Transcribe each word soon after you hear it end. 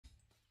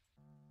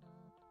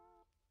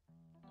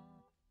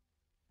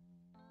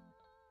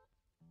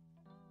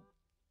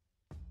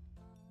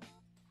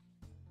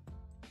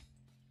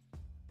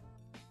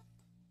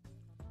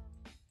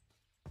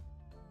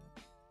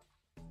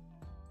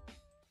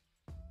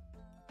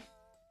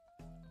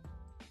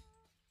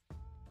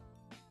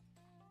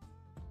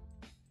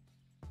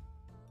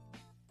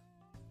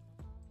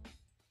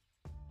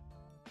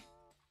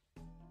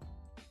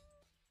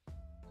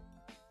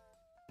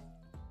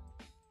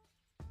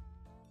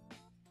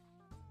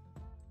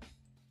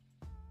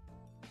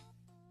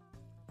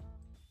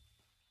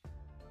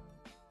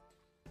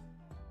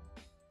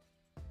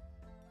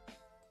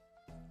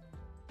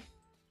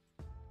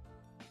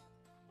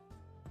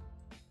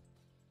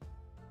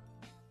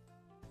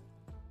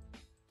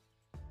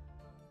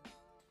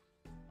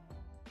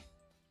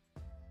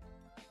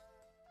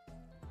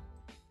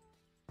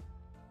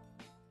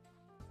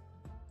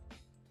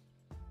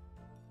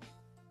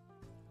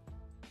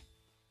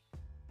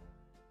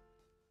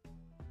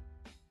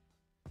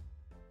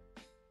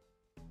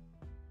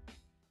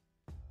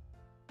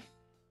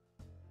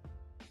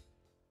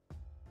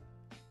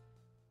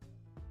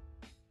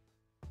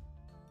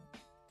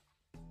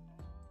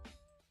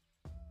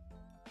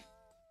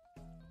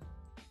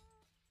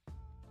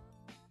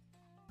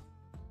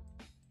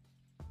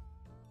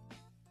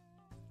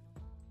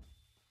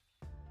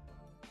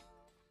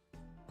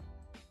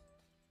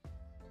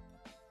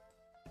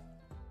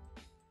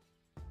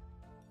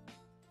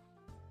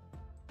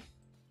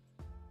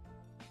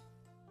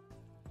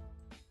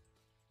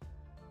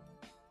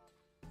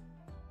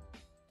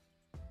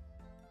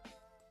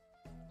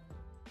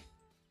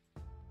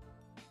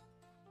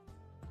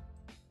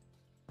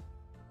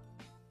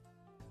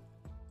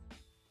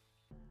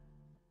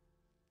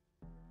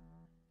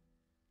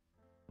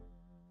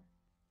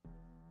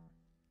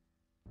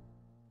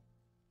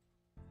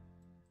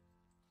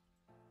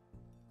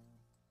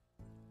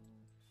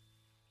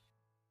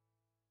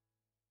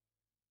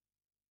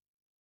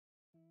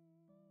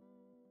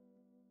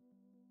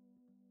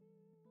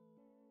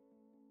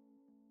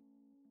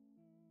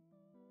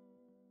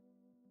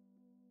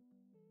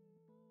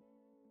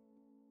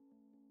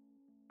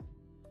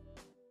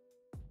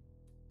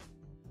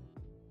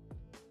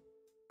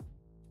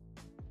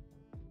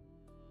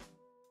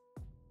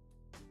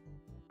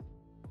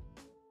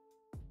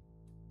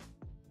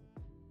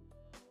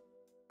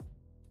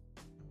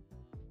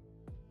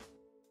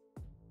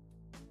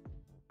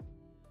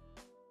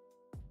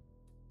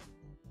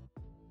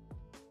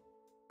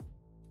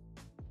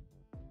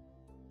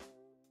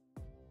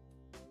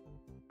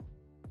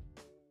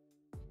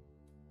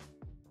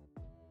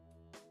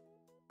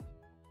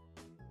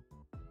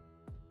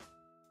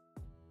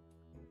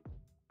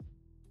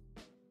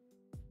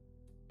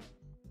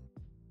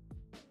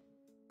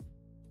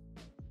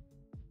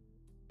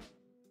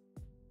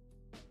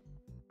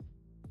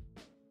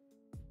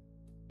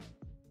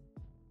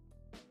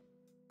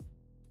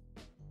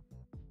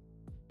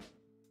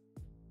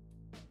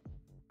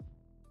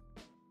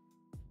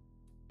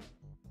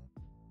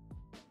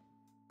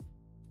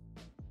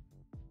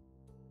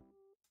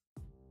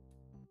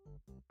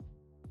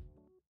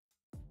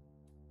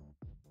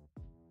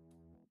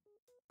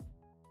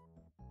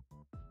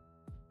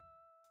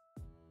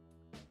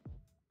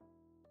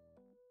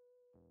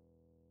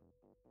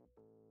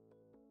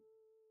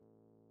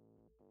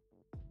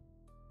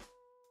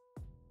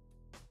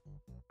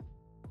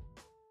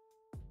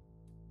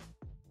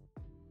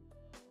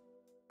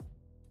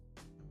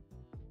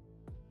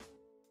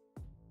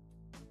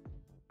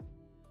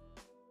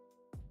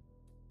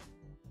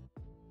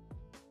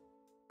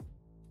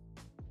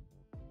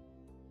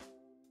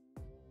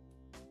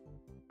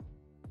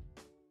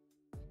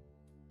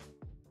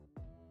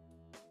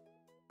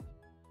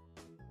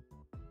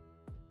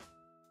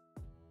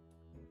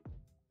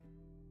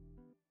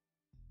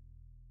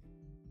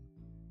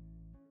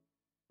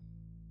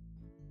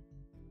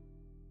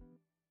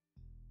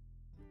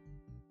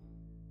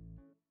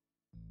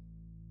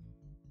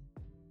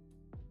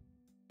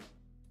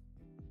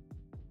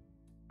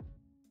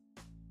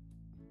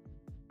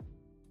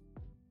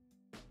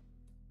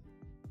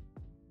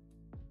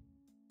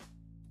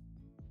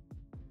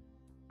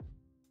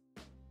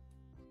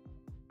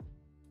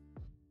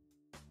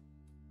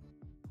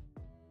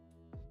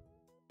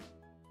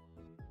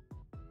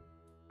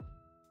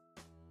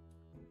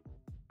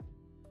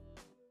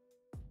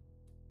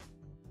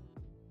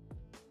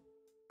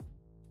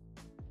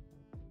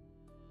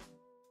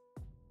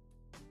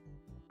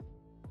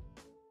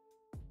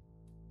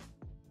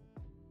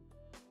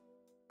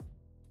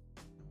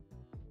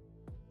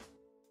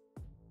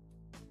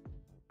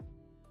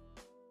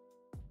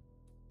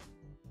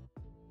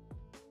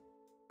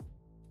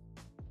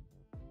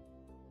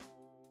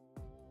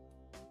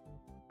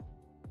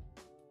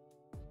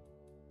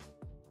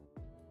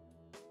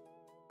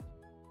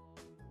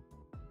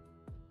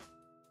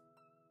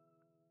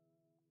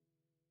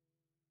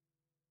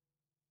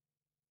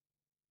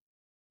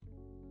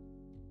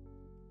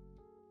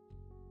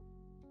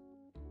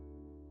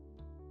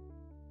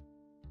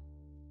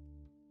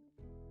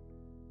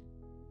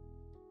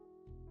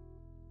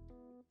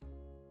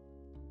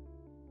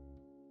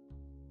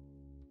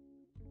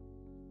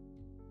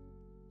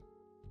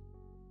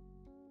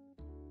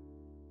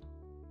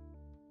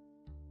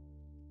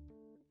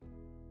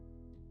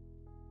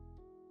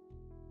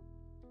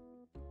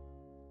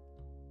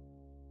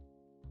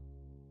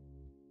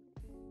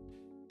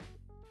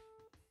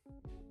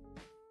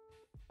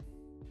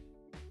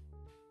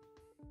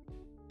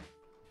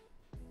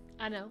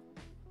I know.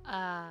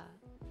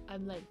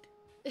 I'm late.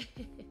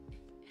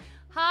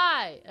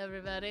 Hi,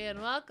 everybody,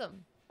 and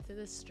welcome to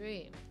the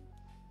stream.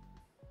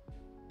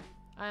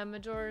 I'm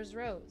Majora's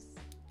Rose,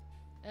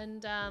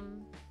 and I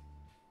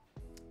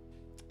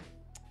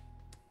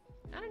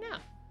don't know.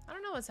 I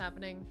don't know what's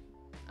happening.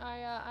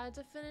 I had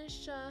to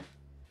finish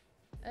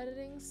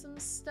editing some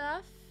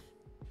stuff.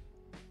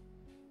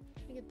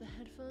 Trying to get the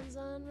headphones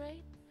on,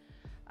 right?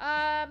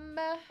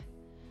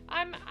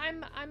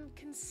 I'm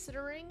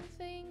considering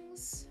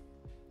things.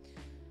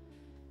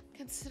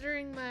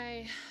 Considering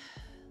my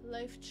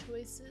life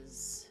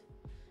choices.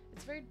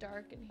 It's very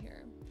dark in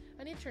here.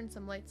 I need to turn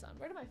some lights on.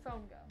 Where did my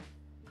phone go?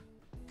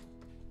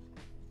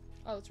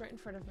 Oh, it's right in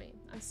front of me.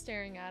 I'm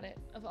staring at it,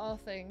 of all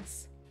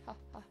things. Ha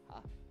ha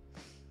ha.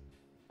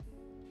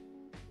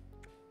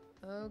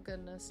 Oh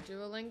goodness,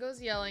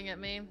 Duolingo's yelling at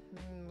me.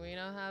 We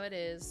know how it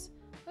is.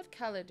 What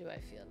color do I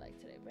feel like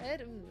today?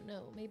 Red? Ooh,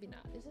 no, maybe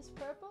not. Is this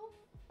purple?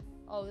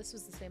 Oh, this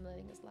was the same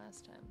lighting as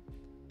last time.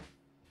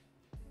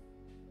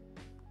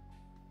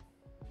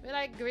 We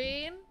like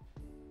green?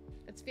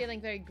 It's feeling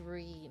very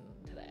green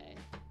today.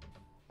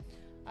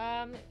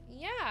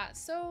 Yeah,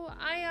 so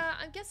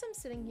I guess I'm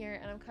sitting here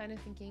and I'm kind of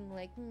thinking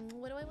like,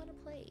 what do I want to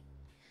play?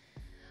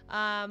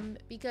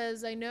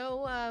 Because I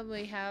know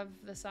we have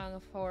the Song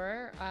of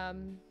Horror,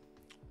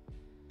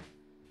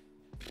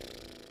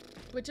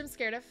 which I'm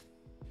scared of.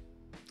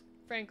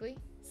 Frankly,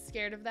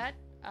 scared of that.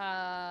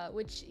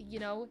 Which, you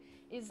know,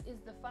 is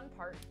the fun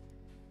part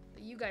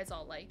that you guys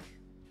all like.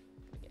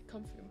 I'm gonna get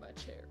comfy in my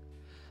chair.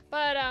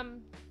 But,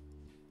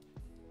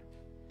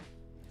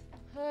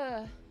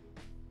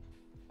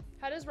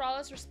 how does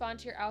Wallace respond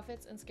to your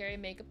outfits and scary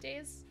makeup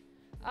days?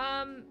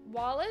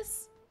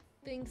 Wallace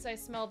thinks I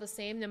smell the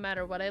same no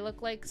matter what I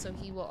look like, so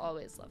he will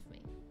always love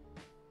me.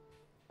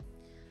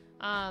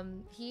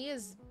 He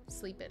is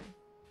sleeping.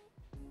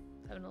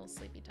 Having little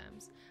sleepy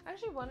times. I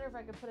actually wonder if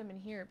I could put him in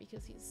here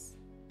because he's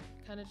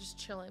kind of just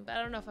chilling, but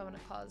I don't know if I want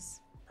to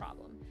cause a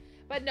problem.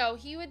 But no,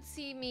 he would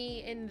see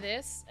me in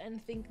this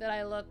and think that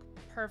I look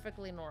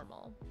perfectly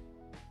normal.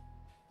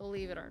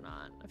 Believe it or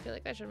not. I feel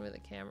like I should move the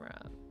camera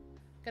up.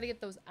 Gotta get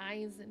those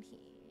eyes in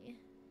here.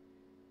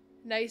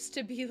 Nice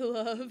to be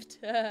loved.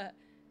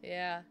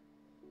 Yeah,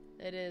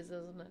 it is,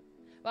 isn't it?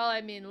 Well,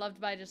 I mean, loved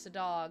by just a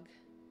dog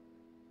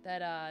that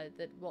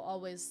that will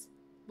always,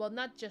 well,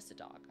 not just a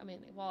dog. I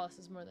mean, Wallace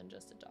is more than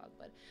just a dog,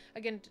 but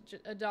again,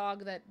 a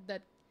dog that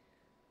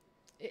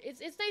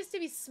it's nice to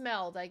be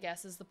smelled, I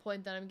guess, is the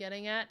point that I'm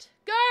getting at.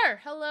 Grr!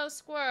 Hello,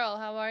 squirrel.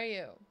 How are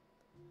you?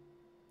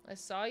 I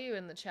saw you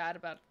in the chat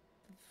about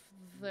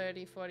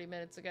 30, 40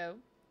 minutes ago.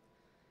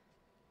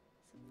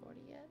 Is it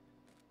 40 yet?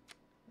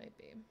 Might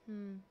be.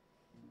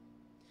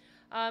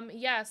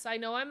 Yes, I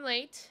know I'm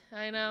late.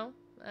 I know.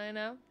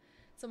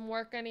 Some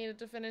work I needed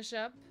to finish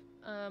up.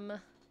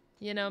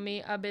 You know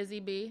me, a busy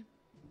bee.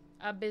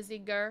 A busy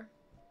girl.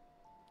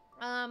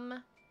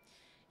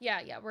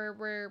 Yeah,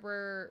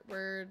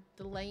 we're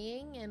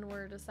delaying and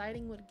we're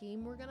deciding what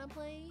game we're gonna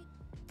play.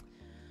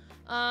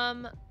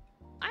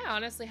 I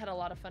honestly had a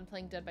lot of fun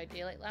playing Dead by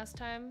Daylight last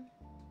time,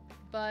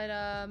 but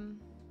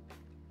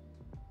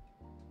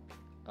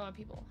oh,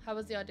 people, how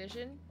was the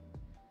audition?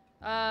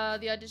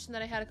 The audition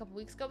that I had a couple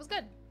weeks ago was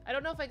good. I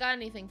don't know if I got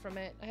anything from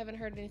it. I haven't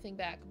heard anything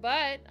back,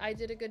 but I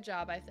did a good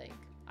job, I think.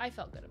 I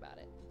felt good about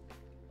it.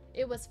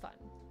 It was fun.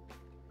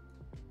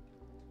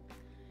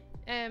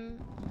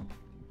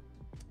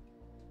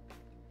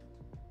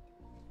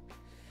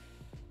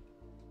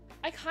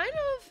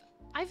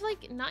 I've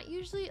like not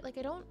usually, like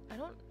I don't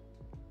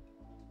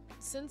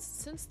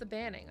since the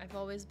banning, I've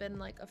always been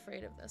like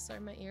afraid of this. Sorry,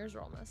 my ears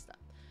are all messed up.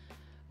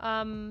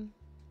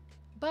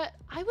 But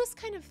I was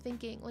kind of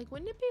thinking, like,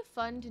 wouldn't it be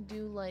fun to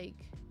do like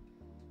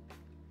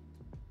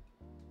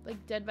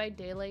Dead by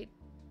Daylight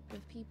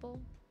with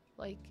people,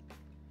 like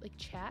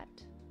chat?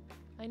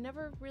 I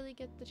never really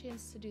get the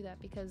chance to do that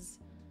because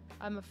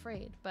I'm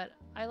afraid, but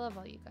I love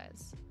all you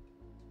guys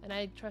and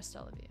I trust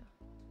all of you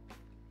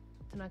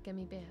to not get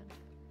me banned.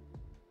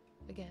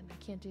 Again, I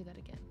can't do that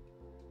again.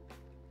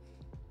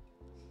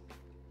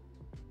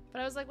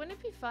 But I was like, wouldn't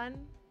it be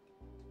fun?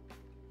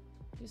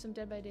 Do some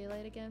Dead by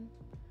Daylight again?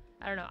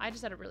 I don't know. I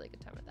just had a really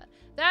good time with that.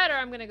 That or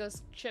I'm gonna go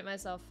shit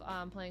myself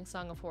playing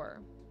Song of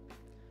Horror.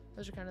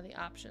 Those are kind of the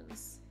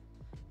options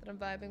that I'm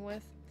vibing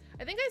with.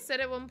 I think I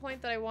said at one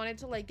point that I wanted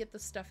to like get the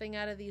stuffing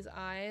out of these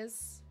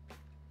eyes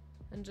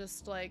and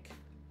just like...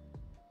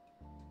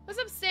 What's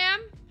up,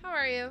 Sam? How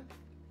are you?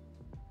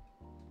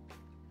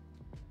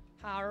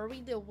 How are we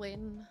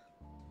doing?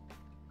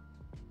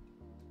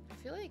 I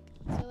feel like,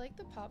 I like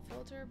the pop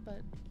filter,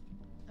 but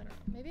I don't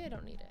know. Maybe I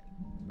don't need it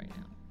right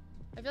now.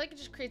 I feel like it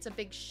just creates a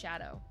big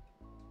shadow.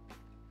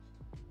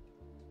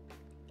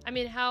 I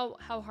mean, how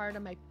hard are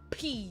my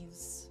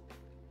peas?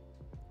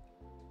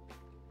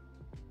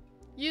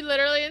 You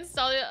literally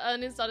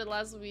uninstalled it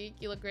last week.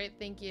 You look great.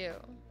 Thank you.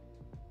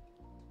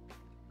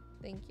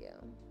 Thank you.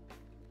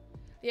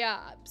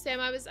 Yeah, Sam,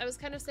 I was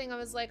kind of saying, I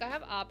was like, I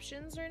have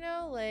options right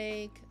now.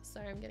 Like,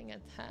 sorry, I'm getting a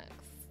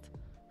text.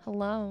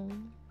 Hello.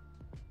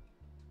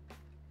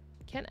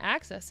 Can't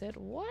access it.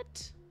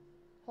 What?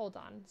 Hold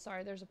on.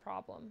 Sorry, there's a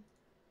problem.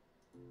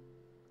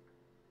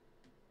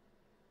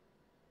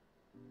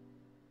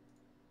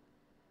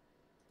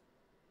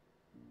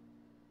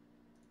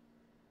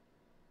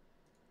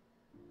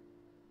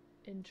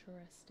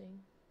 Interesting.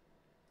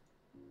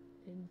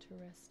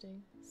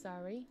 Interesting.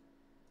 Sorry.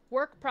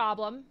 Work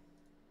problem.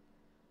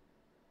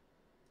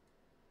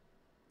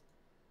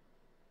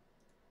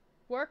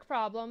 Work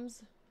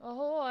problems.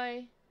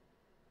 Ahoy.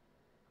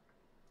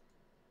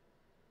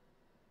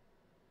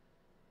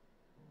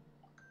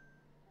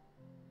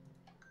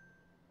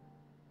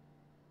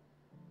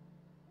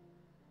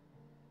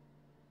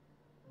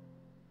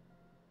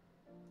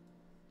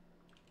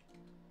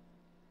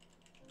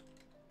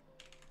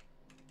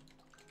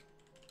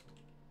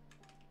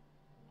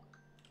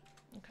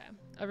 Okay.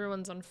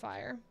 Everyone's on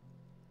fire.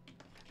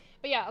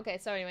 But yeah, okay,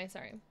 so anyway,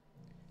 sorry.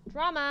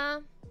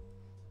 Drama.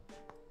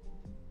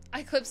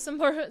 I clipped some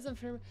more.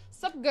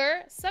 Sup,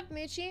 Gur? Sup,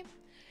 Michi?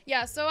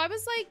 Yeah, so I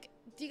was like,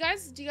 do you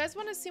guys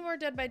want to see more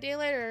Dead by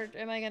Daylight, or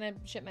am I gonna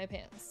shit my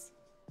pants?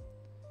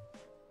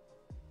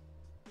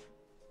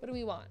 What do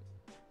we want?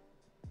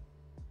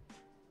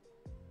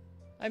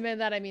 I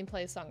mean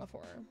play Song of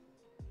Horror.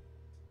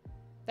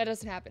 That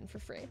doesn't happen for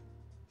free.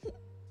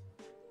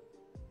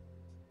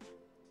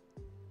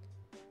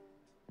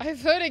 I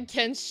vote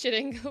against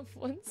shitting of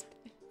one's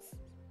pants.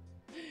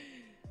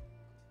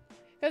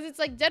 Because it's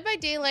like Dead by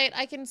Daylight,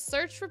 I can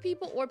search for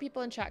people or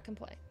people in chat can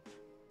play.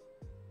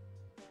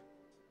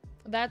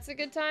 That's a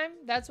good time?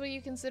 That's what you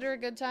consider a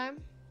good time?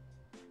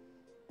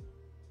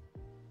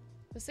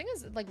 This thing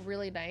is like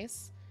really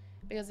nice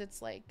because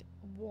it's like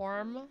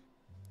warm,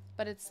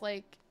 but it's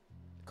like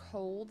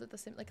cold at the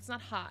same, like it's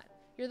not hot.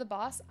 You're the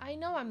boss? I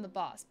know I'm the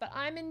boss, but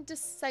I'm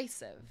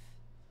indecisive.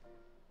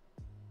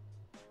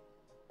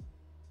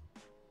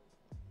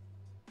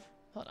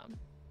 Hold on.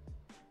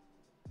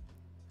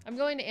 I'm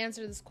going to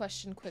answer this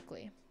question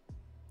quickly.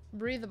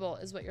 Breathable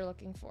is what you're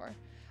looking for.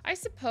 I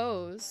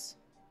suppose.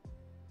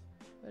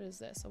 What is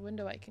this? A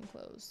window I can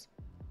close.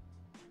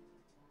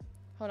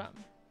 Hold on.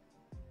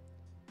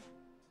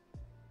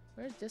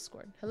 Where's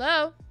Discord?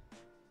 Hello?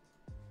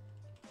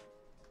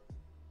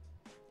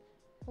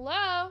 Hello?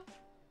 I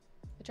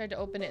tried to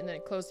open it and then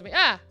it closed to me.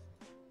 Ah!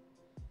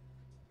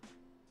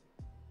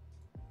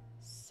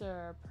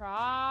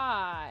 Surprise.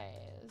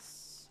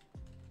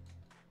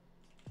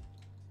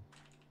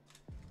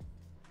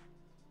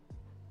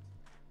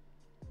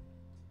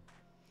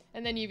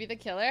 And then you be the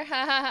killer?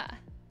 Haha.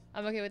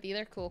 I'm okay with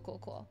either. Cool, cool,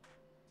 cool.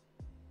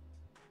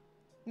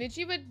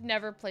 Michi would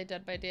never play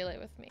Dead by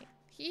Daylight with me.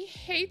 He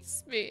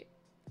hates me.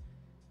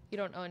 You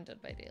don't own Dead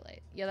by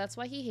Daylight. Yeah, that's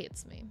why he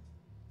hates me.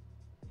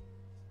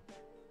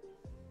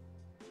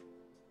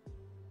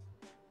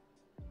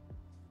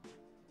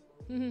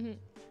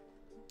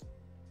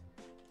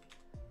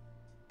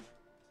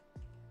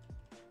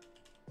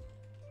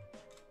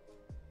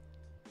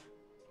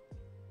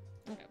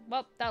 Okay,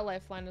 well, that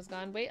lifeline is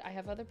gone. Wait, I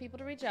have other people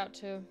to reach out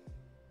to.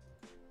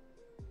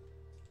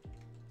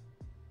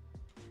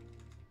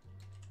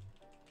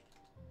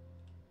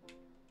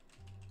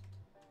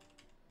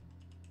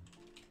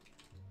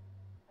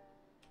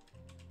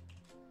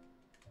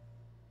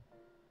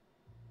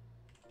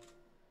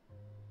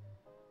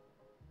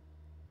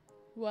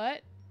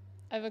 What?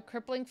 I have a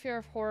crippling fear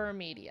of horror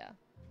media.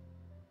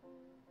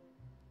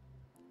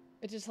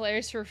 Which is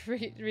hilarious for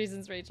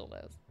reasons Rachel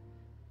knows.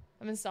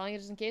 I'm installing it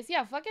just in case.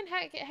 Yeah, fucking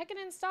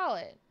heckin' install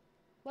it.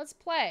 Let's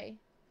play.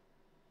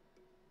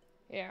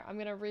 Here, I'm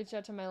gonna reach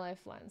out to my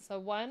lifeline. So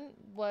one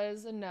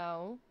was a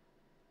no.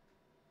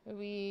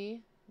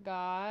 We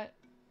got...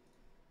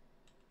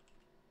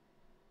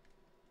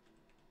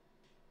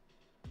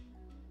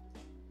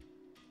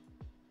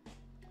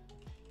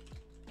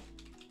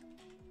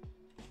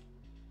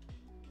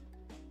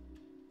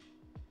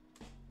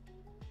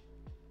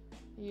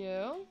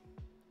 You.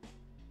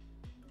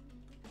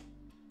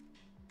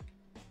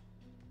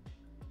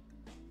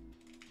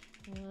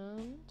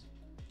 And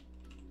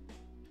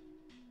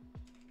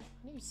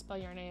how do you spell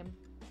your name?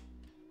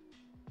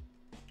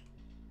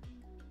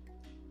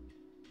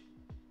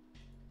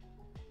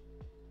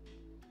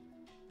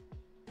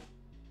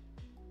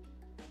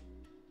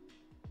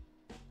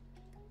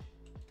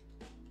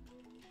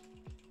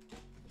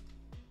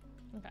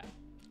 Okay.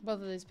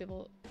 Both of these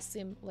people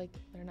seem like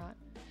they're not.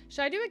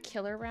 Should I do a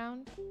killer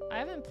round? I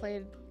haven't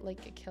played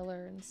like a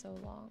killer in so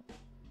long.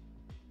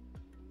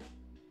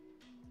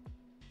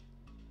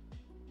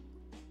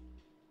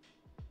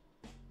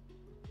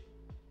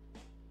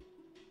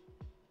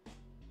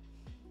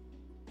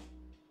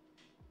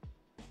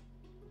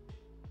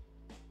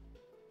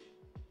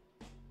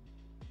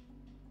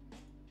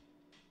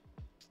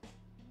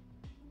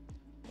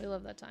 We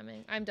love that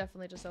timing. I'm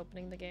definitely just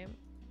opening the game.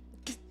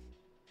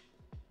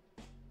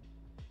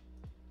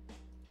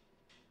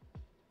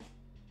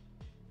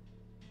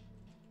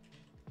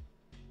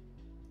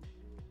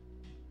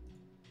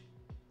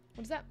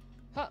 What is that?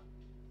 Huh.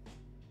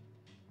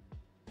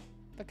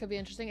 That could be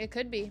interesting. It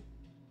could be.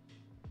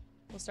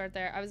 We'll start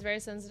there. I was a very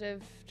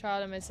sensitive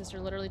child and my sister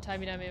literally tied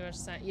me down, made me much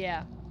sense.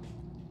 Yeah.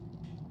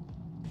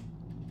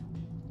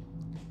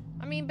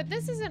 mean, but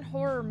this isn't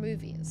horror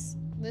movies.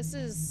 This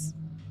is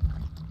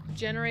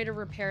generator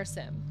repair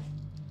sim.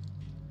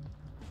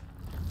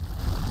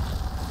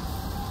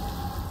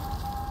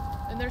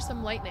 And there's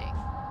some lightning.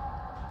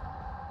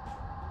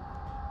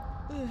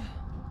 Ugh.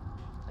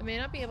 I may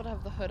not be able to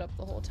have the hood up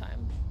the whole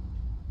time.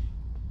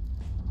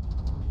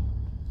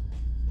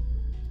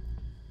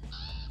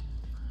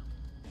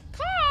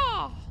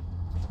 Caw!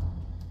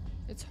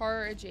 It's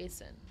horror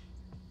adjacent.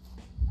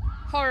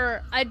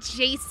 Horror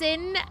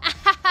adjacent?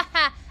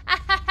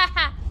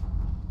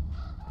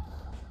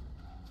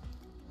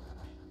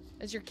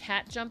 Is your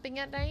cat jumping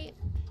at night?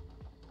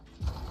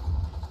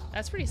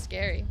 That's pretty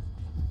scary.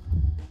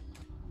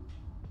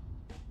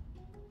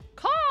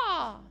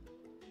 Caw!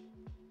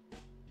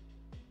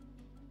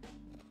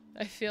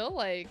 I feel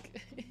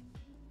like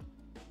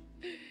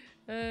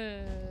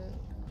it's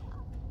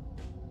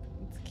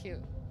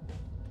cute.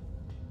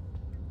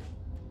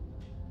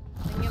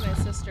 I can get my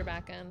sister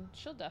back in.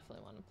 She'll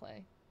definitely want to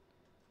play.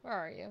 Where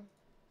are you?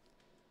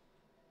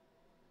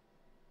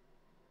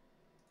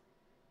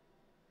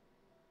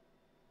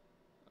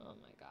 Oh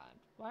my god.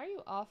 Why are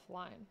you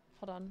offline?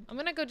 Hold on. I'm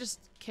gonna go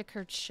just kick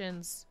her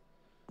shins.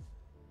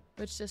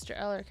 Which sister,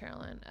 L or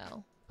Caroline?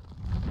 L.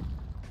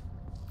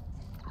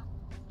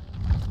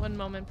 One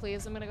moment,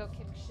 please. I'm gonna go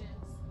kick shins.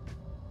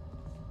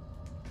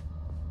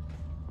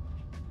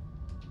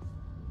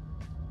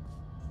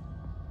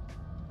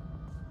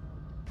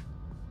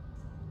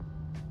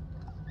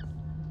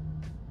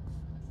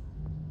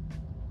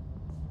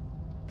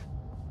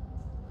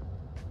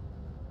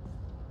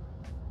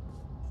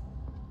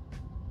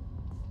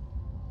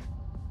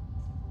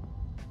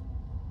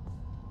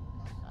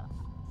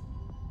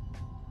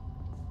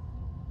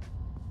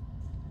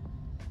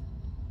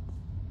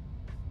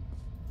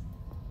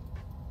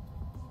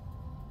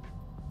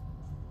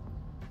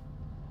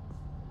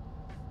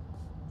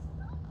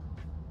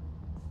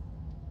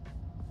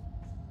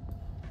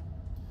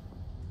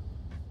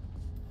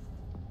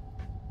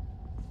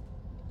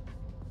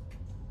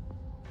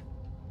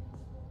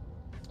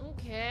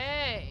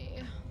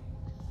 Okay.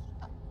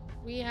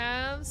 We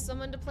have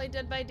someone to play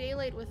Dead by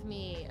Daylight with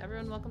me.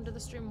 Everyone, welcome to the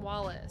stream,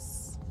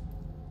 Wallace.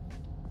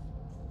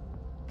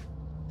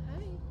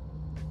 Hi.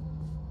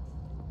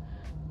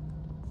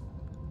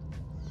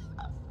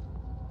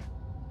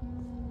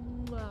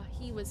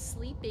 He was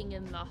sleeping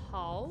in the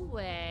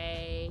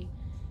hallway.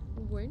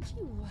 Weren't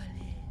you, Wallace?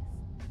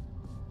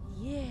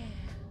 Yeah.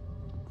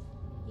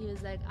 He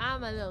was like,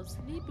 I'm a little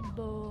sleepy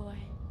boy.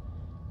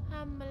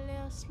 I'm a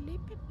little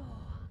sleepy boy.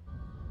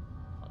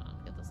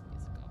 Get this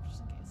music off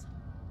just in case.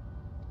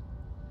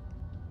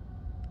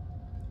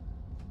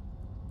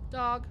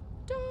 Dog.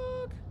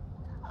 Dog.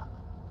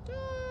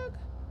 Dog.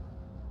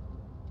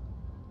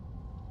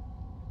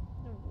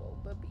 Hello,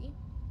 bubby.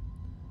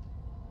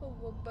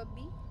 Hello,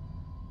 bubby.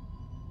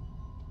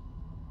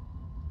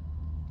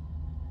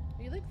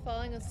 Are you like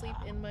falling asleep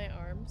in my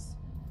arms?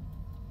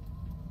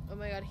 Oh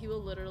my god, he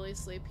will literally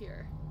sleep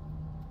here.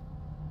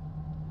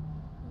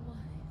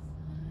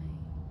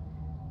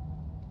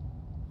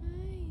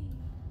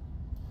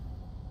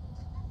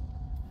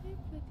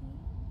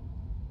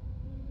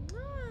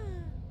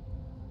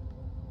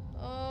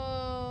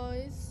 Oh,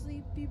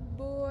 sleepy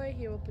boy.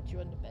 Here, we'll put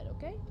you into bed,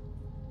 okay?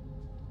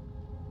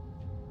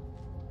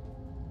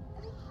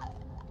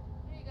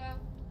 There you go.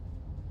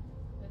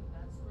 And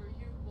that's where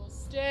you will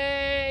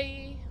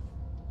stay.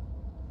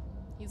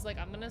 He's like,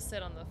 I'm gonna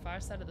sit on the far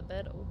side of the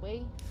bed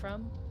away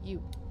from you.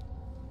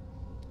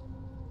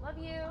 Love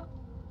you.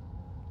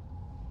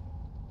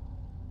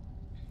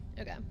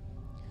 Okay.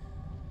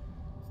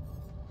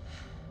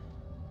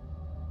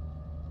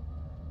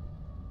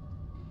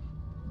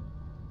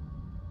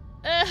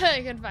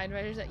 I can find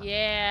writers that,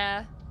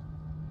 yeah.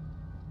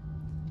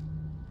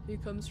 He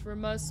comes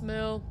from my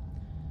smell.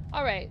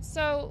 Alright,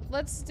 so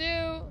let's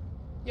do...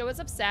 Yo, what's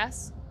up,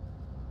 Sass?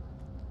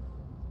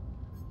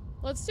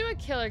 Let's do a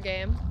killer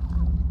game.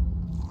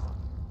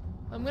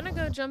 I'm gonna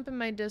go jump in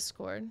my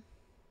Discord.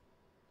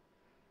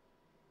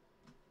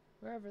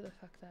 Wherever the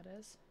fuck that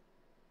is.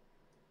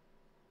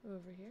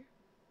 Over here.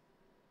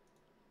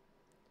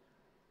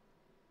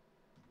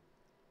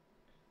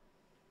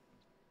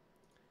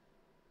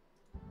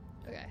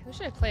 Okay, who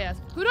should I play as?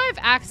 Who do I have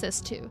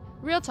access to?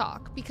 Real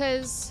talk,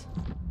 because...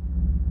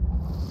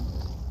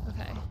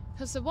 Okay,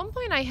 because at one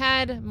point I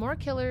had more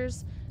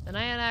killers than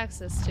I had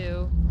access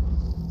to.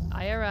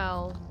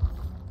 IRL.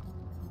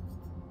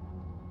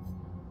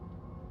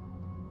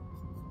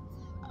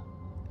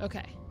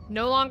 Okay,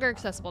 no longer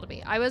accessible to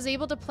me. I was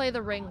able to play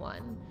the Ring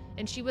one,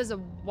 and she was a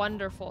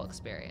wonderful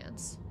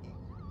experience.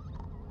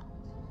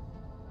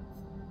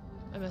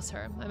 I miss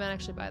her. I might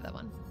actually buy that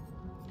one.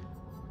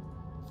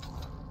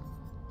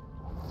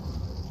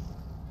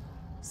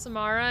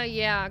 Samara,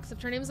 yeah,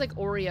 except her name's like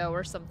Oreo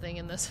or something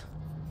in this.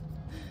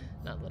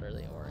 Not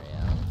literally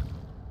Oreo.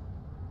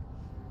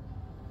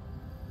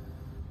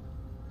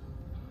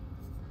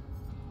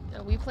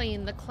 Now we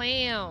playing the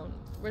clown.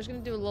 We're just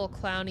gonna do a little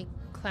clown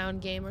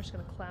game. We're just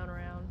gonna clown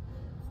around.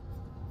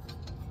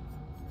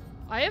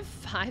 I have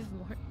 5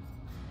 more.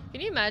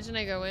 Can you imagine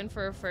I go in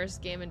for a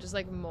first game and just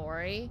like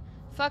Mori?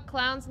 Fuck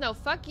clowns? No,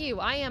 fuck you.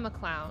 I am a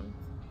clown.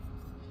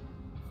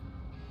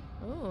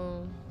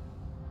 Oh.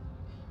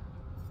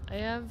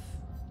 I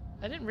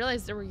didn't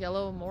realize there were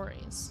yellow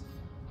Moris.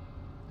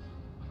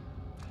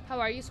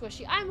 How are you,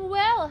 Squishy? I'm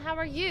well. How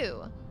are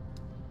you?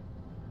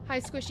 Hi,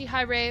 Squishy.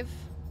 Hi, Rave.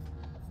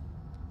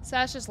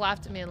 Sash just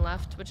laughed at me and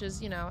left, which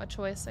is, you know, a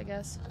choice, I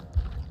guess.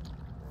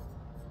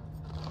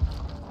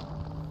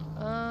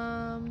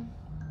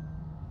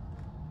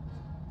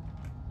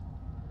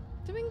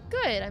 Doing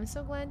good. I'm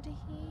so glad to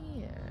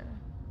hear.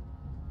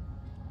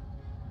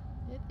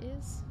 It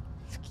is.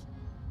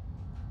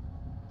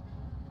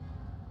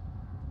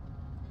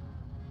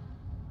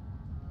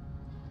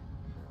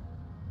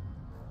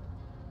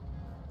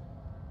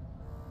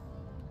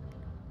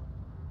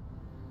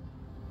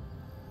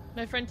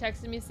 My friend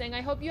texted me saying,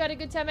 I hope you had a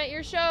good time at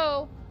your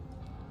show.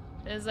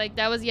 And I was like,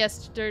 that was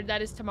yesterday,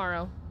 that is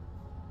tomorrow.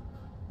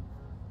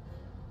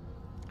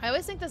 I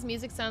always think this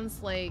music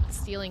sounds like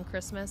Stealing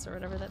Christmas or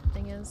whatever that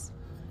thing is.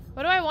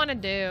 What do I want to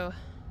do?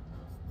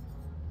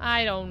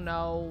 I don't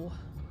know.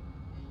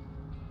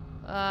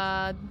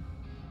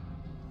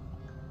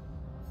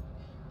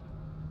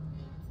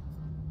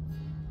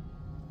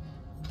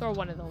 Throw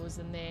one of those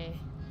in there.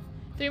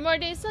 3 more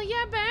days till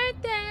your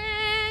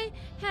birthday.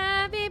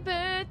 Happy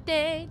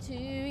birthday to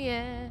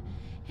ya.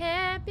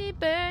 Happy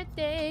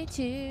birthday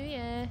to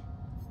ya.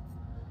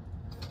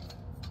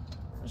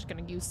 I'm just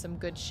gonna use some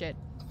good shit.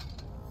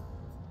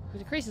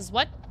 Decreases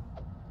what?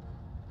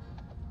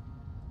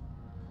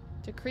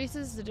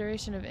 Decreases the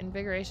duration of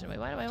invigoration. Wait,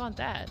 why do I want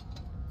that?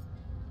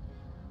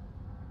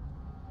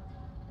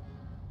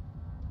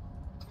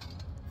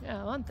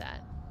 Yeah, I want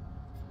that.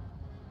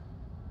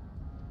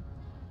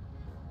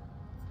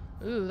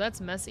 Ooh, that's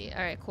messy.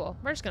 Alright, cool.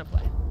 We're just gonna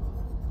play.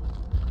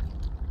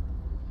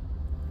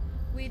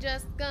 We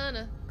just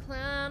gonna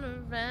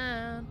clown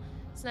around.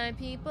 Snipe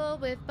people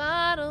with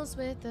bottles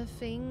with a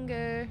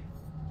finger.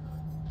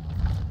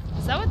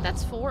 Is that what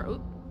that's for?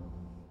 Ooh.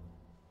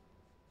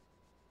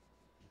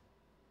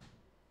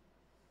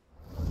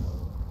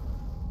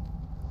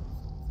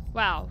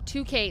 Wow,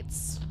 2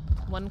 Kates,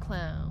 1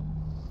 clown.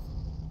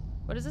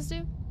 What does this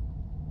do?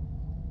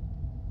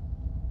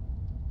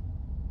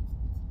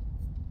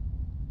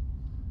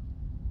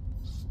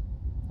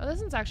 Oh,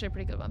 this one's actually a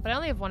pretty good one, but I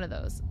only have 1 of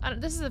those.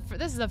 This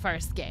is the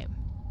first game.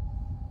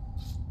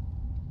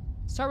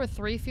 Start with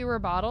 3 fewer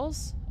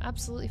bottles?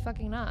 Absolutely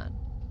fucking not.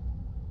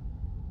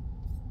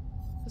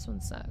 This one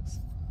sucks.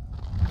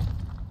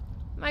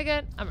 Am I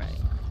good? I'm ready.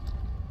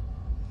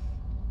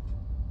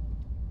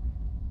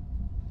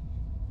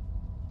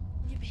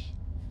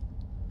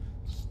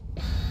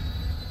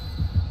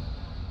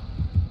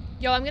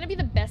 Yo, I'm gonna be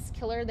the best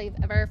killer they've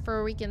ever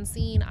freaking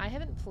seen. I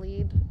haven't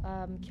played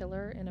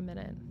killer in a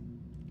minute.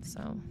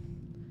 So,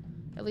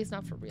 at least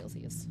not for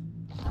realsies.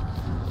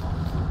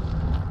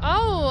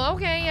 Oh,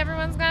 okay,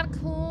 everyone's got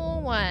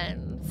cool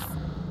ones.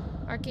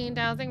 Arcane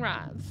dowsing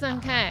rods.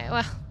 Okay,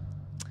 well,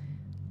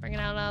 bringing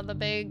out all the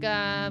big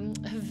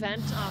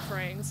event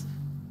offerings.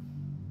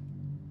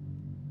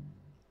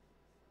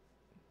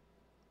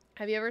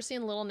 Have you ever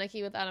seen Little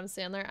Nicky with Adam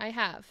Sandler? I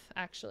have,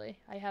 actually.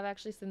 I have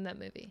actually seen that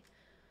movie.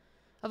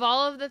 Of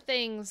all of the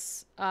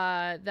things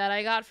that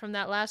I got from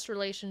that last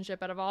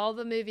relationship, out of all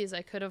the movies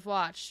I could have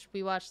watched,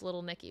 we watched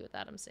Little Nicky with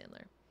Adam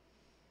Sandler.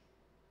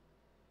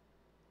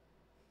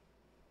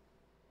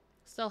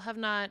 Still have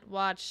not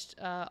watched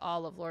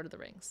all of Lord of the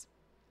Rings.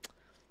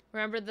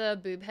 Remember the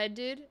boob head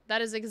dude?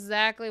 That is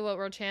exactly what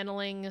we're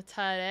channeling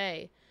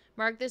today.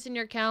 Mark this in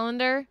your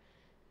calendar.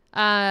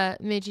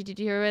 Midgie, did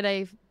you hear what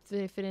I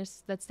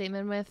finished that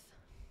statement with?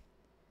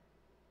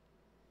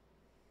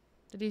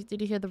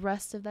 Did you hear the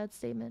rest of that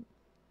statement?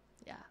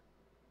 Yeah.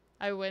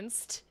 I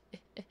winced.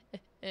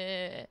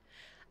 You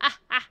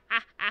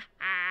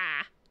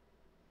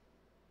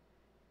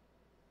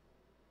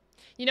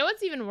know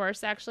what's even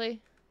worse,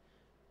 actually?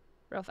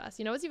 Real fast.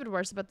 You know what's even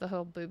worse about the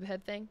whole boob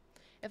head thing?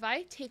 If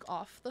I take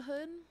off the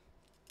hood,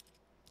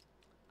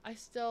 I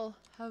still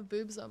have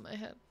boobs on my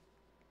head.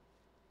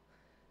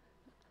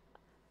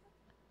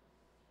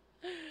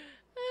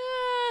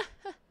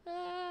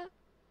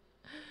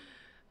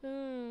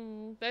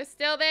 They're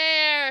still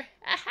there.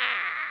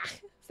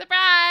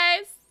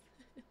 Surprise!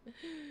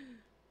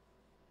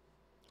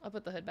 I'll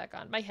put the hood back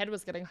on. My head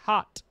was getting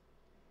hot.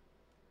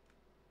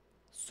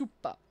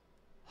 Super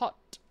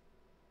hot.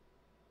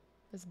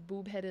 This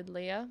boob-headed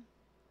Leia.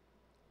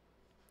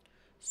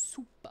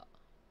 Super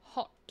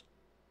hot.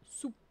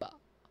 Super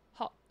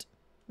hot.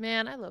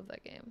 Man, I love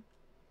that game.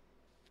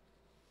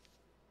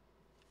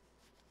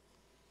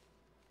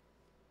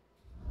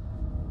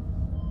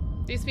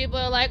 These people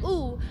are like,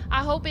 ooh,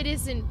 I hope it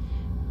isn't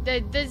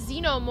the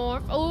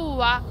xenomorph. Ooh,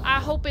 I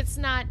hope it's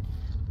not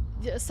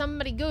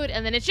somebody good.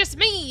 And then it's just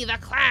me, the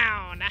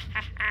clown.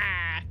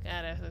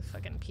 God, the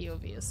fucking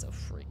POV is so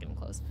freaking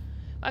close.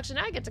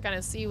 Actually, now I get to kind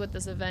of see what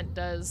this event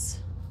does.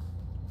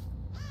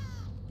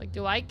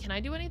 Like, can I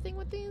do anything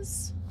with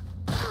these?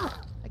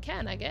 I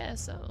can, I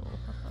guess. Oh.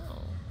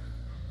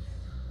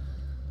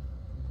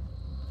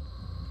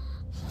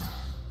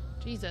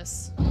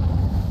 Jesus.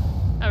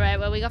 Alright,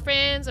 well, we got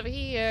friends over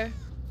here.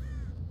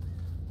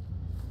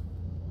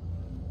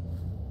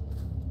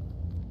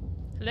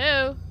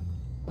 Hello?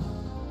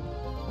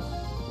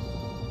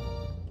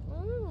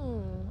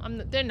 Ooh,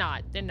 they're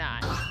not. They're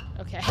not.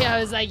 Okay, I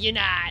was like, you're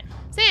not.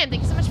 Sam,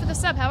 thank you so much for the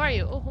sub. How are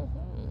you? Oh,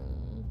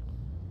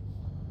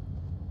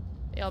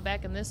 they all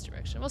back in this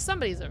direction. Well,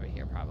 somebody's over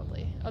here,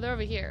 probably. Oh, they're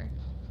over here.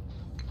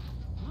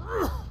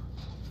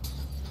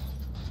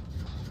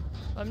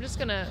 I'm just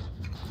gonna...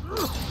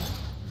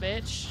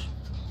 Bitch.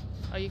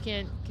 Oh, you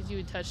can't, because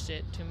you touched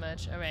it too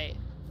much. Alright.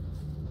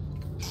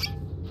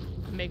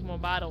 Make more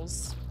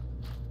bottles.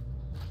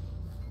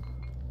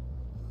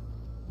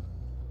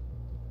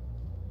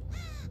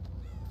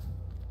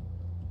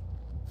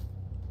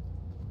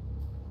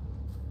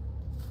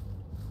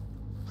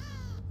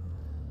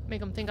 Make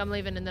them think I'm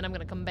leaving and then I'm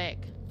gonna come back.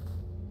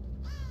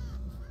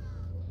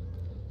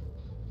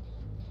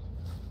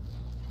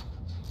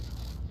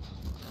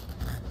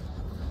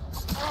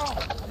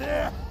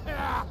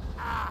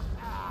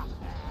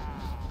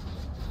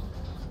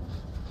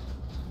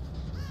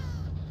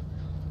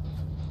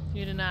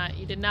 You did not.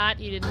 You did not.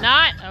 You did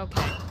not.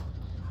 Okay.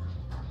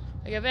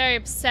 I get very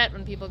upset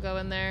when people go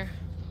in there.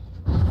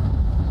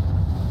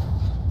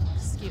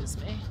 Excuse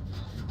me.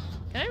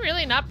 Can I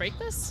really not break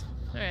this?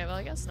 Alright, well,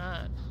 I guess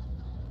not.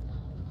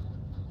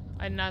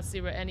 I did not see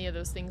where any of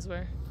those things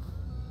were.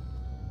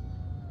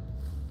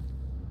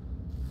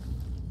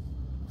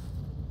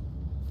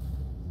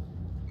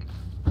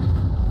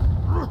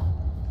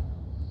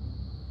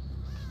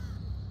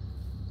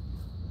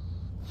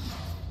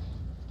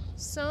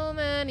 So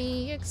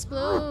many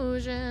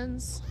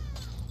explosions.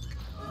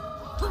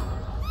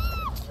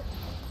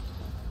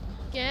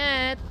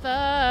 Get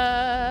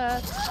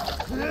fucked.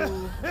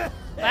 Ooh.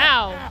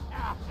 Wow.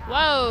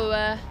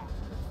 Whoa.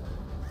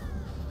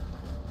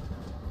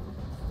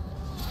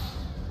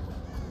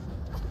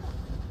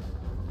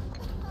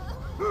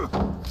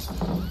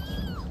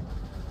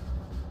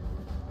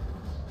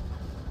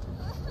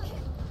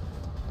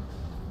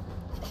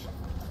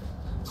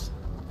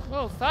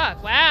 Whoa,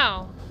 fuck.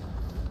 Wow.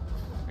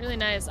 Really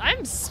nice.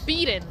 I'm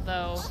speeding,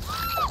 though.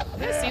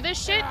 You guys see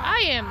this shit?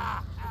 I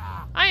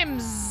am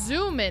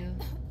zooming.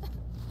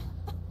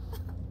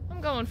 I'm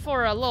going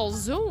for a little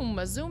zoom.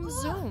 A zoom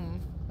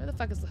zoom. Where the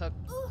fuck is the hook?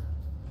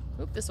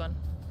 Oop, this one.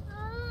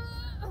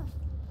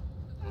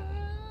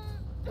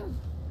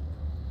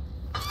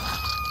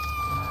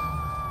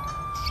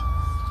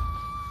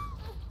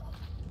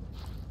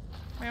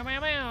 Meow,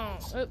 meow, meow.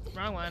 Oop,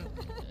 wrong one.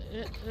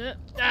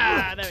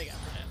 Ah, there we go.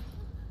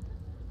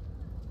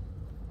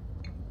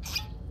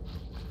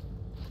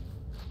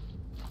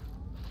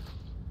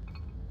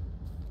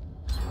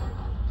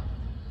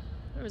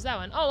 Where was that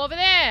one? Oh, over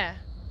there!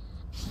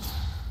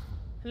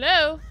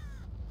 Hello?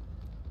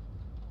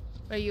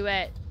 Where you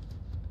at?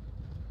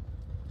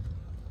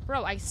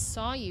 Bro, I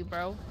saw you,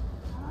 bro.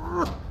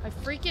 I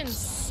freaking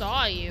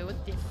saw you.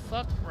 What the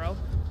fuck, bro?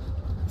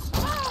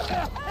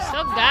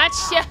 Still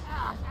gotcha!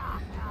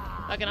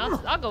 Fucking,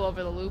 I'll go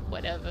over the loop,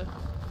 whatever.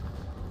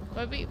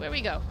 Where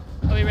we go?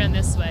 Oh, we ran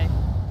this way.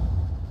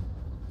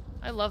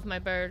 I love my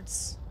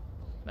birds.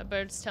 My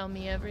birds tell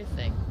me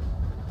everything.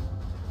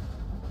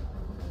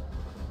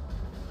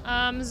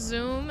 I'm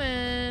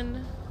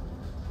zooming.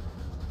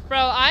 Bro,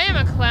 I am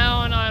a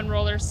clown on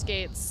roller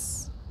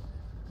skates.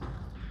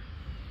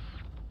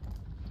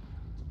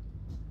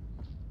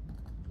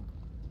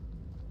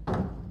 Get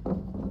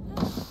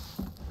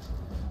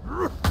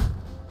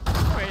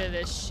rid of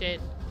this shit.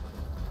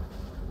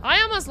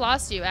 I almost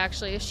lost you,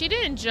 actually. If she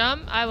didn't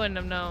jump, I wouldn't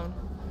have known.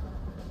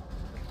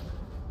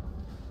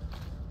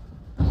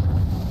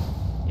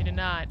 You did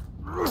not.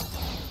 You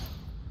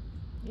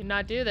did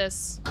not do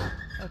this.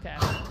 Okay.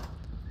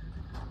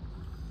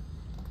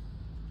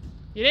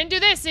 You didn't do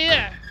this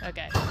either.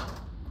 Okay.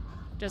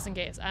 Just in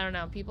case. I don't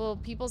know.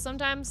 People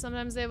sometimes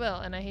they will,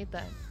 and I hate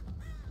that.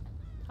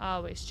 I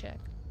always check.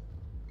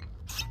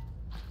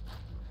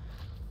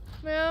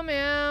 Meow,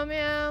 meow,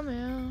 meow,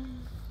 meow.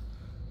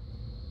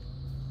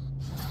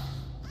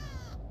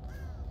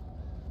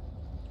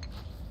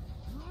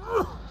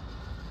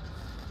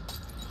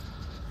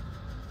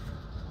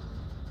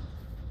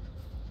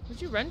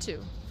 Where'd you run to?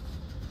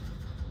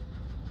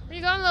 Where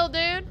you going, little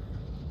dude?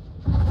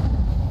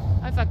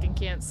 I fucking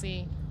can't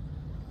see.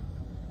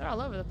 They're all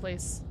over the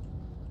place.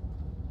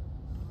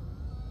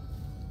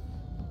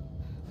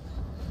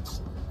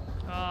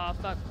 Oh,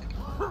 fuck.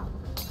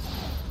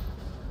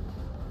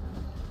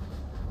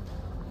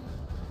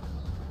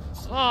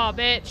 Oh,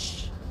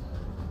 bitch.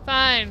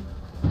 Fine.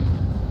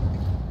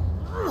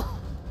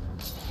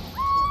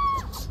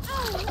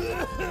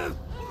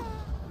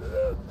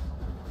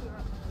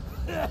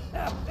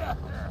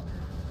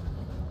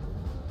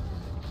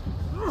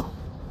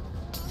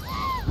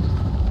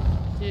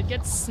 Dude,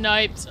 get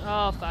sniped.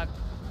 Oh, fuck.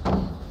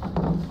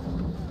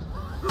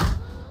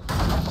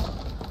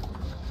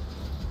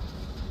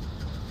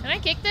 Can I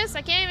kick this?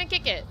 I can't even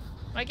kick it.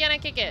 Why can't I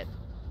kick it?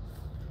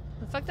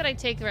 The fuck did I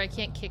take where I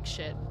can't kick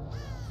shit?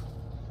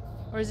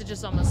 Or is it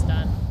just almost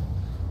done?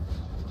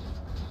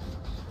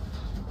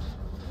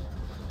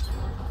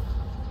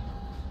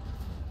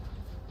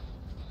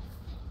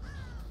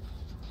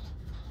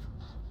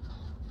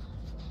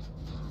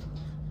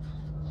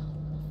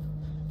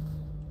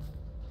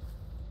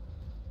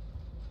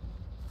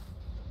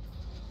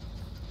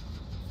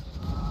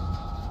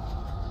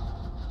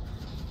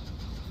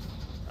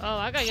 Oh,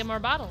 I gotta get more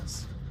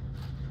bottles.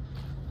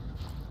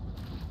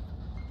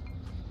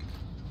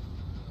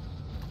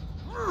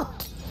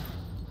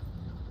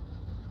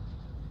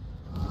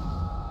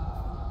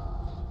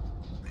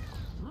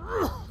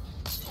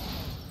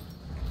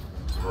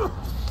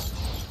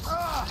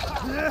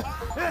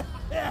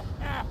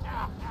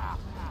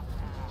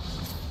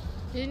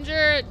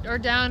 Injured or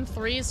down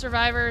 3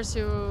 survivors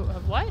who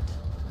have what?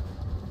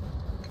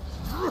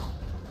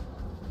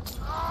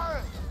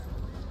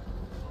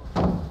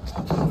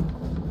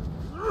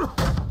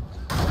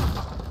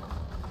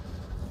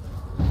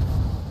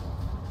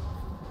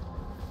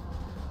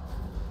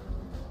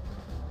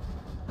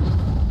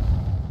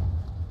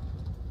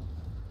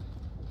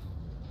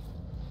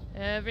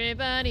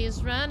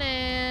 Everybody's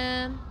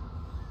running.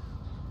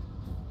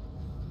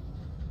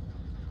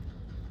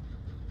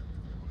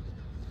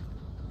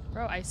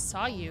 Bro, I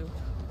saw you.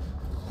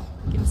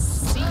 I can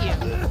see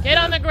you. Get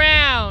on the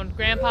ground,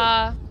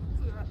 Grandpa.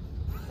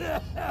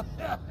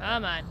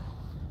 Come on.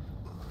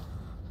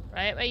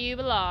 Right where you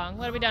belong.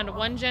 What are we down to?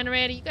 1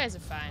 generator? You guys are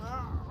fine.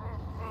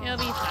 You'll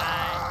be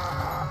fine.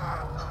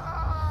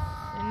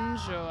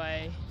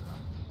 Enjoy.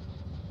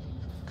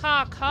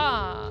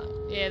 Caw.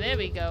 Yeah, there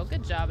we go.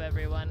 Good job,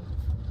 everyone.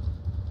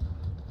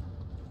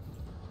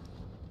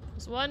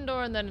 There's 1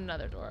 door and then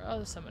another door. Oh,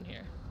 there's someone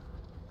here.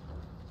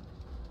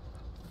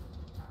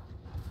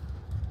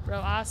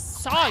 Bro, I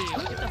saw you.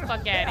 Get the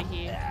fuck out of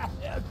here.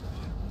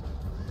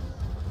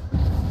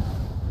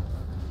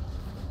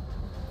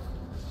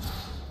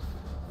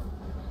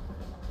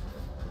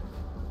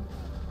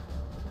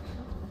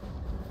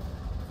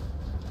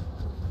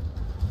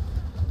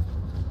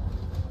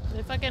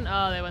 They fucking...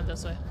 Oh, they went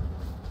this way.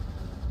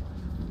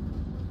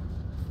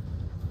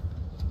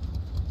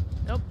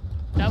 Nope.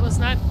 That was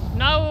not...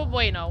 No,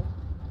 bueno.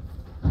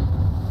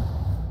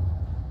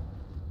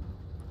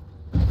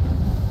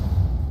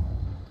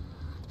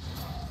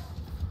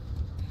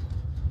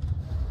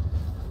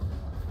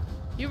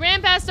 You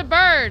ran past a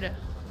bird.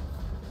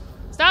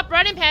 Stop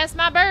running past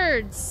my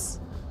birds.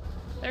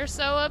 They're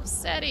so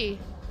upsetty.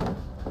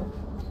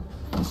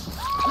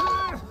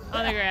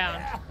 On the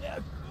ground.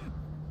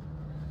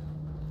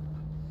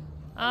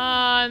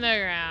 On the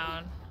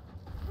ground.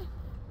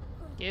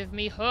 Give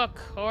me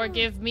hook or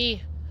give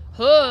me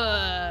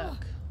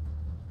hook.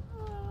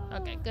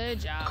 Okay, good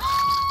job.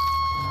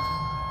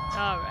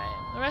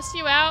 Alright. The rest of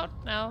you out?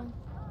 No.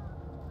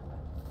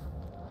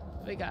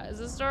 What we got? Is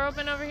this door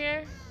open over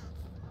here?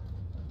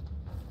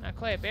 Not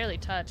quite. Barely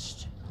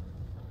touched.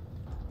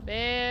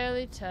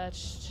 Barely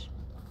touched.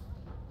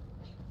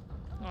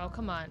 Oh,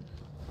 come on.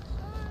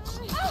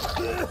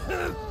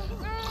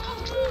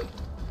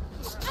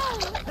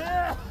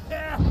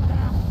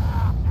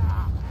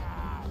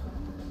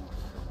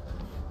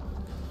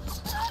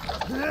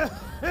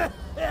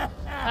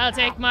 I'll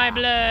take my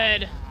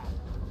blood.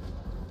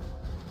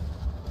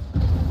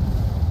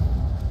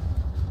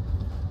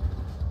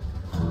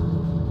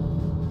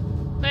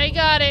 They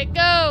got it.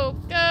 Go,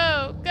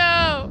 go,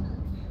 go.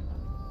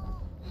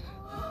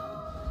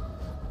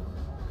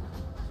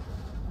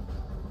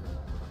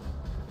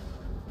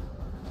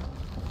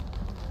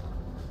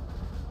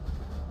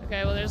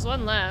 Okay, well, there's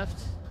 1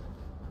 left.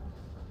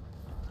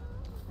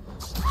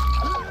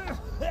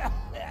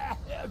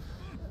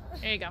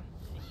 There you go.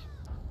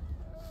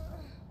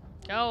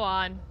 Go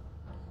on.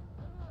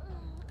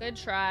 Good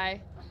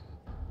try.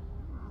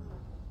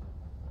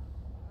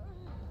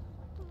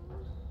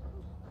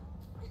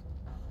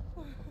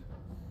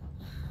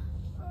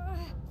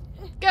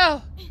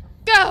 Go!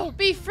 Go!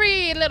 Be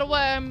free, little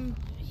worm!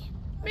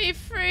 Be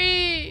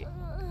free!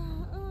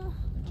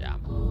 Good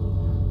job.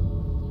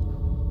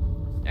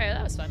 Alright,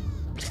 that was fun.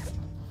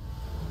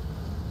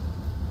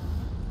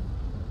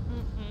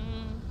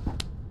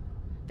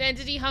 The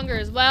entity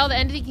hungers. Well, the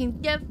entity can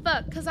get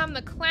fucked because I'm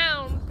the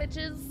clown,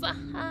 bitches.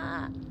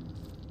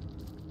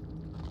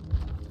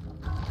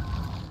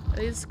 Are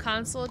these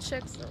console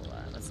chicks or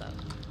what? What's up?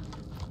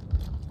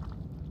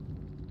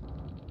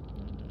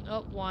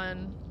 Oh,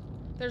 1.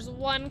 There's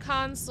 1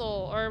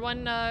 console or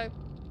 1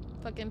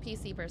 fucking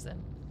PC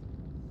person.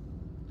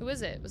 Who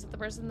is it? Was it the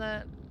person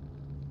that...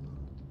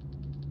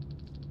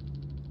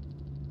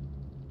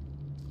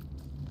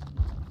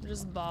 I'm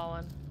just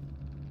balling.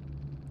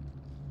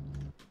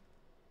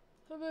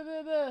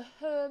 Okay,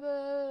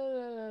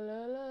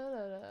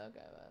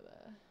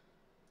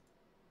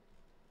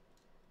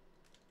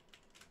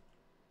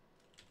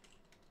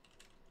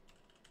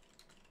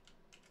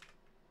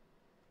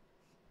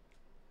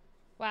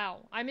 wow,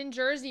 I'm in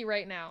Jersey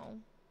right now.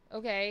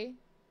 Okay.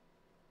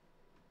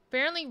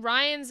 Apparently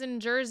Ryan's in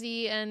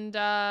Jersey and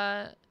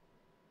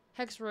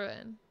Hex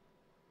Ruin.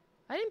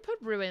 I didn't put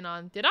Ruin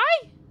on. Did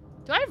I?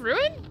 Do I have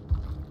Ruin?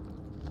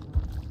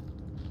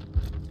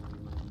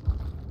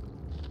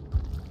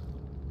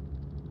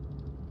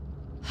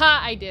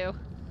 Ha, I do.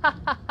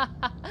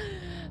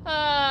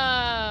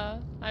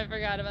 I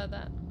forgot about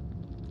that.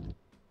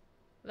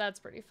 That's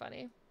pretty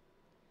funny.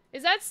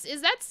 Is that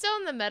still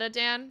in the meta,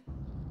 Dan?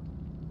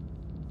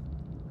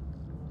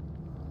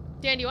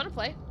 Dan, do you want to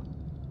play?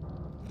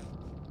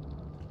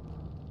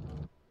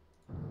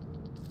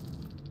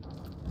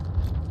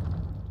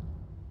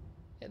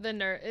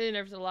 it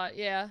nerfs a lot.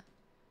 Yeah.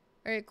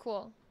 All right,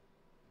 cool.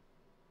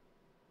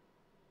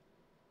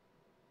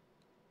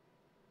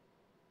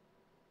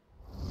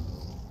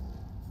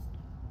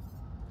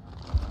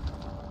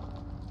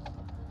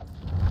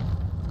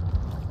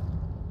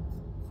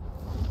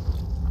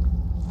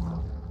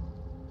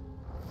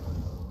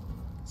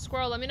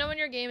 Squirrel, let me know when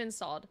your game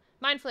installed.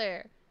 Mind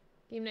Flayer.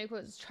 Game night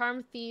quotes.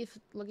 Charm thief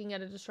looking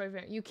at a destroyed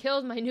van. You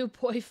killed my new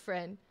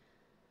boyfriend.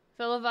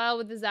 Fill a vial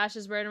with his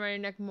ashes, wear it around your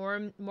neck,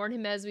 mourn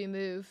him as we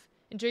move.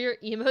 Enjoy your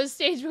emo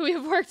stage, but we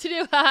have work to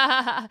do.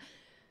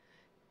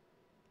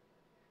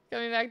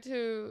 Coming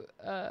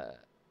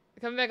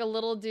back a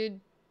little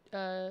dude,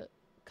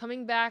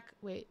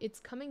 wait, it's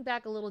coming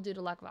back a little due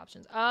to lack of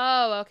options.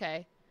 Oh,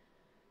 okay.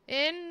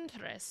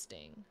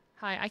 Interesting.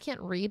 Hi, I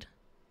can't read.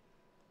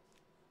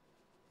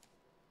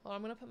 Well,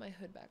 I'm gonna put my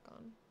hood back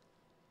on.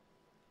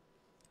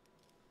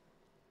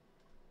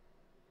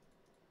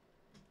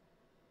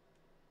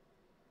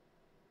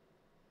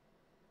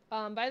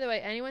 By the way,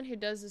 anyone who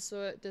does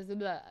decide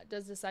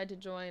to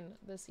join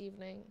this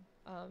evening,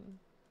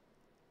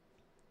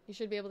 you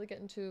should be able to get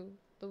into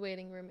the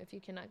waiting room if you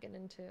cannot get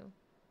into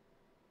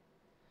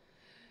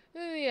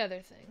the other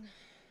thing.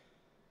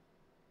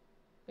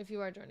 If you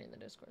are joining the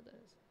Discord, that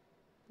is.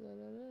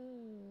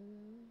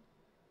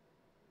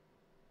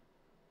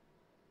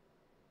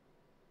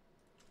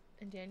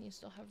 And Dan, you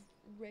still have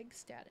rig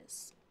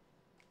status.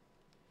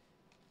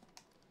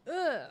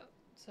 Ugh.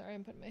 Sorry,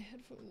 I'm putting my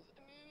headphones.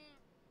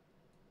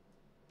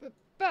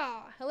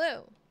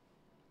 Hello.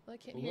 Well, I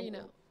can't hear you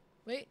now.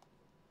 Wait.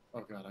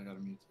 Oh god, I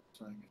gotta mute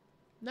saying it.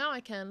 Now I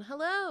can.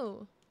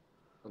 Hello.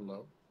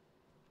 Hello.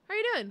 How are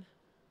you doing?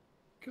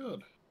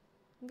 Good.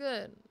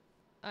 Good.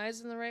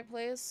 Eyes in the right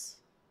place?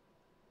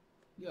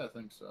 Yeah, I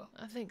think so.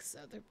 I think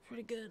so. They're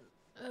pretty good.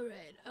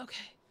 Alright,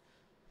 okay.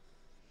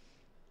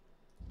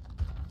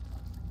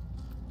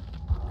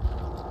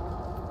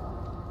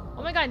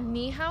 Oh my god,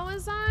 Nihao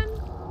is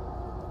on?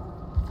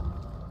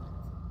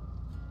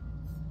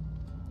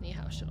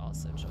 Nihao should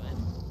also join.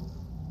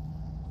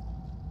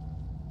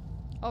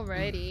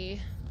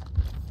 Alrighty.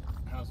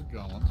 How's it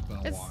going? It's been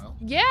a while.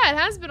 Yeah, it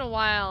has been a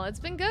while. It's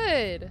been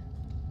good.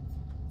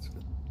 It's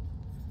good.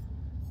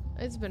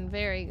 It's been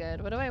very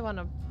good. What do I want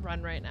to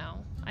run right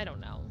now? I don't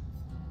know.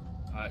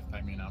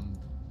 I mean, I'm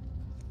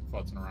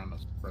futzing around a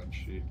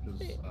spreadsheet because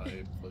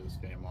I play this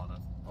game on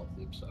a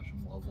healthy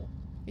obsession level.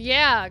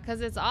 Yeah, because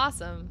it's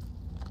awesome.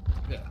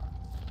 Yeah.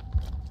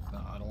 No,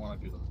 I don't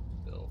want to do the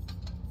build.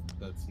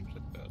 That seems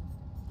like bad.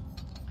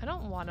 I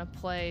don't want to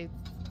play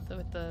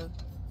with the...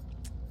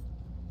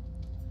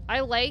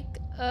 I like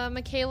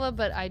Michaela,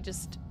 but I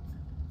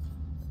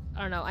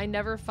don't know. I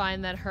never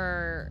find that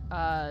her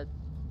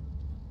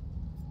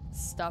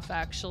stuff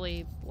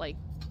actually, like,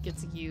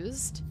 gets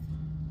used.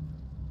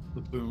 The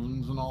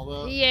boons and all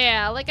that?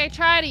 Yeah, like, I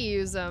try to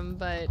use them,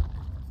 but...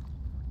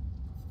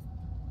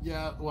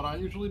 Yeah, what I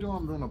usually do,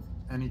 I'm doing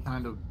any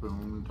kind of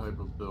boon type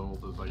of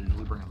build, is I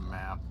usually bring a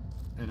map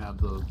and have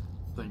the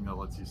thing that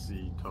lets you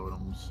see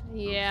totems.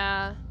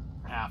 Yeah.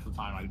 Half the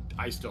time,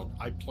 I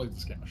played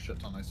this game a shit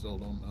ton, I still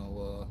don't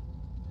know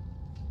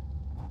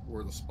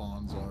where the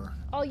spawns are.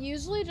 I'll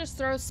usually just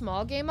throw a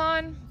small game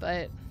on,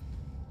 but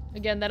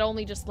again, that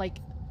only just, like,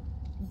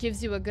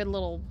 gives you a good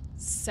little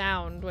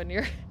sound when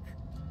you're...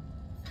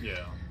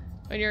 Yeah.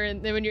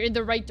 when you're in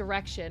the right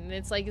direction. And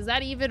it's like, is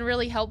that even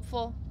really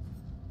helpful?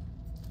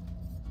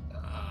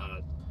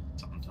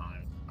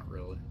 Sometimes, not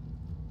really.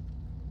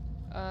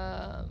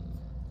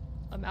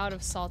 I'm out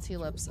of salty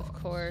lips, of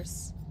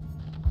course.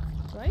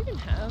 Do I even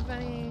have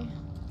any?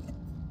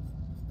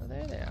 Oh,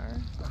 there they are.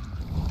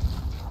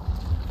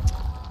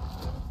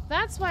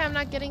 That's why I'm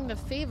not getting the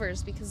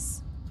favors,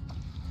 because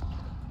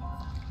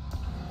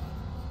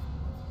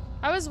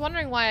I was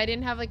wondering why I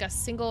didn't have like a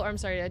single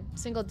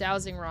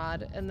dowsing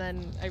rod, and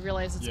then I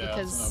realized it's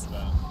because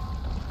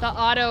the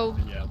auto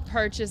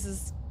purchase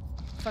is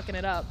fucking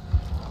it up.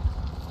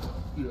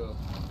 Yeah.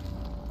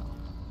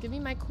 Give me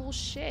my cool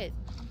shit.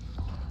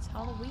 It's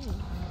Halloween.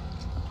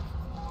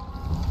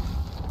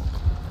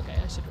 Okay,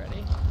 I should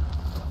ready.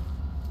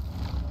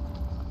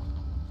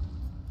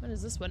 What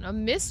is this one? A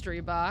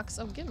mystery box?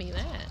 Oh, give me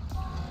that.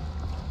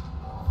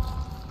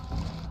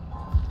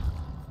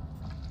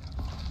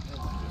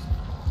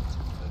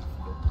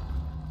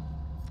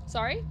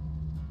 Sorry?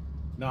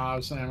 No, I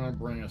was saying I'm gonna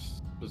bring a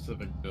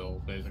specific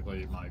build.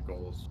 Basically, my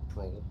goal is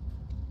troll.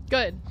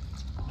 Good.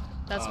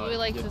 That's what we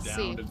like to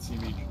see.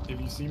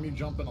 If you see me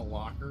jump in a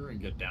locker and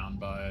get down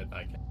by it,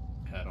 I can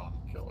head on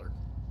killer.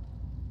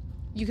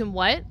 You can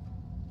what?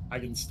 I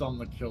can stun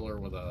the killer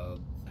with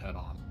a head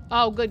on.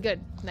 Oh, good, good.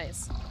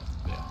 Nice.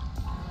 Yeah.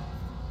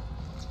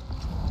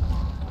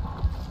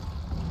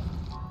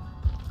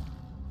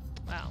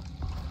 Wow.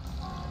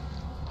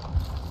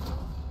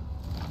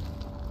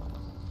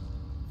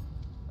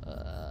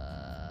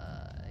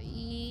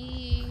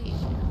 Yeah.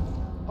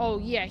 Oh,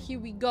 yeah, here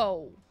we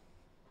go.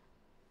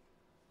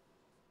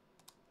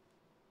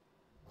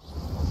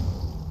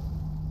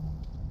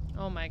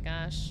 Oh my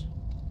gosh.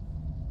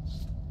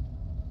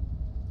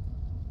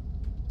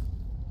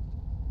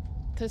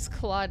 This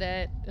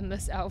Claudette in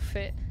this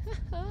outfit.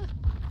 I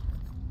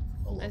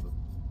love it.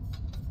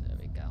 There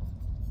we go.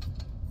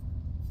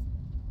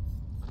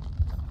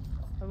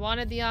 I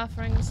wanted the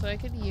offering so I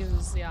could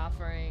use the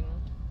offering.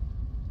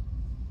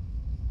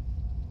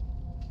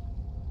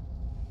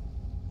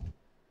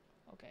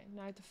 Okay,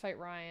 now I have to fight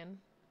Ryan.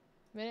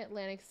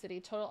 Mid-Atlantic City,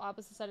 total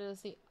opposite side of the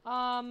sea.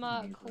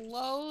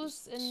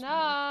 Close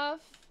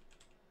enough.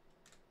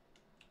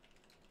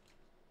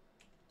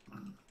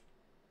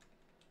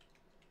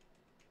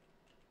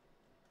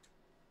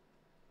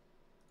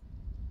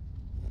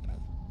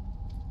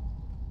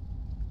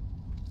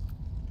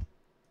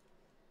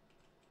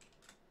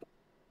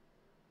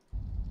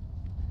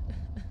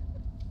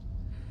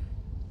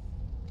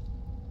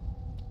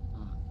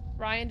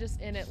 Ryan just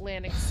in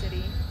Atlantic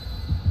City.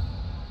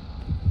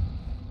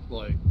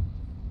 Like.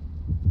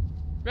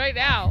 Right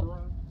now.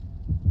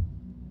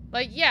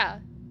 Like, yeah.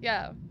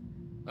 Yeah.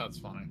 That's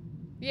funny.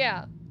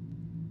 Yeah.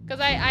 Because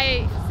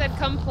I said,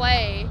 come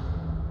play.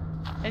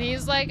 And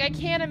he's like, I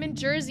can't, I'm in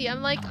Jersey.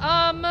 I'm like,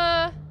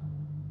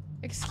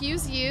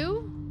 excuse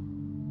you?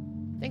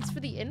 Thanks for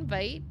the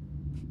invite.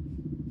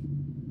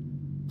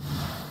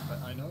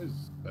 I know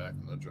he's back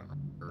in the general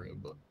area,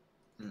 but,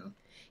 yeah.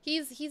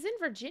 He's in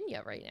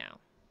Virginia right now.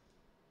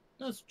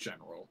 That's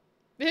general.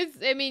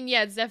 I mean,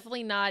 yeah, it's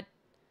definitely not.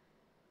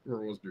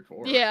 Where it was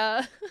before.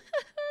 Yeah.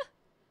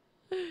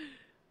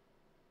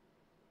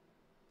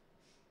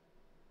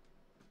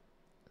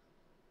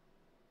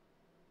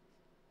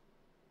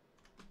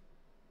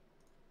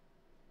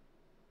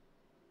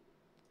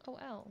 Oh,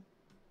 L.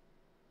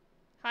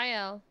 Hi,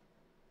 L.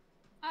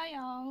 Hi,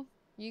 y'all.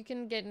 You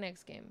can get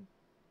next game,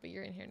 but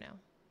you're in here now.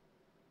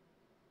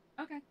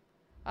 Okay.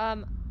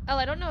 Elle,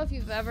 I don't know if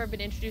you've ever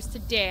been introduced to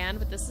Dan,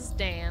 but this is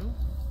Dan.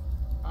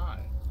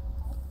 Hi.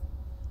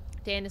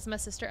 Dan is my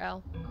sister,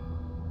 Elle.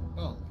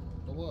 Oh,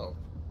 hello.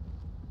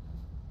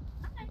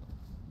 Hi.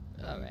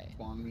 Alright.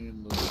 Spawn me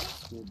in the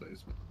school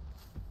basement.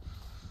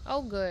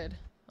 Oh, good.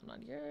 Hold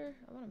on,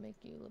 I want to make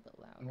you a little bit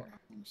I'm louder.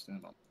 gonna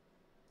stand up.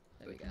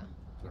 There we go.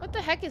 What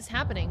the heck is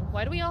happening?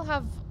 Why do we all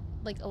have,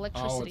 like, Oh,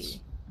 electricity? it's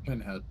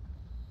Pinhead.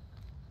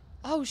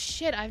 Oh,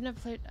 shit, I've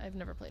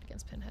never played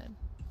against Pinhead.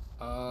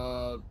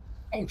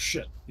 Oh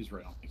shit, he's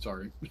right on me,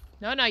 sorry.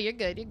 No, you're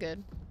good, you're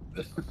good.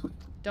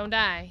 Don't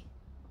die.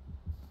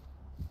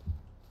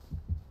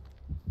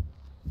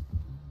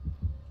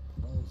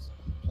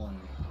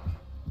 Playing.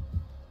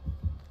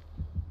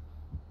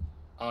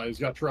 He's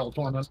got Trail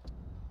Torment.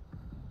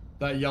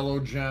 That yellow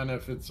gen,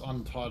 if it's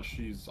untouched,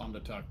 he's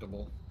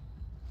undetectable.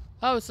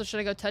 Oh, so should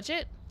I go touch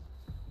it?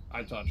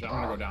 I touch it. I'm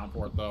gonna go down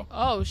for it though.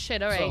 Oh,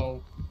 shit, alright.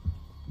 So,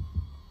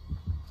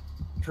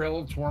 Trail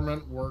of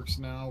Torment works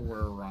now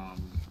where,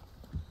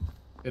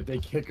 if they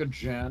kick a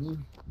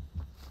gen,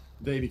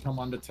 they become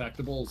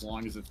undetectable as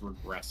long as it's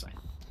regressing.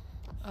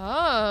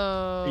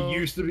 Oh. It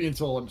used to be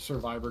until a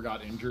survivor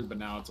got injured, but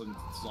now it's as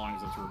long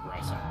as it's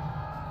regressing.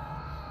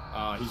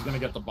 He's gonna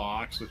get the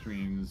box, which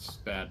means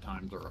bad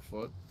times are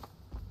afoot.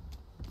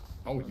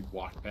 Oh, he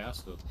walked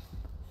past it.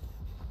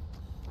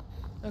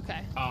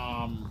 Okay.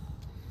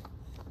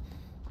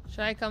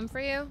 Should I come for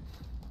you?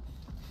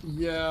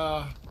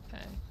 Yeah.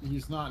 Okay.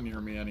 He's not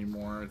near me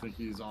anymore. I think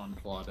he's on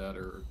Claudette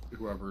or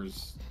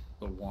whoever's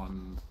the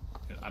one.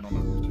 I don't know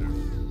who to.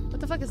 What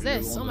the fuck is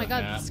Maybe this? the Oh one my with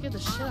god, the hat. this scared the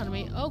shit out of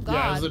me. Oh god.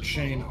 Yeah, it's a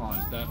chain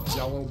hunt. That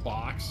yellow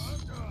box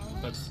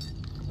that's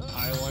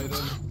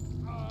highlighted.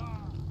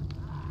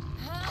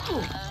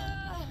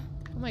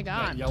 Oh my That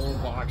god. yellow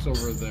box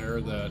over there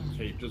that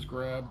Kate just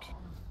grabbed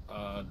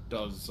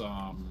does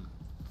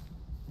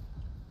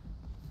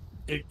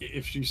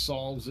if she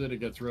solves it, it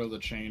gets rid of the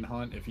chain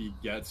hunt. If he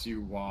gets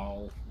you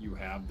while you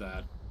have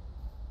that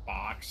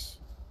box,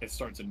 it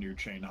starts a new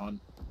chain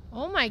hunt.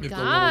 Oh my If the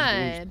little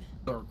god.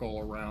 blue circle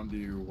around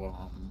you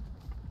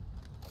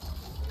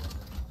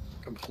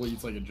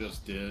completes like it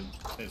just did,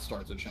 it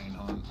starts a chain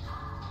hunt.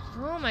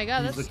 Oh my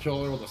god, He's that's the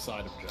killer with a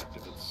side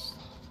objective. It's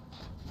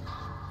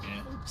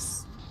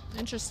oops.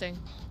 Interesting.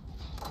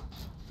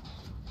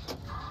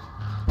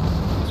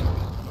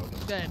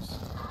 Good.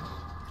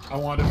 I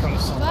wanted to try to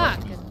sum up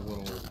Fuck. in his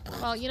little.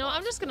 Well, you know,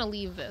 I'm just gonna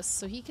leave this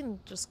so he can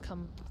just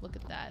come look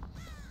at that.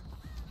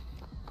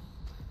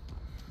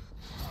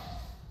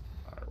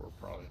 Alright, we're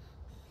probably.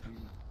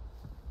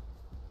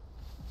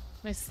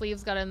 My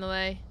sleeves got in the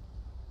way.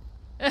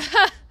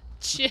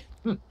 Shit.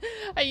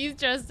 Are you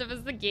dressed up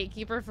as the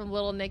gatekeeper from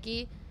Little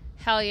Nicky?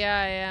 Hell yeah,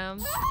 I am.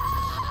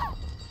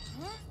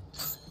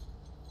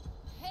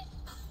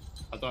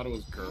 I thought it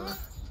was Gur.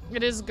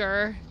 It is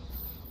Gur.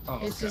 Oh,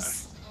 okay.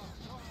 It's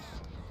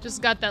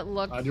just got that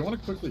look. Do you want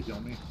to quickly heal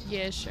me?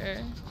 Yeah, sure.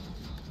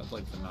 I'd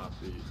like to not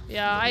be.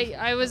 Yeah,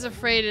 I was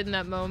afraid in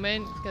that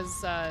moment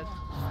because I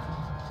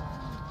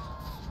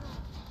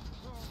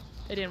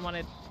didn't want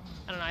to.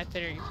 I don't know. I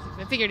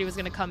figured he was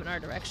gonna come in our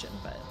direction,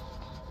 but.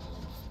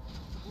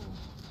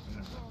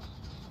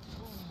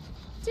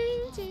 Why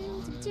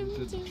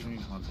did the chain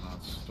hunt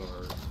not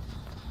start?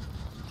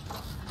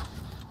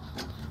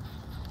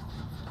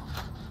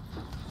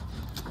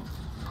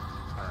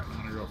 Alright, I'm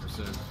gonna go for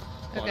save.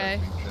 Okay.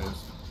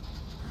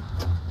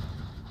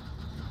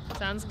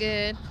 Sounds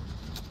good.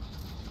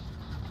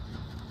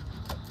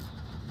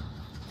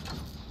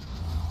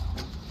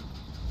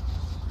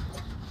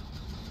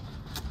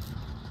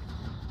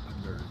 I'm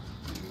very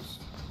confused.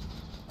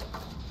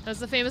 Does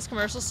the famous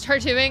commercial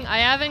start doing? I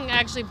haven't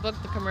actually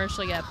booked the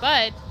commercial yet,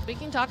 but we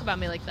can talk about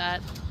me like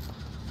that.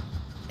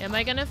 Am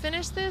I gonna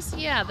finish this?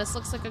 Yeah, this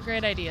looks like a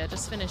great idea.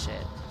 Just finish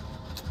it.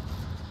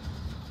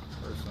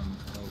 Person,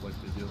 I would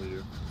like to heal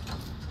you.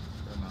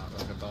 Or not.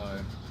 Okay,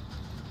 bye.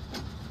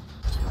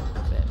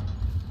 Bit.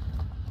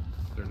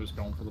 They're just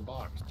going for the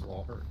box. It's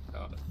all hurt.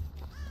 Got it.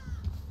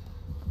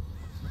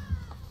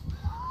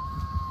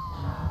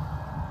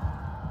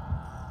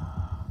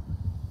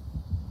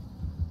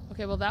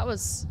 Okay, well that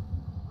was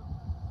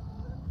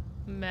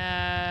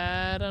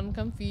mad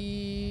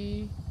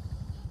uncomfy.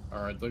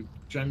 Alright, the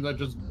gem that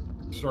just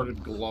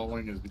started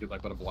glowing is because I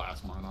put a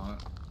blast mine on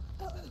it.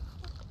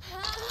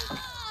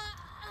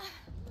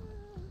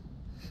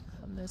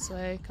 Come this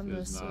way, come It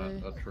is this not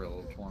way. a Trail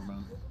of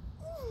Torment.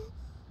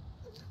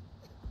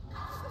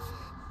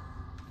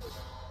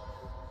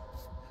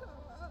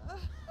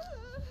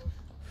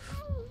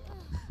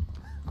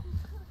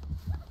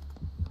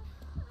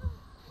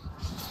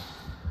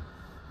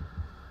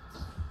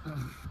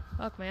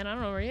 Fuck, man, I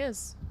don't know where he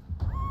is.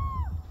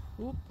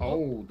 Oop,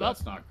 Oh,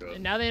 that's not good.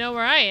 and now they know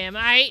where I am.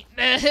 Alright,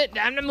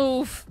 time to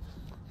move.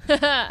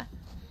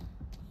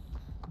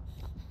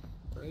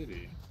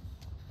 Brady.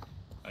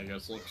 I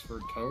guess looks for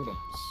totems.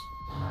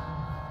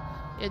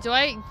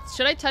 Yeah,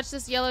 should I touch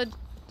this yellow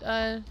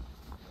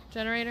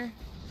generator?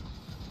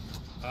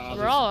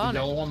 We're all on the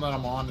it. yellow one that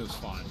I'm on is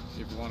fine.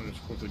 If you want to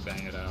just quickly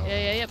bang it out.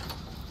 Yeah, yep.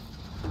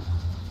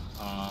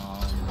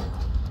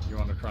 You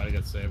want to try to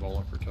get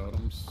Savola for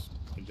totems?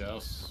 I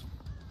guess.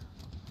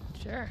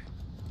 Sure.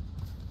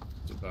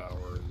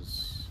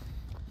 Devours.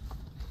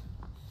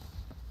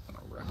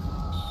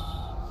 Records.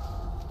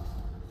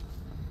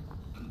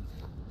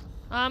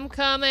 I'm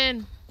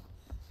coming.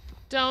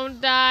 Don't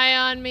die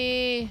on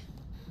me.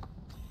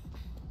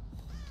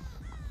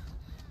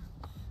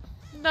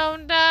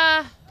 Don't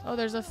die. Oh,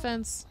 there's a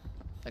fence.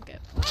 Okay.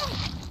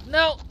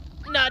 No,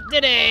 not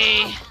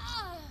today.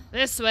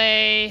 This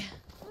way.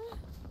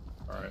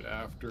 Alright,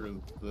 after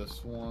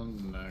this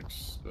one,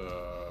 next,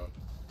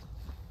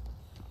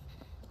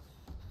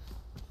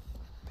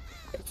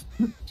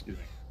 excuse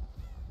me.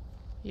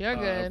 You're If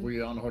good.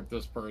 we unhook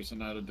this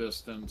person at a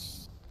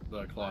distance,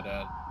 the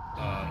Claudette,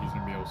 he's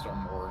gonna be able to start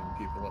mooring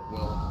people at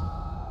will.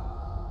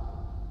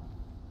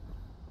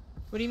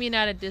 What do you mean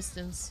at a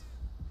distance?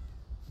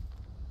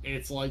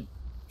 It's like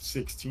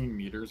 16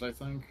 meters, I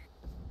think.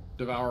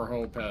 Devour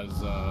Hope has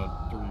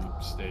 3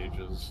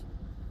 stages.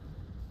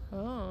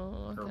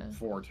 Oh, Or okay.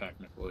 4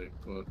 technically,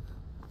 but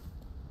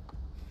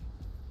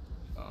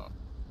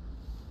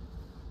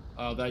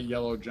that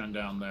yellow gen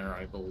down there,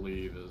 I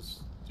believe,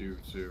 is due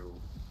to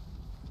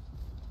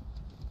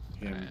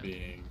him Alright.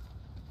 being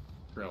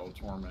Trail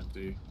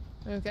Tormenty.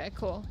 Okay,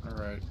 cool.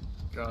 Alright,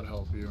 God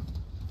help you.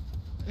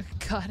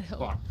 God help.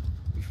 Fuck.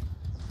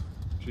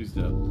 She's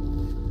dead.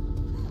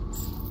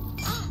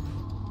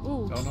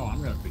 Ooh. Oh no,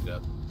 I'm gonna be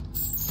dead.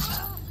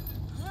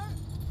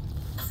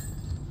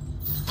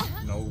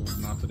 No,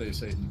 not today,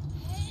 Satan.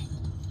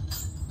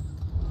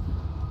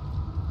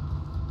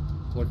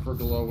 Look for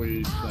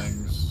glowy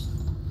things.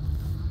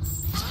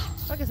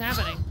 What is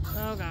happening?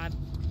 Oh god.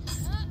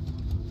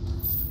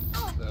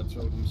 That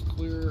totem's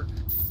clear.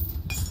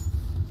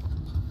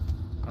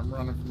 I'm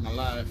running for my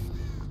life.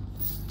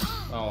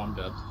 Oh, I'm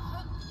dead.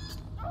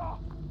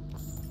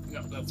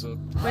 Yep, that's it.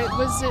 Wait,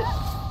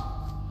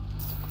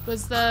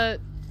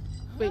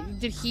 wait,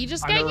 did he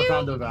just I get never you?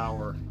 found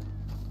Devour.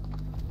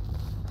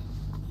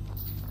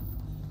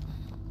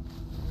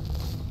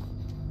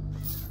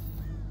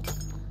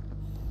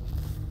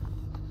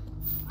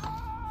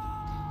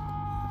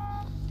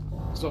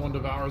 So when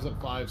Devour's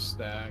at 5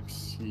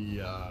 stacks, he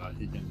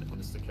can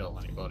insta kill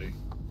anybody.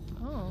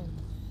 Oh.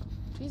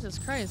 Jesus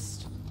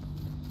Christ.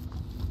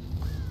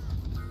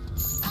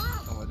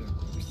 Oh, I didn't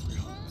release 3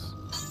 hunts.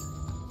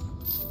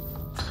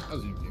 That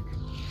was unique.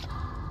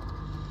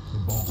 The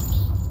box.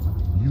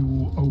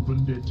 You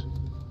opened it.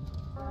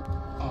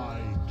 I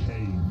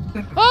came.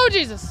 Oh,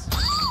 Jesus!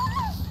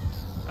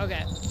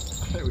 Okay.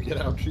 Hey, we get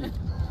out cheap.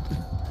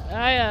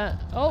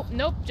 Oh,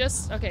 nope,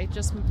 just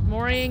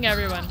mooring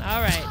everyone.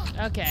 Alright,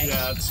 okay.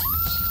 Yeah,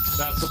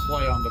 that's the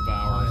play on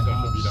Devour, I especially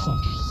have if you don't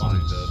such find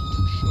sights it.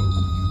 to show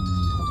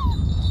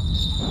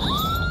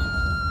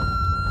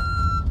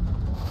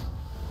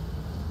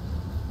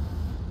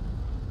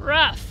you.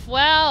 Rough.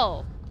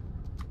 Well.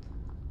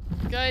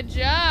 Good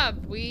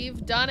job.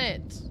 We've done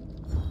it.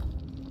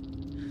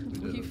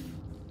 We did it.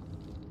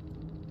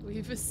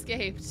 We've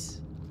escaped.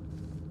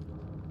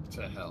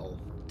 To hell.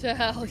 To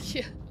hell,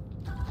 yeah.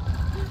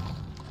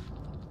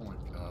 Oh my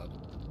god.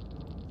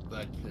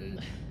 That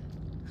cage.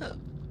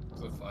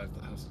 It's at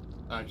 5,000.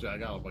 Actually, I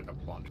got like a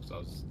bunch because I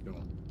was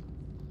doing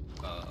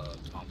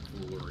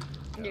tomfoolery.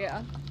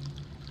 Yeah.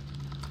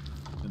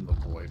 In the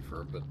void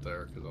for a bit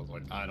there because I was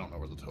like, I don't know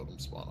where the totem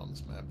spawn on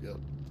this map yet.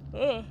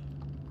 Ugh.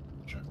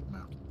 Check the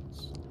map.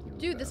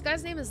 Dude, this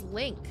guy's name is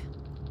Link.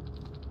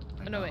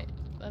 Oh, no, wait.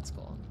 That's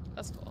cool.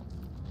 That's cool.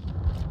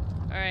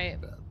 Alright.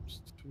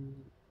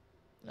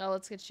 Oh,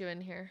 let's get you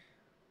in here.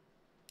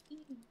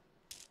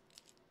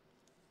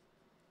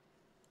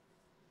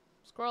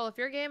 Squirrel, if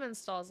your game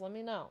installs, let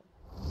me know.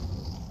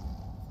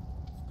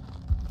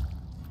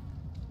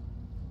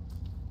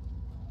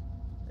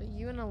 Are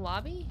you in a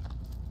lobby?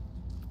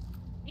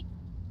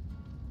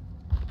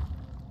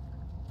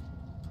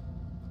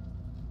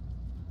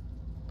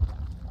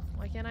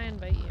 Why can't I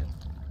invite you?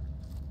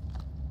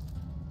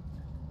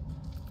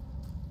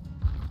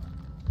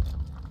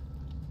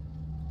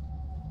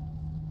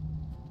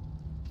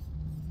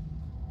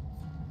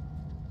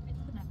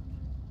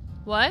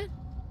 What?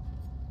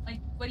 Like,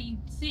 what do you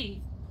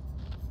see?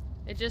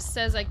 It just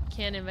says I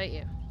can't invite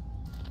you.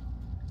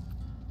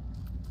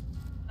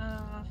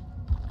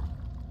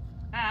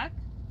 Back.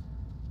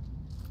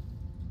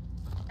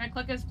 Can I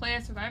click as play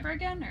as survivor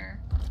again, or?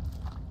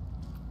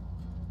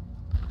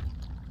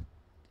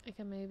 I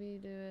can maybe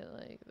do it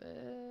like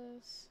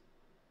this.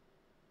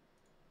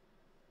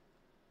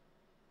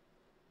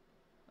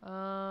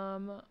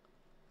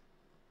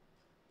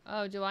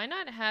 Oh, do I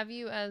not have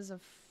you as a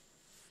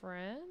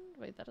friend?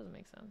 Wait, that doesn't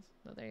make sense.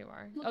 No, there you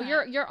are. Look Oh,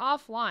 at- you're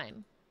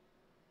offline.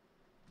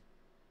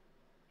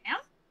 Yeah?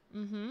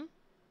 Mm-hmm.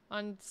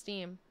 On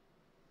Steam.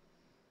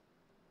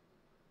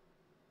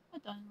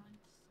 Hold on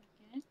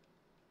 1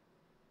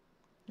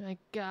 second. My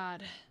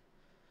God.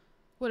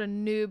 What a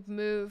noob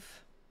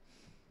move.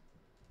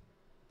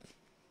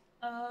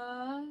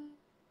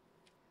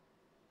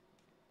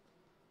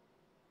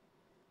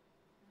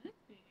 Could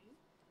be.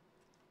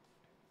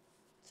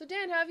 So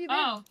Dan, how have you been?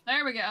 Oh,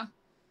 there we go.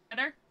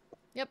 Better?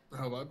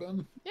 How have I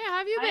been? Yeah, how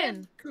have you I have-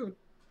 been? Good.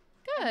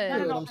 I Good. don't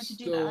Good. know I'm if I could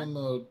do still that. in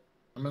the.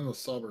 I'm in the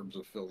suburbs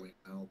of Philly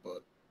now,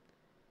 but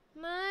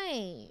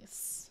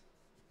Nice.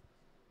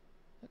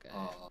 Okay.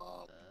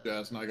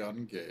 Jazz and I got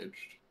engaged.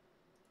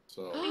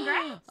 So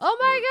Congrats. Oh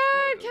my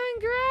We're God,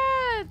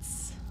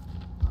 congrats!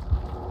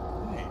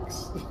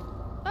 thanks.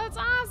 That's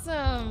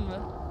awesome.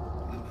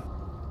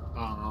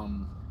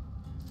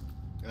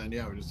 And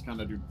yeah, we just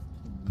kind of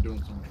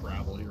doing some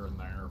travel here and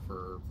there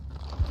for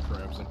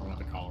trips. Like we went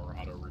to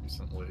Colorado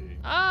recently.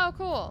 Oh,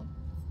 cool.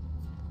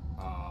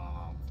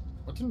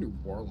 Went to New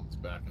Orleans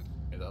back in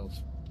May. That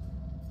was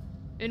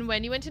And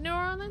when you went to New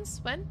Orleans?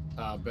 When?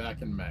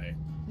 back in May.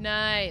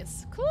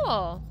 Nice.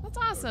 Cool. That's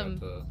So I awesome.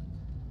 got to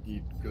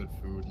eat good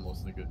food and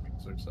listen to good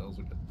music. So that was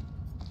a good.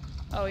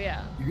 Oh,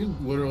 yeah. You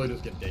can literally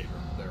just get day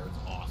drunk there. It's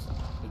awesome.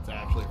 It's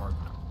actually hard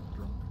to not get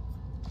drunk.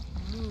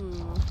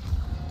 Ooh.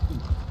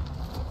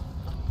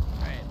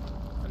 Alright.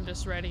 I'm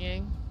just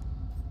readying.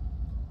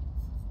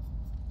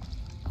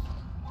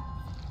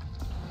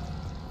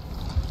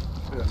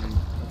 Yeah, I mean,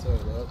 outside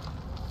of that,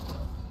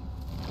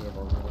 we have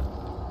our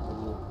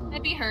little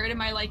I'd be heard. Am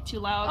I like too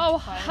loud? Oh,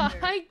 too quiet, or-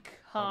 hi,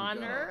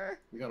 Connor.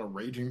 we got a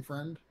raging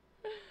friend.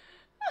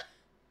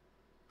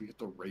 We get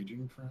the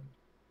raging friend.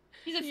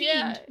 He's a fiend,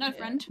 Yeah, not a yeah.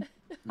 friend.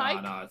 Hi,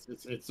 No,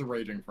 it's the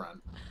raging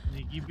friend.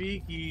 Sneaky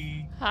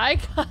beaky. Hi,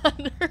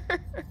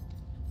 Connor.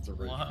 It's a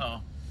raging.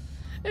 Wow.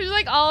 It was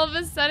like all of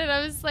a sudden I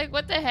was like,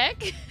 what the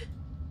heck?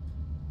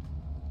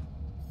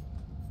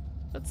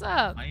 What's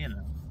up? I,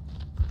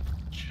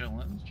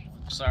 chilling.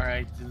 Sorry,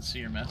 I didn't see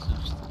your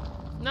message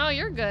No,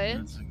 you're good.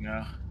 minutes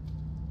ago.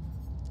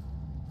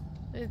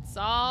 It's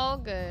all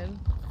good.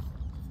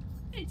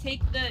 Can I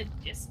take the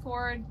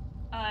Discord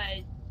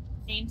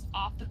names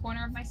off the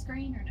corner of my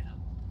screen, or no?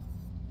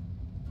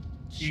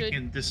 You Should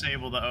can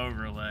disable the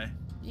overlay.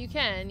 you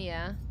can,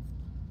 yeah.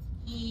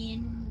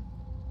 In.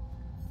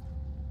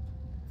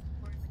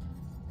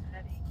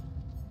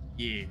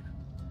 Yeah.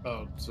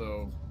 Oh,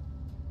 so,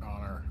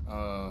 Connor,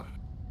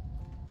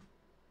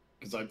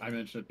 because I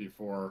mentioned it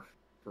before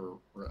for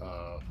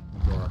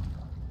Dora.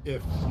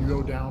 If you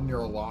go down near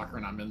a locker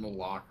and I'm in the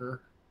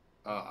locker,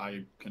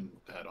 I can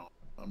head on.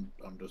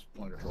 I'm just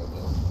playing control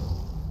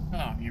though.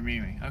 Oh, you're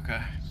memeing.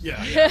 Okay.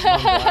 Yeah, I'm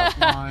running Blast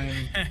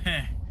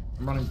Mine.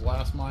 I'm running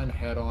Blast Mine,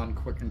 Head On,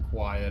 Quick and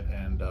Quiet,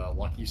 and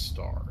Lucky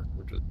Star,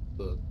 which is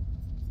the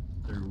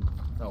new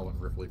Ellen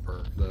Ripley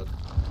perk that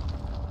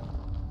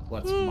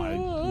lets my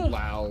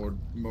loud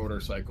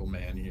motorcycle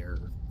man here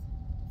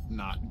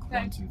not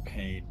grunt in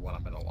pain when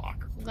I'm in a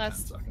locker for 10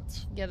 That's-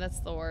 seconds. Yeah, that's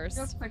the worst.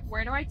 Real quick,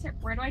 where do I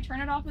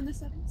turn it off in the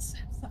settings?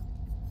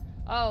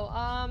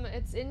 Oh,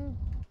 it's in,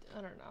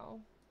 I don't know.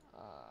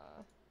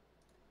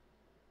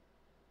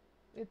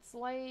 It's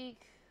like,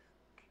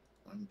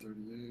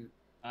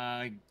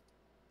 938.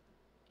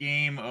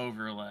 Game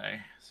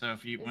overlay. So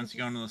if you once you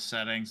go into the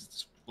settings,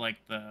 it's like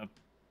the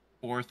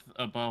fourth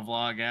above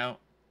log out.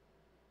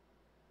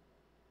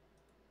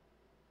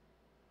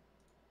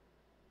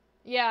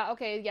 yeah,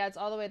 okay, yeah, it's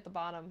all the way at the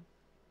bottom.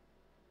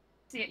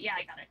 See it? Yeah,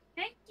 I got it.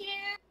 Thank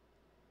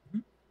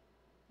you.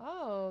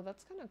 Oh,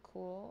 that's kind of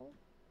cool.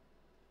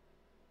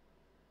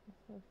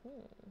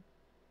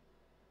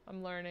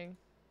 I'm learning.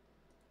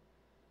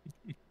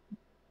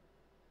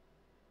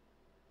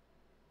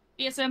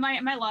 Yeah. So am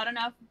I loud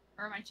enough,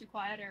 or am I too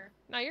quiet, or?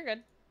 No, you're good.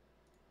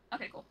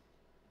 Okay, cool.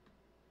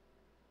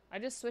 I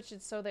just switched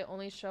it so they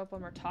only show up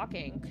when we're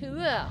talking. Cool.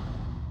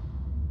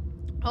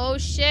 Oh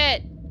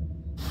shit!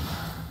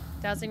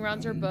 Dowsing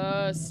rounds are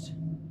bust.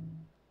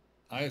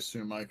 I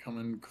assume I come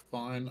in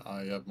fine.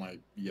 I have my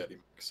Yeti mic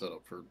set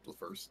up for the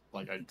first,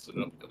 like I set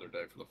it up the other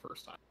day for the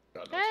first time.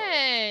 God knows how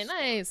Hey, it's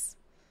nice.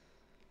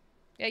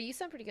 Yeah, you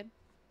sound pretty good.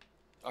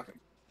 Okay.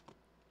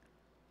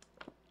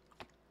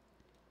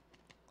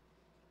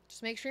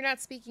 Just make sure you're not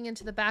speaking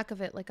into the back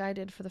of it like I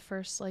did for the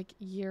first like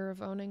year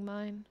of owning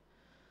mine.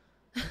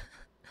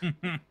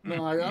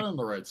 No, I got it in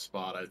the right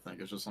spot, I think.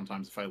 It's just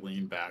sometimes if I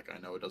lean back, I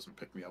know it doesn't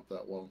pick me up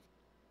that well.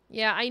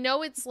 Yeah, I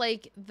know it's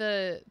like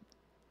the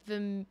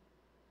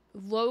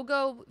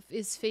logo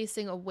is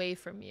facing away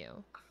from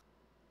you.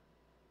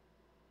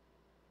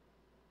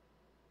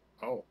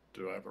 Oh,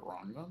 do I have it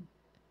wrong then?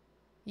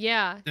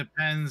 Yeah.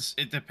 Depends.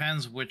 It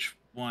depends which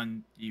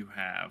one you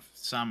have.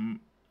 Some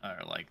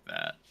are like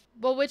that.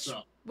 Well, which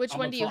So, which I'm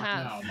one gonna do you talk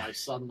have? Now. Am I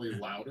suddenly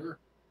louder?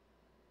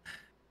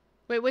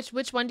 Wait, which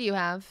one do you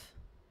have?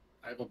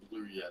 I have a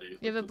blue Yeti.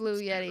 You have a which blue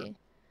isn't standard. Yeti.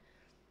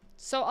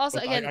 So also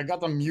But again, I got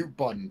the mute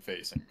button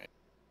facing me.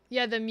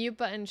 yeah, the mute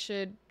button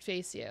should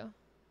face you.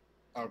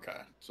 Okay,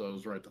 so it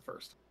was right the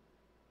first.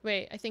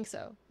 Wait, I think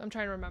so. I'm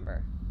trying to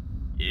remember.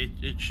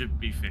 It should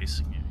be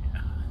facing you.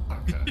 Yeah.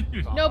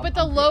 Okay. No, but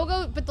the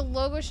I'm good.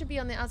 logo should be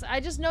on the outside. I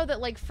just know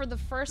that like for the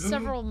first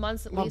several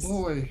months at My least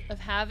boy. of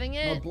having My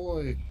it,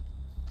 boy.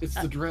 It's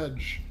the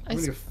dredge. I I'm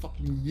gonna get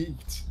fucking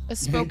yeet. I've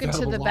spoken Yanked out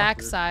to of the a locker.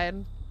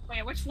 backside.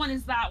 Wait, which one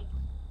is that?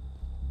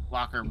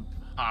 Locker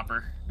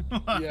hopper.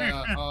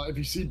 Yeah, if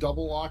you see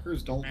double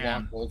lockers, don't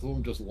Man. lock both of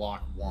them, just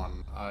lock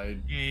one.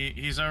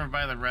 He's over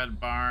by the red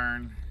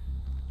barn.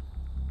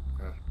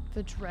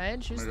 The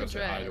dredge? Who's I'm the gonna go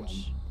say hi to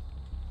dredge? him.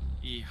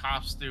 He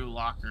hops through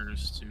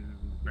lockers to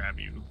grab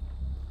you.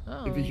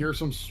 Oh. If you hear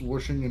some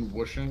swooshing and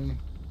whooshing,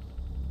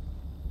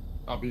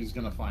 he's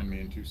gonna find me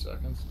in 2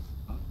 seconds.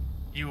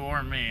 You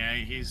or me,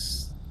 eh?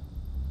 He's...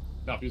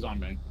 No, he's on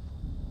me.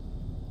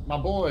 My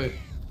boy.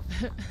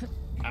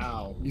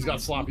 Ow. He's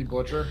got Sloppy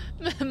Butcher.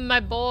 My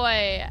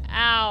boy.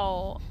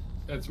 Ow.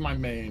 It's my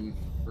main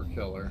for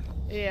killer.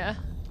 Yeah.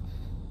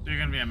 You're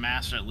gonna be a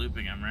master at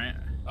looping him, right?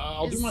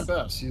 I'll do my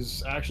best.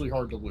 He's actually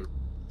hard to loop.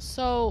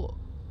 So,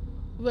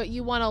 what,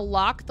 you want to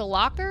lock the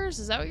lockers?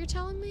 Is that what you're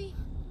telling me?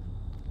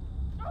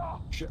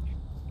 Shit.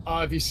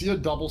 If you see a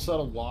double set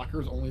of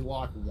lockers, only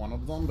lock one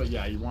of them. But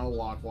yeah, you want to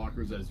lock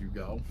lockers as you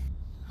go.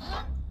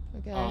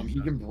 Okay. He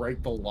can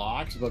break the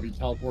locks, but if he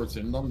teleports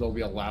in them, there'll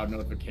be a loud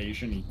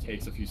notification. He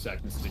takes a few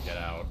seconds to get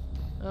out.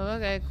 Oh,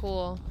 okay,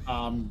 cool.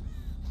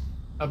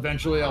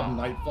 Eventually, on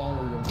Nightfall,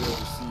 where you'll be able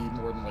to see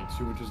more than like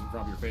 2 inches in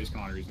front of your face,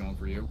 Connor, he's going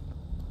for you.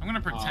 I'm gonna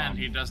pretend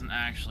he doesn't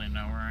actually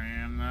know where I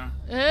am,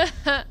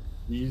 though.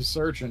 He's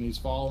searching. He's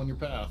following your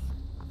path.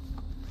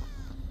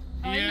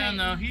 Oh, Yeah, okay.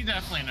 no, he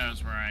definitely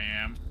knows where I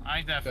am.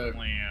 I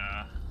definitely,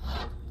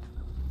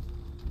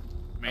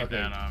 made Okay.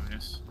 that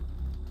obvious.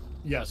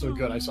 Yeah, so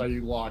good. I saw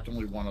you locked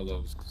only one of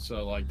those.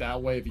 So, like,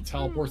 that way, if he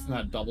teleports in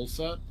that double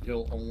set,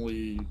 he'll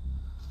only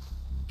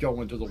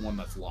go into the one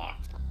that's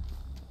locked.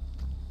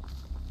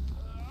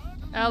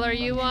 Al, are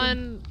you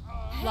on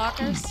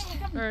lockers?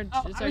 Or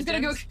Oh, is I there was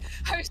gonna go. gens?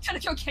 I was gonna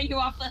go get you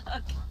off the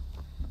hook.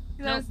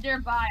 'Cause I was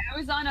nearby. I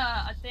was on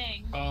a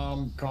thing.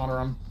 Connor,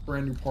 I'm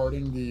brand new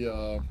parting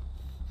the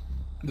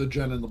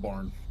gen in the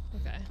barn.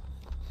 Okay.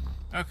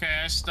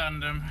 Okay, I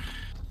stunned him.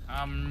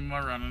 I'm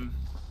running.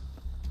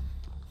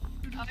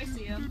 Oh, I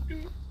see him.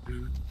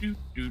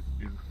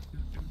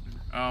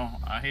 Oh,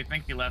 I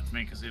think he left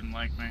me because he didn't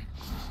like me.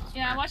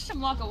 Yeah, I watched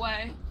him walk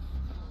away.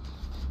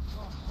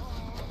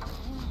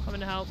 Coming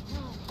to help.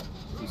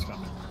 He's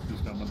coming.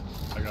 He's coming.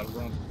 I gotta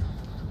run.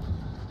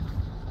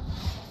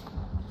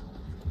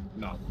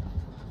 No.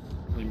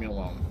 Leave me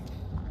alone.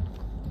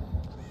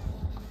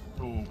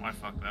 Oh, I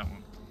fucked that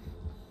one.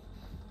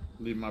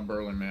 Leave my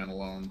burly man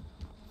alone.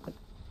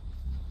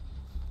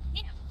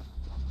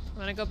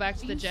 Wanna go back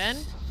to the gen?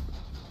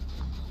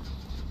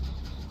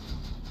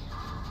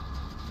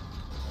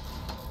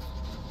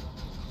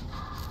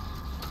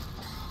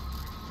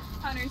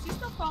 Hunter, is he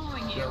still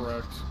following you? Get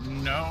wrecked.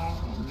 No,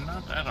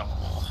 not at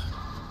all.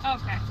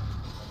 Okay.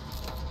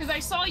 Because I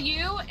saw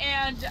you,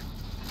 and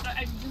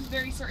I was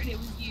very certain it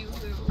was you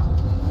who.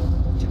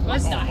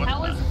 What the what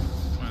hell is?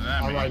 What did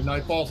that mean? Alright,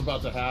 Nightfall's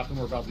about to happen.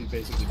 We're about to be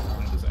basically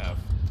blind as F.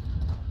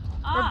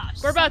 Ah,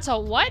 We're about to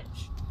what?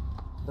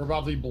 We're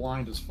about to be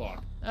blind as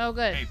fuck. Oh,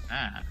 good. Hate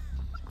that.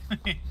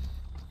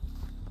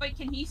 Wait,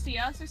 can he see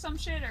us or some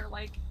shit, or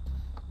like?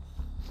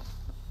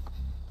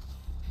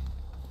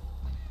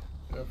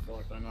 Get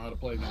fucked. I know how to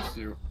play against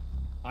you.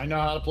 I know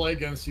how to play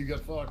against you.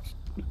 Get fucked.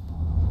 Ooh.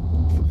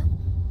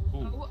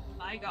 Oh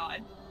my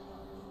god.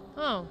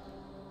 Oh.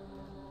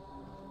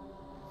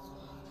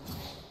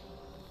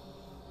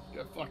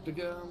 Get fucked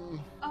again.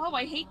 Oh,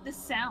 I hate this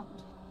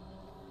sound.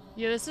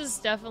 Yeah, this is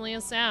definitely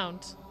a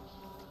sound.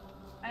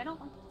 I don't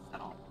like this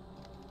at all.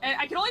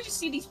 I can only just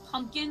see these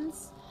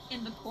pumpkins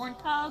in the corn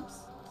cobs,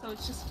 so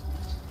it's just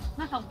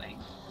not helping.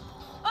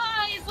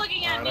 Ah, he's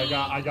looking at Alright, me.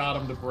 I got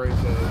him to break a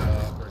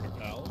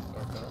pallet.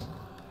 Okay.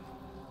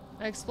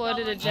 I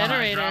exploded a Oh my God.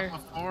 generator.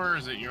 Drop a 4, or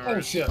is it yours?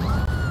 Oh shit.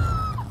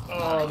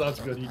 Oh, that's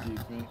good. He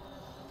deeped me.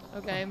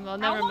 Okay, well, How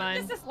never long mind.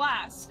 does this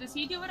last? Does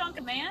he do it on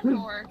command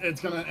or?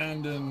 It's gonna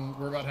end in.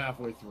 We're about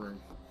halfway through.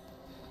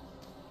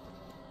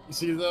 You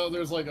see, though,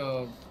 there's like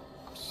a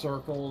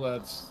circle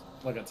that's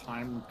like a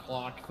time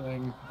clock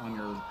thing on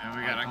your. And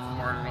we got a icon.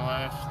 quarter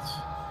left.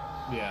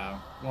 Yeah.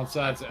 Once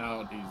that's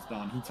out, he's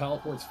done. He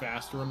teleports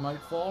faster in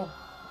Nightfall.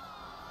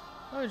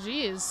 Oh,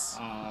 jeez.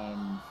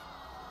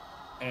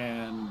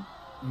 And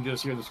you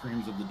just hear the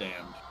screams of the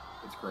damned.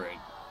 It's great.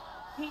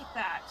 I hate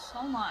that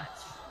so much.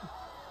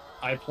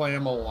 I play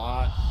him a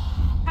lot.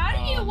 How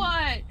do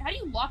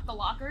you lock the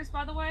lockers,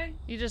 by the way?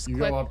 You just You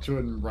click. go up to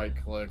it and right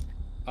click.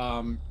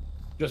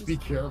 Just be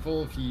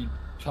careful if he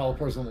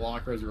teleports in the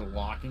locker as you're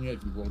locking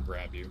it, he will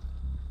grab you.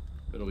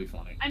 It'll be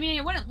funny. I mean,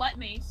 it wouldn't let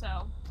me,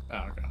 so. Oh,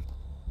 okay.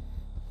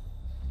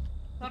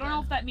 So I don't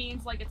know if that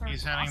means like it's.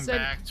 He's heading So-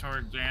 back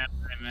toward Dan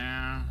right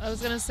now. I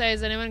was gonna say,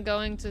 is anyone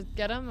going to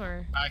get him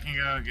or? I can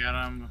go get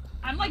him.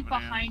 I'm like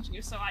Nobody behind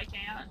you, so I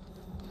can't.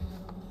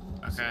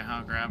 else. Okay,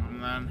 I'll grab him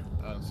then.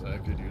 So I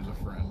could use a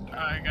friend.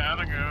 I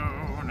gotta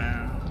go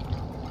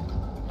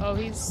now. Oh,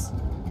 he's.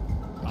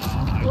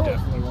 I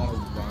definitely want to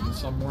run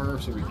somewhere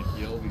so we can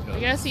heal because I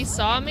guess he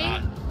saw I'm me.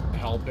 not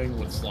helping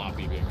with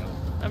Sloppy being up.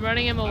 I'm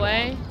running him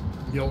away.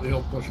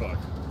 He'll push up.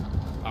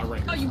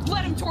 Right. Oh, you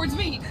led him towards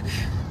me.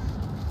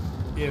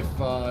 If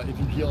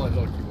you heal a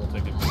hook, you will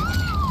take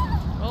advantage.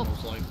 Oh.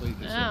 Most likely,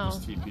 because Ow. you'll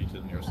just TP to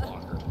the nearest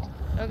locker.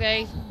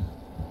 Okay.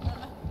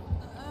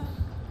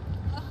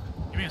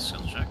 Give me a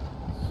skill check.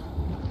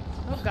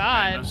 Oh No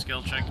God.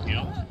 skill check.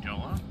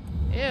 YOLO.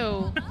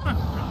 Ew.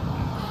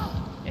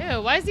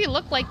 Ew. Why does he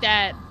look like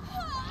that?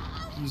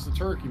 He's the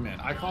turkey man.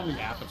 I call him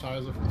the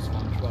appetizer from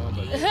SpongeBob,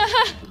 but he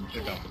didn't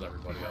pick up with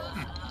everybody else.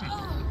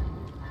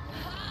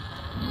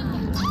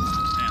 Man,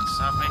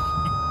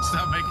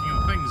 stop making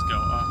things go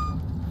up.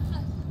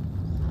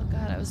 Oh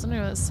God, I was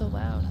wondering why it was so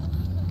loud.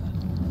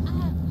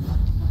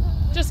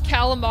 Just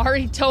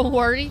calamari, don't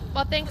worry.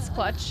 Well, thanks,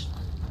 Clutch.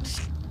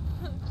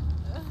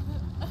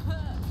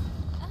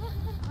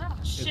 Oh,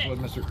 It's shit. what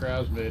Mr.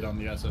 Krabs made on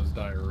the SS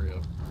Diarrhea.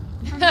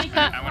 I'm making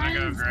I'm gonna go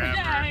friends grab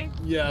her. today.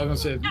 Yeah, I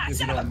was gonna say, if you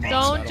son don't of a mind, bitch.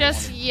 I Don't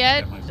just wanna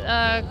yet, get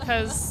myself killed.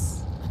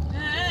 cause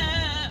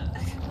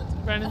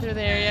running through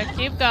the area.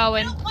 Keep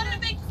going. I don't want to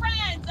make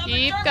friends. I'm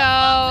Keep a germaphobe.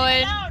 going.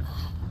 Leave me alone.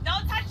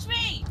 Don't touch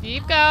me.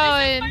 Keep This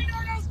going. is my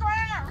Northern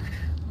Square.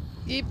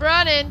 Keep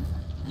running.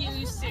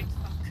 You sick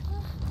fuck.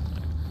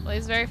 Well,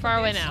 he's very far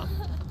away now.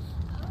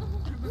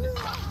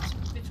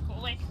 Bitch, go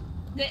away.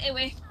 Get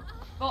away.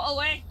 Go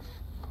away.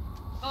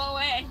 Go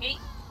away. I hate you.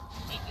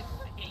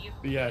 I hate you.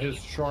 But yeah,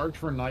 his charge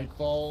for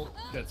Nightfall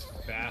gets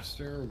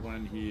faster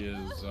when he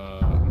is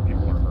when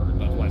people are hurt.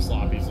 That's why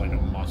Sloppy's like a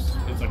must.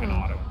 It's like an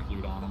auto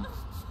include on him.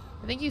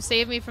 I think you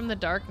saved me from the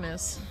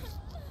darkness.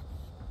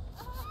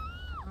 I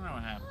don't know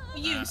what happened.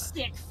 You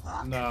sick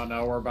fuck.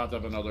 No, we're about to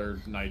have another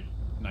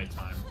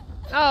nighttime.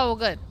 Oh, well,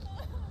 good.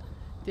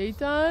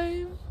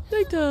 Daytime.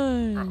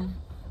 Daytime.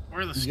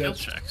 Where are the You skill guys-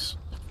 checks?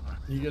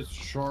 He gets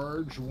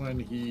charged when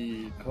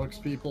he hooks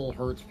people,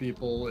 hurts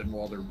people, and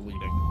while they're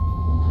bleeding.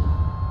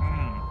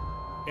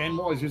 Hmm. And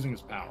while he's using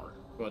his power,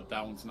 but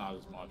that one's not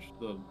as much.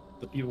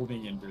 The people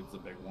being injured is the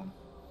big one.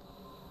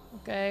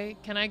 Okay,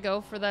 can I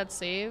go for that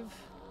save?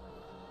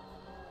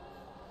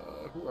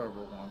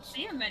 Whoever wants.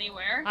 See him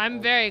anywhere.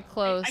 I'm very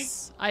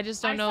close. I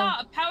just I don't know.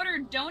 saw a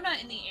powdered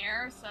donut in the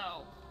air, so.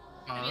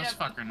 Oh, mean, this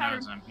I've fucker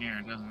powdered- knows I'm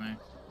here, doesn't he?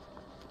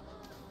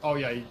 Oh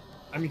yeah,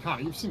 I mean,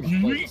 Connor, you've seen me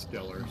play the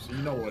Skiller, so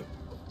you know what.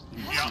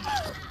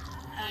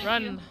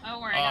 Run.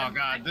 Don't worry. Oh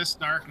god, this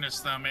darkness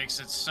though makes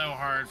it so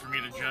hard for me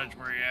to judge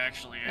where he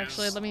actually is.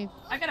 Actually, let me.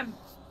 I gotta.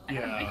 I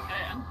Yeah.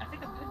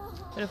 think I'm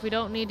good. But if we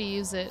don't need to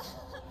use it,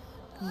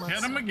 then Hit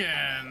let's- him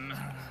again.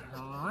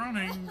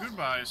 Running.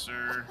 Goodbye,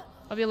 sir.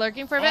 I'll be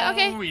lurking for a bit.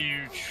 Okay. Oh,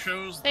 you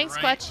chose the Thanks,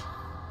 right Clutch.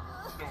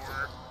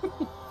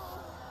 door.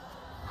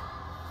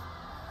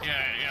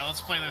 Yeah,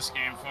 let's play this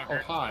game, Oh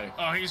fucker. hi.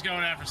 Oh, he's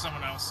going after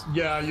someone else.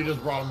 Yeah, you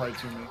just brought him right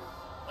to me.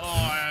 Oh,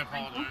 I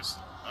apologize.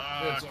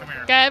 It's Come okay.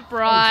 here. Get Oh,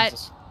 brought.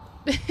 Jesus.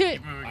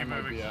 Keep moving, I keep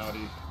might moving. be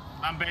outie.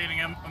 I'm baiting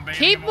him. I'm baiting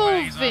Keep him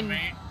away. He's on moving.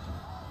 me.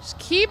 Just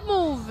keep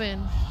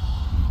moving.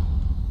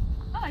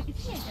 Oh, I can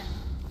see it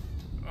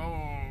then.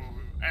 Oh,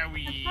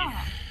 owie.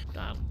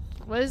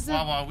 What is it?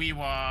 Wah wah wee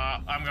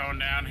wah. I'm going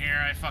down here.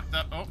 I fucked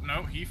up. Oh,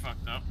 no, he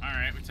fucked up.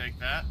 Alright, we take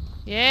that.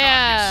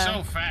 Yeah. God,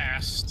 he's so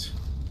fast.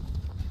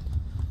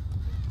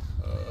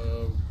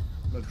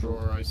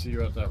 Major, I see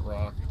you at that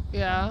rock.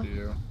 Yeah. Do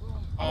you? I'm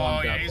Oh,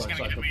 on yeah, death he's flex,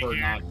 gonna I get me prefer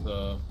here. not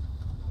to.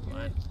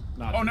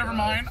 Not Oh, to never die.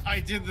 mind. I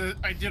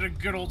did a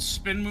good old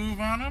spin move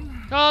on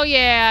him. Oh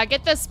yeah,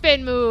 get the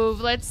spin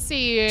move. Let's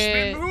see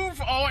it. Spin move?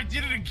 Oh, I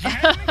did it again?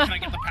 Can I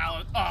get the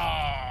pallet? Oh,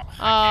 I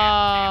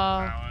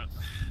can't pallet.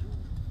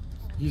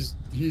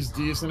 He's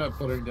decent at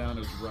putting down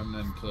his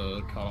remnant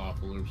to cut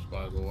off loops,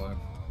 by the way.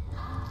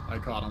 I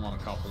caught him on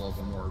a couple of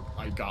them where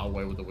I got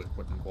away with it with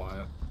quick and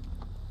quiet.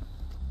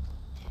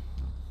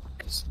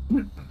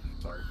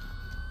 Sorry.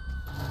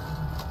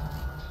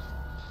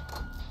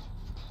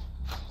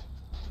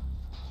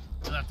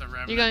 Let the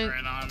Revenant going-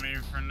 right on me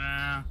for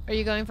now. Are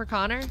you going for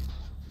Connor?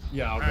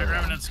 Yeah, I'll go. Alright, around.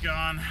 Revenant's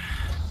gone.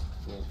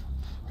 Cool.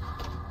 I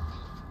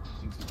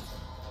think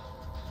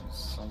he's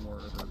somewhere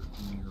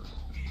near.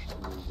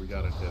 Ooh, we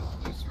gotta get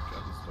this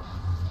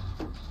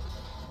done.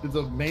 Did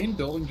the main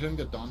building gen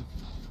get done?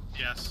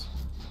 Yes.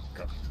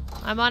 Okay.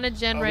 I'm on a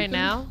gen right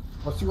now.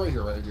 Let's do right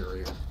here. Right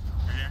here.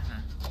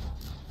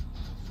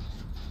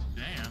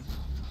 Damn.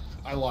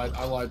 I lied.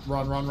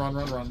 Run.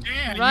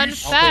 Damn, Run you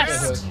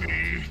fast. shit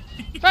me.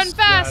 Run Yeah, it's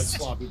fast!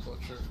 Sloppy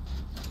Butcher.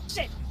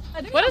 Shit.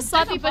 What does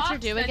Sloppy There's a Butcher box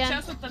do that again?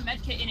 shows with the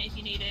med kit in it if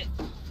you need it.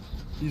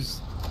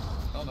 He's.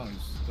 Oh no,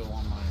 he's still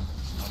on my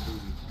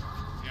booty.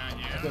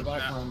 Yeah. Okay, bye,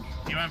 friend.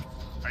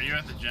 Are you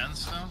at the gen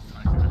still?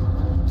 Okay.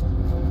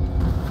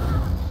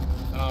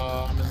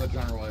 I'm in the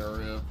general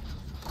area.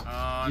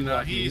 Oh, He no,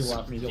 left me, he he's...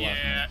 left me, he left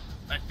yeah,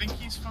 I think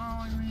he's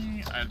following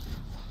me.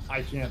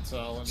 I can't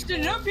tell Dude,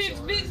 anymore. no, I'm bitch,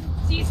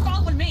 sorry. he's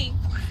following me.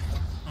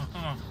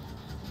 Son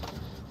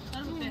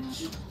of a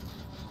bitch.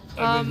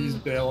 I think he's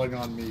bailing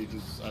on me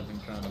because I've been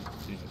kind of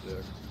being a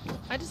dick.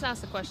 I just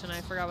asked a question.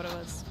 I forgot what it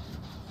was.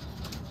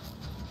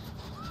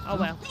 Oh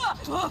well.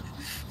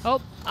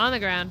 Oh, on the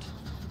ground.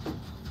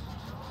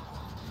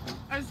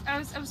 I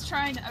was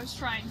trying to.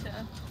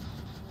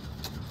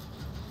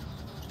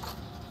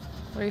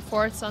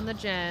 3/4 on the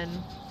gen.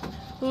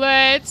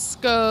 Let's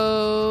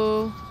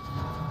go.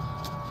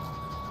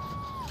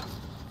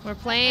 We're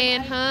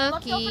playing I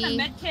left open a hockey.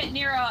 med kit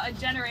near a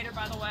generator,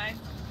 by the way.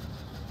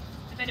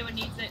 If anyone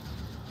needs it.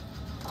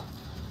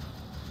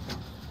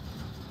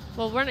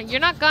 Well, you're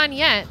not gone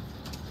yet.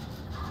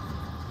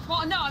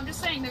 Well, no, I'm just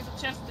saying there's a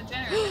chest at the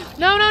generator.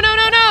 No!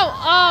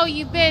 Oh,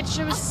 you bitch!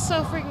 It was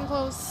so freaking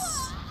close.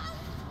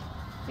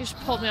 You just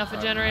pulled me off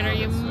a generator,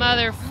 you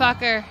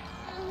motherfucker.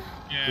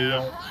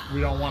 Yeah. We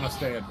don't want to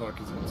stay at hook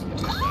because it's gonna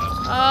get bad.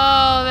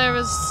 Oh, there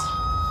was.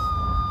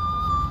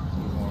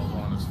 We want to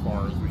run as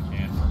far as we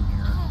can from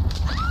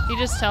here. You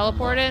just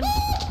teleported. Oh,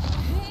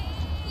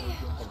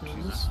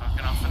 Jesus.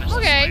 Fucking, I'll finish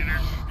Okay. this later.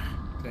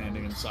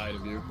 Standing inside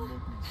of you.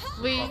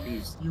 We. Oh,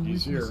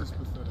 he's here.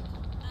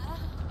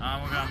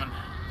 We're coming.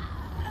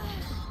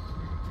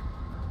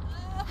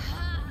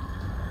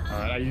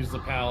 Alright, I used the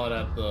pallet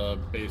at the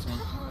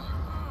basement.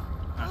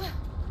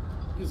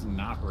 He's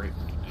not breaking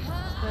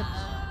anything.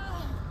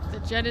 The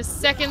gen is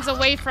seconds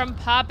away from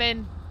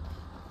popping.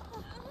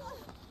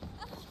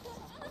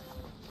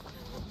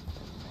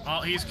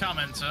 Well, he's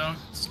coming, so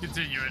let's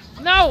continue it.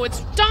 No,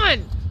 it's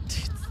done.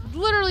 It's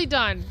literally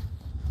done.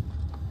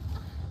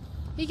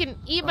 He can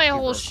eat my Fuck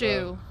you, whole Bertha.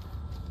 shoe.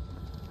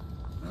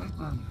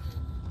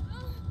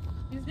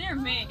 He's near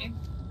me.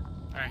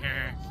 Alright,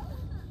 here.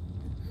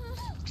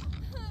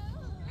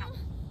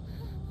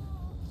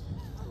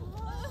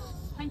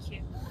 Thank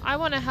you. I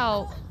want to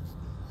help.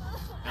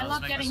 I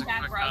love getting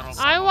back rubs.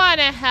 I want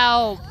to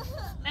help.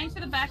 Thanks for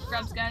the back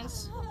rubs,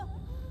 guys.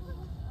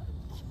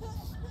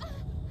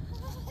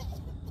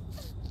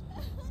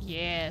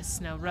 Yes,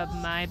 now rub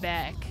my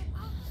back.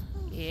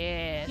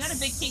 Yes. You had a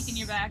big kink in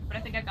your back, but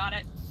I think I got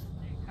it.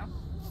 There you go.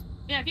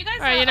 Yeah, if you guys.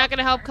 Alright, you're not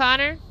gonna help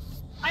Connor?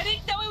 I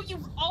didn't know you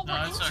all were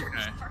No, it's injured.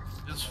 okay.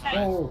 It's Hey,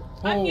 fine.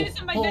 I'm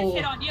using my med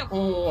kit on you.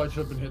 Oh, I should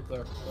have been hit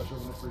there. I should have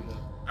been a free hit.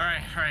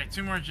 Alright,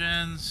 2 more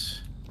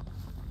gens.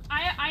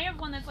 I have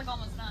one that's like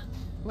almost done.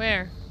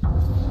 Where?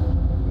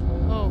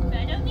 Oh. But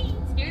I don't need.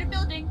 Near the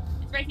building.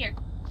 It's right here.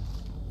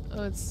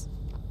 Oh, it's.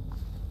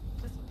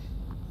 This one.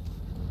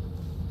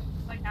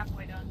 It's like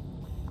halfway done.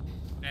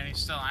 And he's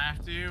still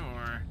after you,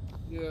 or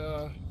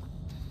Yeah,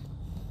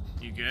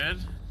 you good?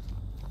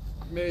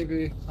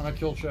 maybe. I'm at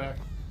kill shack.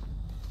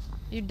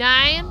 You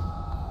dying?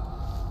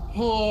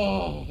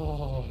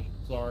 Oh,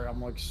 sorry,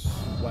 I'm like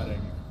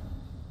sweating.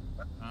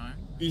 Alright.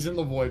 He's in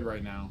the void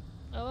right now.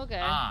 Oh, okay.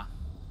 Ah.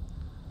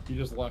 He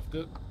just left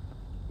it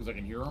because I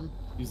can hear him.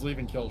 He's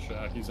leaving kill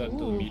shack. He's heading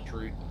to the Ooh. meat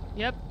tree.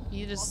 Yep,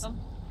 you just. Welcome.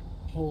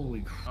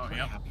 Holy Oh, crap!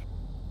 yep.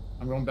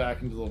 I'm going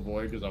back into the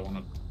void because I want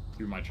to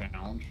do my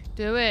challenge.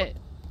 Do it.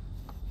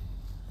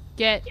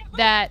 Get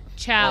that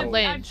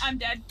challenge. I'm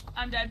dead.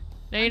 I'm dead.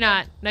 No, you're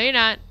not. No, you're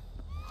not.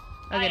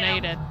 Okay, I now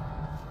you're am. dead.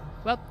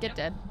 Well, get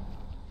dead.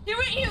 You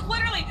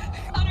literally,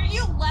 Connor,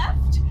 you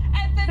left,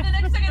 and then the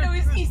next thing I know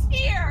he's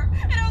here,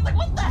 and I was like,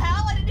 what the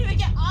hell? I didn't even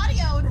get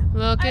audioed.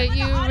 Look I at have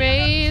you an audio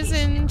raise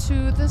notification.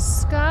 into the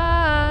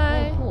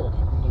sky. Oh, cool.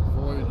 In the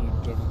void, you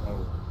don't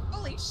know.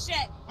 Holy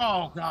shit.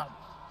 Oh god.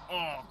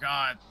 Oh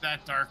god,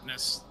 that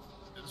darkness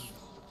is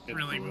It's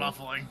really brutal.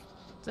 muffling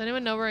Does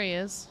anyone know where he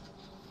is?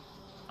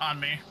 on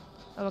me.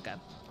 Oh, okay.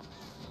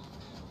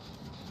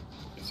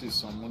 I see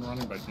someone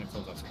running, but I can't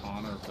tell if that's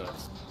Connor or if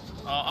that's.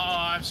 Oh,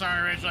 I'm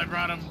sorry, Rachel. I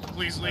brought him.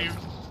 Please leave.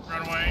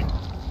 Run away.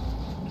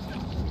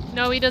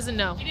 No, he doesn't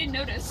know. You didn't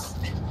notice.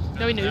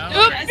 No, he knew. No?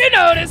 Oop, you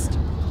noticed!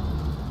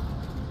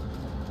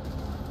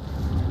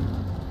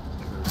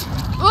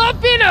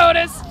 Oop, you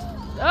noticed!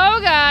 Oh,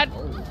 God.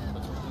 Oh, that's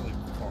a really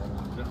far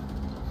one down.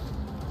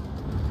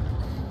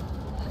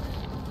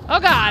 Oh,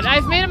 God,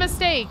 I've made a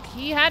mistake.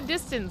 He had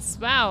distance.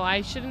 Wow,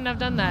 I shouldn't have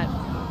done that.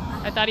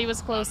 I thought he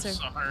was closer. I'm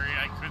sorry,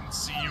 I couldn't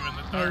see you in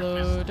the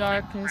darkness. Hello,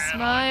 darkness,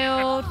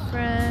 my old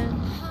friend.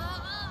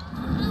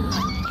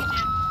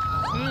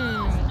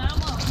 Not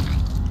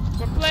alone.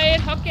 We're playing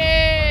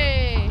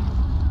hockey!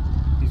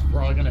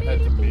 probably gonna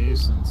head to me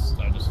since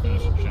I just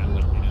finished Shen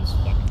licking his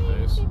fucking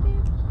face.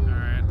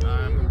 Alright,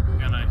 I'm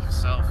gonna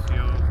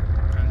self-heal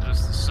in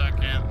just a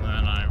second, and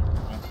then I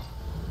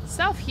will...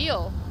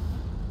 Self-heal?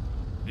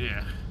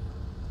 Yeah.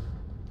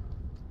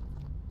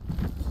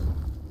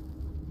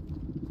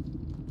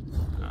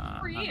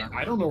 For you.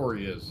 I don't know where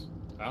he is.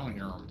 I don't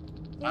hear him.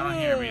 I don't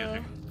hear him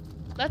either.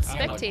 Let's I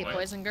don't like spectate, lights.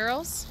 boys and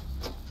girls.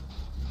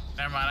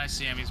 Never mind, I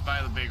see him. He's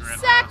by the big red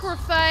house.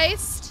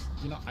 Sacrificed!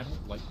 You know, I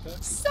don't like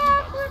that.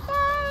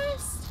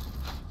 Sacrificed!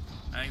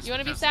 I think it's You want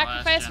to be because the last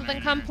sacrificed? Well,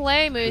 then come generator-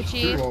 play, There's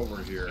Moochie. two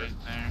over here. Right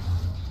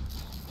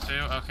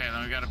there. 2? Okay,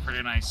 then we got a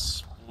pretty nice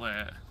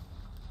split.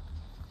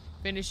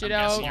 Finish I'm it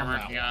out. guessing you're On that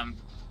working one. on...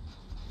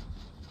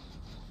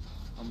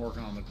 I'm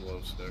working on the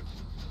glow stick,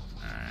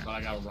 Alright. but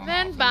I gotta run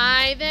Then off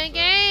buy and- the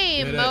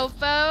game, Get it.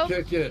 mofo.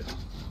 Kick it.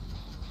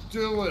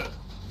 Do it.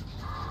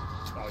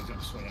 Oh, he's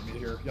gonna swing at me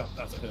here. Yep,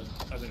 that's a hit.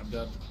 I think I'm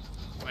dead.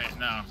 Wait,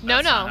 no.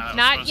 No, that's no, how that was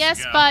not supposed to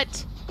yes, go.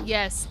 but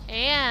yes,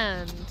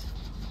 and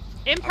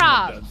I'm in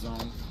improv. the dead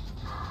zone.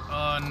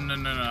 Oh,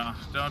 no.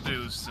 Don't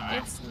do this to me.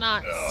 It's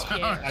not Ugh.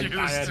 scary. I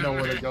had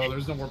nowhere to go.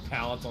 There's no more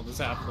pallets on this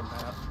half of the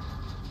map.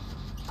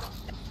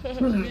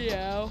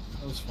 Yeah.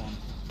 That was fun.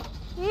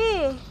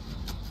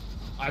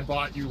 I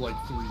bought you like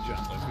 3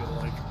 gems, I feel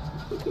like.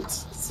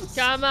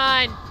 Come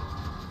on.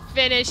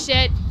 Finish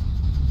it.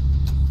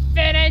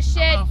 Finish I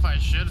it. don't know if I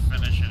should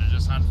finish it or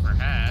just hunt for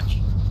hatch.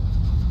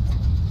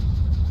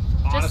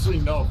 Honestly,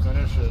 no,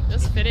 finish it.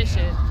 Just finish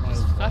it. Might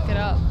Just as fuck it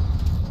well. up.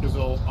 Because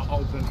it'll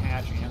open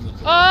hatch and the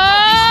door.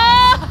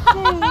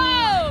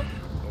 Oh!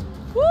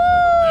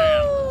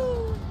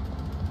 Woo!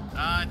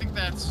 I think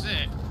that's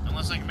it.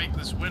 Unless I can make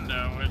this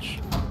window, which...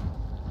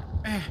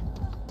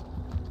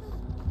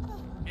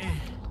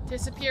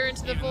 Disappear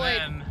into the even void.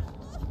 then...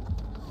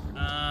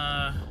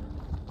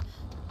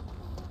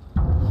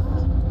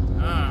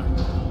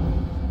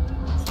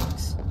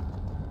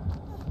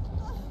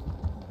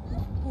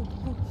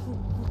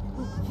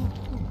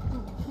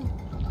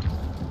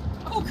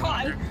 Oh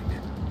god! I'm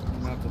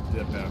gonna have to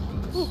dip after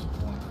this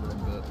one for a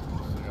bit.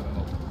 Because I gotta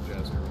help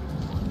Jazz get ready.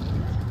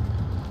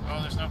 Oh,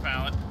 there's no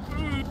pallet. No.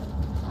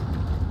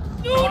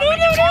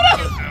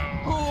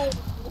 Oh.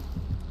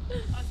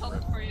 I'll tell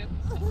it for you.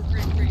 That's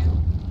great for you.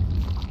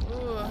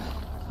 Ooh.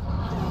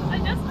 It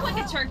does look like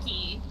a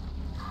turkey.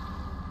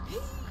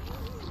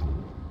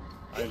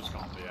 I just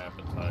call him the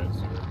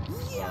appetizer.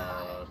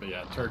 But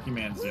yeah, Turkey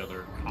Man's the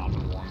other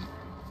common one.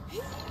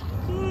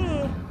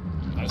 Oh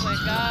my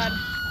god.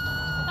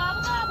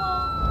 Gobble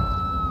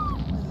gobble.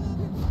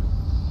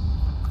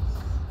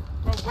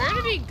 Bro, where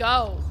did he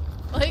go?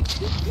 Like,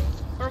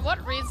 for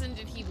what reason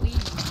did he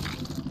leave?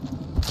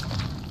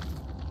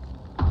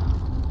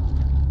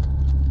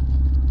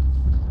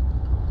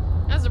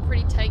 That was a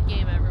pretty tight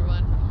game,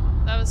 everyone.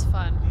 That was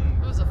fun.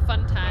 It was a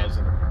fun time.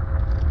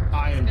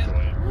 I enjoy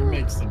it. He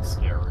makes things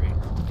scary.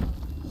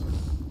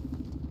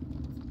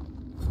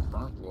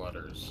 Burnt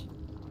letters.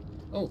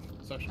 Oh,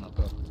 it's actually not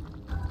bad.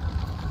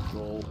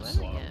 Joel, What?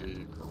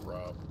 sloppy,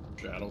 corrupt,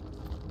 shadow.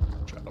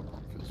 Shadow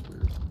punk feels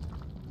weird.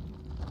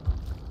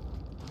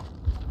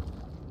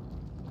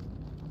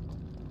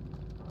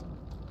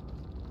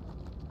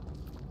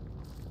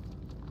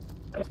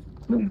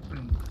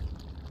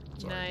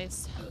 Sorry.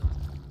 Nice.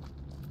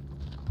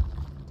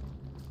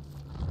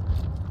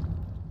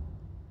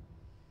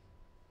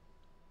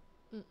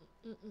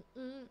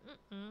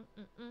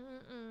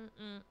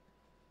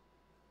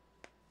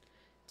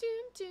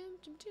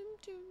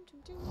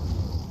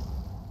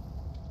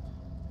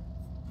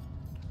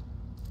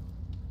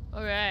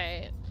 All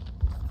right.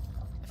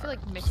 I feel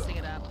like mixing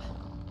it up.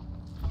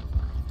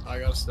 I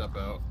gotta step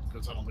out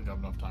because I don't think I have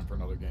enough time for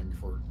another game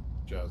before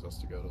Jazz has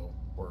to go to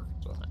work.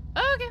 So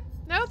Okay,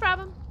 no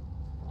problem.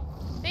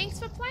 Thanks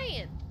for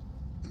playing.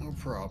 no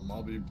problem.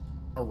 I'll be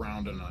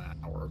around in an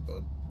hour,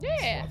 but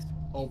Yeah, slots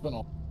open.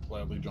 I'll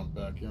gladly jump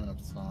back in. If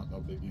it's not, no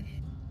biggie.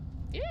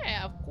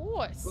 yeah, of It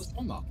course. was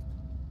fun though.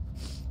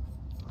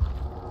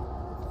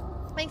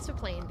 Thanks for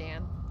playing,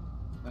 Dan.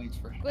 Thanks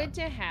for having Good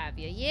to have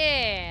you.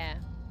 Yeah.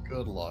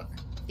 Good luck.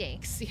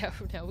 Thanks. Yeah,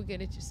 now we're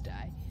gonna just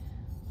die.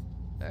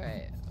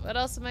 Alright. What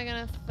else am I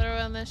gonna throw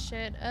on this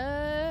shit?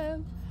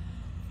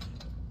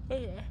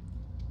 Okay.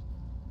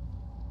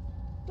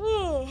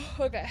 Ooh,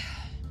 okay.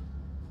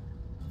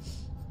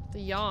 The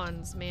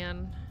yawns,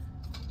 man.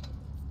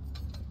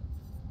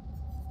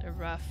 They're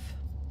rough.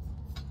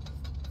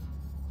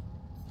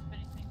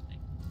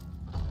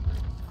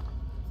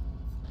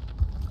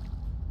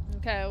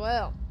 Okay,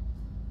 well.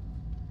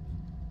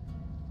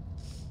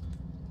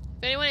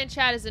 If anyone in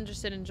chat is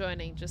interested in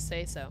joining, just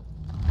say so.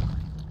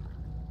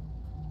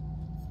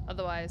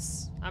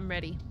 Otherwise, I'm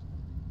ready.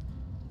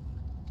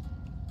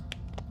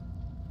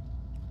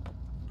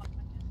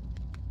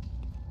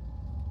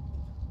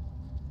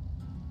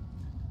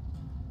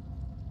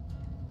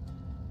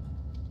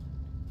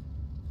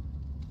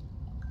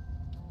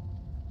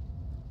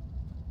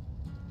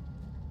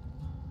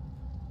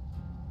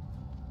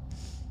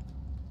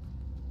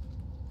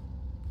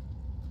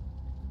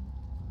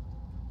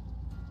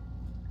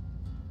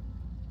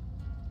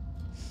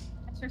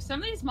 So some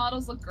of these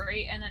models look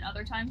great, and then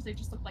other times they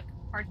just look like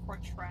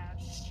hardcore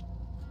trash.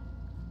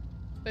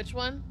 Which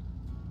one?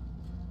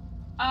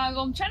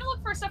 Well, I'm trying to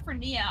look for stuff for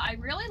Nia. I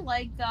really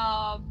like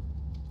Oh,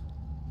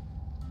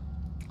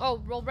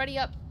 roll ready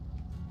up.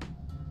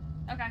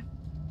 Okay.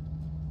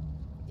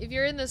 If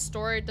you're in the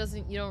store, it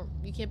doesn't. You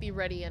can't be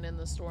ready and in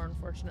the store,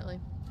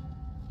 unfortunately.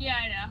 Yeah,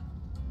 I know.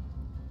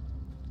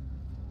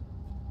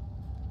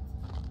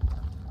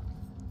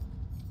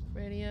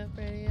 Ready up,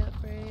 ready up,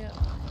 ready up.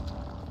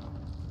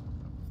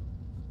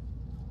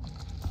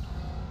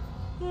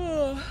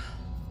 Oh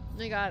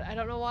my god, I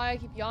don't know why I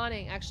keep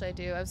yawning. Actually, I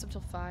do. I was up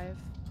till 5.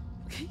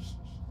 What do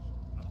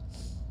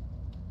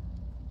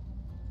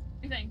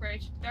you think,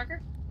 Rage?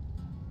 Darker?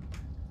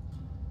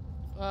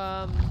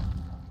 I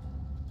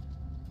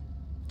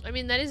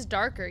mean, that is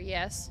darker,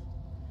 yes.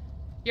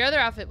 Your other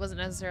outfit wasn't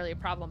necessarily a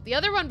problem. The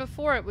other one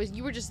before it was,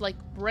 you were just like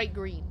bright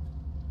green.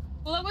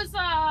 Well, it was,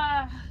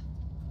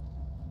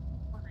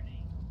 what's her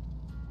name?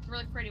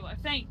 Really pretty one.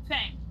 Fang.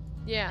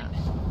 Yeah.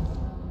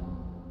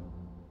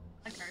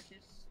 I like her too.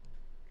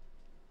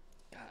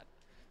 God.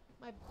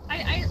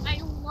 I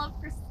love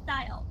her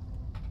style.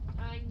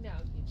 I know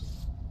you do.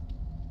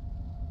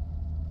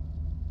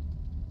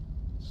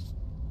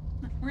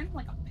 We're in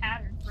like a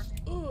pattern for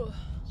me. Ugh.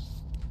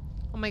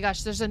 Oh my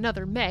gosh, there's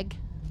another Meg.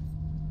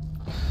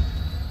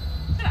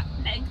 Shut up,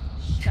 Meg.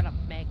 Shut up,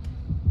 Meg.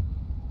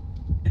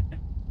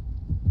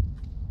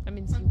 That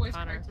means My you, voice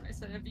Connor. cracked when I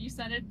said it, but you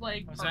sounded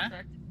like What's that?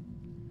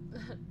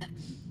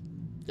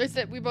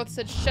 perfect. We both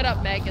said, shut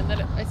up, Meg, and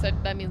then I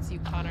said, that means you,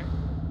 Connor.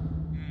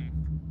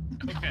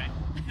 Okay.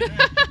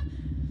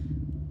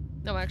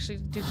 No, actually,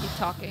 do keep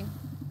talking.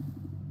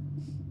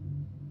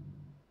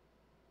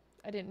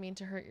 I didn't mean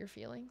to hurt your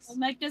feelings. Well,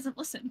 Meg doesn't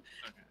listen.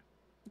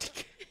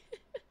 Okay.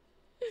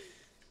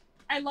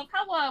 I love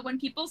how when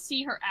people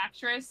see her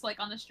actress like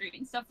on the street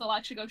and stuff, they'll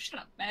actually go, "Shut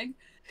up, Meg."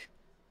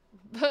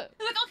 But They're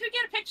like, "Oh, can we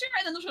get a picture?"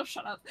 And then they'll go,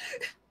 "Shut up."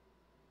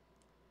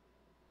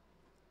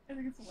 I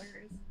think it's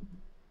hilarious.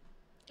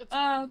 it's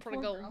Poor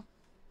prodigal. girl.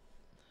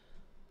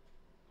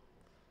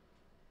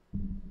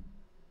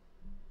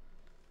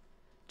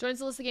 Joins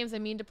the list of games I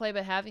mean to play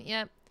but haven't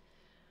yet.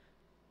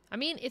 I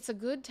mean, it's a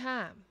good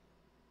time.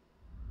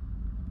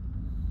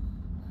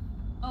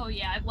 Oh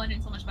yeah, I blend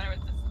in so much better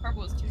with this.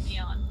 Purple is too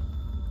neon.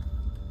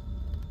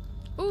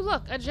 Ooh,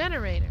 look, a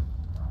generator.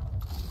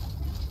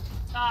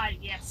 Ah,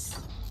 yes.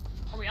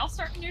 Are we all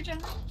starting your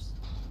generators?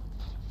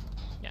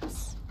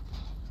 Yes.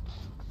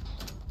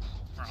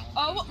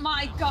 Oh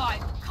my god!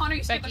 Connor,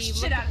 you scared the Becky,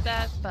 shit look out at of me.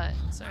 that butt.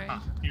 Sorry.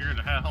 Here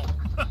to help.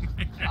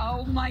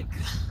 Oh my god.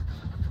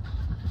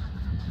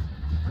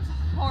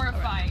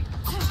 Horrifying.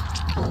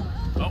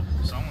 Oh,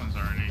 someone's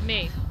already.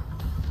 Me.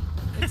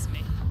 It's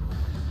me.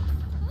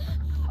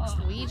 It's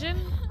Oh. Legion?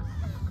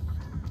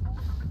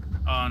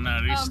 Oh no,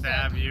 did he Oh,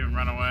 stab you and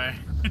run away?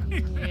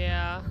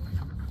 Yeah.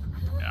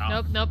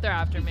 Yeah. Nope, they're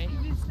after me.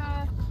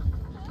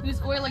 He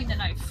was oiling the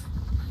knife.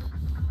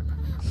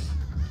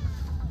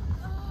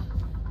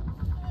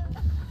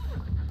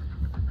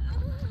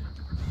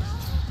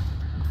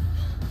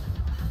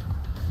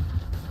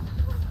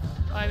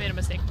 Oh, I made a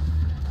mistake.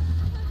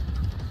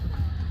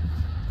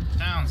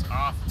 Sounds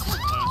awful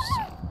close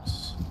to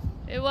us.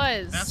 It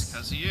was. That's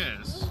because he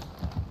is.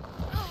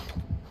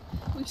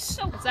 We're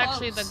so It's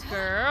actually the close.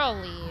 girl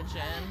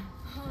Legion.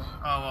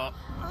 Oh well.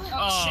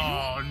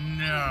 Oh, Oh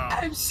no.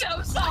 I'm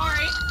so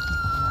sorry.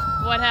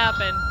 What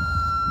happened?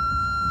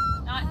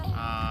 Not.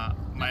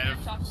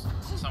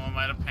 Someone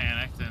might have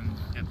panicked and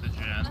hit the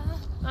gen.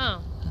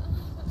 Oh.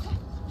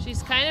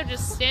 She's kind of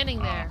just standing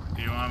there.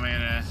 Do you want me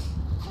to?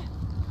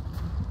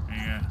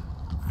 Yeah.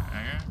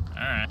 Okay.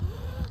 All right.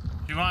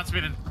 She wants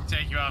me to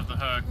take you off the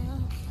hook.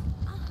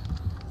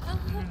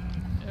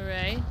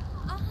 Alright.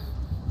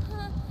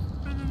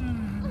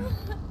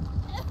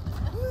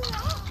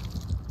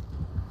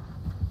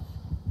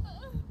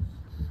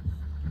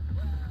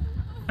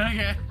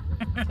 Okay.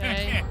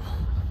 Okay.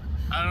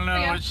 I don't know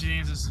Yeah. what she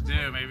needs us to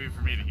do. Maybe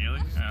for me to heal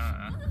you?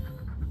 I don't know.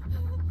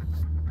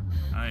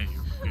 I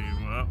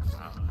gave up.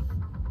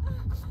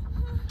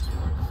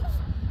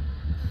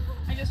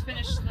 I just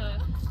finished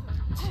the.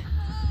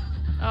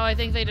 Oh, I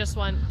think they just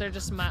want. They're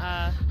just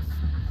my.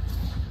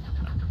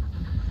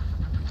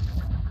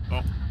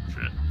 Oh,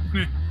 shit.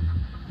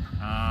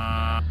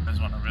 There's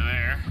one over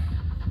there.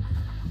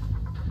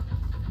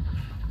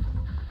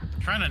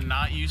 Trying to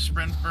not use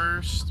sprint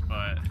first,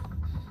 but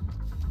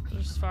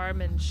Just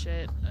farming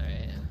shit.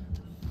 Alright.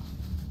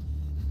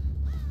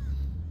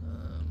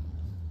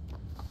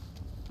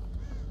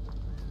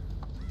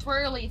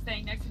 twirly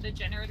thing next to the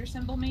generator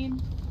symbol mean?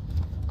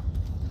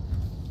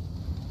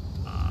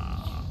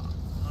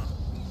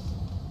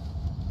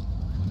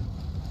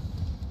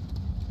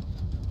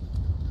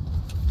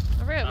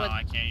 I forget oh, what.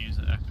 I can't use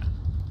it. Okay.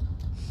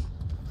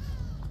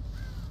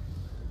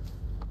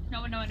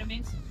 No one know what it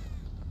means.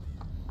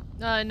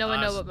 No one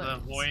know So what the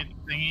that means. void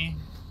thingy.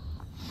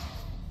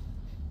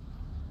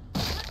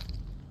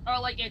 Or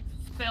like it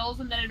fills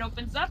and then it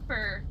opens up,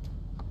 or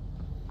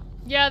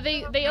Yeah,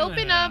 they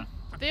open Yeah. up.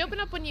 They open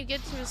up when you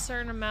get to a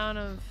certain amount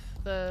of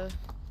the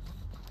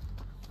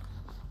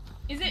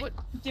Is it What?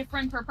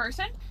 different per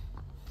person?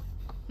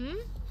 Hmm?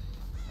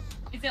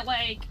 Is it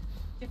like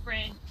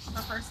different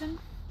per person?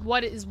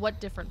 What is what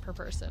different per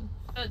person?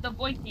 The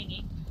void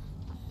thingy,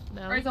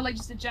 No. or is it like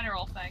just a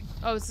general thing?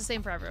 Oh, it's the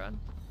same for everyone.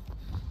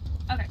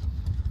 Okay.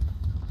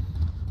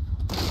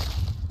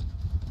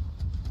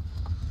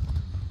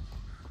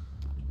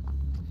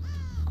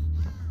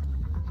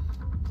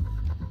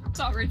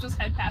 Saw Rachel's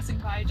head passing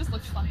by. It just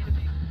looked funny to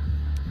me.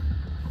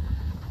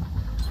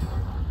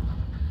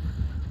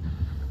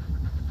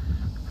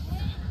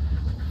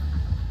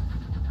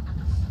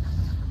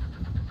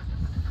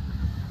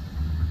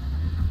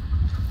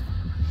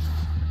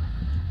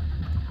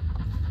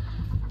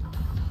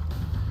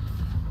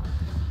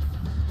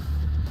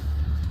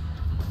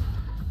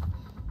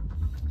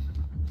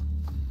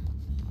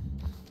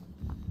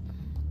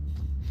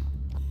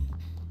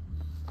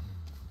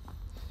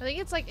 I think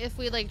it's like if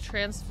we like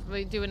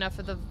we do enough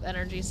of the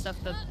energy stuff,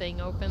 the thing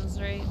opens,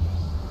 right?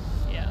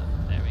 Yeah,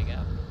 there we go.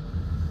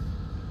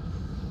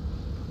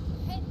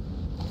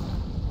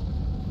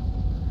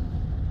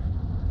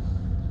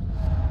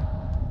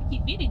 I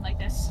keep beating like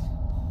this.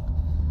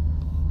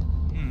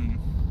 Hmm.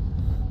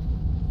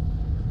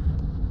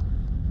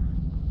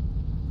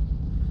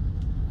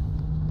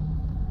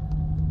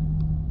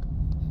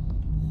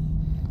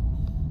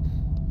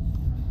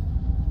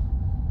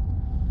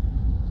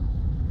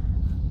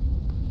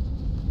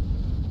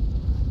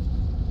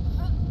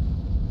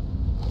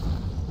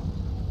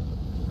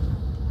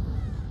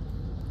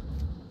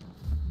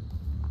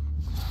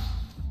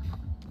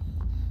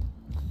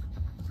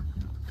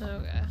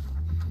 Okay.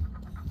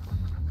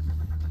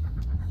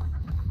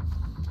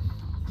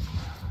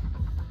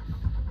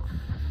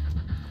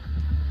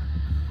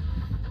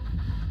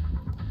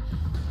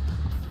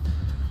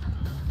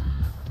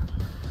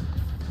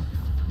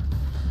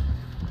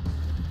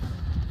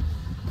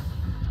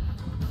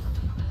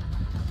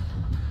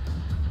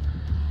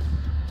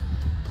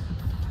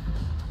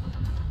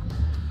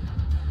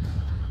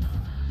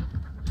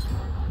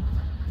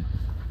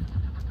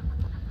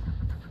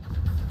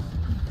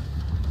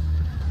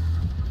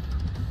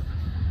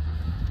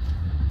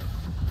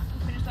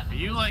 Finish that. Are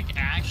you like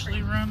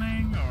actually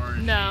running, or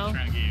is No. she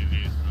trying to get you to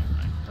do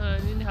something? I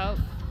need help.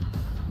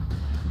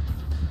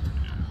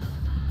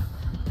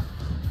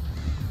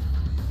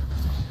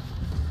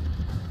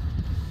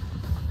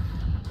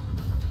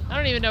 I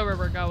don't even know where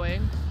we're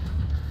going.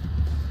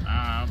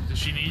 Does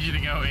she need you to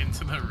go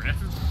into the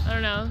rift? I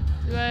don't know.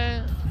 Do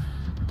I?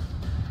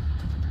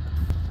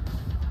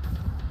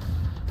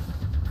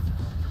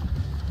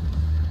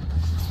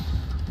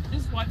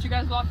 Just watch you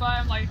guys walk by.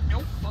 I'm like,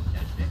 nope, fuck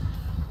that shit.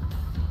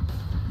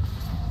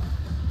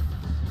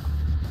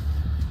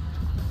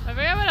 I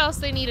forget what else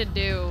they need to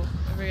do.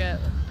 I forget.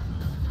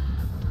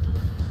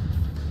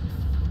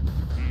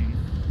 Hmm.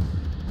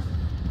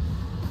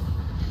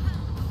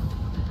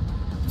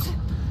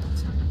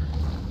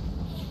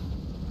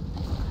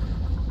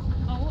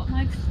 Oh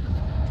my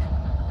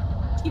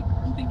god. Keep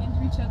bumping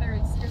into each other.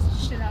 It scares the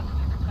shit out of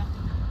me every time.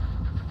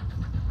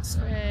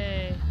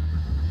 Hooray.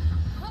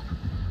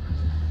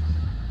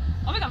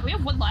 Oh my god, we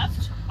have one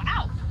left?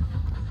 Wow.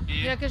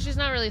 Yeah, because she's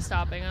not really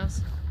stopping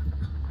us.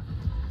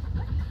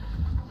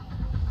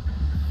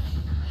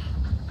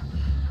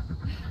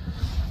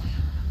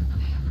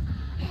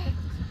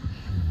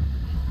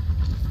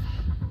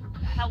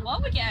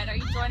 Hello again. Are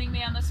you joining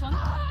me on this one?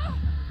 Huh?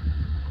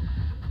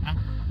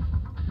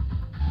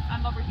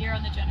 I'm over here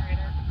on the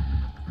generator.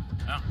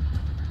 Oh.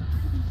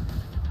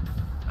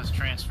 I was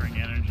transferring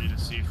energy to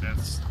see if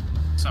that's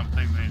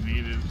something they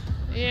needed.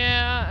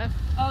 Yeah.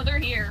 Oh, they're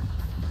here.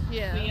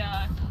 Yeah. We,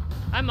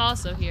 I'm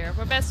also here.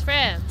 We're best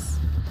friends.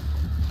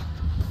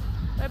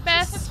 We're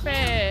best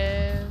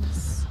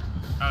friends.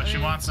 Oh, she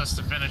Okay. wants us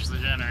to finish the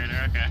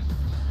generator. Okay.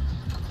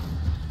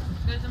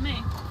 good to me.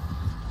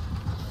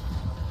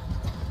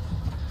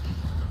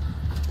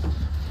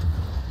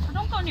 Oh,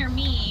 don't go near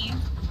me.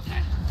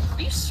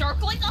 Are you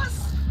circling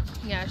us?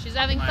 Yeah, she's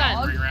having My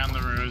fun. bring around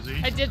the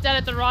Rosie. I dipped out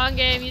at the wrong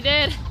game. You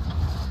did.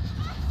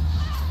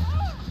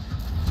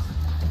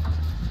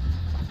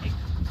 Hey,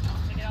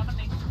 take it out of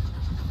me.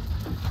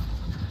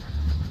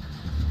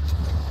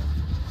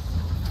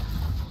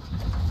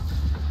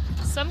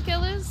 Some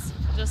killers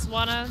just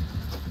wanna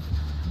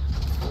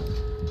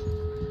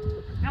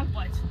Now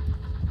what?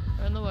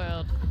 run the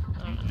world.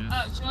 I don't know.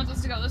 Oh, she wants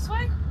us to go this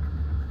way?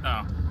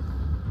 Oh.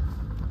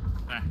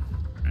 There.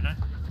 Right there.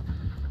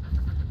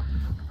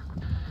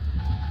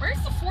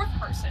 Where's the fourth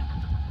person?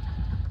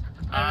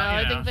 I don't know.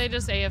 I you think they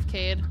just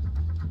AFK'd.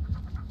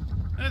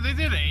 They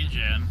did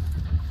Agen.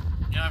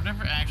 You know, I've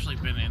never actually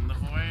been in the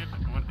Void.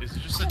 What is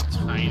it? Just a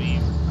tiny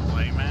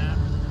play map?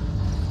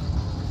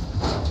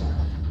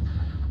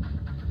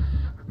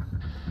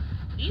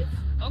 Leave?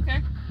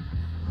 Okay.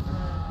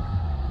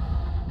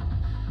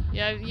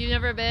 Yeah, you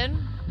never been?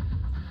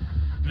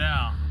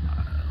 No,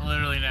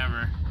 literally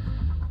never.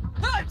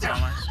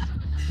 Promise.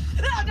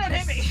 Don't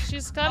hit me!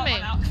 She's Oh, coming.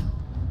 I'm out.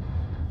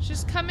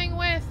 She's coming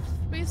with.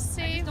 We I just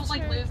saved don't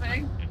like her.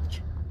 losing.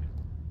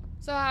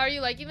 So how are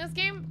you liking this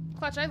game?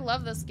 Clutch, I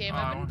love this game.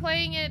 I've been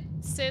playing it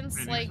since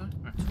Wait, like is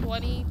it?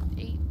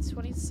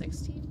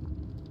 2016.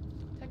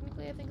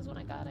 Technically, I think is when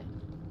I got it.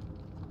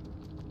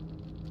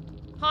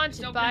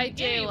 Haunted Open by the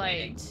game,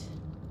 waiting. Daylight.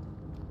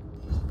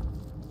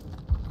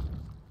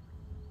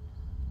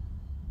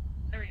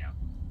 There we go.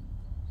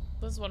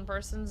 This one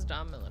person's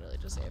dumb and literally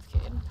just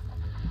AFK'd.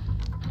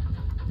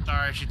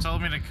 Sorry, she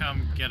told me to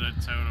come get a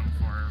totem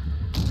for her.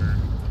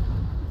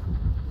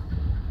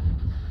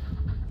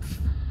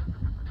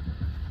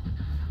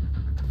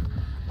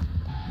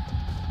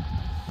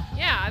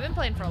 Yeah, I've been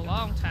playing for a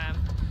long time.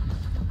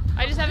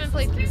 I just haven't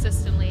played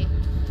consistently.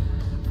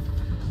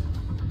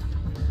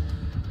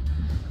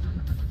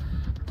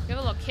 Give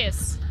a little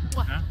kiss.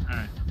 Mwah. Huh?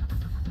 Alright.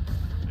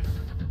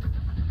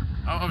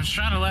 Oh, I was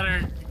trying to let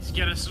her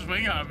get a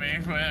swing on me,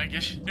 but I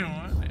guess she didn't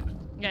want it.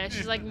 Yeah,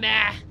 she's like,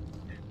 nah.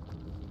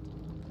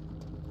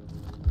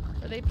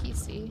 Are they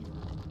PC?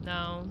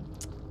 No.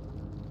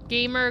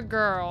 Gamer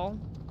girl.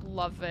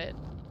 Love it.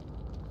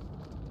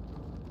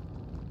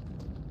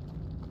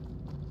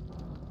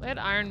 They had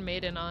Iron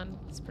Maiden on.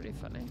 It's pretty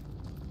funny.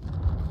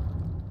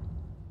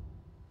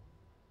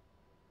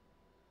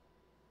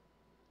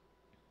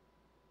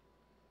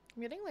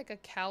 I'm getting like a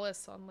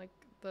callus on like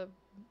the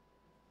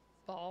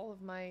ball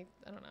of my,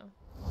 I don't know,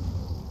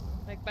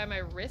 like by my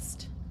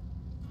wrist.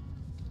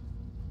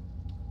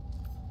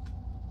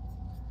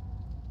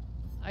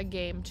 I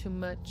game too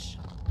much.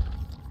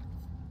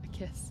 A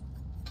kiss.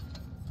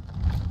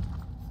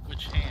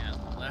 Which hand?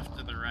 The left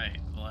or the right?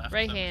 The left.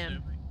 Right I'm hand.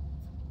 assuming?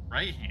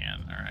 Right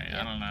hand. All right. Yep.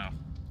 I don't know.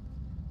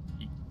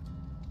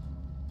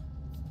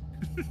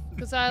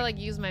 Cause I like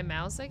use my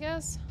mouse, I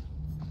guess.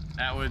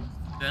 That would.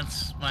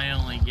 That's my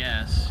only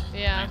guess.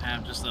 Yeah. Might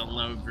have just a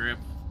low grip.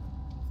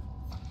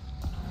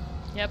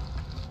 Yep.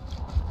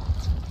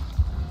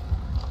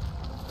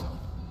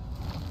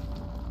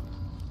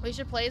 We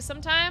should play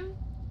sometime.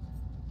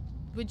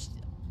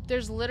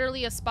 There's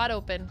literally a spot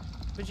open.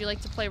 Would you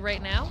like to play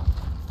right now?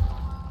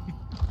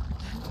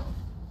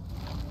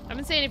 I've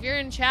been saying if you're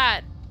in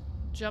chat,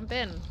 jump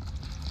in.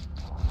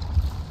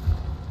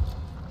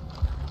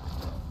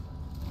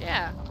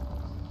 Yeah.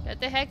 Get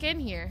the heck in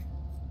here.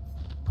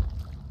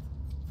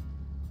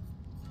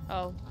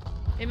 Oh.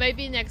 It might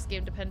be next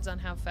game, depends on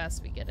how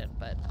fast we get in,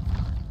 but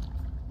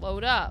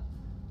load up.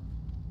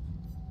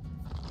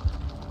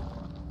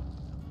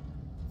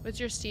 What's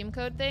your Steam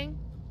code thing?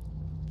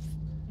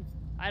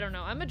 I don't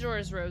know. I'm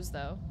Majora's Rose,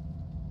 though.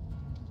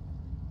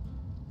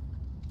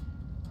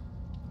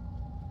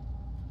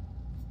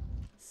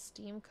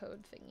 Steam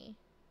code thingy.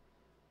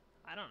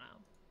 I don't know.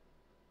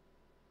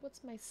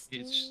 What's my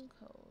Steam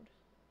code?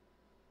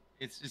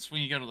 It's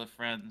when you go to the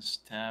friends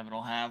tab,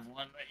 it'll have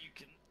one that you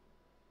can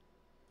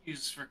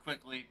use for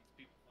quickly.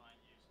 People find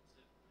you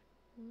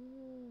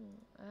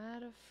specifically.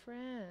 Add a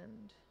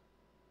friend.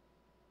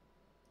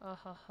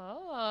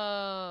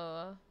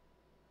 Oh.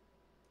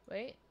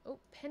 Wait. Oh,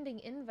 pending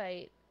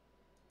invite.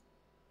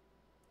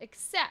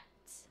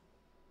 Accept.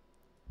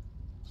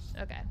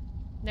 Okay.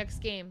 Next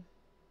game.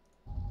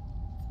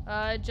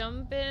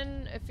 Jump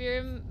in if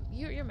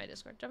you're my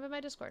Discord. Jump in my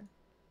Discord.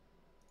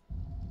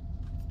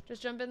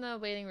 Just jump in the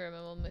waiting room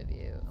and we'll move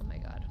you. Oh my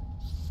god.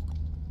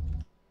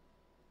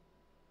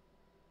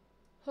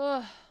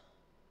 Let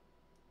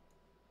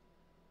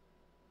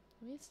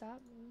me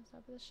stop. Let me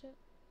stop this shit.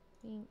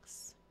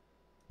 Thanks.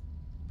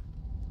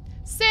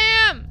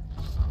 Sam!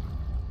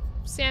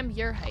 Sam,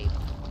 you're hype.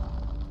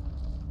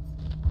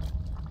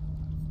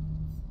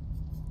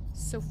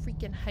 So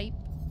freaking hype.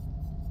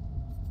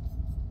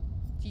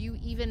 Do you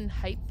even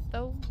hype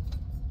though?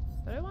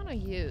 What do I want to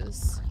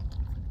use?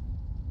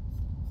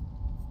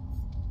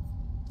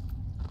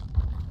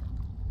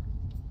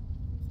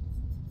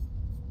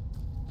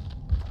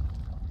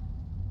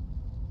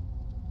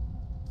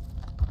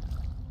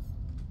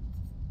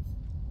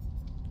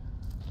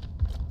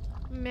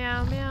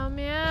 Meow, meow,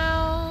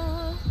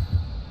 meow.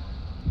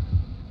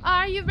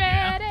 Are you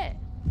ready?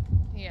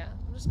 Yeah,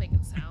 I'm just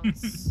making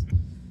sounds.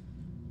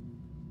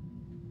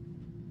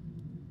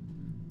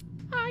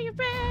 Are you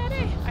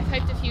ready? I've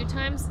hyped a few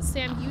times.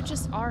 Sam, you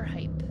just are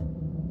hype.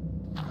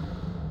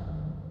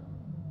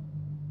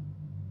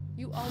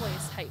 You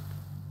always hype.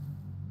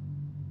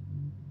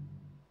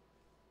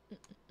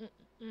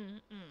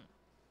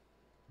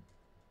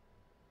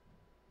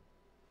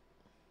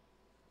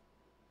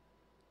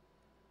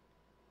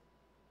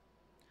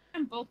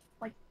 I'm both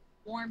like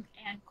warm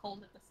and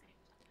cold at the same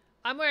time.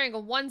 I'm wearing a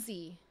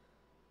onesie.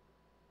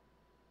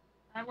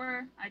 If I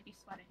were, I'd be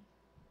sweating.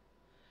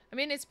 I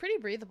mean, it's pretty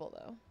breathable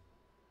though.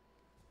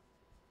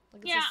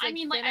 Like, Yeah, I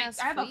mean, like, I thin-ass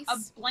have a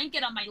fleece.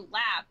 blanket on my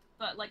lap,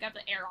 but, like, I have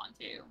the air on,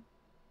 too.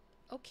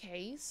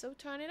 Okay, so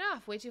turn it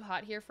off. Way too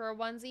hot here for a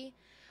onesie.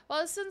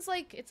 Well, this one's,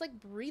 like, it's,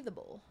 like,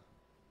 breathable.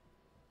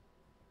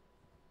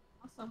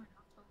 Also in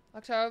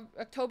October.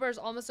 October is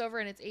almost over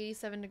and it's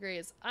 87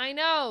 degrees. I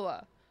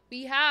know!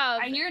 We have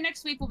I hear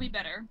next week will be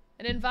better.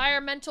 an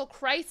environmental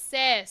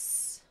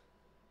crisis.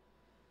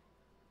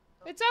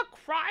 It's a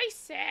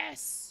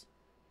crisis!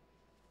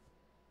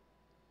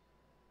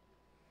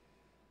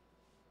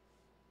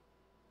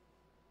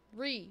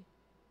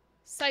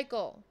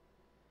 Recycle.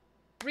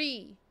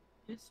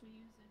 This we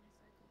use in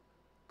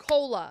recycle.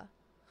 Cola.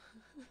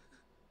 Make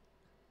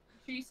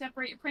sure you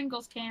separate your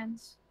Pringles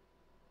cans.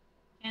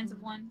 Cans of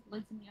one,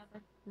 lids in the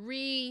other.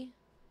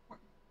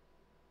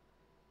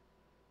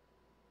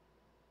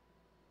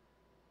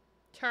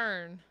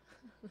 Turn.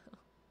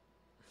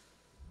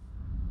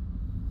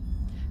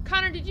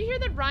 Connor, did you hear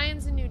that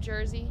Ryan's in New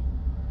Jersey?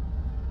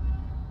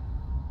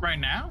 Right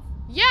now?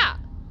 Yeah.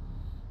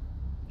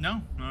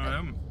 No,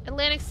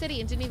 Atlantic City,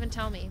 and didn't even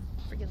tell me.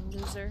 Freaking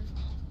loser.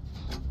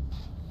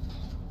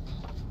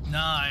 No,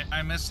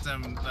 I missed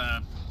him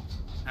the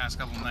past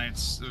couple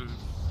nights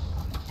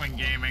when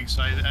gaming,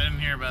 so I didn't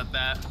hear about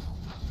that.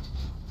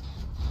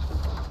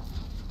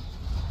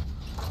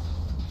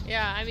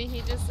 Yeah, I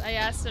mean, I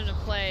asked him to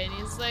play, and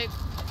he's like,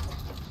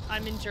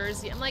 I'm in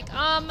Jersey. I'm like,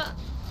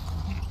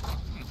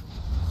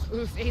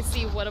 oof,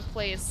 AC, what a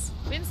place.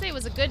 We didn't say it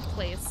was a good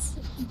place.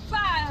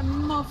 Bye,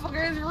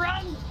 motherfuckers,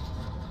 run!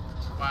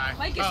 Why?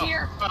 Mike is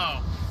here.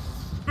 Oh.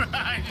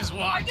 I just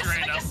walked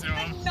right up to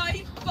him. The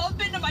knife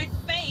bump into my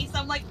face.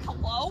 I'm like,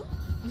 hello?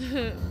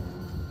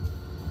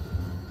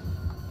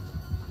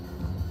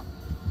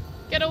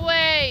 Get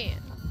away!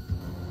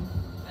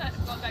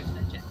 Going back to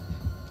the jet.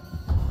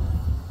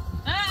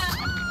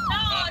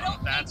 No,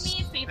 don't make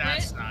me a favorite.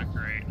 That's not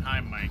great. Hi,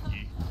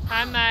 Mikey.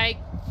 Hi, Mike.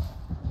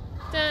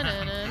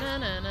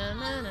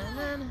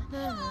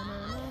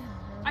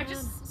 I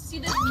just see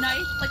this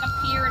knife like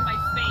appear in my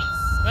face.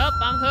 Well,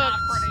 I'm Not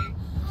hooked. pretty.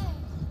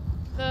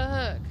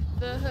 The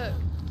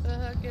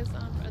hook is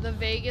on the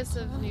Vegas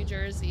of New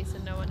Jersey, so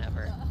no one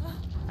ever.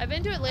 I've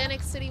been to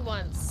Atlantic City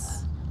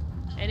once,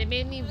 and it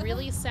made me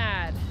really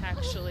sad,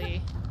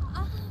 actually.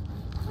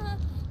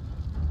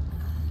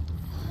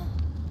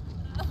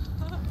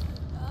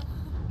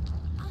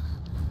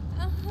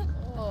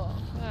 Oh,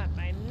 God,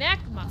 my neck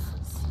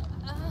muscles.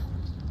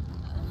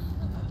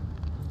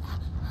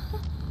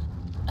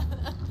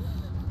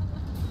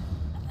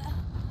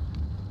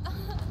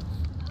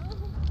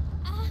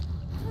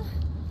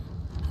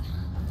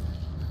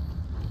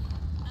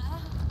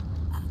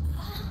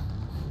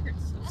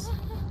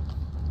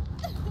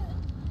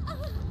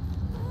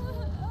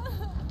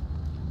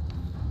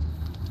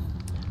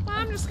 Well,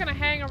 I'm just gonna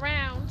hang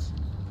around.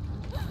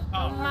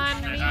 Oh,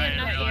 Mind shit, me, I didn't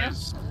not you.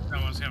 realize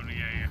someone's coming to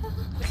get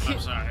you. I'm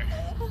sorry.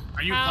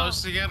 Are you How-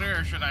 close together,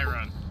 or should I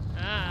run?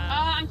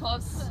 I'm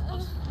close. I'll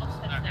just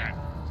head Okay. there.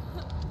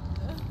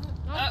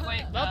 Oh,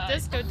 wait, well,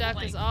 Disco Duck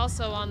like- is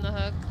also on the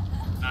hook.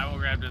 I will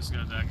grab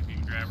Disco Duck if you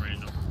can grab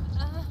Rachel.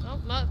 Oh,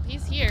 well,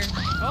 he's here.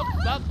 Oh,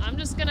 well, I'm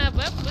just gonna,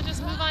 well, we'll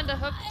just move on to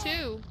hook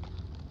 2.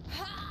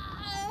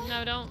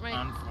 No, don't, right.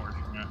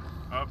 Unfortunate.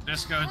 Oh,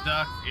 Disco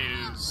Duck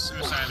is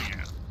suicide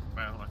again,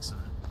 by the looks of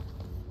it.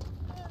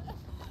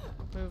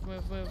 Move, go,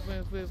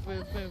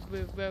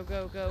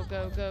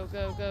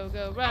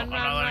 Oh, run, I'm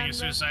not letting you run.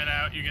 suicide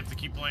out. You get to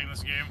keep playing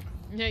this game.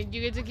 Yeah,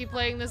 you get to keep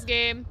playing this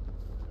game.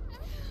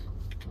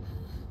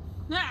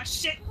 Ah,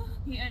 shit!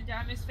 Yeah,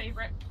 I'm his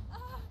favorite.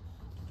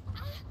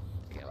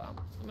 Okay, well,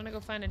 I'm gonna go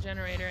find a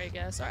generator, I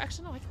guess. Or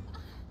actually, no,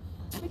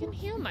 I can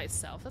heal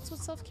myself. That's what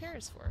self-care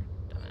is for,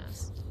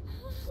 dumbass.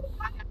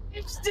 I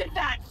just did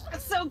that!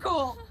 That's so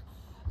cool!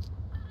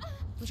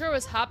 I'm sure it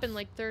was hopping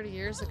like 30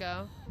 years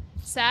ago.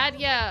 Sad?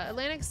 Yeah,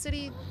 Atlantic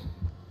City.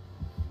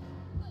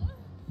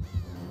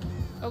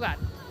 Oh god.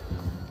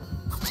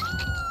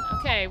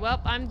 Okay,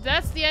 well,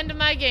 that's the end of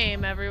my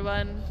game,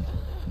 everyone.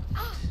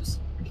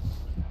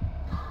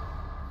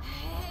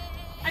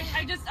 I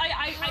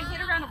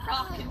hit around a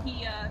rock and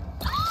he,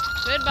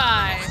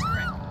 Goodbye.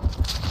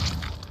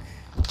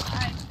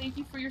 Thank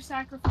you for your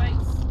sacrifice.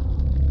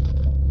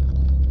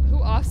 Who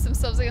offs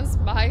themselves against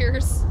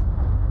Myers?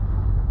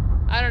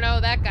 I don't know,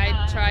 that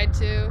guy tried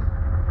to.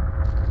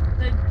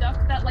 The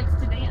duck that likes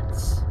to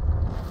dance.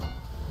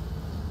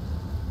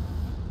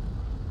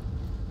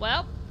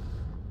 Well,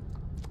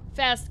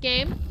 fast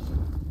game.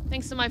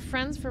 Thanks to my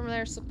friends for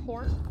their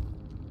support.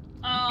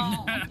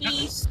 Oh,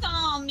 he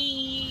saw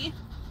me.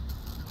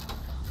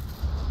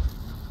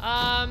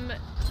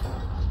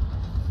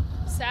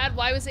 Sad.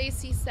 Why was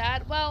AC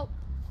sad? Well,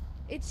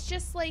 it's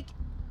just like,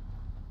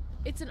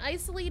 it's an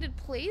isolated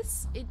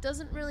place. It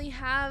doesn't really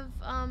have,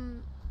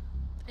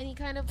 any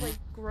kind of, like,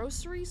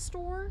 grocery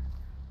store.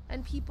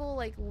 And people,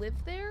 like, live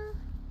there.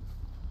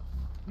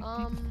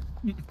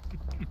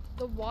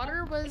 The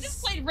water was... I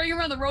just played Ring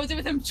Around the Rosie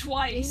with him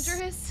twice.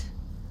 Dangerous.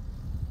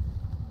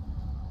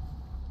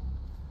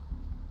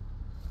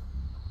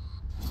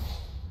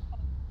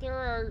 There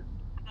are...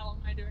 How am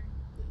I doing?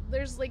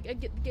 There's like,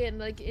 again,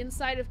 like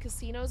inside of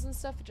casinos and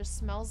stuff, it just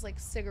smells like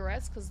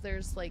cigarettes because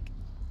there's like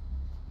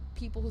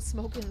people who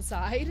smoke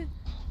inside.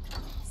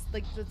 It's,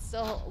 like, that's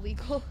still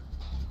illegal.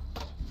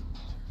 It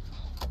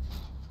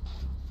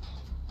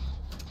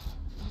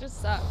just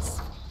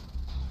sucks.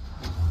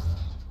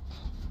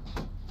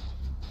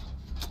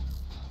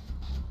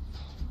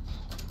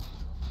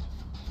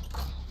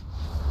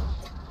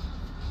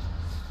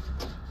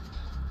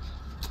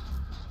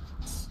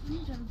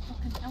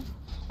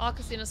 All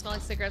casinos smell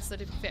like cigarettes, so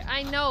to be fair.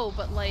 I know,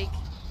 but like,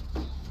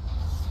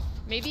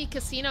 maybe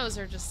casinos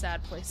are just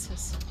sad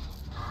places.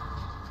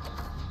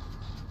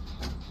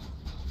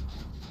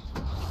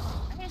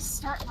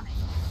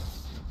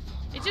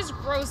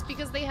 gross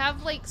because they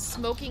have like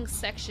smoking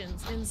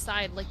sections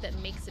inside, like that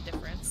makes a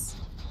difference.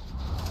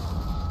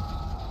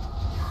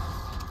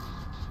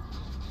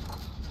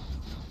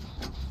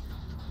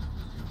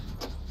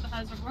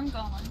 How's everyone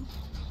going?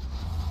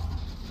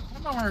 I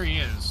don't know where he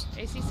is.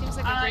 AC seems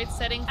like a great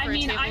setting for I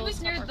mean, a table. I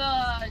was near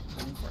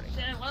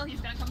well, he's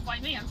gonna come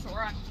find me, I'm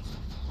sure.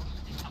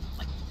 He's come,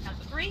 like, count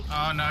to 3.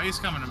 Oh no, he's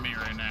coming to me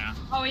right now.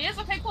 Oh, he is?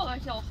 Okay, cool. I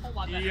feel a whole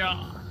lot better.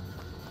 Yeah.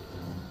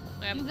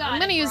 I'm got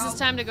gonna it, use bro. this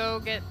time to go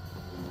get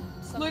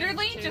something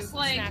Literally, to just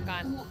like, snack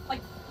on.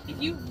 like,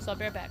 if you So I'll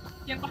be right back.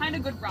 get behind a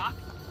good rock,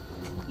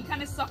 he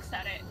kind of sucks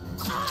at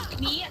it.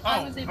 Me, I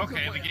Oh, was able to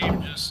okay, avoid the it.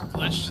 game just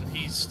glitched and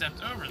he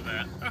stepped over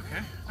that.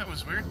 Okay, that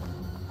was weird.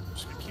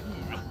 Just gonna keep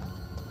moving.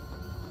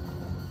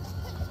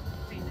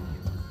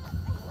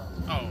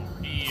 Oh,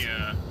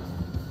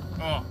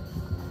 oh.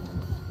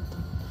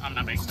 I'm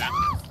not making that.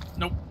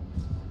 Nope.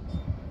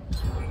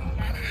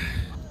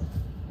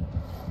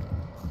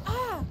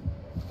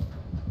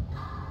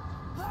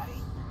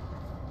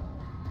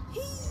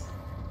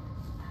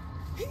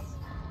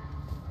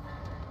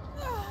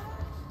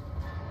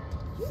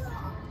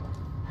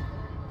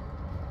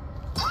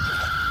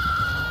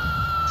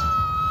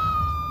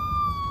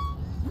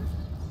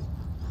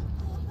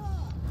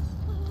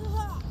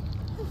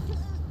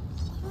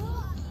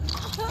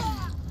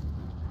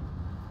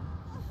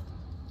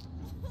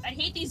 I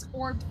hate these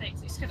orb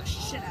things. They scare the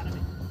shit out of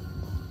me.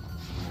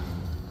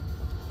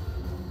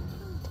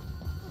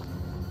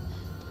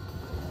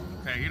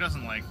 Okay, he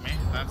doesn't like me.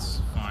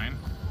 That's fine.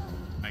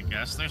 I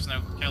guess. There's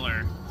no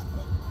killer.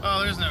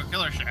 Oh, there's no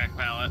killer shack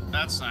pallet.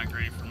 That's not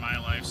great for my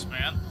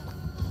lifespan.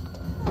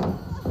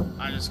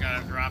 I just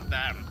gotta drop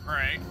that and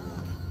pray.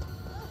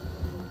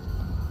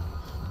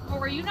 Oh,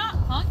 were you not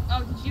hung?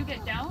 Oh, did you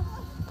get down?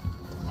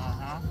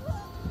 Uh-huh.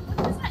 What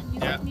does that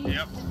music Yep, mean?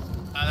 yep.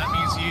 That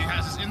means he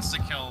has his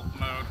insta-kill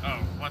mode. Oh,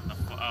 what the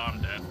fu- Oh,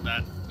 I'm dead.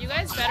 That... You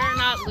guys better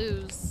not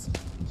lose.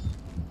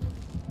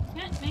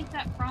 Can't make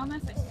that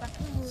promise. I suck.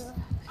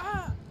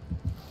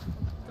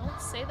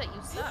 Don't say that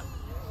you suck.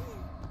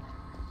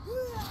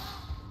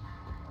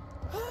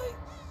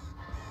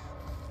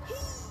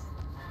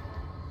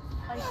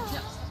 I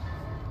just.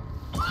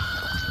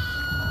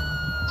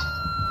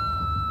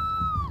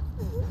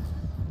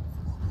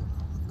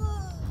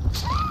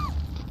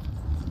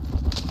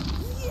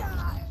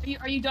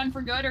 Are you done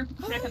for good, or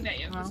should I come get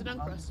you? Is it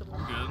uncrustable?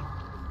 Good.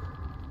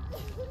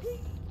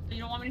 You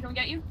don't want me to come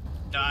get you?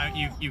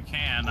 You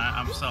can.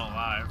 I'm still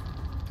alive.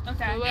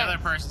 Okay. Who The other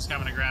person's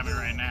coming to grab me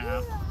right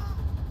now.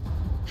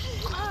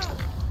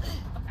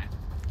 Okay.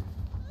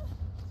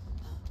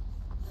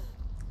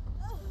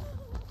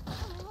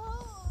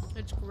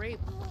 It's great.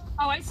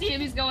 Oh, I see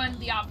him. He's going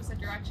the opposite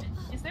direction.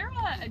 Is there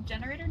a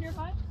generator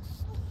nearby?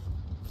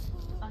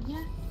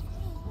 Anya?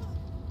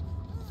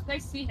 I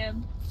see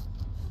him.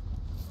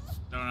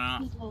 Don't know.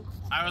 He's little-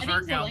 I was I think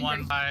he's working on still one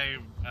angry.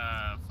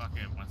 by,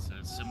 fucking, what's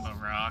it? Simba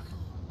Rock.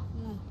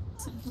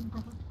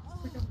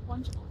 Like a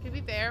bunch of- To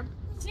be fair,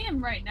 I see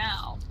him right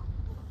now.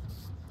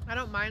 I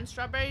don't mind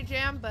strawberry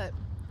jam, but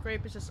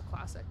grape is just a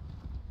classic.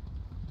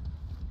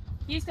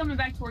 He's coming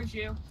back towards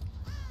you.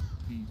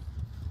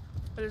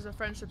 It is a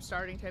friendship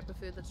starting type of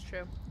food, that's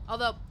true.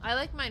 Although, I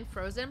like mine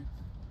frozen.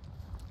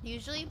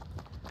 Usually,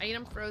 I eat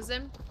them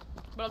frozen,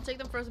 but I'll take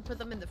them frozen, put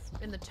them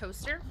in the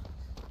toaster.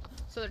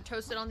 So they're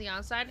toasted on the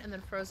outside and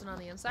then frozen on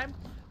the inside.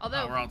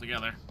 Although, Oh, we're all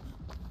together.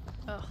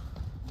 ugh,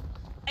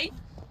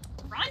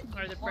 Run!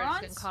 sorry, the bread's morons.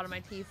 getting caught in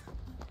my teeth.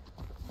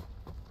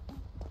 Oh,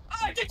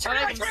 I did I turn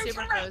like around, them turn super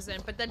around!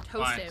 frozen, but then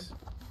toasted. Fine.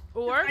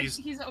 Or,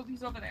 He's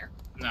over there.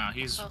 No,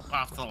 he's Ugh.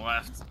 off to the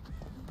left.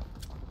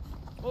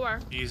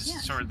 He's Yeah.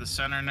 toward the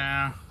center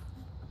now.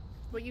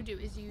 what you do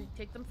is you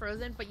take them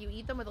frozen, but you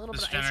eat them with a little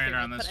This bit of ice cream.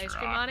 generator on You this put ice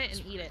cream rock on it is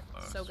and eat it.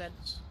 pretty So close. good.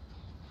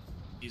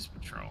 He's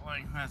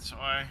patrolling, that's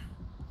why.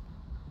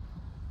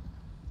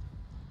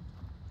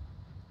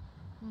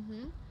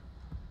 Mm-hmm.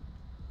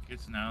 Good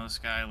to know this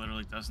guy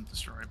literally doesn't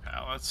destroy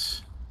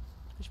pallets.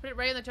 You should put it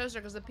right in the toaster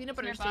because the peanut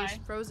butter Nearby. stays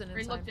frozen He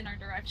looked inside. in our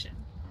direction.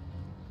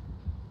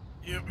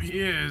 Yep, he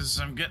is.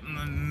 I'm getting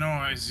the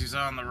noise. He's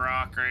on the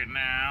rock right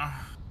now.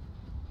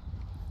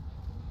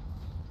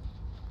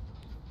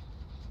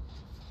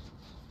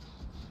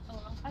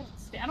 Oh,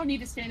 I don't need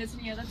to stand as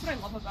Mia. That's what I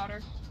love about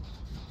her.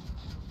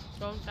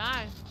 Don't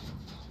die.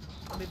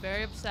 I'll be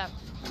very upset.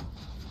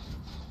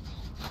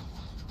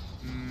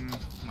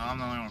 I'm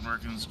the only one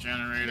working this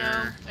generator.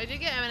 No, I did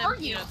get M&M Are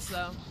you? peanuts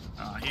though.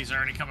 He's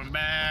already coming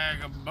back.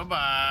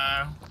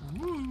 Bye-bye.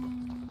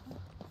 Woo.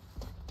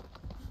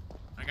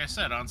 Like I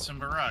said, on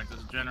Simba Rock,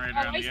 there's a generator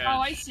on the edge.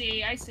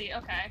 I see.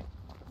 Okay.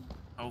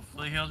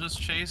 Hopefully he'll just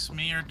chase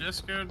me or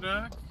Disco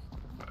Duck,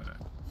 but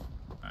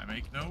I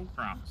make no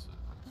promises.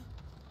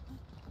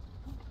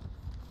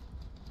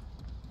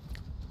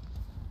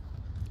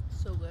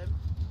 So good.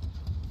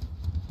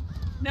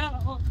 No.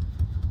 Oh,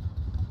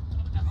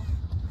 no.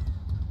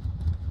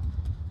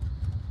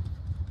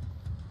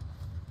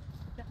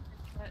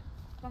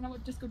 I don't know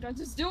what Disco Duds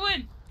is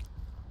doing.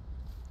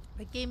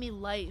 It gave me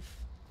life.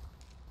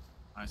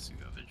 I see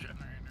the other generator.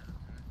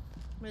 Okay.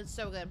 It's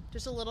so good.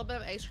 Just a little bit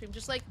of ice cream.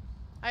 Just like,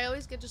 I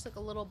always get just like a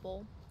little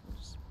bowl.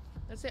 Just,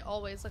 I'd say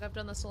always, like I've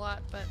done this a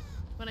lot, but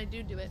when I do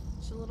it,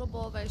 just a little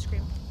bowl of ice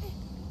cream.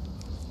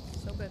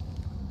 So good.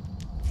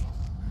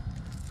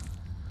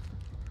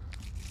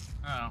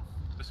 Oh,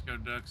 Disco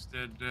Duck's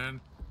dead.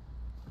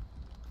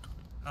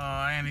 Oh,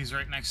 and he's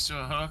right next to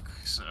a hook,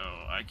 so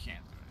I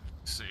can't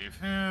save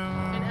him.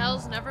 And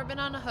L's never been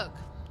on a hook.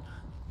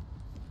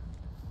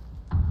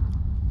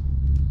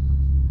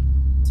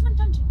 This one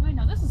dungeon. Wait,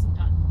 no, this isn't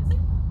done, is it?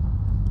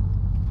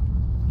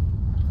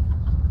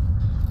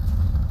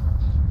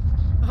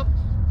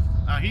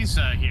 Oh, he's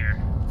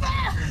here.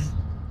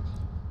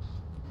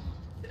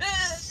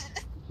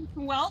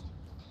 Well,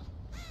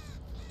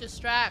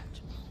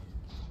 Distract.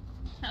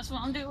 that's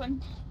what I'm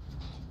doing.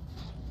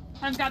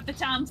 I've got the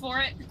time for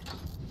it.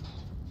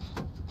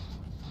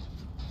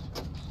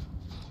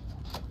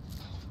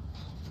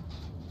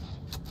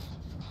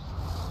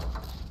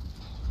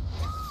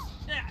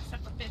 Yeah, son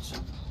of a bitch.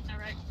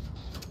 Alright.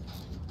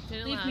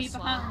 Didn't Leave me last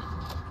behind.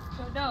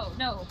 long. Oh,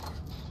 no.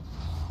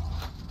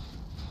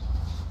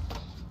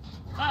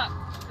 Fuck.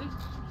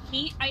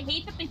 I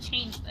hate that they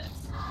changed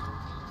this.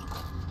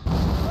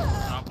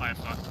 Oh, I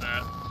fucked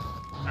that.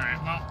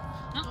 Alright, well.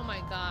 Oh my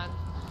god.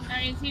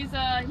 Alright, he's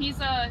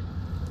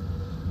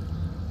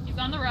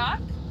on the rock.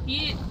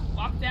 He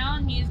walked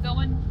down, he's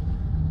going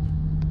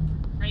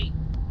great.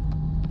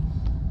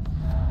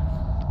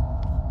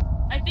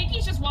 I think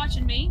he's just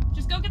watching me.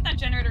 Just go get that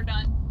generator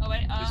done. Oh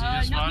wait, Is he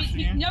just no, watching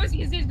you? no,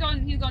 he's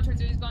going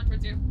towards you,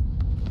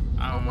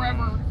 or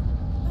wherever.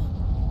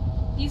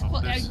 He's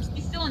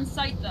still in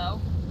sight though.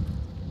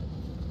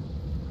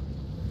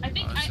 I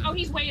think, Oh,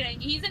 he's waiting.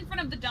 He's in front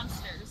of the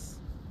dumpsters.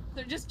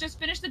 So just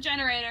finish the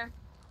generator.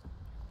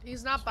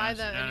 He's not by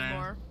them Smash it in.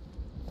 anymore.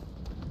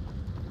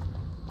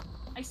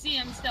 I see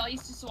him still.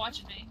 He's just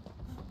watching me.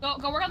 Go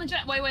work on the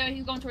gen. Wait.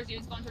 He's going towards you.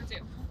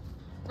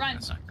 Run.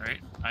 That's not great.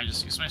 I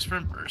just used my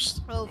sprint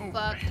burst. Oh,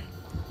 fuck. boy.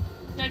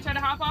 Should I try to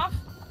hop off?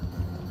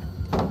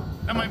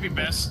 That might be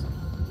best.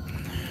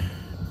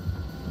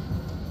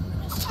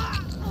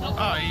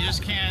 Oh, you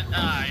just can't.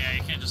 Yeah,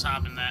 you can't just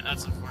hop in that.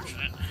 That's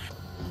unfortunate.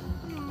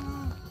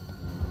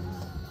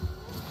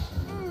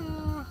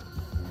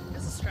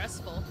 This is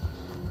stressful.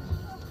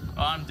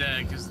 Oh, I'm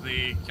dead because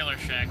the Killer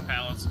Shack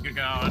pallets get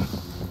going.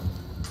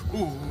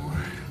 Ooh.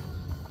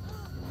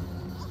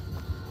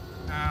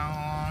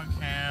 How long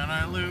can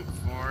I loop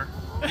for?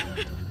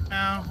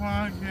 How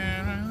long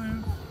can I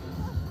loop?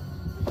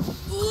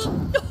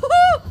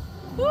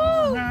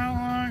 How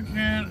long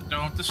can?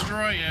 Don't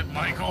destroy it,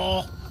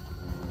 Michael.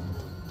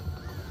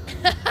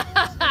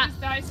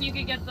 Just die so you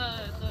can get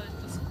the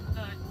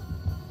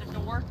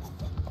door.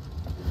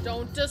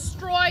 Don't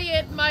destroy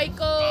it,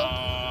 Michael!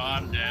 Oh,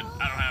 I'm dead.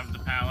 I don't have the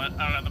pallet.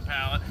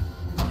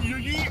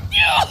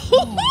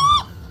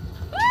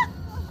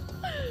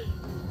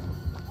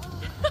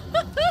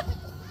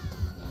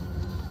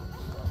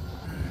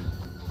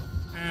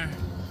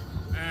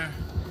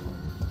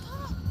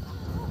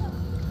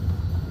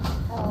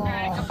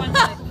 Alright, go find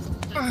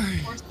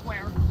the fourth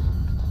square.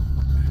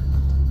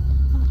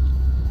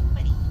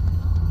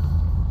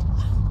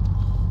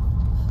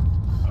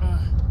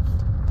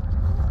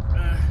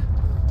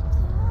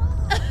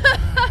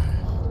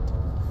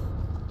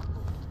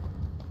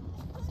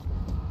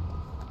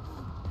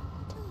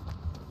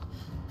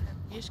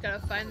 You just gotta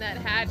find that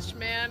hatch,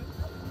 man.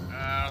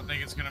 I don't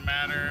think it's gonna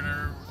matter in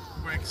a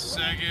quick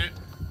second.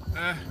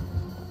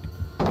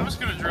 I'm just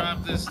gonna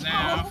drop this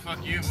now.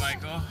 Fuck you,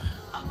 Michael.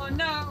 Oh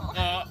no.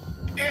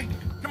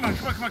 Come on.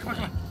 Come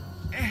on.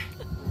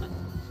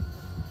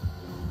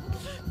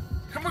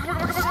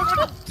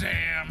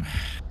 Damn.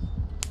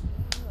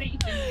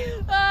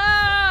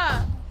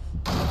 Ah!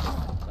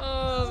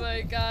 Oh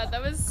my god,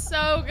 that was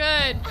so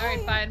good.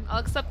 Alright, fine. I'll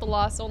accept the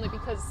loss only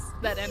because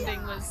that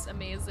ending was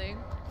amazing.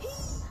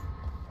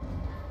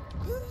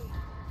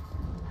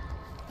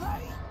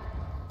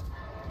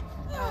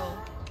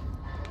 Oh.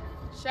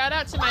 Shout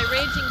out to my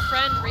raging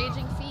friend,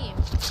 Raging Fiend.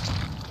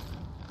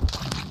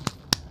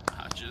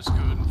 I just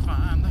couldn't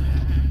find the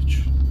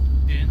hatch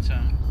in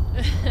time.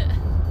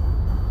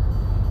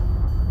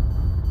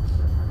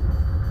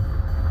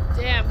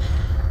 Damn.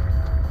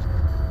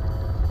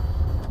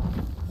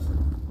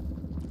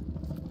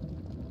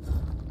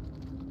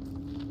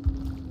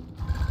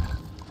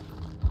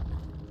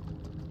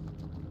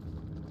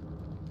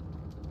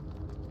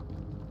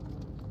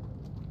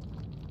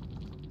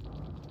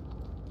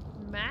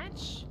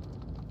 Match?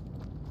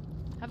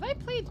 Have I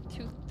played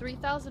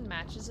 3,000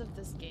 matches of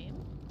this game?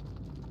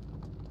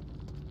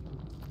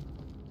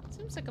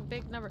 Seems like a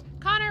big number.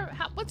 Connor,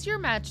 what's your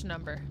match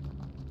number?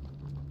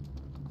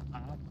 I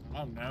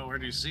don't know. Where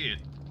do you see it?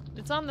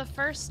 It's on the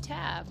first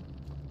tab.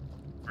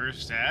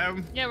 First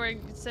tab? Yeah, where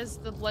it says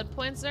the blood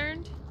points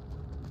earned.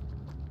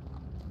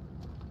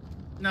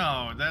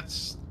 No,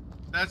 that's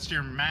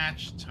your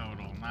match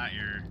total, not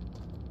your.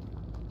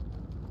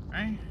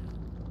 Right?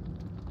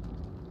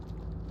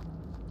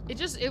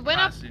 It went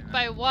up see that.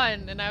 by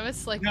 1, and I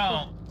was like,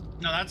 No,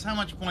 No, that's how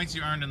much points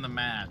you earned in the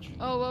match.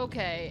 Oh,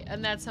 okay.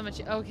 And that's how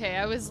much. Okay,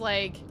 I was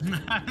like,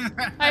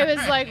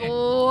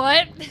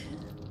 what?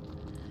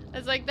 I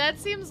was like, that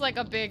seems like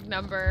a big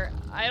number.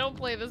 I don't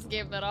play this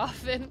game that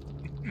often.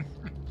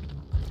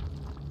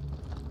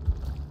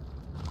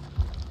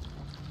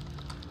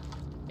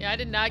 Yeah, I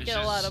did not get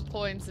a lot of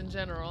points in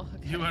general.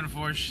 Okay. You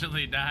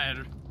unfortunately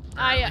died.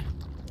 I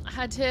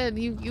did.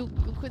 You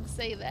could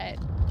say that.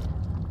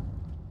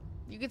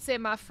 You could say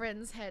my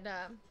friends had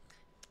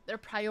their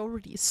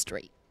priorities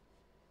straight.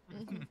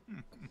 Mhm.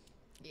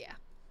 Yeah.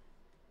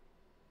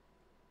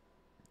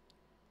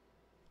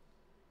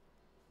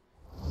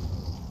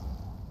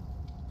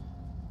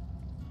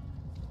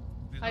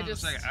 I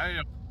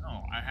don't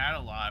know. I had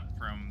a lot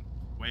from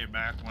way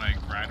back when I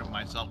grinded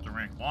myself to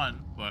rank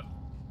 1, but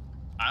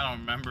I don't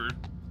remember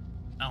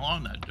how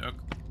long that took.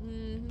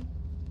 Mm-hmm.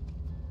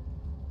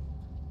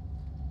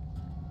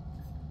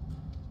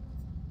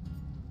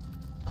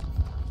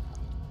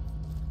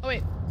 Oh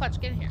wait, Clutch,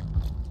 get in here.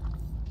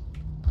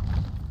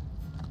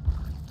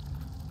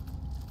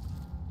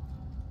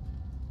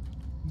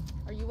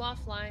 Are you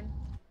offline?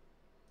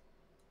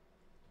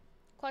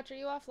 Clutch, are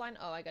you offline?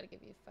 Oh, I gotta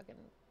give you fucking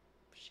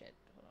shit.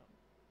 Hold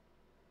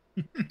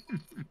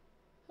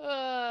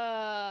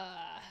on.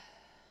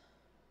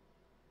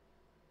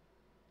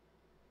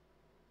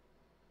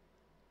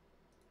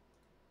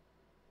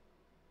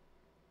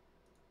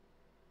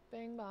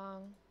 Bing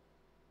bong.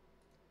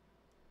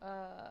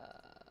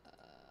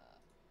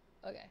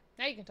 Okay.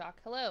 Now you can talk.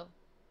 Hello.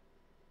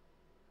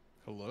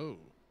 Hello.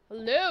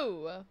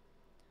 Hello.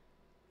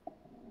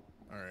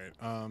 Alright,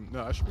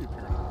 no, I should be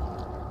appearing.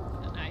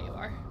 And now you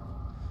are.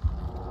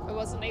 I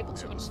wasn't able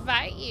to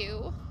invite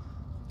you.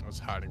 I was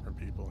hiding from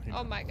people.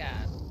 Oh my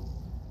god.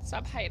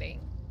 Stop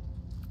hiding.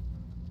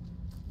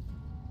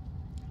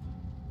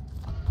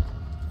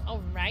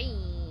 Alright.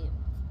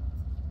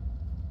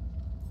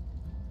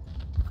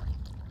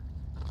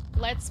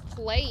 Let's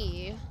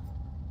play.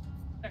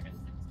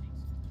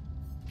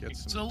 Get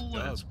So some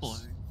let's dubs.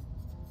 play.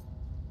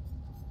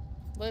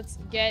 Let's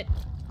get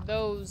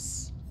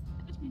those.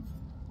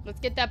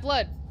 Let's get that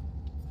blood.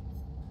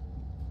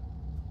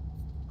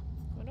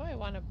 What do I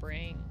want to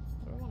bring?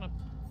 What do I want to...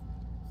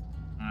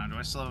 Do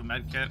I still have a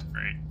med kit?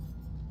 Great.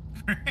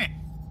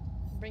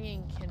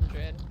 Bringing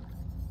Kindred.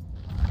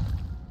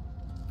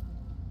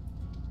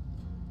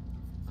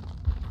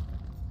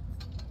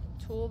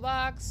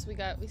 Toolbox. We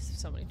have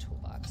so many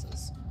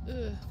toolboxes.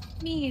 Ugh.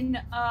 I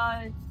mean,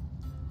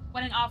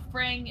 when an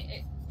offering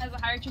it has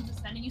a higher chance of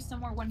sending you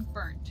somewhere when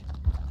burnt.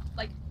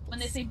 Like, when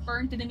they say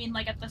burnt, do they mean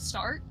like at the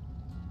start?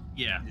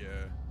 Yeah.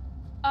 Yeah.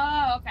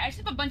 Oh, okay. I just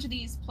have a bunch of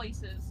these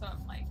places, so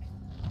I'm like...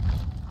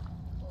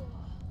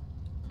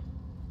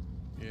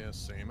 Yeah,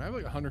 same. I have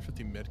like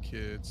 150 med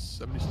kits,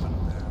 77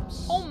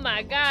 maps. Oh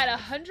my god,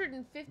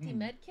 150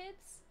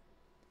 medkits?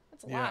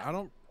 That's a Yeah, lot. I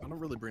don't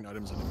really bring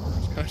items anymore.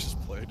 I just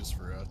play just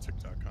for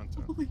TikTok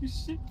content. Holy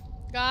shit.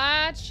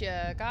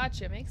 Gotcha.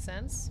 Makes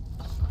sense.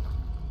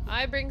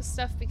 I bring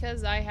stuff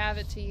because I have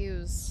it to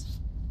use.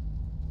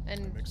 That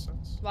And makes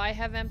sense. why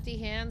have empty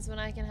hands when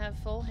I can have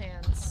full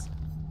hands?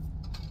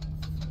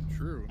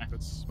 True.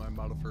 That's my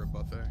model for a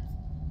buffet.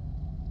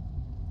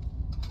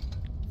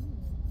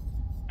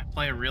 I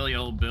play a really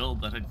old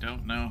build that I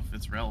don't know if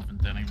it's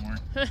relevant anymore.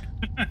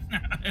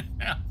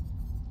 Yeah.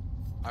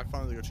 I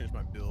finally got to change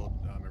my build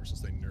ever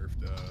since they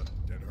nerfed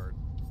Deadheart.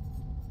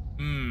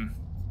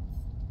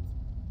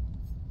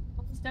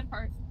 What was that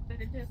part? What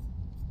did it do?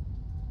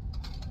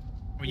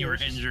 When you were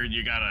injured,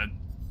 you got a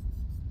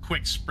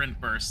quick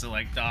sprint burst to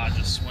like dodge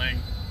a swing.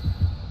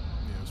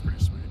 Yeah, it was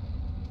pretty sweet.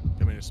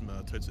 Got me into some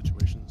tight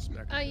situations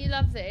back in Oh, the you day.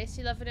 love this?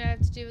 You love when I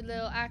have to do a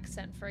little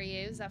accent for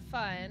you? Is that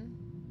fun?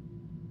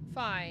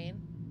 Fine.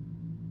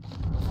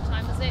 What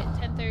time is it?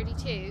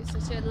 10:32, so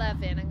to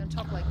 11. I'm gonna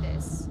talk like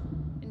this.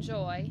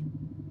 Enjoy.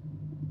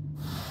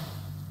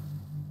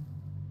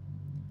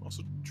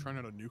 Also trying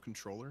out a new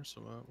controller,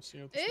 so we'll see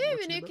how this Ooh,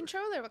 works a new better.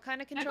 controller. What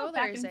kind of I go controller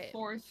back is and it?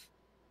 forth.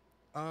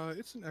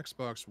 It's an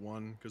Xbox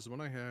One, because the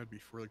one I had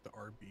before, like, the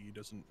RB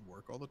doesn't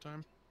work all the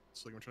time.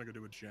 So, like, I'm trying to go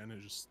do a gen, and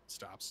it just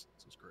stops.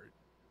 So it's great.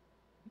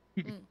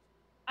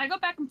 I go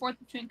back and forth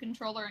between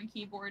controller and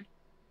keyboard.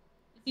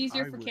 It's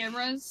easier I for wish-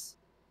 cameras.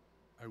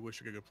 I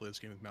wish I could go play this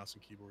game with mouse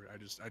and keyboard. I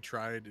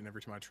tried, and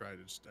every time I tried,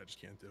 I just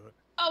can't do it.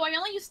 Oh, I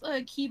only use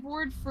the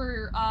keyboard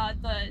for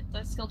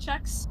the skill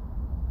checks.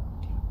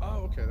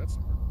 Oh, okay, that's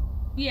smart.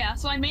 Yeah,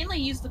 so I mainly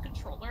use the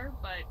controller,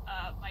 but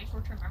my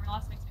short-term memory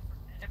loss makes me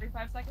forget every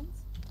 5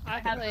 seconds. I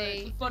have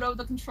the photo of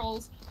the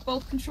controls,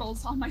 both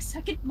controls on my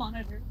second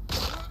monitor.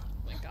 Oh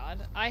my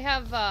god. I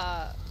have,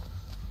 I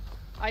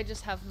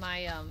just have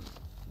my,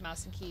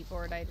 mouse and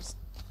keyboard.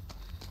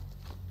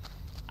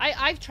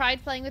 I've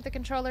tried playing with the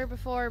controller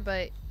before,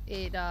 but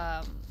it,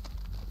 I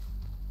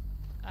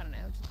don't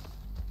know.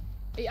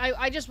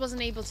 I just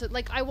wasn't able to,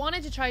 like, I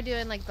wanted to try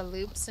doing, like, the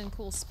loops and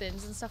cool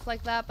spins and stuff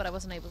like that, but I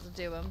wasn't able to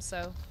do them,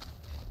 so.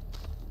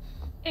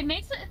 It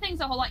makes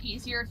things a whole lot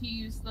easier if you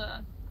use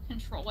the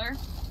controller.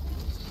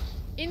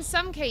 In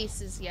some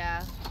cases,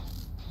 yeah.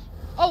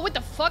 Oh, what the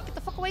fuck? Get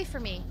the fuck away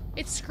from me.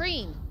 It's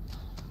Scream.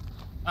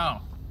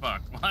 Oh,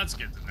 fuck. Well, that's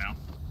good to know.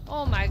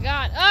 Oh my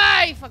god.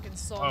 Ah, he fucking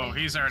saw Oh,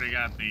 me. he's already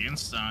got the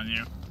insta on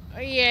you.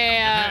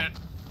 Yeah. Good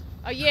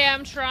hit. Yeah,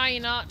 I'm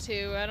trying not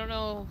to. I don't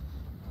know.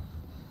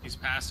 He's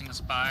passing a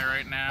spy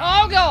right now.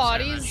 Oh on the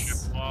god, other side of that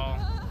he's... ship wall.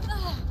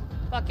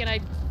 Fucking, I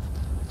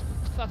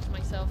fucked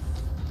myself.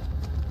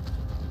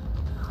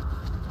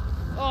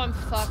 Oh, I'm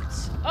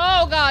fucked.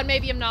 Oh god,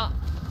 maybe I'm not.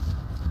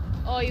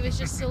 Oh, he was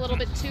just a little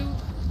bit too...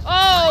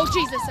 Oh,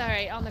 Jesus.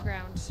 Alright, on the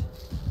ground.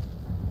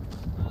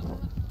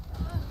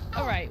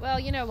 Alright, well,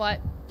 you know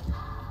what?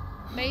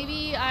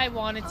 Maybe I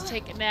wanted to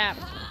take a nap.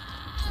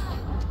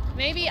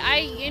 Maybe I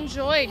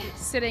enjoyed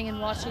sitting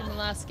and watching the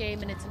last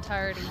game in its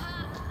entirety.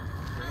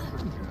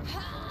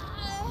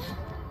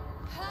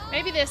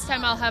 Maybe this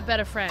time I'll have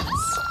better friends.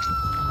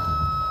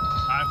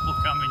 I will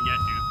come and get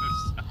you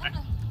this time.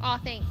 Aw,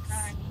 thanks.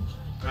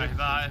 I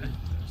thought...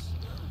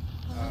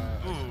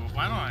 Ooh,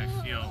 why don't I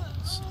feel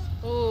this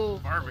Ooh.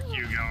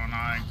 barbecue going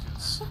on?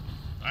 'Cause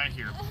I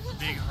hear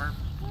big harp.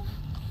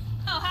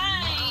 Oh,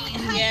 hi!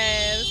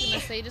 Yeah, I was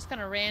gonna say, you just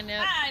kind of ran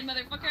out. Hi,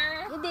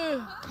 motherfucker!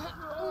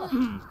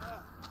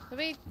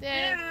 Wait,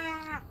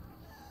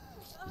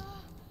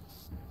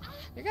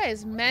 your guy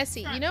is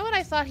messy. You know what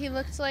I thought he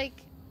looked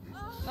like?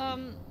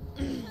 I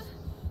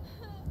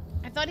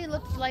thought he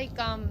looked like,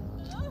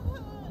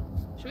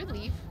 should we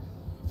leave?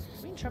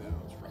 Are we in trouble?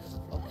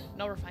 Oh,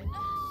 no, we're fine.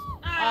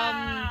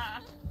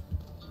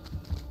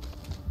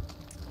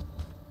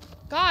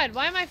 God,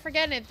 why am I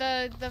forgetting it?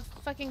 The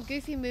fucking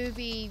Goofy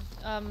movie,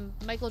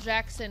 Michael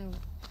Jackson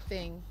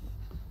thing.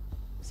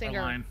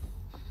 Singer. Line.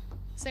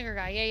 Singer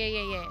guy.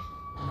 Yeah.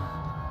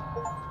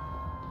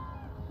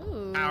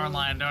 Ooh. Power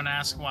line, don't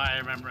ask why I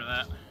remember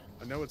that.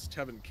 I know it's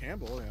Tevin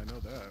Campbell. Yeah, I know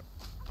that.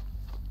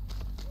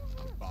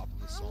 Bop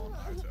the song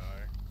Eye to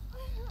Eye.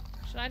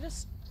 Should I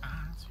just...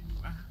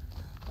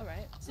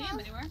 Alright. See him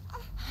anywhere?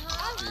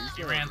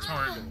 He ran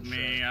toward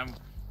me.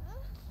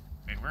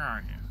 Wait, where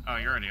are you? Oh,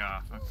 you're already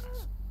off. Okay.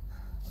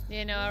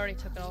 Yeah, no, I already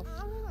took it off.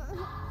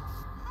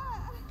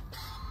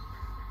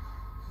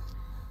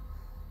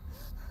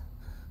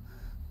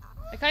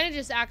 I kind of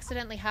just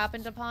accidentally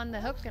happened upon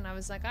the hook, and I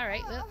was like,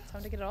 alright, well,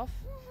 time to get it off.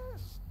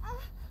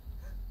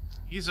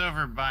 He's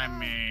over by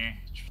me,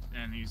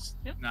 and he's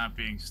not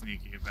being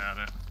sneaky about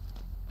it.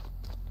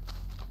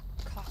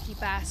 Cocky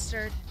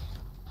bastard.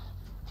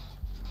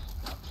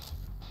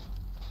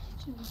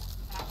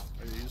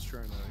 He's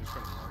trying to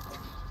mark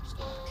him.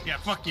 Yeah,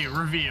 fuck you.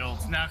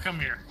 Revealed. Now come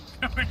here.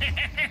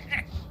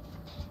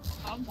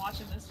 I'm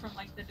watching this from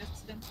like the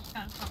distance. It's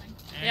kind of funny.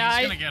 Yeah,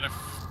 he's gonna get a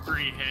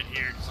free hit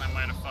here because I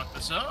might have fucked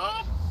this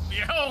up.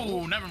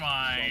 Yo, never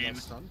mind.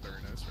 Stun.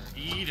 Very nice,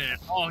 very nice. Eat it.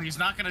 Oh, he's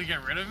not gonna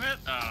get rid of it?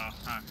 Oh,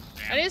 damn.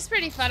 It is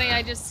pretty funny.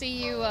 I just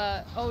see you,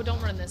 oh,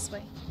 don't run this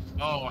way.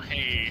 Oh,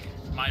 hey.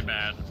 My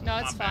bad. No,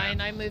 it's My fine.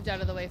 bad. I moved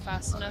out of the way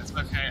fast enough. It's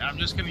okay. I'm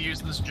just gonna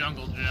use this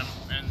jungle gym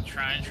and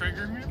try and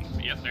trigger him.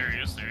 Yep, there he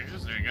is. There he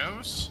is. There he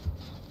goes.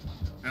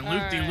 And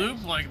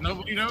loop-de-loop like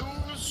nobody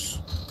knows.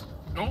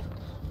 Nope.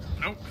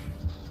 Nope.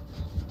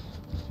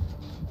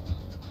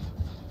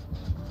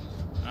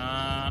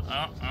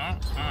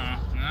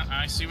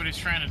 I see what he's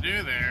trying to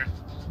do there.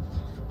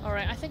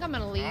 Alright, I think I'm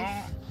gonna leave.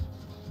 Oh,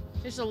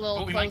 There's a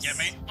little he close. might get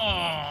me.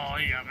 Oh,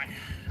 he got me.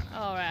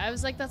 Alright, I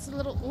was like, that's a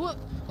little... Whoop.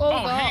 Oh,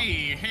 Oh, God.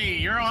 hey,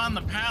 you're on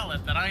the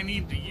pallet that I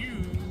need to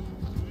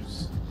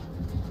use.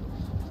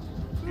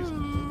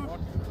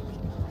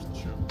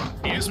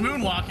 He is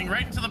moonwalking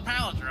right into the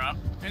pallet drop.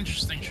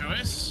 Interesting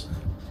choice.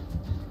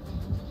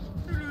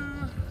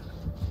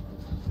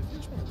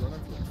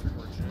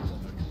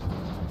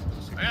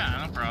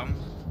 Yeah, no problem.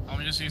 Let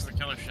me just use the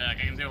killer shack.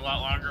 I can do a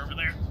lot longer over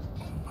there.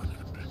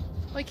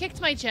 Well, he kicked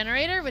my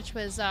generator, which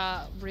was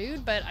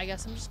rude, but I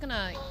guess I'm just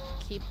gonna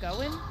keep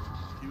going.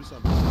 He was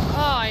on.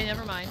 Oh,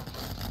 never mind.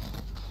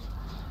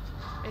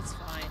 It's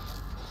fine.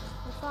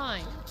 We're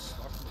fine.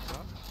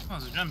 Oh,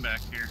 there's a gem back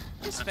here.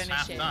 Just That's finish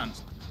half it. done.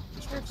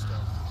 He's trying to stalk at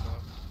the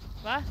top.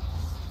 What?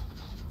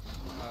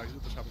 He's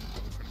at the top of the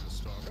hill trying to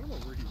stalk. I don't know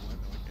where he went.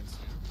 Now I can't see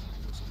him.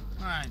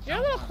 I You're a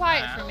don't little want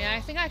quiet that. for me.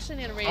 I think I actually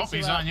need to raise Oh, you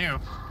he's up. on you.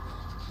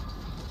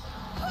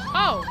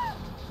 Oh,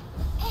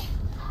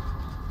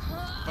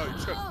 Oh, you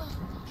just get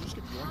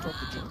yanked off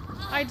the gym.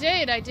 I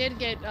did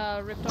get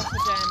ripped off the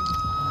gen.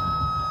 Oh,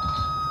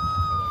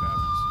 that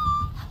happens.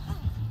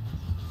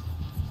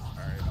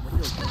 Alright, I'm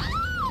gonna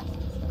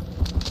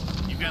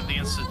go. You've got the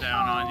insta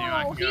down on you.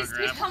 I Oh, can go he's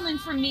grab. coming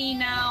for me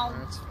now.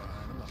 That's fine.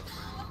 I'm not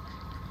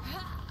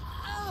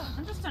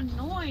I'm just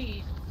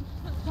annoyed.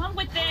 Come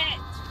with it.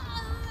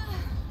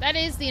 That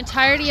is the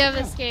entirety of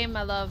this game,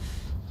 my love.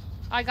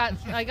 I got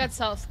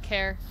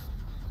self-care.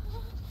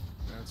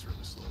 That's really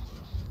slow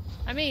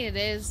though. I mean, it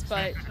is,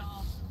 but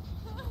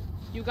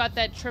you got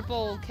that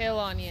triple kill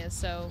on you,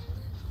 so...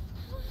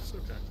 It's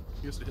okay.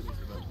 He has to hit me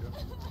for that,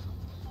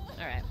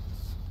 yeah. Alright.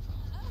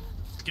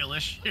 Skill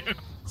issue.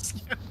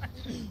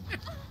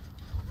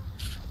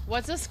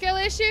 What's a skill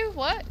issue?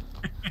 What?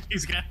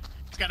 he's got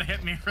to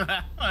hit me for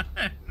that one.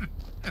 Okay.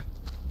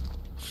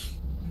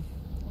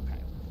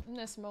 In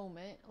this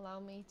moment, allow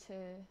me to...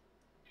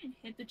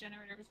 Hit the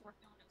generator was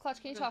working on it.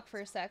 Clutch, can you talk for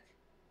a sec?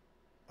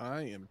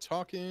 I am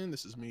talking.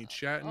 This is me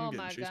chatting, Oh getting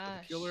my chased by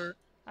gosh. the killer.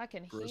 I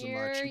can Grows in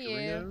my hear you.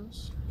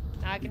 chickerios.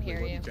 I can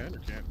hear Wait, you. You can or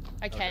can't?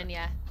 I can, Okay.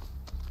 yeah.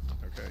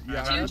 Okay. Yeah,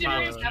 Yeah. Two I had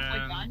generators to,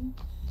 halfway done.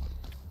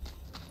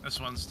 This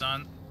one's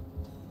done.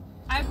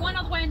 I have one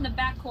all the way in the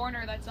back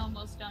corner that's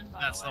almost done, by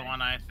That's the way. the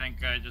one I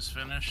think I just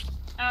finished.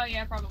 Oh,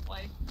 yeah,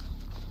 probably.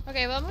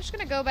 Okay, well, I'm just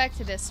gonna go back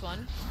to this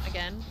one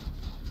again.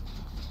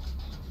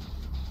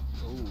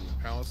 Oh,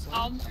 palace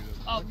line. Do that.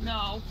 Oh, Okay.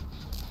 no.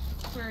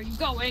 Where are you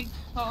going?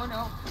 Oh,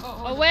 no.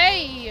 Oh, no.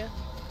 Away!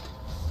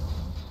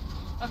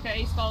 Okay,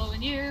 he's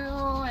following you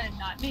and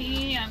not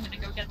me. I'm gonna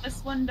go get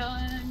this one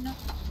done.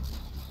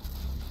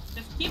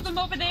 Just keep him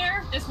over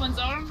there. This one's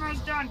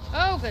almost done.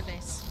 Oh,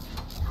 goodness.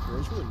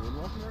 Bro's really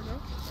moonwalking right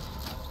now.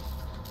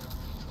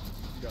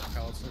 You got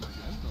palace line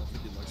again. I don't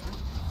think he likes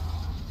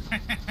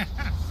me.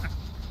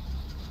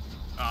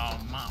 Oh,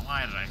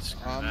 why did I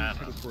screw I'm that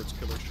headed up? towards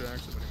Killer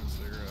Shacks. If anyone's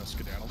there,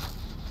 skedaddle.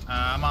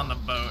 I'm on the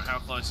boat. How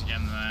close are you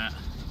getting to that?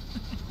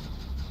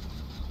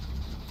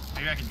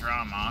 Maybe I can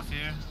draw him off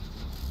you.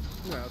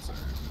 Yeah, that's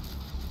alright.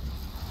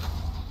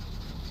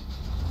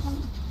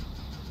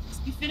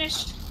 Just be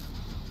finished.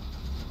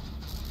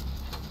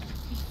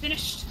 Be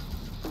finished.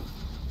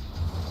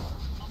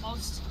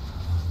 Almost.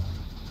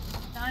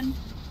 Done.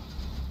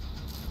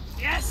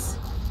 Yes!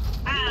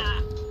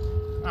 Ah!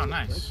 Oh,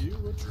 nice. Thank you,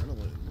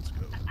 adrenaline. Let's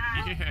go.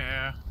 Ah!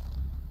 Yeah.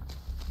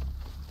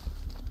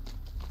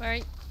 Where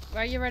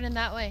are you running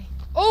that way?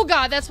 Oh,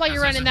 God, that's why you're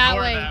There's running a that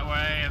door way. that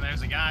way, and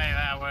there's a guy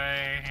that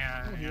way.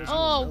 Yeah, he yeah. doesn't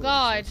Oh, know this,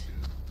 God. that's good.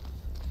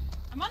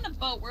 I'm on the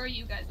boat. Where are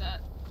you guys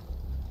at?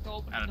 Go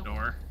open At the a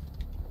door.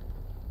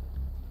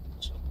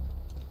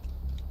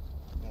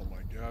 Oh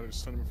my god, I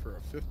just sent him for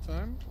a 5th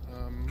time.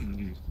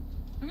 I'm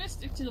gonna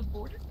stick to the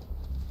border.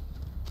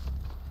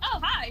 Oh,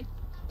 hi!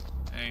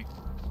 Hey.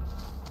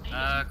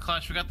 How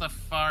Clutch, we got the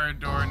far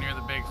door near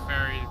the big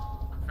ferry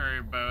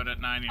boat at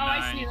 99. oh,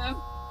 I see them.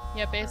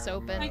 Yep, it's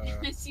open.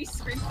 I see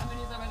Scream coming.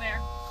 He's over there.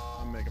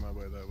 I'm making my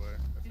way that way,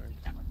 I think.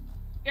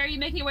 Are you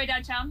making your way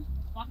downtown?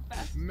 Walk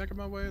fast. Making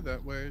my way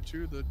that way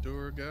to the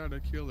door. Got a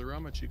killer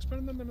on my cheeks.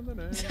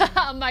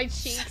 My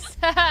cheeks.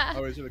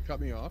 Oh, he's gonna cut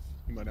me off.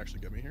 He might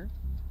actually get me here.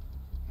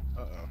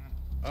 Uh-oh.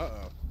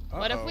 Uh-oh.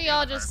 What if we Yeah,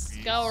 all just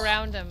harpies. go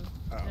around him?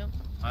 Oh. Nope.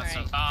 That's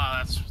Alright.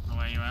 that's the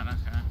way you went.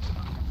 Okay.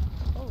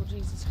 Oh,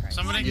 Jesus Christ.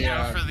 Somebody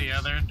Yeah. go for the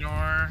other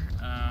door.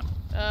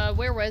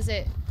 Where was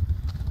it?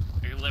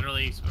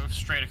 Literally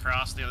straight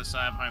across the other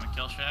side behind the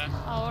kill shack.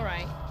 Oh,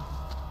 alright.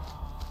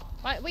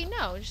 Wait,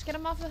 no. Just get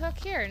him off the hook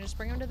here and just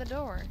bring him to the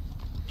door.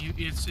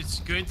 It's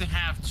good to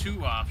have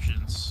 2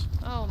 options.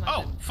 Oh, my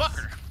Oh, goodness.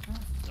 fucker!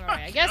 Alright,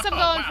 I guess I'm Oh,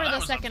 going wow, for that the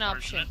was second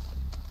unfortunate. option.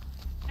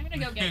 I'm gonna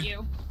go get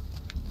you.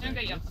 I'm gonna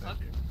get you up the hook.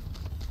 Thank you.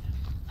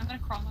 I'm gonna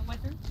crawl my way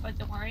through, but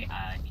don't worry,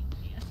 I need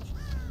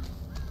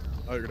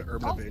Oh, you're gonna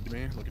urban Oh. evade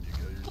me? Look at you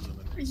go. You're just in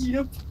the...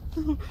 Yep.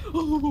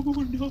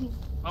 Oh no.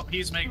 Oh,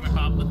 he's making me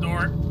pop the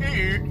door.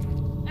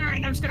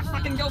 Alright, I'm just gonna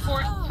fucking go for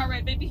it.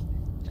 Alright, baby.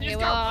 Okay, Just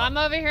well, go. I'm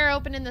over here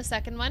opening the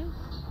second one.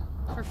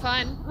 For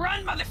fun.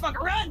 Run, motherfucker,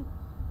 run!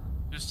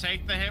 Just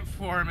take the hit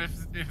for him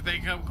if they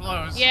come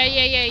close. Yeah.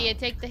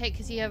 Take the hit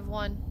because you have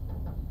one.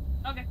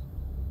 Okay.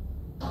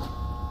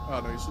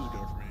 Oh, no, he's just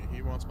going for me.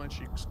 He wants my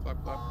cheeks.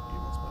 Clap, clap. He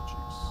wants my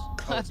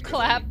cheeks. Clap, it's a good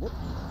clap. one.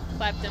 Whoop.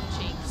 Clap them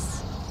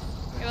cheeks.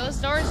 Okay, well, this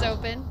door's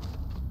open.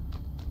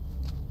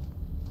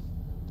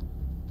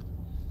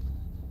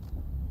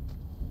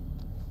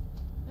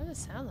 Why does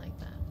it sound like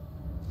that?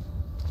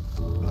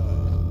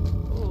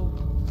 Ooh.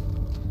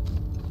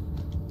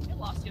 I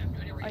lost you. I'm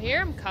doing it right I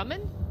hear him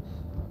coming.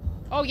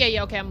 Oh,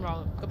 yeah, okay, I'm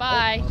wrong.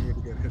 Goodbye. Oh, I'm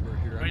gonna get hit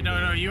right here. Wait,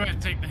 no, you have to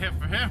take the hit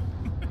for him.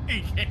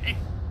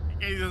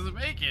 he doesn't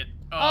make it.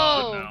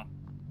 Oh. No.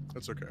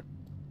 That's okay.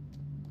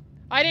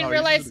 I didn't Oh, he's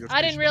realize. just a good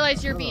I didn't space realize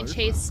bomb. you're No, being you're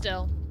chased fine.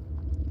 still.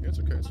 Yeah, it's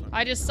okay. It's fine.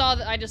 I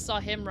just saw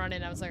him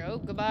running. I was like, oh,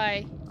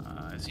 goodbye.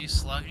 Is he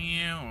slugging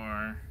you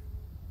or?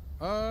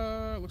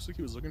 Looks like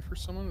he was looking for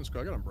someone.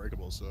 I got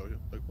Unbreakable, so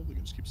like, hopefully he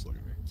can just keep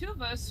slugging me. Two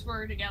of us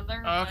were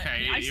together. but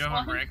Okay, I you have swung.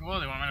 Unbreakable?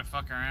 Do you want me to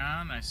fuck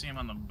around? I see him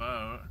on the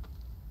boat.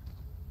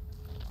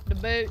 The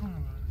boat.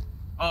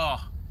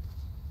 Oh,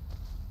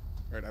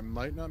 Alright, I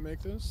might not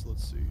make this.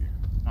 Let's see.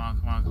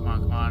 come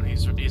on.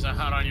 He's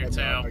hot on your I got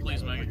tail. it, I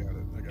Please got it, make I it. got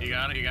it. You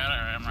got it.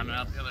 Alright, I'm running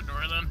out the other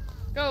door then.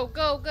 Go,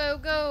 go, go,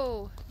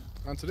 go.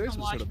 On today's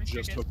I'm episode of watching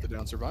Just Mr. Hook the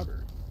Down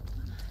Survivor.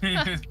 All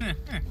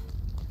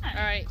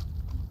right,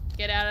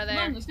 get out of Come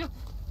on, there. let's go.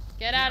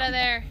 Get out of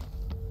there.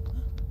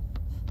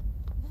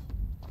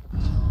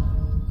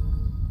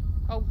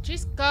 Oh,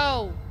 just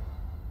go.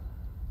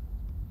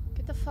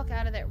 Get the fuck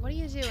out of there. What are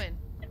you doing?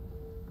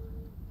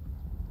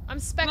 I'm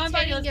on,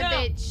 buddy, spectating let's you, go.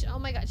 bitch. Oh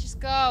my god, just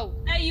go.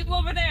 Hey, you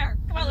over there.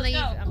 Come on, let's go.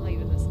 I'm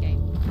leaving this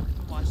game.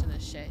 I'm watching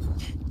this shit.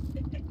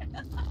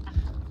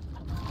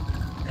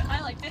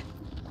 I liked it.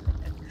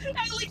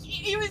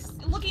 He was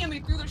looking at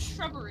me through the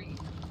shrubbery.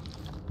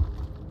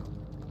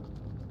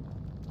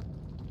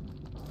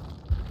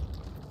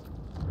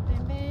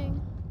 Bang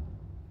bang.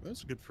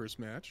 That's a good first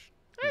match.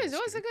 It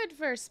was a good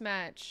first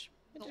match.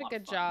 You A did a lot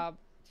good of fun. job.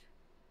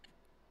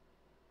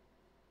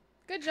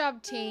 Good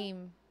job,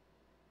 team.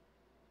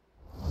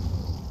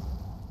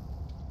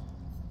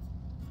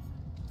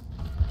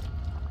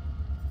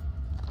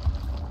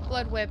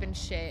 blood web and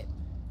shit.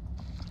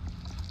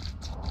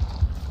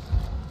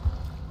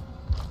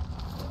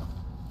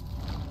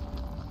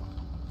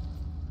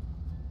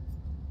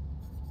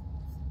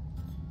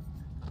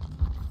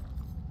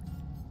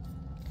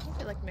 I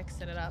feel like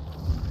mixing it up.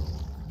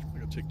 I'm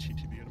gonna take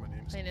TTV out of my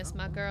name. Playing as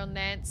my girl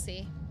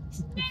Nancy.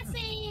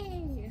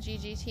 Nancy!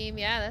 GG team,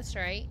 yeah, that's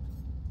right.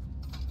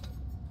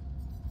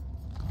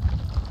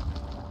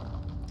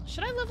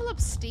 Should I level up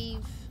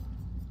Steve?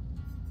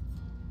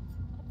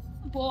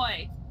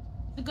 Boy.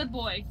 The good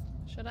boy.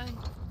 Should I?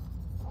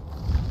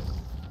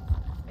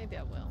 Maybe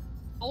I will.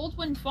 Old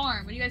Wind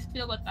Farm. What do you guys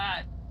feel about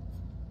that?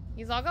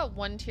 He's all got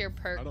 1-tier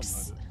I perks. don't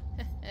mind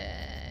it.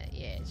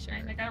 Yeah, sure.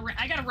 And I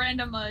got a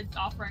random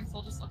offering, so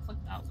I'll just click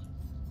that one.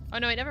 Oh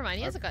no, wait, never mind.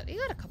 He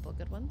got a couple of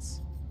good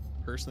ones.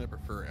 Personally, I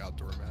prefer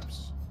outdoor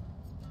maps.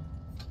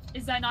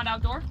 Is that not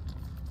outdoor?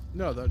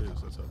 No, that's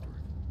outdoor.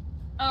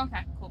 Oh,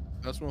 okay, cool.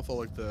 That's one with all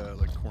like the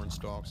corn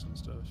stalks and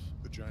stuff.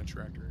 The giant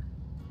tractor.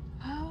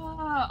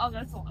 Oh,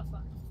 that's a lot of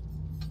fun.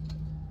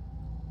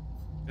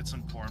 Get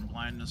some corn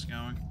blindness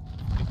going.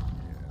 Yeah.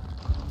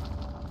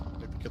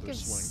 Like the killer Give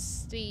swing.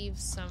 Steve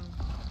some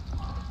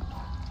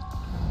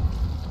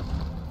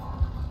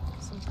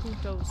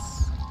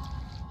puntos.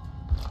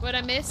 What'd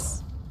I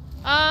miss?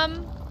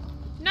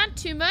 Not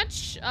too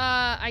much.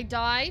 I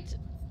died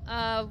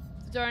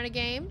during a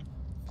game.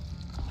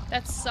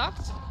 That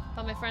sucked.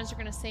 Thought my friends were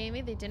gonna save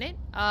me. They didn't.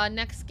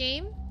 Next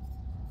game,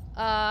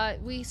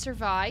 we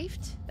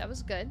survived. That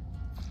was good.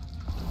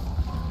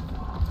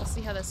 We'll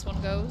see how this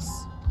one goes.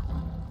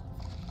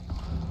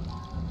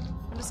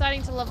 I'm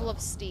deciding to level up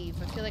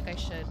Steve. I feel like I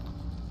should.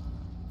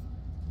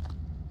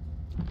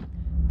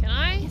 Can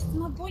I? Yes,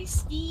 my boy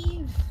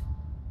Steve.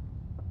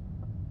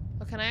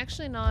 Oh, can I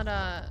actually not,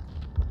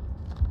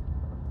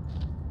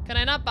 Can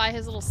I not buy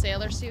his little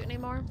sailor suit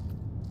anymore?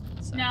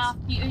 Sucks. Nah,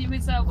 he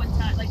was one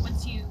time, like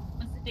once the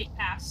date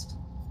passed.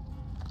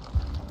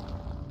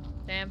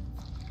 Damn.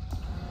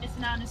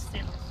 Missing out on his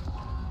sailors.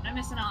 I'm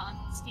missing out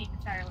on Steve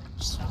entirely,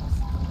 which sucks.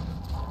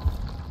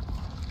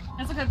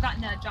 That's like I've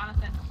gotten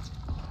Jonathan.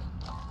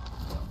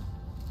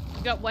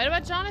 You got what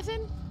about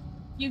Jonathan?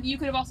 You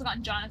could have also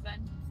gotten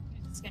Jonathan.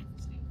 Skin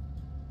for Steve.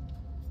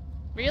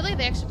 Really?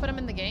 They actually put him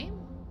in the game?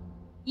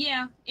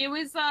 Yeah, it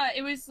was I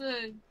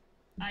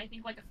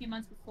think like a few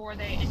months before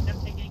they ended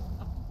up taking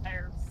a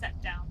entire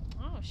set down.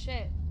 Oh,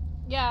 shit.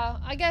 Yeah,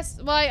 I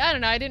guess, well, I don't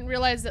know. I didn't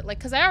realize that, like,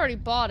 because I already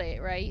bought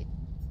it, right?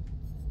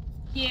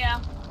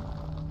 Yeah.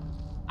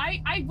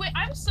 I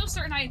was so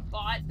certain I had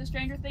bought the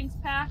Stranger Things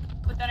pack,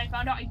 but then I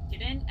found out I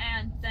didn't,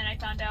 and then I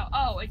found out,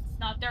 oh, it's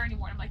not there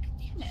anymore. I'm like,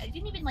 damn it, I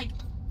didn't even, like,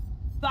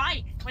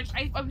 buy it, which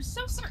I was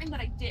so certain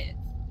that I did.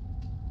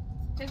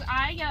 Because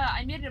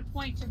I made it a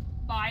point to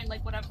buy,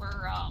 like,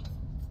 whatever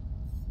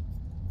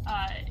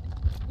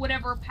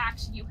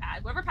packs you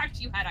had. Whatever packs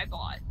you had, I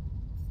bought.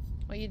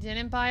 Well, you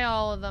didn't buy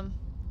all of them.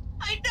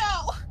 I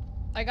know!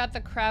 I got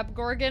the Crab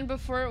Gorgon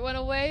before it went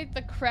away.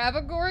 The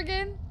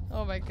Crabagorgon?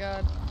 Oh my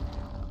god.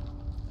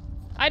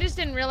 I just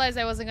didn't realize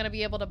I wasn't going to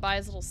be able to buy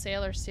his little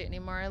sailor suit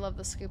anymore. I love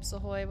the Scoops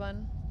Ahoy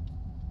one.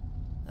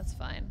 That's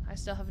fine. I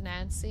still have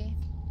Nancy.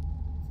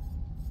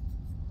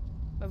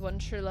 My one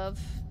true love.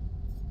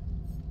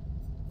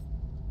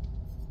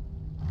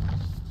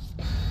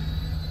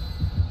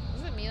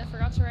 Was it me that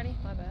forgot already?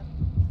 My bad.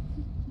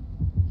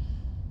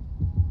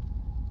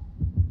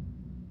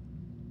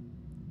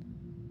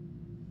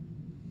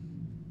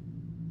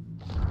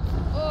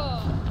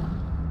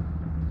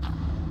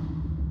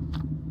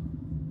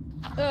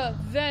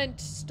 Vent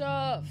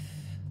stuff.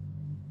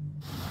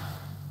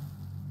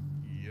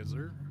 Yes,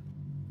 sir.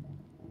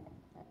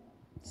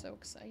 So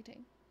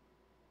exciting.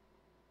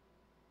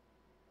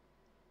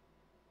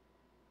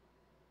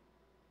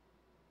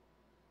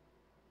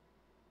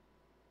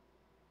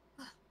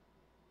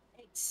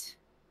 Thanks.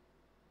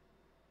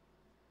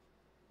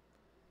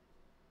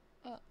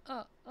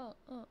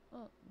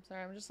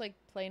 Sorry, I'm just like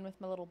playing with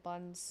my little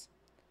buns.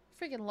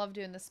 I freaking love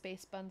doing the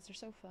space buns. They're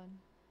so fun.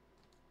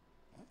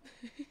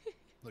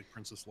 Like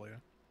Princess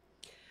Leia.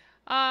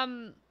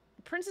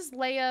 Princess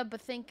Leia, but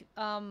think,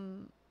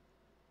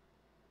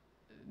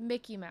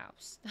 Mickey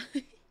Mouse.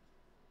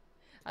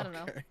 I don't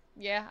know.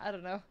 Yeah, I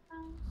don't know.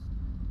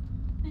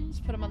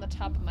 Just put them on the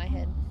top of my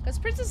head. Because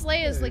Princess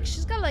Leia is like,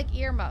 she's got like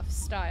earmuff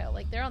style.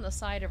 Like, they're on the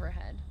side of her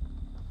head.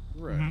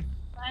 Right.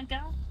 My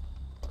God.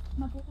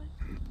 My boy.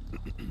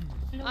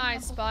 I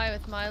spy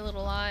with my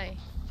little eye.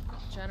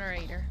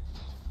 Generator.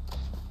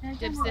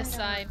 Dibs this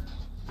side.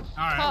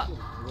 Alright.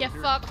 Get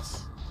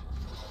fucked.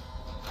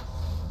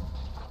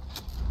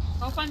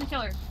 Go find the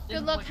killer.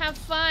 Good luck, have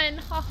fun.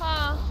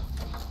 Haha.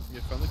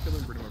 Yeah, found the killer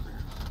and bring him over here.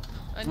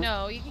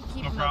 No, you can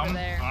keep No him problem. over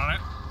there. On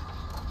it.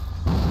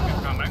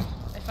 Keep coming.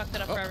 I fucked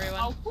it up for everyone.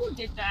 Oh, who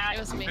did that?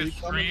 It was me. His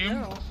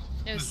scream.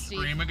 It was His Steve.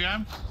 scream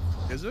again.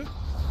 Is it?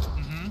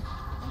 Mm-hmm.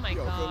 Oh my Yo,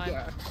 go god.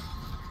 back.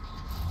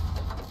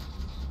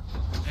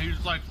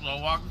 He's like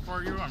slow walking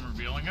for you. I'm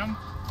revealing him.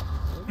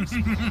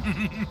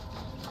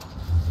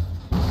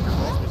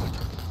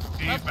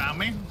 He found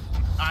me.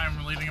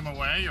 I'm leading him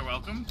away. You're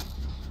welcome.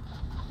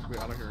 Wait,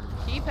 I don't hear him.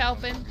 Keep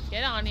helping.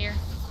 Get on here.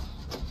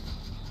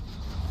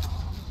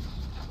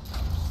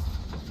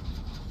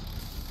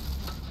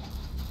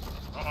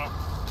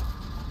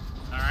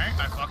 Alright,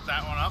 I fucked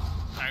that one up.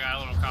 I got a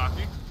little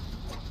cocky.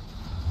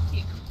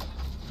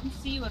 We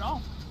see you at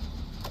all.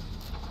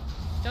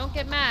 Don't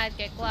get mad,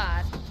 get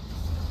glad.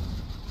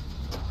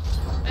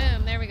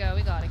 Boom, there we go.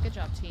 We got it. Good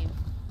job, team.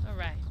 All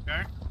right.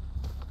 Okay.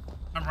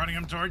 I'm running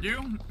him toward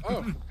you.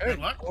 Oh, hey, Good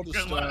luck. I'll just,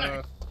 Good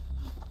luck.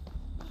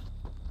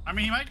 I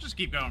mean, he might just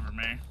keep going for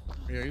me.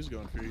 yeah, he's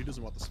going for you. He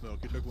doesn't want the smoke.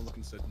 He took one look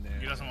and said, nah.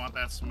 He doesn't want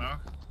that smoke.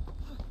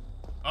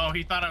 Oh,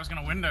 he thought I was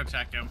gonna window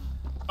tech him.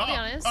 I'll be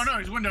honest. Oh no,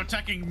 he's window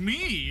teching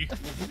me.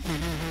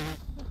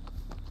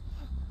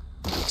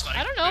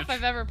 I don't know if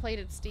I've ever played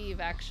at Steve,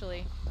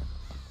 actually.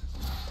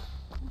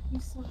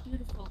 He's so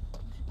beautiful. You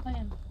should play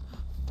him.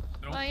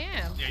 Nope. I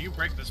am. Yeah, you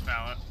break this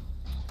pallet.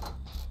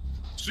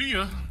 See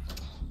ya.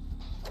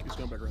 He's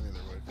going back around the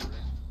other way for me.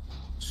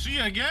 See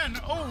ya again.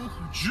 Oh,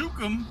 juke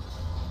him.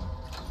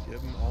 Give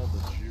him all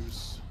the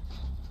juice.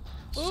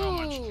 So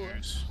much Ooh.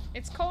 juice.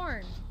 It's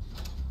corn.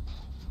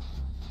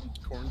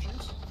 Corn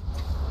juice?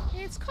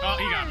 It's corn. Oh,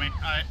 he got me.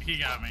 He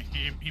got me.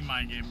 He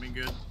mind gamed me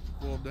good.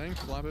 Well, dang,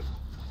 flop it.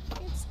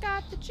 It's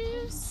got the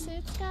juice.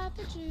 It's got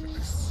the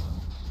juice.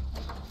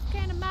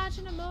 Can't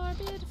imagine a more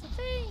beautiful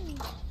thing.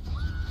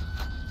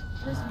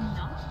 Does he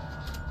not?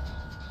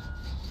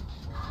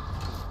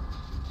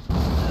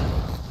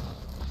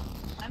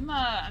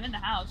 I'm in the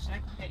house. Should I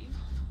come get you?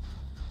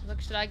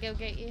 Look, should I go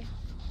get you?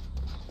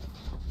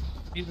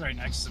 He's right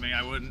next to me.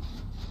 I wouldn't.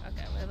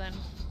 Okay, well then.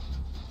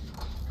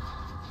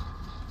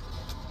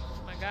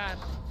 Oh my god.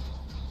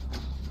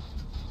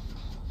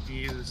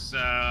 He's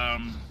out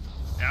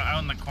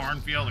in the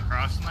cornfield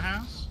across from the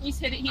house. He's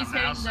hitting I'm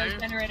now the safe.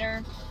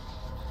 generator.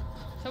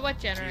 So what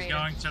generator? He's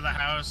going to the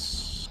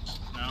house.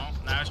 No,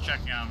 now he's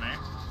checking on me.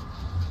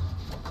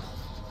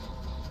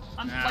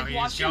 I'm Now like he's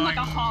watching him like a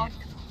going hawk.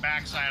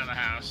 backside of the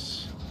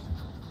house.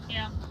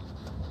 Yeah.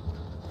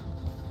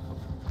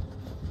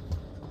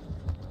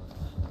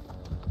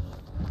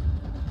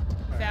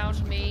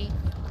 Found me.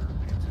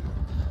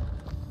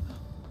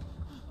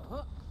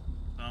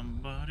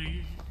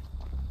 Somebody.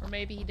 Or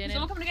maybe he Is didn't.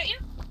 someone coming to get you?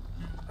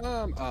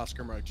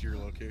 Oscar, right to your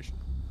location.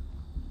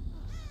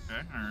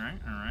 Okay, alright,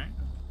 alright.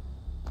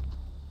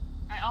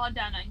 Alright, I'll head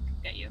down and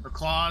get you. Her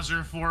claws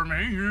are for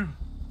me.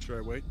 Should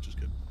I wait? Just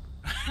kidding.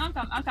 No,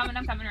 I'm coming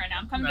right now.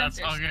 I'm coming That's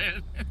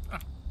downstairs. all good.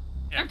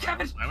 Yeah, I'm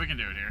coming. we can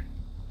do it here.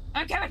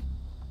 I'm coming.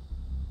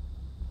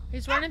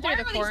 He's running Why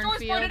through the are these doors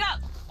cornfield. boarded up?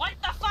 What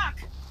the fuck?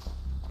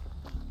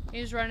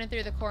 He's running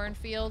through the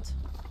cornfield.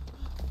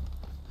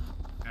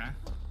 Okay.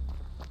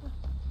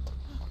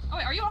 Oh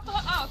wait, are you off the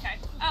hook? Oh, okay.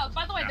 Oh,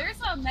 by the way, Yeah. there's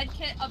a med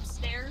kit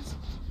upstairs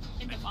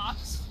in the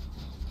box.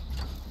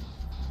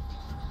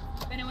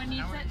 If anyone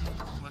needs Now it.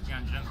 we're looking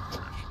on Jen's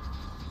progression.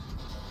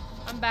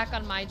 I'm back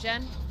on my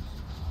gen.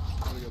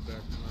 I'm gonna go back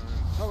to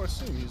mine. Oh, I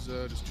assume he's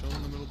just chilling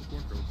in the middle of the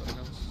cornfield by the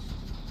house.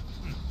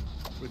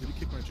 Wait, did he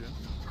kick my gen?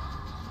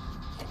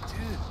 He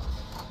did.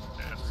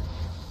 Yes.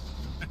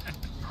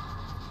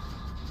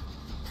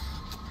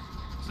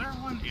 Is there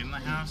one in the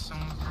house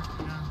someone's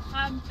working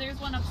on? There's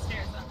one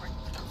upstairs that I'm working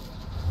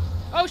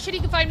on. Oh shit, he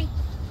can find me.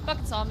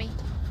 Fucking saw me.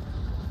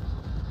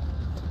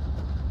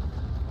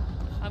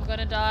 I'm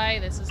gonna die.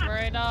 This is where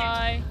I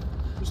die.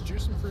 Just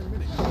juice him for a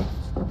minute.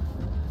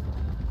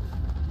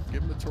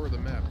 Give him a tour of the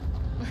map.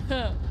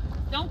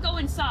 Don't go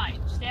inside.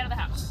 Stay out of the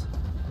house.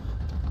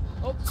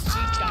 Oh,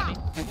 he got me.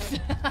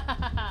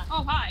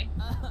 Oh, hi.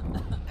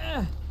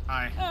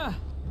 Hi.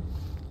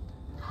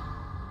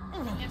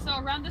 Yeah, so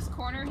around this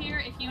corner here,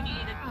 if you need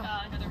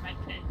another med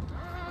kit.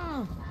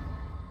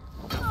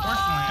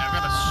 Unfortunately, I've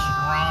got a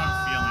strong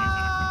feeling he's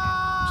gonna come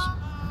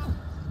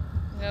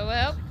over. Oh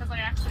well, Because I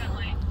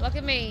accidentally... look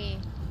at me.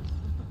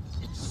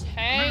 Just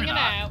hanging not.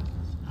 out.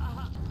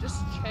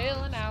 Just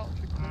chilling out.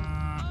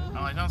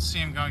 Well, I don't see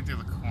him going through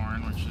the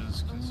corn, which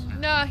is concerning.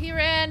 No, he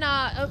ran,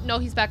 oh, no,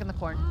 he's back in the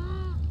corn.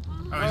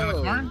 Oh, he's in the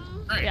Oh. corn?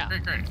 Great, Yeah.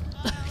 great, great.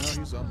 No,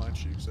 he's on my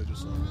cheeks. I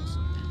just saw him.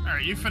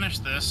 Alright, you finish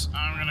this.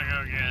 I'm gonna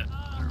go get...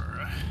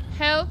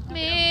 Help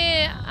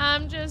me,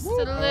 I'm just a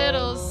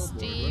little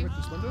Steve. Do I make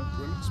this window?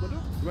 Do I make this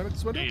window? Do I make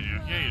this window? Yeah, you do.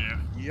 Yeah, you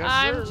do. Yes,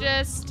 I'm sir.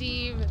 just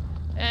Steve.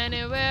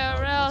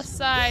 Anywhere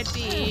else I'd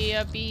be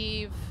a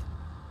beeve.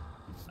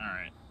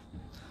 Alright.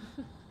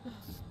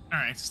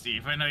 Alright,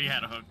 Steve, I know you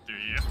had a hook through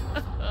you.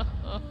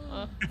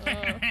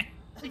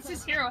 It's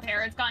his hero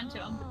hair. It's gotten to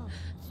him.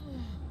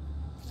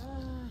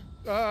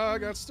 I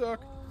got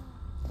stuck.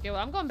 Okay, well,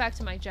 I'm going back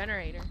to my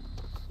generator.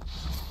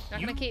 Not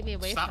gonna You keep me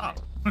away Stop.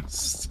 from it.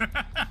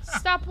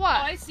 Stop Oh,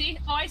 what? I see.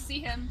 Oh, I see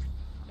him.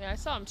 Yeah, I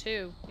saw him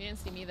too. You didn't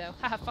see me though.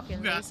 Haha,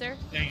 fucking Yeah. loser.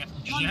 Dang it,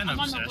 Gen I'm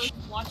on the obsession.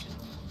 roof watching.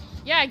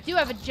 Yeah, I do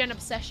have a gen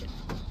obsession.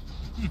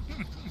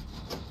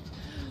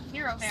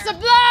 Hero hair.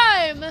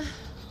 Sublime!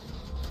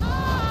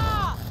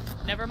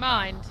 Never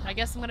mind. I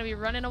guess I'm gonna be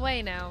running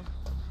away now.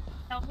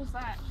 What was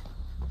that?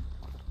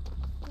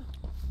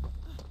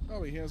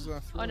 Oh, he has Oh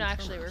throwing no,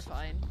 actually we're tremors.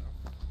 fine.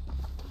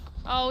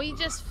 Oh, he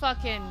just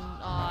fucking.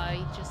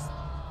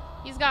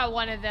 He's got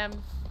one of them.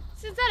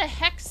 Is that a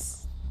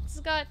hex? He's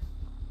got.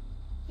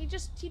 He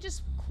just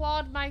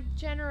clawed my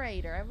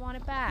generator. I want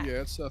it back.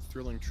 Yeah, it's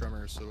thrilling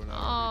tremor, so we're not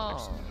Oh. really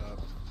fixing it up.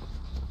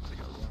 I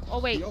gotta run. Oh,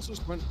 wait. He also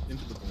just went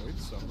into the void,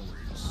 so I don't know where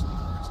he just.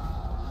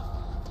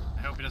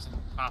 I hope he doesn't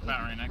pop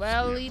out right next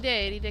Well, to you. he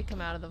did. He did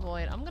come out of the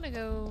void. I'm gonna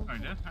go. Oh, he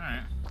did?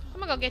 Alright. I'm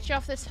gonna go get you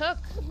off this hook.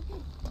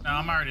 No,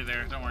 I'm already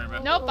there. Don't worry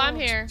about it. Nope, I'm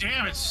here.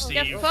 Damn it,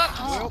 Steve. Get fucked.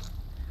 Well,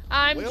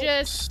 I'm Well,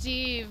 just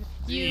Steve.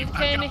 You Steve, I've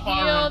can got heal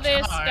borrowed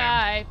this time.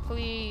 guy,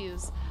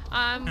 please.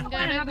 I'm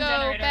gonna have a go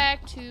generator.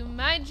 back to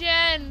my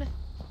gen.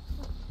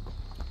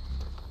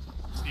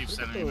 Steve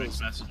sent me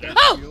mixed messages.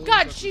 Oh Heals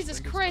God, after Jesus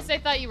thing gets Christ! done. I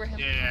thought you were him.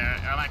 Yeah,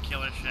 I'm at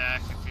Killer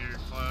Shack if you're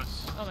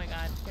close. Oh my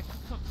God. Here,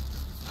 come.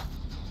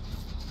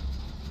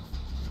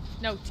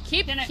 No,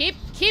 keep Gen-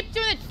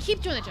 doing the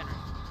generator.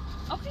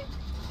 Okay.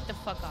 Get the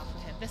fuck off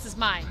of him. This is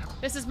mine.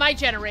 This is my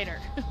generator.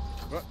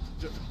 What?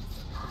 Okay.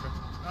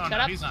 Oh Shut no,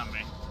 up. he's on me.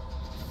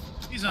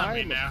 He's on I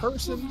me am now. a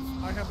person.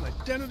 I have an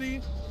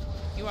identity.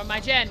 You are my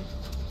gen.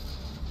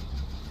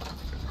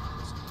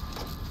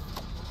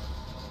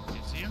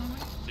 Is he on me?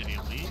 Did he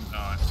leave? Oh,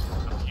 I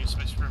you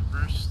switch from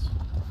first.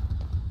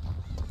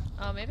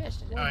 Oh, maybe I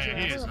should. Oh yeah,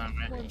 he is left. on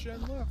me. One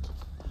gen left.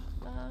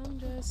 I'm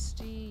just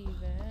Steve.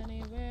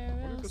 Anywhere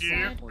What if else it's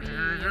Yeah, I'd be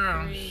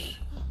here free.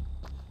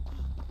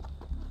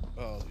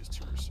 Oh, these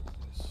two are so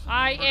nice.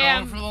 I We're going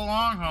am for the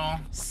long haul.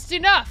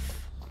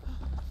 enough.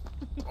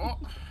 Oh,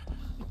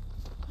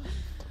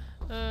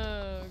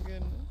 Oh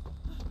goodness.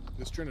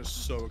 This gen is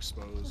so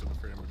exposed. I'm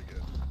afraid I'm gonna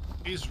get.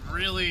 he's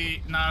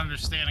really not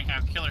understanding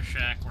how Killer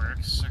Shack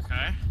works.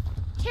 Okay.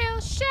 Kill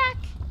Shack.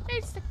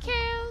 It's the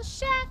Kill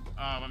Shack.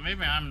 Oh, but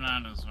maybe I'm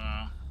not as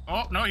well.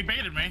 Oh no, he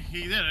baited me.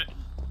 He did it.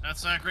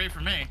 That's not great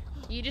for me.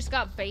 You just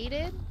got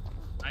baited.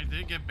 I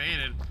did get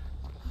baited.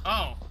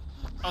 Oh.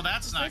 Oh,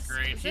 that's not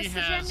great. Is He this the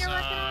gen has, you're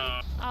working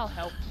on? I'll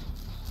help.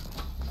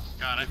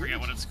 God, I forget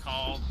what it's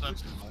called. The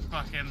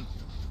fucking.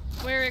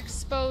 We're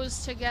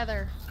exposed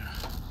together.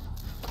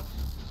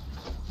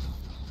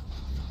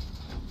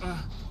 I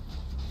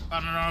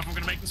don't know if I'm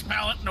gonna make this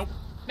pallet. Nope.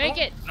 Make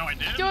Oh, it. No, I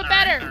did. Do it All right,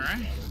 better. all right.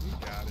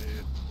 You got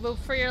it. Move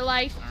for your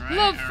life. All right,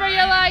 Move all for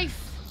your right. life.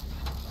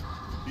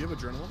 Do you have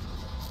adrenaline?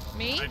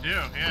 Me? I do,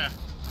 yeah.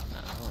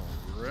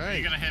 All Are right.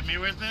 you gonna hit me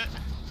with it?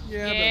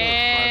 Yeah.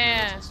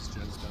 Yeah. But about 5 minutes once this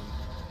gen's done.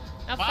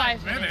 Now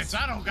 5 minutes?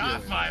 I don't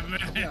got Yeah. 5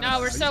 minutes. Yeah. No,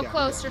 we're You so got it,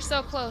 close. you We're got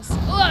so close.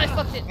 Oh, I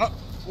fucked it. Oh,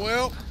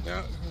 well,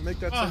 yeah, make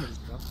that Oh. 10 minutes.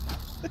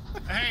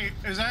 Hey,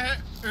 is that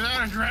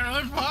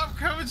adrenaline pop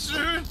coming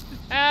soon?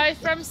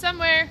 From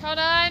somewhere. Hold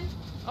on.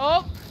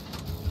 Oh.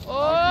 Oh.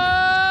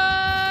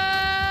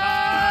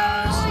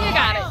 You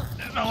got it.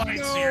 The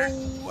lights here.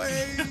 No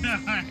way.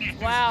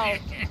 Wow.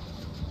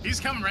 He's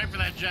coming right for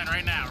that gen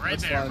right now. Right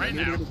That's there, fine. I right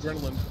need now. to get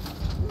adrenaline.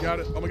 Got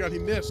it. Oh my god, he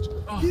missed.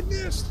 Oh. He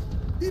missed.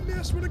 He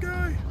missed with a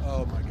guy.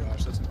 Oh my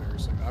gosh, that's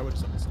embarrassing. I would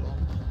just uninstall.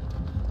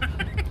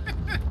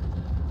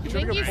 You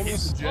trying think to go home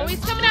he's... with the Oh, gen?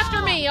 he's coming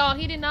after me. Oh,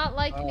 he did not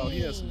like Oh, me. he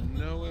has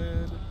no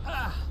ed.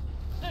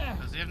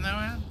 Does he have no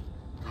end?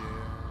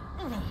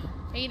 Yeah.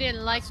 He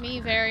didn't like me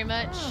very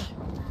much.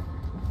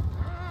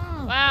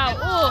 Wow.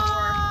 Ooh.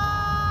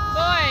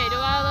 Boy, do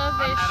I love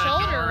I'm this at a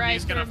shoulder door. right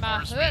He's gonna through my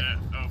force me hook.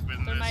 to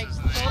open Through my this,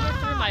 isn't he? shoulder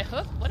through my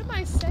hook? What am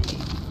I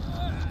saying?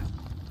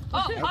 Oh, I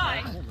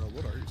hi. don't know.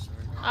 What are you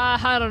saying?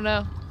 I don't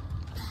know.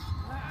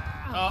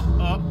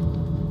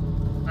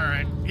 Oh.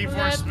 Alright, he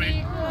forced Let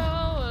me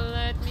go,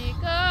 let me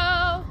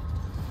go.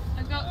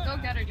 Go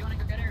get her. Do you want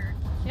to go get her?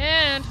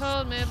 Can't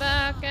hold me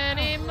back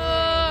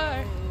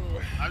anymore.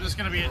 I'm just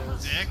gonna be a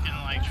dick and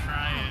like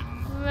try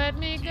and. Let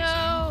me Tease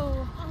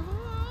go.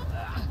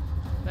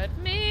 Let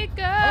me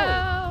go.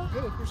 Oh,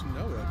 yeah, of course,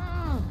 no ed.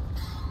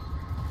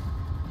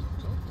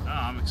 Oh,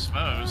 I'm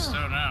exposed.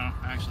 Oh no.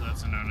 Actually,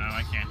 that's a no-no.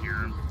 I can't hear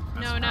him.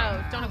 That's No, a no,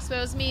 problem. don't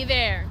expose me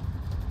there.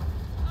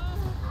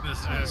 This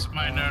is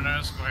my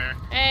no-no square.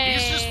 Hey.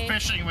 He's just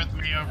fishing with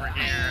me over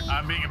here.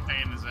 I'm being a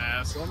pain in his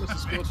ass. Don't miss the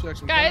skill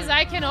checks. I'm Guys, coming.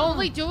 I can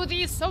only do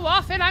these so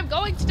often. I'm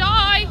going to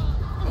die.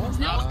 Don't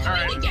No one's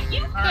die. coming to get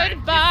you. Alright,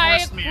 Goodbye, he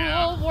forced me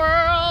out. cruel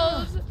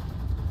world.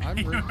 I'm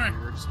right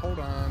here. Just hold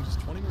on. Just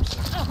 20 more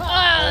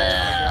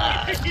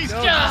seconds. He's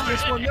No, just-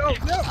 this one. No,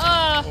 no.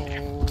 Oh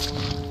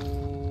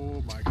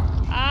my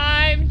gosh.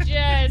 I'm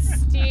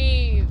just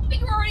Steve.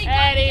 You already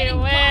got getting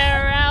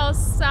Anywhere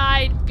else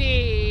I'd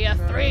be a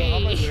No, on my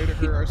way 3. to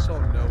her, I saw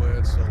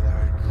Noah, so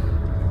like.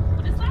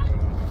 What is that?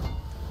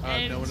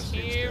 And Noah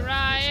escapes here death.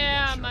 I He's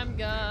am, shot. I'm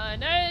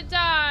gonna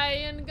die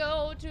and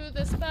go to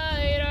the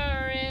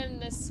spider in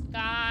the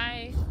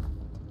sky.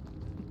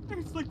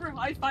 It's like we're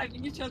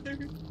high-fiving each other.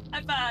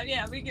 High five,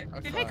 yeah, we get.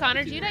 High Hey five.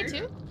 Connor, do you die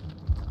too?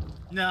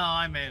 No,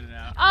 I made it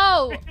out.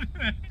 Oh!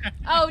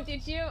 Oh,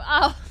 did you?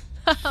 Oh.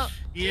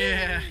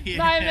 Yeah, yeah.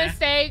 My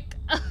mistake.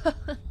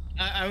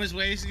 I was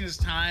wasting his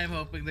time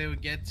hoping they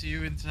would get to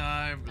you in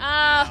time. But,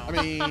 Oh. I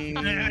mean,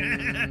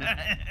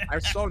 I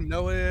saw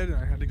Noah and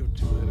I had to go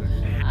do it.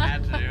 I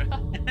had to.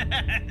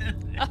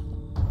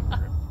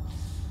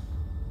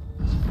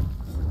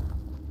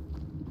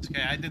 It's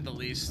okay, I did the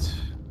least.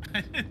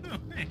 I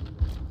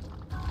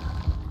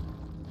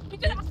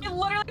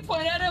literally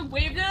pointed at him,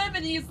 waved at him,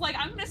 and he's like,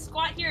 I'm gonna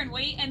squat here and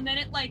wait, and then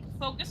it like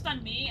focused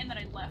on me, and then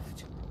I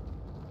left.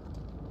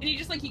 And he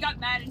just like, he got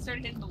mad and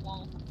started hitting the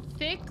wall.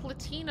 Thick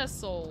Latina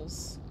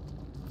souls.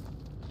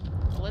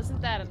 Well,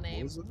 isn't that a What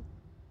name? was it?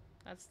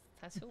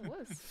 That's who it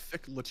was.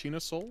 Thick Latina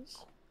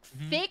souls?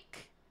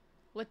 Thick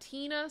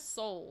Latina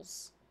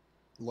souls.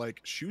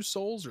 Like shoe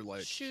soles or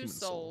like Shoe human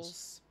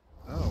souls.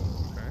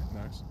 Oh, okay,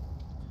 nice.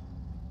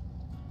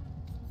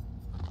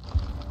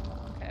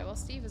 Okay, well,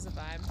 Steve is a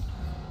vibe.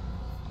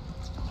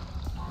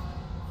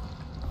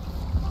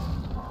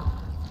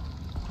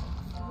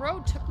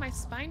 Bro took my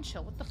spine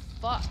chill. What the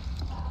fuck?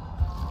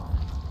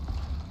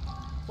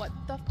 What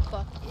the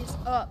fuck is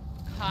up,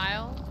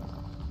 Kyle?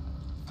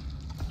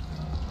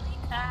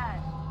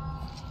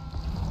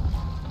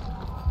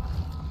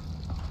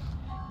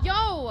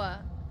 Yo!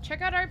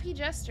 Check out RP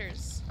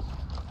Jesters.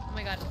 Oh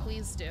my god,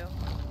 please do.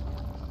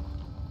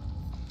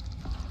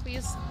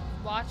 Please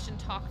watch and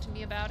talk to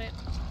me about it,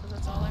 because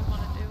that's all I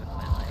want to do with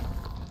my life.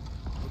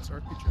 What's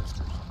RP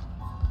Jesters?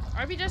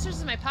 RP Jesters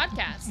is my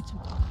podcast.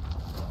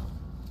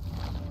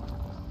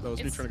 That was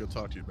me It's- trying to go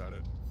talk to you about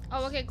it.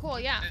 Oh, okay, cool,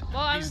 yeah.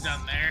 Well, I He's was...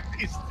 done there.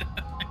 He's done.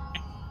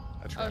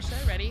 I Oh, tried. should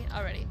I ready?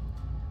 Already.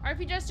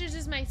 RP Jesters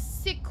is my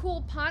sick,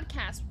 cool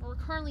podcast where we're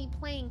currently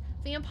playing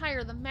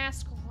Vampire the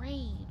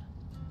Masquerade.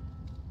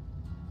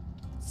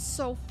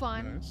 So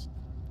fun. Nice.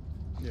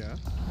 Yeah.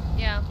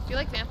 Yeah. Do you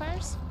like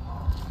vampires?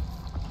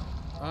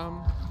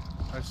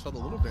 I saw the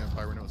little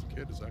vampire when I was a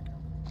kid. Is that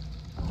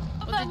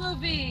Love that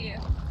movie.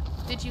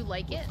 Did you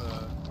like it?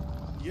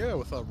 yeah,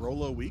 with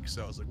Rolo Weeks.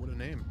 I was like, what a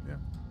name. Yeah.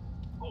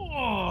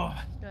 Oh.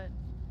 Good.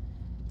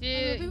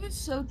 The movie Dude, was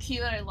so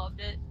cute. I loved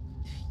it.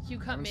 you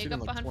got haven't seen it in,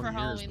 makeup like, on 20 for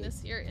years, Halloween but-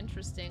 this year.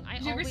 Interesting. I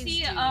Did you ever always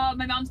see do.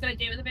 My Mom's Got a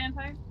Date with a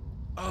Vampire?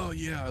 Oh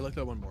yeah, I like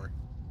that one more.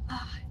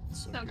 Ah,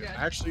 It's so good.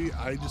 Actually,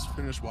 I just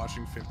finished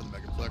watching Fame from the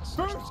Megaplex.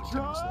 Actually, I was like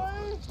 10 minutes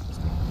left, but-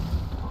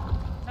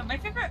 So my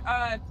favorite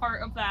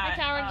part of Hi, that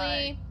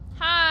Cowardly.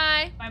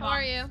 Hi. My How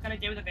are you? Mom's Got a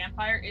Date with a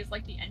Vampire is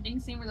like the ending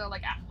scene where they're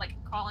like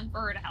calling for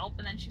her to help,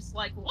 and then she's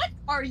like, "What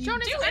are you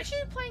Jonas, doing?" aren't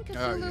you playing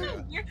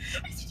Cthulhu? yeah.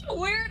 It's such a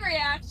weird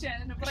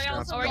reaction, but I Shots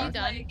also Oh, are you love,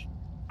 done? like,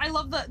 I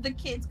love the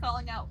kids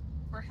calling out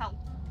for help.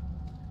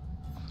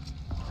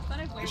 But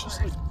I way It's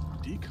just worse.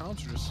 like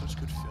D-coms are just such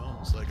good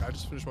films. Like I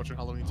just finished watching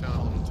Halloween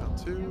Town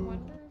 2. I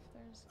wonder if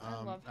there's.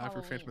 I love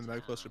After Phantom of the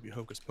Halloween Megaplex would be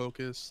Hocus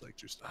Pocus. Like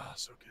just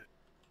so good.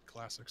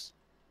 Classics.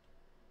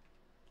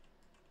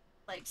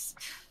 Like,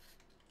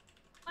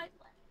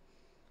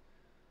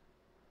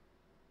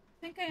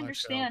 I think I My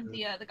understand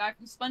childhood. the guy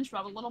from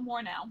SpongeBob a little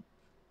more now.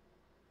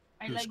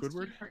 My Who, legs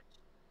Squidward? keep hurt.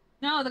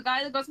 No, the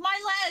guy that goes, "My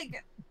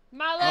leg!"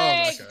 My Oh,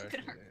 leg. that guy. Could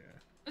Yeah, hurt. yeah.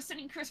 was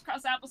sitting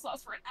crisscross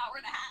applesauce for an hour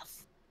and a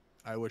half.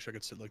 I wish I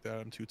could sit like that.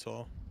 I'm too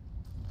tall.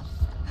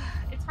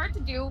 It's hard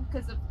to do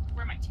because of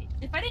where my tape.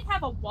 If I didn't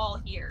have a wall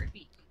here, it'd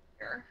be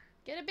easier.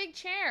 Get a big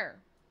chair.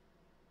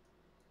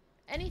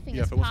 Anything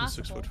Yeah, is if I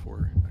wasn't possible.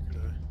 6'4", I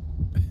could.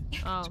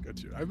 Oh. It's good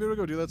too. I've been able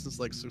to go do that since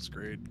like 6th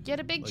grade.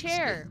 Get a big Like,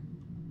 chair.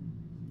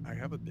 I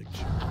have a big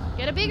chair.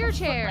 Get a bigger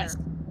chair. Rest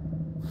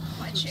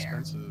my It's chair.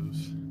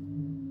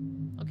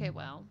 expensive. Okay,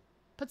 well,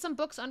 put some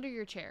books under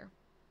your chair.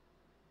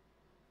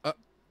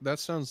 That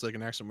sounds like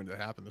an accident waiting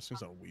to happen. This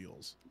thing's on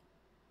wheels.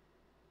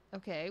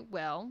 Okay,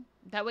 well,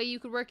 that way you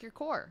could work your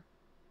core.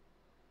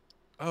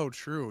 Oh,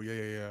 true.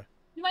 Yeah.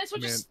 You might as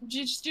well Man.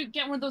 just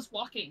get one of those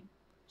walking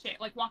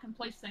walk in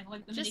place thing,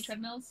 like the mini Just-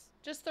 treadmills.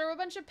 Just throw a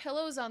bunch of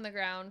pillows on the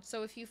ground,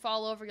 so if you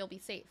fall over, you'll be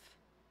safe.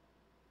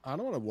 I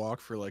don't want to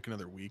walk for like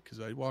another week because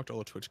I walked all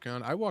of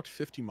TwitchCon. I walked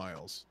 50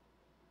 miles.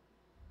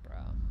 Bro.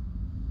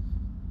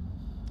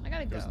 I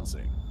gotta It go. was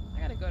insane.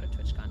 I gotta go to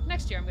TwitchCon.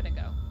 Next year, I'm gonna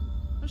go.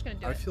 I'm just gonna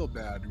do I it. feel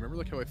bad. Remember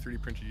like how I 3D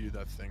printed you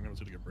that thing? I was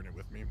going to get bring it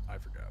with me. I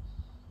forgot.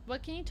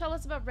 What can you tell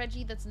us about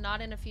Reggie that's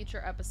not in a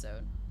future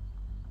episode?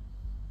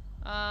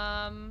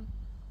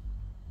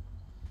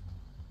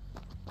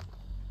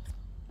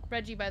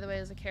 Reggie, by the way,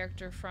 is a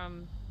character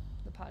from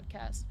the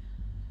podcast.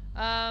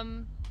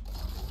 I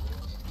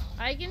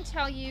can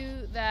tell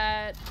you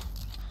that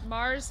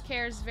Mars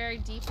cares very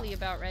deeply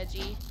about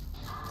Reggie.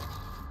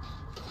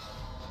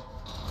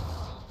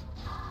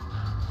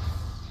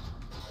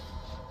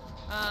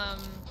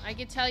 I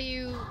could tell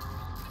you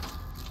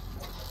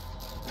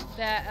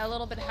that a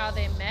little bit how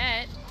they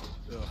met.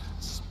 Ugh,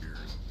 Spirit.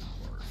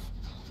 Barf.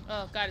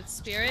 Oh god, it's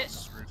Spirit.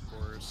 Spirit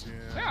Forest,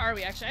 yeah. Where are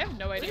we actually? I have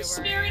no idea Where's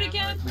where Spirit I am.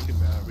 again?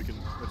 We can,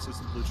 let's do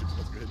some blue chips.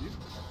 Let's go ahead, you.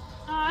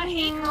 I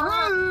hate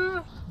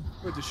her.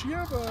 Wait, does she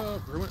have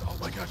a ruin? Oh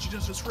my god, she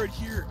does this right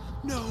here.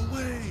 No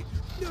way.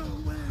 No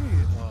way.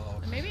 Oh,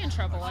 I may be in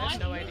trouble. I have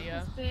no I hate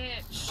idea.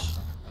 this bitch. this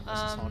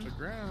is haunted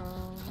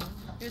ground.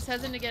 He was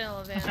hesitant to get in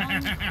a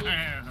van.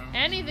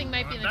 Anything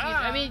might be in the future.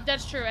 I mean,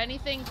 that's true.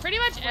 Anything, pretty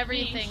much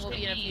everything will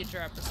be in a future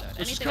episode.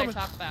 She's Anything I coming.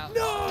 talk about.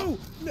 No!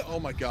 No! Oh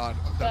my god.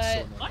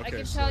 That's so But annoying. I Okay,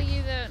 can so tell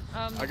you that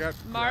I got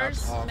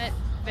Mars grabbed off, met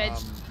Veg.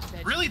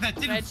 Really? That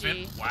didn't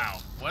Reggie. fit? Wow.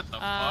 What the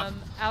fuck? I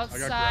got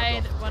grabbed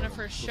Outside off one the of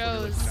her with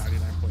literally shows. like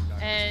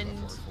 99.9% and, of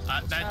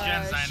our That full-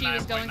 gen's she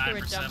was going through a 99.9%,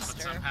 but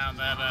dumpster. somehow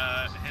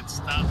that hit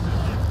stop.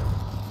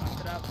 Look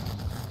it up.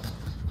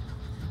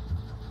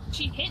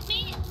 She hit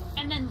me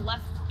and then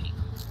left me.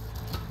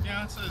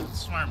 Yeah, that's a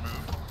smart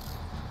move.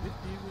 It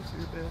was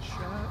your best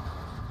shot.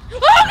 Oh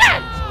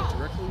god! So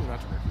directly, not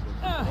directly.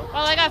 But,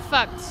 Well, I got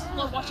fucked.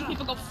 Love watching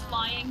people go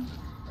flying.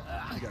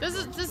 you got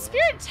Does close,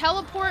 Spirit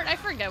teleport? I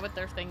forget what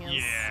their thing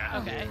is. Yeah.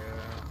 Okay.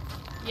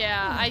 Yeah.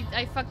 Yeah,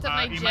 I fucked up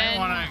my You gen. might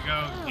want to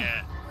go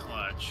get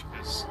Clutch,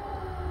 because...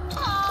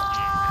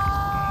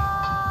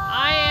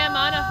 I am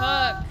on a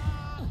hook.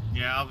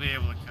 Yeah, I'll be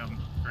able to come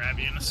grab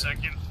you in a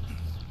second.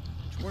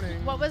 20.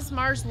 What was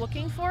Mars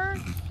looking for?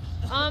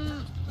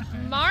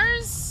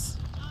 Mars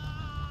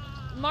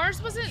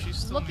wasn't She's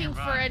still looking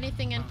for nearby.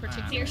 anything in Oh, man.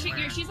 particular.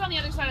 Here, she's on the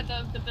other side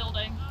of the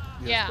building.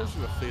 Yeah. It's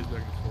supposed to be a phase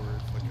back and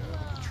forth, like a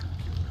true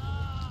killer.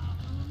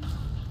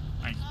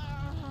 Nice.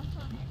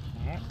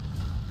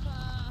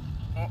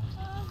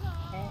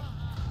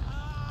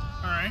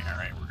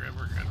 Alright, we're good.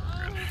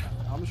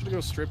 I'm just gonna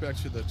go straight back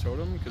to the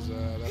totem because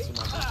that's in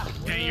my.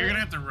 Okay, you're gonna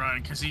have to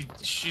run, because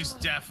she's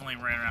definitely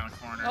right around the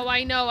corner. Oh,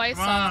 I know, I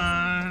Come saw.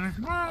 on,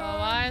 come Oh,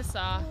 on. I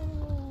saw.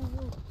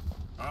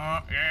 Oh,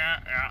 yeah,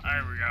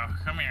 there we go.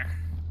 Come here.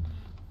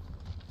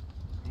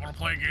 You wanna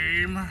play a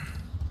game?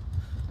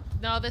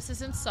 No, this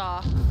isn't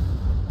Saw.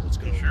 Let's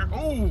go. You sure?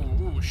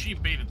 Oh, she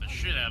baited the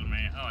shit out of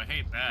me. Oh, I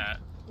hate that.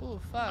 Ooh,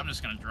 fuck. I'm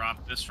just gonna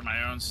drop this for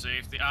my own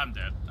safety. I'm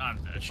dead.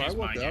 If She's I woke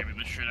mind up- gaming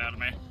the shit out of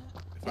me.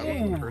 If I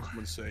would have heard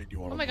someone say, "Do you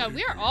want?" Oh my god,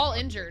 we are all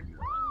injured.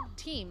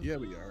 Team. Yeah,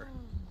 we are.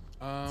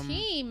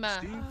 Team.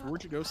 Steve,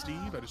 where'd you go,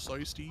 Steve? I just saw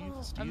you, Steve.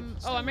 Steve.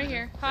 Oh, I'm right Steve.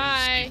 here.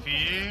 Hi.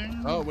 Yeah.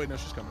 Oh wait, no,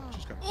 she's coming.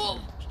 She's coming. Oh.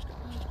 She's coming.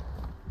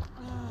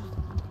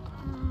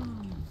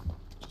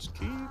 Just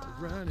keep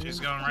running. She's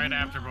going right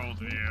after both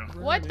of you.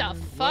 What the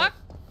fuck?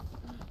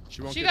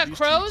 She won't She get got these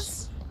crows?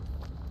 cheeks.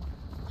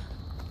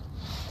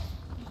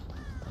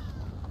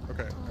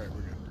 Okay, alright,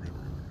 we're good.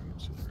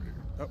 So, right here.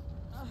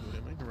 Oh, you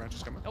hit me. The ranch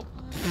is coming. Nope.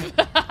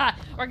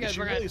 We're good, Is she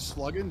we're really good.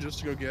 slugging just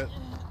to go get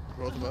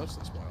both of us?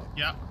 That's wild.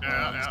 Yep,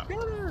 yeah. Get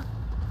her.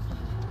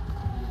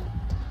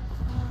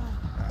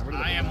 I'm gonna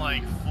I am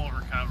like full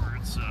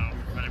recovered, so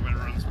if anyone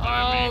runs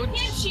by Oh, me.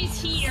 And she's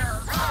here.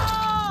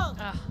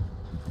 Ah,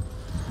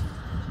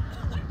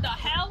 What the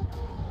hell?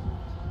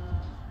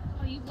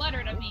 Oh, you let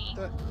her to me.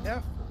 What the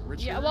F?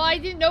 Richard? yeah, well, I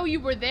didn't know you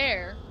were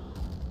there.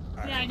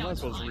 Alright, Yeah, I know, might it's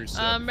as well fine.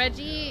 reset before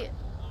Reggie,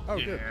 Oh,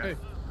 good. Yeah. Hey.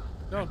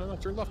 No,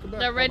 turn left, come back.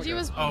 no, Oh my Reggie God.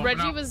 was Oh,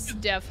 Reggie no. was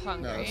deaf No,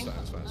 hungry. that's fine,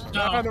 that's fine, that's fine.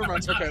 No. Never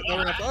mind. Okay,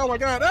 never mind. Oh my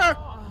God!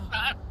 Ah!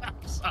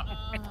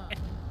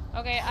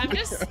 Okay, I'm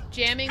just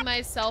jamming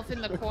myself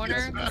in the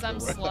corner because I'm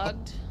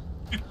slugged.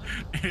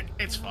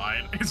 It's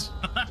fine. It's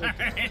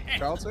fine.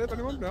 Child safe?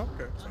 Anyone? No?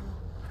 Okay. Fine.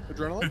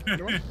 Adrenaline?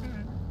 Anyone?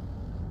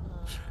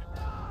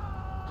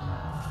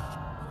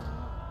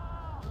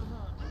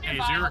 Hey,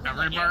 is your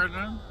recovery bar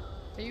done?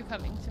 Are you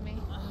coming to me?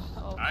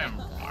 Oh, I am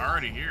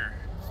already here.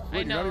 I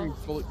Wait, you're not know. even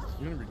fully.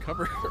 You didn't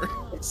recover.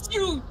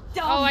 You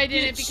dumb Oh, I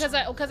didn't bitch.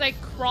 because I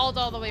crawled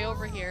all the way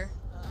over here.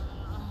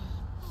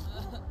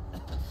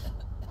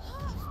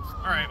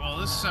 All right. Well,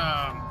 this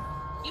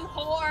You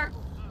whore.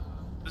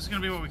 this is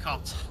gonna be what we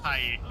call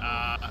tight.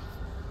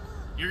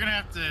 You're gonna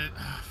have to.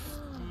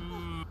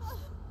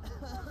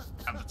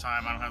 Have the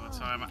time. I don't have the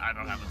time. I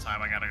don't have the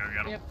time. I gotta go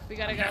get him. Yep, we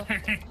gotta go.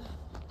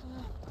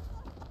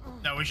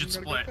 No, we should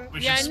You gotta split. get that? We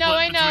should Yeah, split no,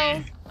 I know.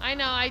 between- I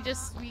know. I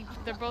just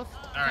they're both.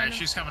 All right, kinda-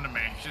 she's coming to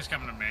me. She's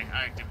coming to me.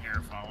 I can hear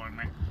her following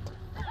me.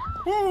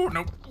 Woo!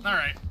 Nope. All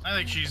right. I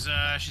think she's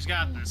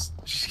got this.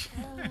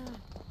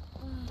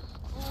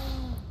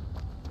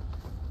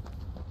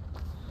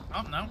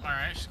 Oh no! All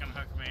right, she's gonna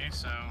hook me.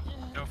 So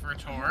go for a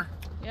tour.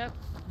 Yep,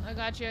 I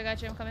got you.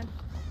 I'm coming.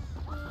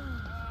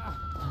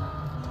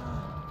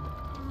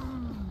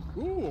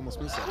 Ooh, almost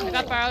missed that. I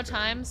got borrowed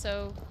time,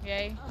 so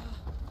yay.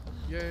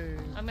 Yay.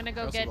 I'm gonna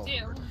go That's get. what I'll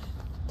You. do.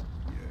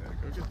 Yeah,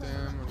 go get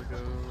them. I'm gonna go.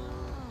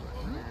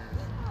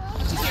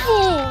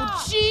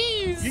 Oh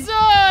Jesus!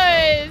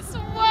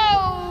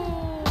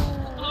 Whoa!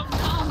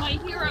 Oh, my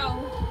hero.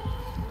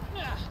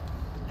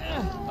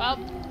 Well,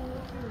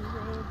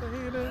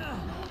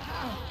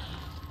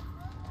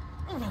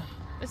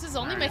 this is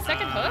only my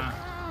second hook.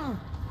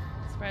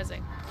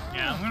 Surprising.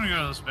 Yeah, I'm gonna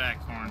go to this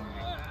back corner.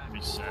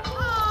 Reset. Oh,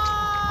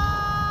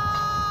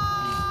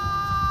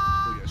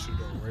 yeah, should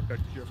go right back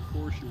to here. Of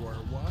course you are.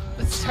 Why?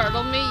 It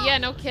startled me. Yeah,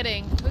 no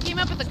kidding. Who came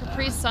up with the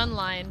Capri Sun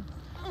line?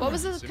 What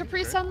was the Sydney,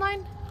 Capri right? Sun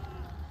line?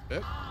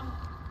 Bit?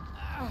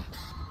 Oh,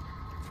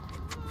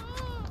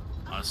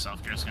 this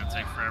self-care's gonna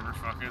take forever.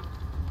 Fuck it.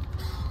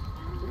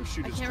 What if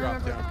she I just can't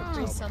dropped remember down? what the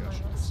Capri Oh my Sun gosh.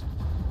 line was.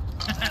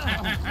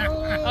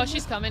 Oh,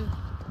 she's coming.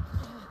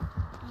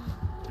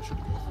 I should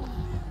go for you.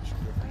 I should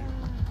go for you.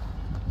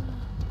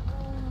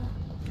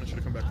 I should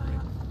have come back for me.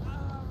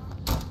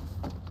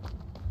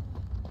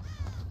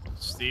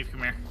 Steve,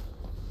 come here.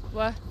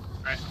 What?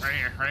 Right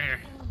here. Right here.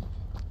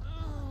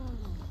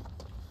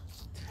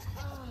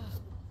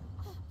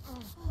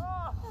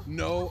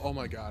 No, oh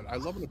my god. I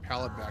love when the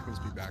pallet vacuums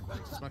me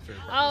backwards. It's my favorite.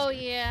 part Oh of this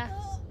game. yeah.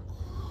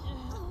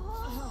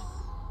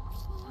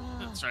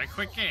 That's right.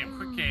 Quick game.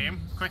 Quick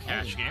game. Quick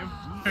hatch game.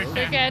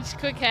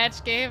 Quick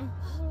catch game.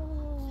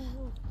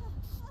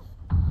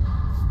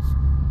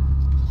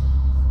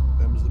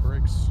 Them's the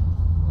breaks.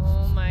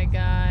 Oh my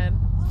god.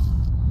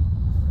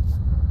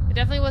 It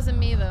definitely wasn't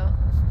me though.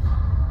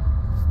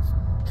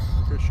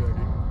 Okay, Shaggy.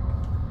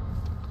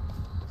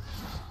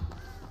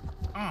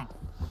 Oh.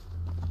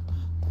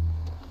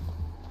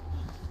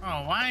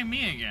 Oh, why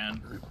me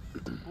again?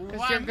 Because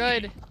Why you're me?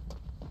 good.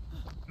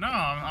 No,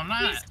 I'm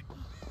not.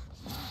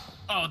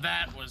 Oh,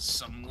 that was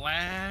some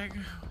lag.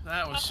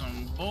 That was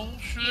some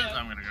bullshit. Yeah.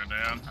 I'm gonna go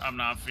down. I'm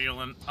not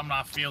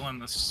feeling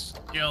the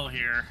skill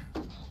here. I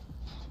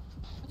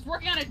was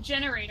working on a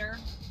generator.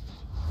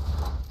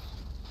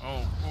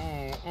 Oh,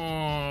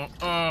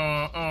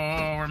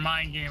 we're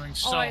mind gaming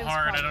so I was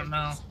hard, I probably don't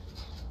know. just-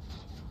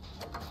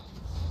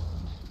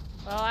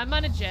 Well, I'm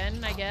on a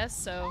gen, I guess,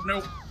 so.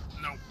 Nope.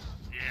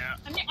 Yeah.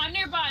 I'm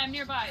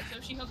nearby, so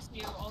if she hooks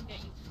you, I'll get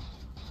you.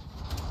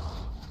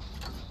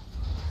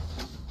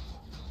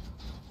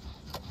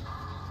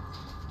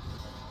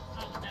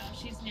 Oh no,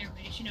 she's near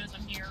me. She knows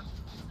I'm here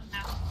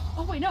somehow.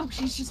 Oh wait, no,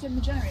 she's just in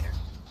the generator.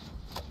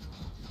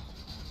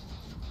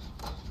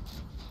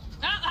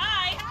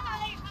 Hi.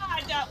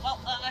 Well,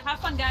 have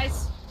fun,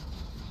 guys.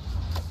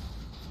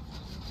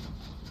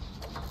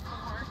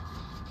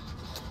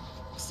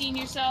 Seen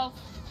yourself.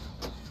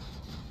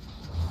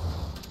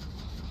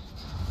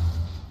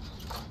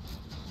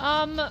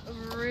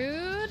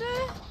 Rude?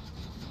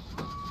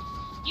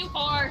 You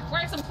whore.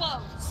 Wear some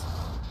clothes.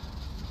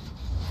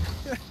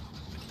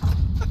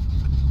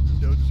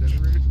 No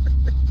generator.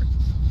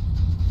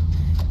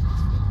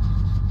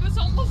 It was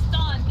almost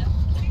done.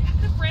 I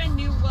had a brand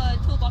new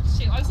toolbox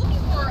too. I was looking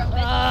for a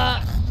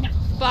no.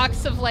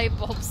 Box of light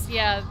bulbs,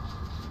 yeah.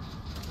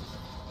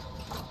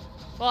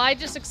 Well, I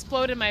just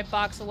exploded my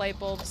box of light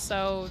bulbs,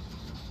 so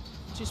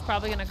she's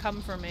probably gonna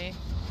come for me.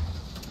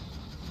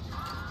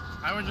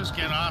 I would just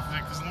get off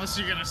it, because unless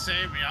you're gonna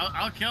save me,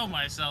 I'll kill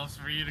myself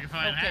for you to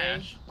find Okay.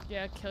 hash.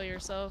 Yeah, kill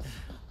yourself.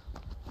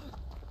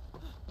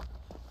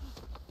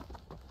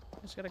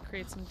 Just gotta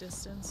create some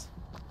distance.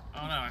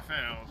 Oh no, I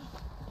failed.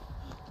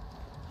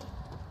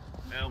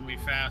 Failed me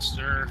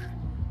faster.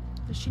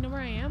 Does she know where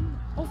I am?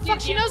 Oh fuck, Yeah,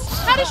 she yeah. knows.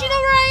 How does she know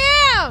where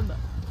I am?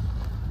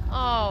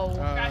 Oh.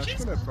 She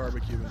went at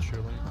barbecue and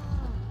chilling.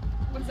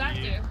 What does that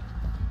do?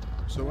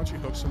 So once you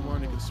hook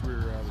someone, you can see where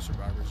the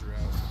survivors are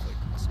at with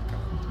like some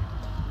kind of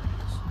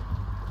radius.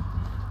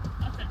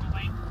 That's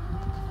annoying.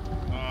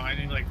 Oh, I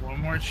need like one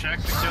more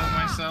check to kill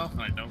myself,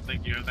 and I don't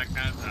think you have that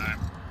kind of time.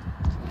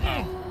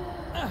 Oh.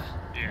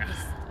 Yeah.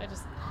 I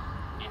just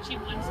Yeah, she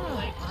wants to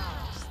like.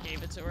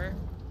 gave it to her.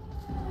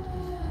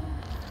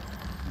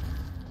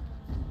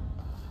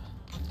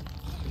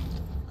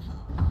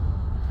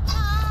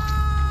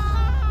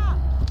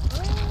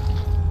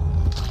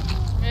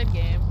 Good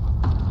game.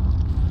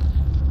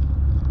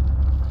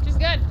 She's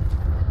good.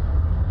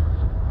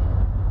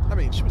 I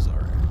mean, she was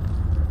alright.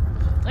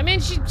 I mean,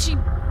 she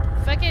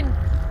fucking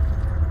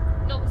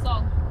Kill the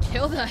song.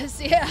 killed us,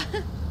 yeah.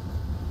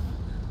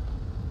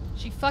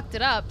 She fucked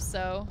it up,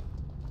 so.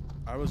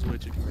 I was way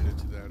too committed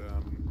to that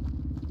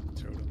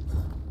totem.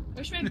 I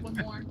wish we had one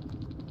more.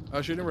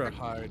 Oh, she knew where to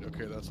hide.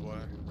 Okay, that's why.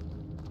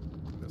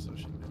 That's how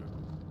she knew.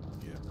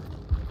 Yeah.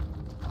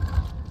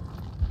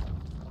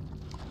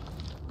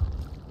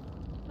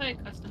 Play a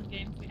custom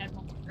game if we had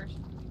one more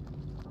person.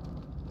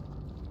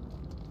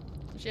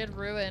 She had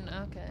ruin,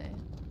 okay.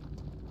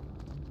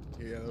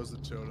 Yeah, that was the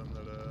totem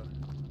that was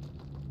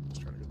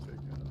trying to go take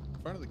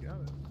out. Finally got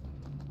it.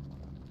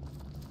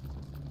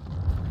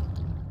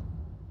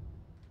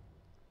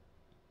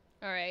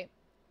 Alright.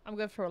 I'm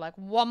good for like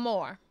one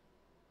more.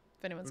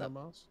 If anyone's Una up.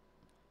 mas?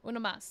 Una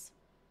más.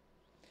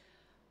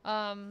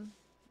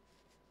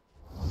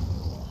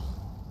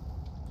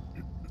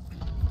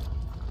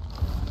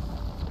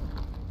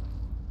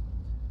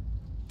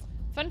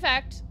 Fun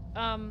fact,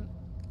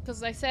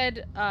 because I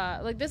said,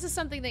 like, this is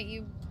something that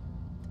you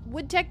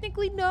would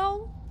technically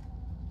know,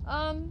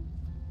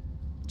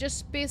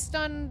 just based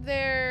on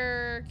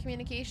their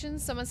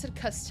communications. Someone said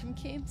custom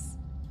games.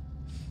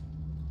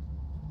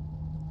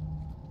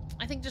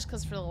 I think just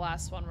because for the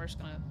last one, we're just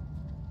gonna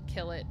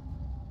kill it.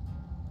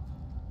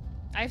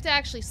 I have to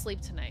actually sleep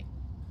tonight.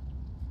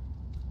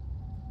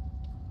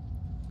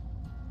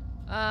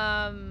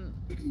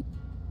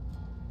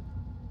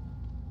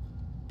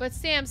 But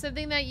Sam,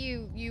 something that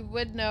you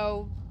would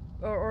know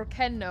or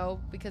can know,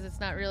 because it's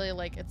not really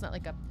like, it's not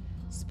like a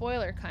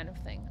spoiler kind of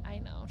thing. I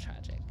know,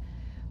 tragic.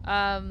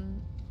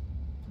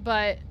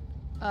 But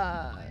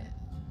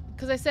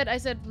because I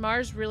said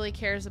Mars really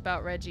cares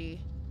about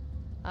Reggie.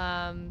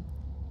 And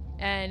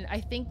I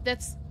think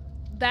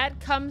that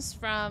comes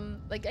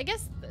from, like, I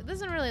guess this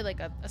isn't really like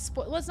a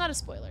spoiler. Well, it's not a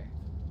spoiler.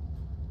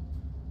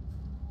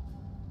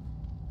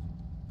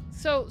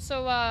 So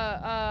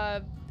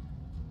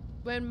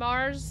when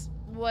Mars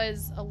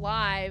was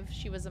alive,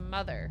 she was a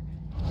mother,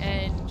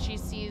 and she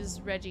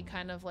sees Reggie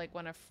kind of like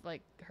one of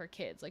like her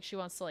kids. Like, she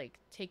wants to like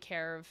take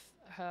care of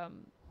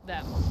them,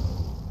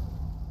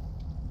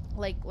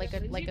 like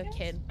a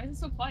kid. Why is it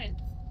so quiet?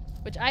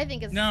 Which I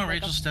think is No, like,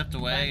 Rachel stepped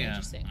away.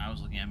 interesting. I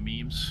was looking at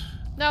memes.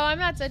 No, I'm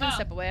not. I didn't Oh.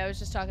 step away. I was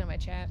just talking to my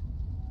chat.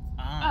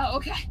 Oh,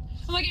 okay.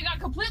 I'm like, it got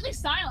completely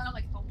silent. I'm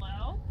like,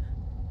 hello?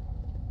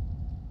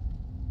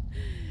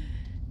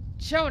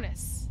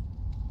 Jonas.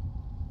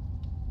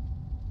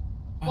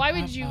 Oh,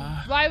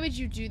 Why would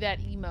you do that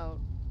emote?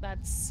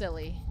 That's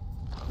silly.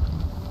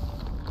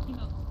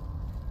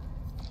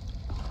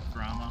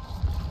 Drama.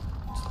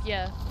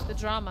 Yeah, the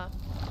drama.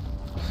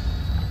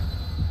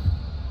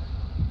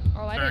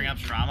 Oh, I Stirring didn't. up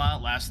drama,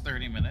 last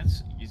 30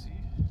 minutes, easy.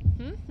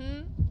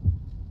 Mm-hmm.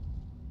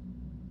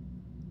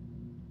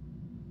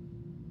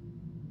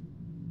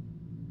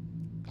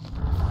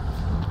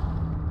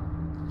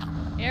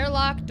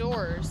 Airlock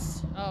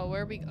doors. Oh,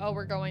 where are we? Oh,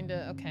 we're going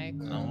to. Okay.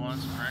 Cool.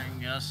 Someone's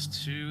bringing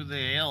us to the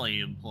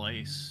alien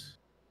place.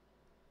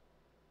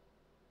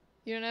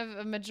 You don't have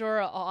a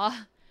Majora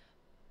awe.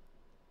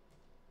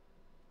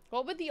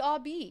 What would the awe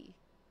be?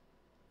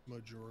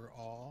 Major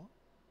awe.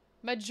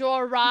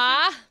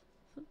 Majora.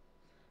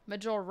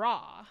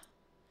 Majora.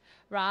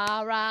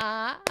 Rah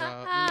rah.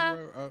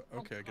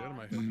 Okay, get out of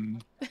my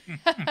head.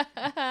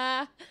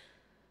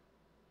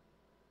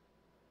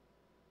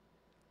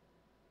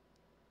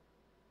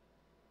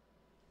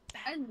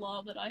 I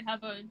love that I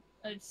have a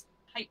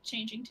height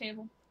changing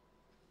table.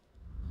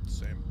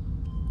 Same.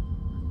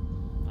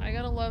 I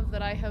gotta love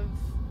that I have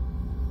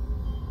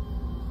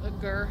a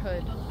Gur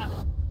hood.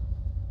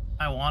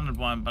 I wanted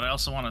one, but I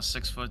also want a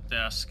 6-foot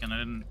desk, and I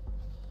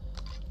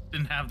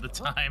didn't have the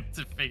time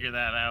to figure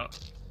that out.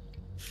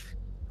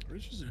 We're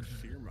just using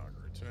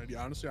Fearmonger tonight.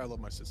 Yeah, honestly, I love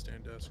my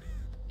sit-stand desk.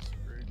 It's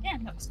great.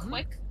 Damn, that was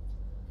quick.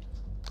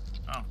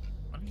 Oh.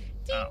 What?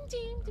 Doom, Oh, doom,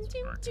 doom, that's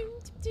doom, working. doom,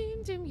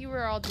 doom, doom. You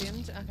were all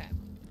doomed. Okay.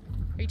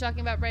 Are you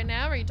talking about right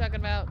now? Or are you talking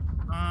about?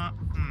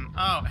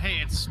 Oh, hey,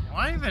 it's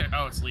why there?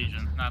 Oh, it's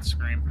Legion, not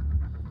Scream.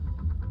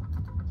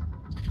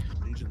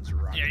 Legion's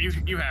rocket. Yeah,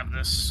 you have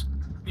this.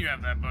 You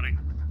have that, buddy.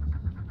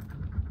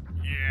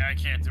 Yeah, I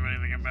can't do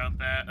anything about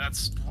that.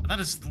 That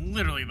is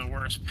literally the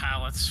worst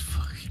pallets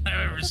fucking I've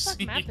ever What the fuck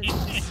seen. map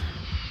is this?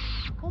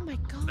 Oh my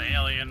god. The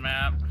alien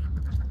map.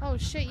 Oh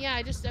shit, yeah,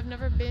 I've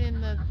never been in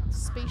the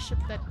spaceship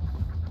that...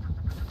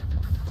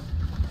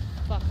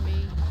 Fuck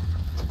me.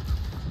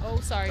 Oh,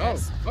 sorry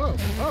guys.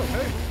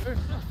 Hey.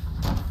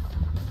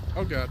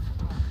 Oh god.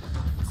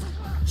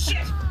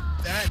 Shit!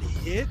 That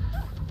hit?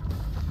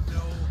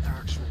 No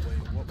actual way.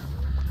 What?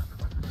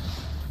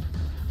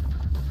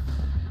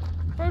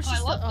 Bro, it's Oh, I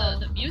just love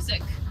the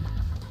music.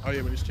 Oh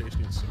yeah, when he's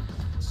chasing, it's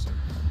so.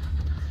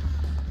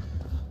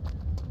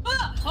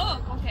 Ah!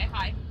 Oh, okay,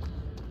 hi.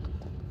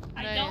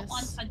 I don't Nice.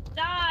 want to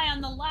die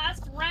on the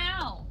last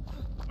round.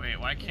 Wait,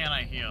 why can't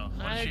I heal?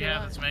 What I does she don't.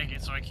 have that's making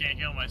it so I can't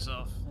heal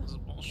myself? This is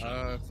bullshit.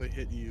 If they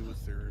hit you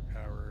with their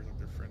power, like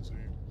their frenzy, I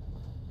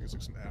think it's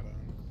like some add-on.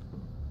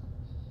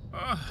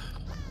 Ugh.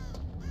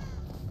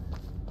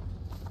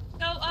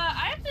 So,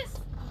 I have this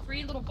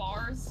 3 little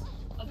bars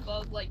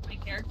above, like, my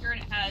character,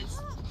 and it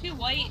has 2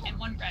 white and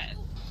 1 red.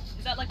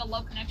 Is that, like, a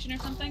low connection or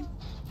something?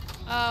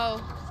 Oh.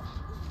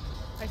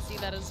 I see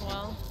that as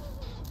well.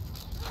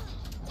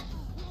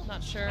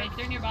 Not sure. Right,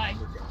 they're nearby.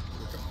 We're good.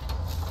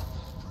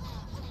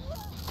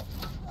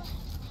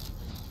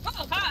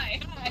 Oh, hi!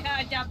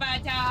 Hi, da ba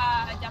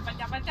da, da ba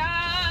da ba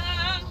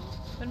da!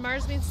 When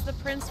Mars meets the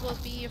prince, will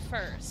be you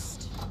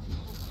first.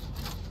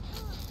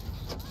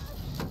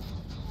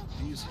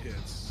 These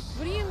hits.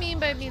 What do you mean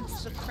by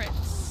meets the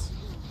prince?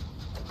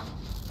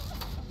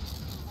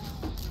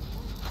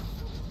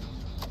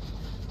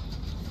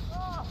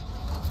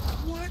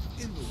 What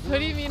in the world? What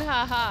do you mean,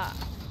 haha?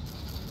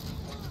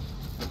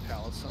 The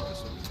pallets on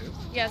this one too.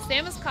 Yeah,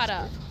 Sam is caught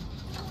up.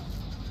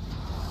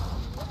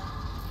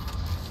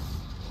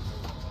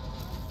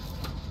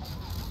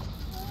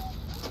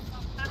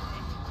 Can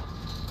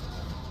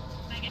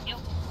I get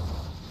healed?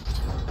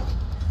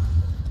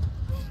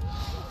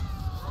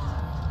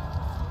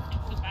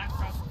 Into the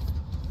backdrop.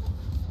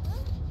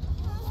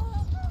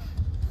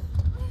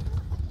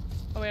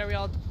 Oh, wait, are we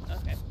all...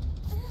 Okay.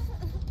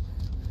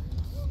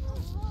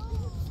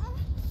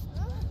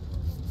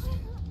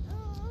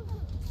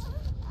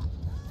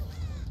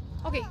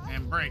 Okay,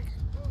 And break.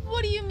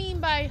 what do you mean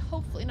by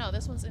hopefully? No,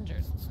 this one's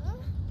injured.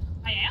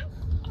 I am?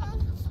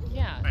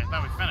 Yeah. Wait, I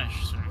thought we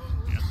finished.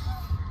 Yeah.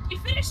 We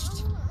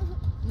finished!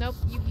 Nope,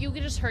 you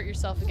could just hurt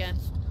yourself again.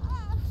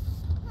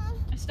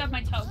 I stubbed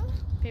my toe.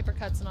 Paper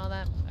cuts and all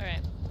that.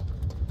 Alright.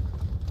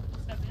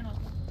 Stubbed my toe.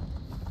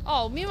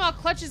 Oh, meanwhile,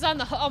 Clutch is on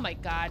the... Oh my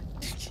god.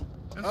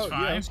 That's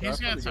fine. He's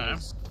got time.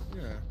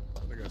 Yeah, I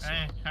think I saw.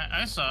 Hey,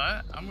 I saw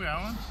it. I'm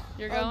going.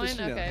 You're I'm going? just,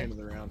 you know, Okay. hand of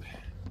the round.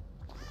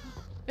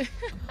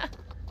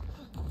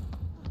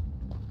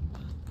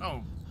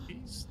 Oh,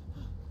 he's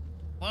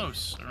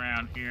close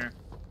around here.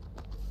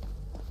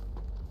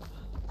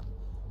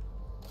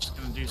 Just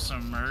gonna do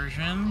some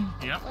immersion.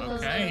 Yep, What is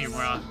okay, he this?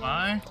 walked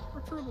by.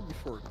 Preferably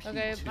before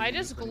Okay, P2, I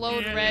just but-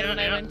 glowed red when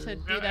I went to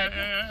do that.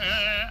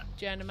 Yeah.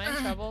 Jen, am I in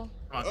trouble?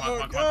 Come on, Oh come on,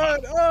 come on,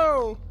 god! come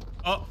Oh!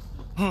 on.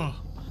 Oh.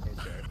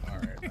 Okay,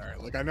 alright.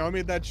 Look, I know I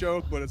made that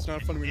joke, but it's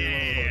not funny when you're on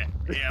the Yeah,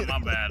 hook. yeah,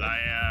 my bad.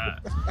 I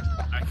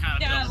kind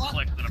of Yeah, double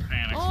clicked in a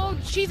panic. Oh,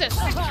 Jesus!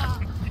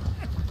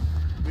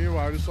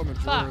 Meanwhile, I just saw the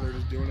drawer, Fuck. they're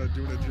just doing a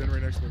gen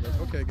right next to me.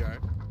 Like, okay, guy.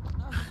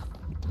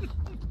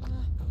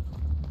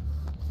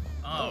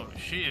 Oh,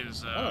 she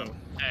is, Oh.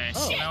 hey,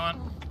 Oh. you know what?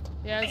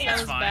 Yes, that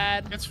It's was fine.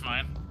 bad. It's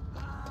fine.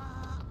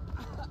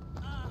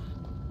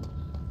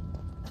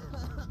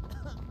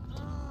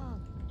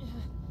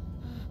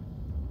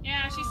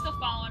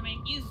 following me,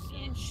 you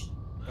bitch.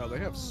 Oh, they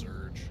have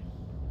Surge.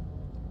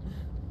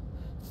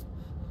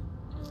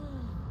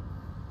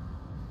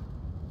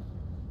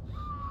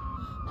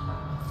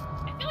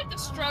 I feel like the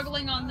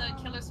struggling on the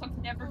killer's hook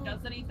never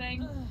does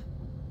anything.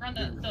 Or on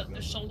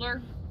the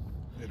shoulder.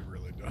 It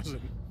really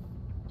doesn't.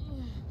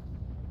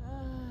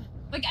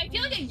 Like, I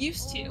feel like I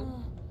used to.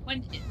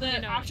 When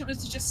the option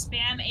was to just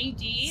spam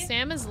AD.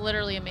 Sam is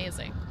literally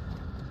amazing.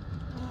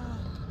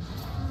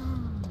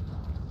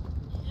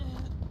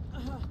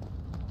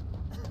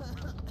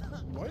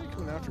 Why are you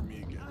coming after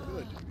me again?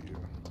 What did I do to you?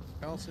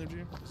 Allison, did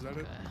you? Is that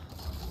it?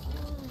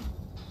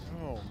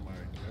 Oh my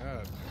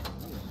god.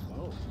 Leave me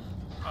alone.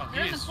 Oh,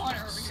 There's he's... a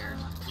corner over here.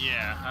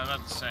 Yeah, I was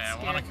about to say,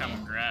 I want to come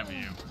and grab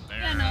you. They're,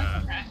 Yeah, no,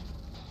 it's okay.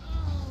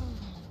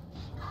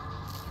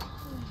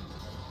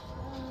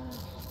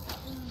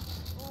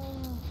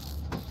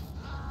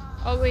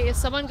 Oh wait, is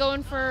someone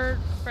going for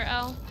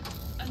L?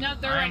 No,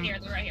 they're right here.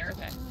 They're right here.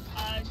 Okay.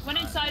 Went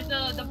inside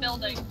the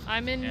building.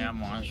 I'm in. Yeah, I'm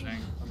watching.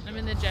 I'm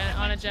in the gen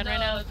on a gen right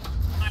now.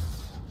 I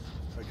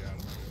got him.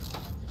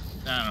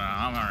 No,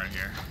 I'm alright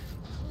here.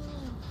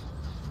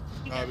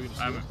 We can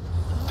just do it.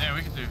 Yeah,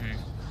 we can do here.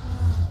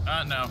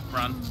 No,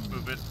 run.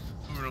 Move it.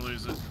 Move it or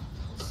lose it.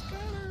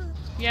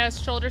 Yeah,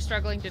 his shoulder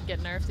struggling did get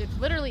nerfed. It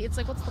literally, it's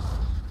like, what's the?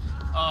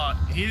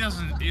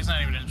 He's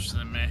not even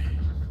interested in me.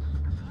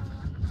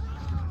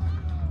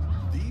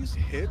 These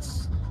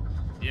hits,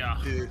 Yeah.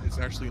 it's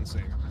actually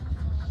insane.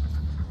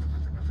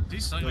 Is he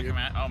still Like gonna come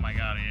at? Oh my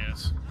god, he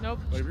is. Nope.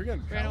 Like if you're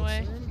getting Ran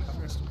pallets away. in, how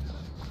am I still get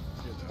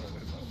that out of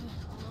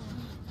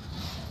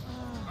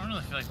I don't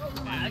really feel like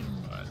we did,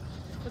 but...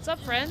 What's up,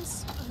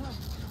 friends?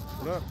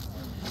 What up?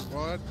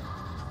 What?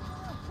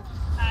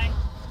 Hi.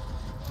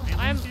 Hey,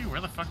 I'm- Lindsay,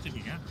 where the fuck did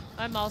you go?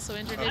 I'm also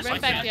injured. Oh, They it's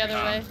went like back that. the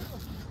other way.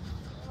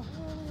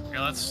 Here,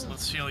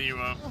 let's heal you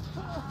up.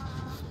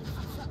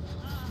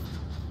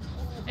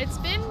 It's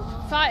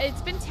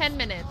been 10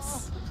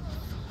 minutes.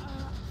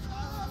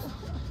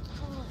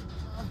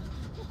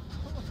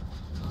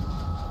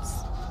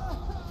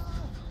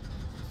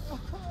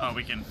 Oh,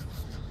 we can...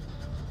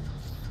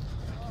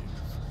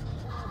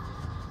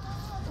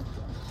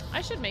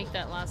 I should make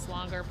that last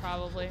longer,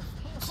 probably.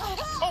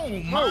 Oh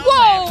my!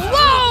 Whoa!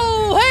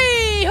 Whoa!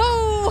 Hey!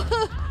 Ho!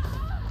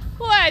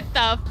 What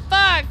the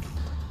fuck?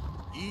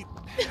 Eat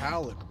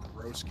pallet,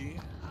 broski.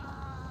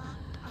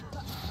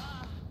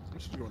 I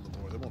should go in the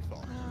boy. They won't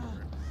follow me.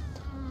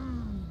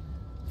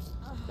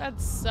 That I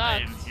sucks.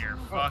 didn't hear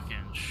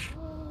fucking sh...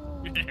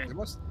 They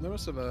must have what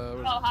is Oh,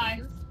 it, hi.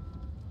 Tinder?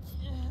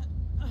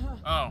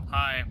 Oh,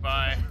 hi,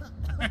 bye.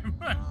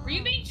 Were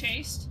you being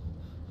chased?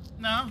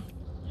 No,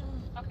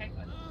 Okay,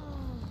 good.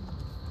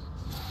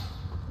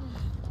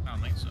 I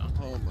don't think so.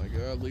 Oh my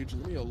god, Legion,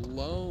 leave me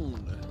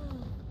alone.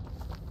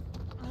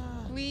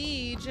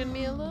 Legion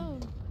me alone.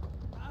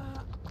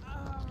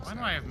 Why do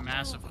I have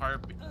massive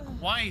heartbeat?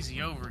 Why is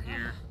he over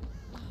here?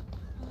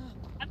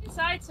 I'm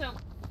inside, so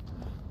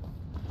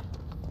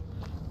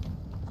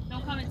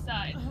don't come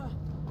inside.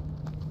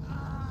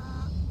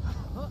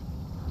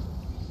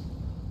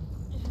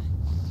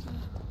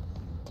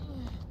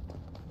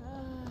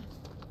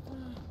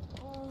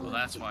 Well,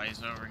 that's why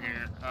he's over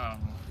here. Oh,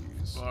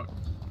 Please. fuck.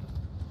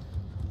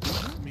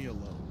 Leave me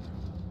alone.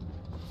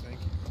 Thank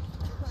you.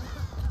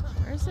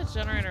 Where's the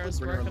generator I was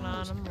Bring her on working the on?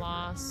 list I'm again.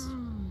 lost.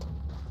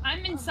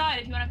 I'm inside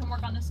if you want to come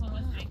work on this one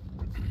with me.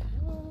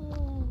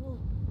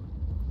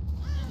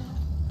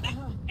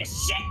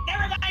 Shit!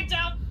 Never mind,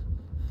 don't!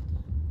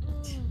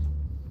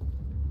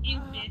 You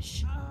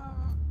bitch.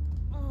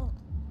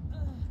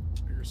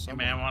 You're Hey, someone.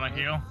 man, want to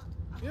heal?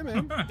 Yeah,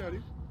 man. Got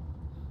you.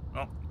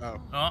 Oh.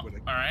 Oh. Oh, wait,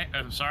 alright.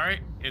 I'm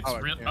sorry. It's Oh, I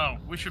real. can't. Oh,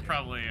 we should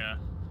probably, I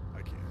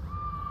can't.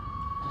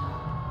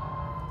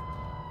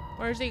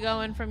 Where's he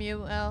going from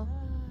you, L?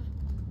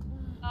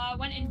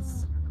 Went in.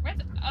 Where's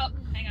the? Oh,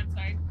 hang on,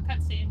 sorry.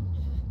 Cutscene.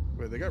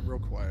 Wait, they got real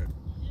quiet.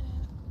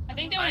 I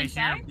think they went I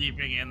hear inside.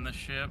 beeping in the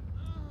ship.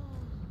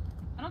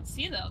 I don't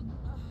see them.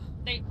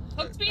 They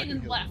hooked me I and can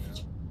then heal them,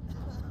 left.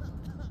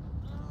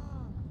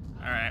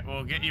 Alright,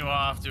 we'll get you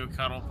off to a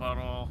cuddle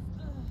puddle.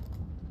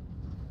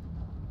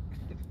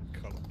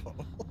 Cuddle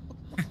puddle.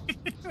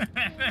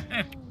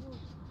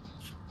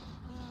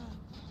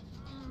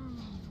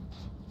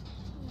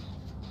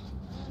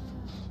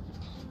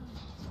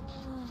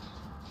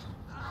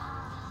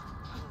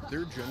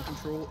 Their gen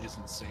control is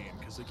insane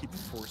because they keep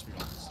forcing me on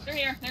this They're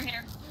thing. here. They're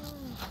here.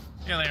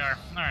 Yeah, they are.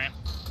 Alright.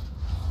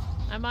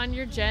 I'm on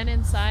your gen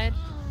inside.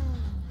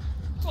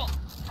 Cool.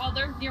 Well,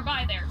 they're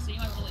nearby there, so you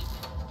might believe.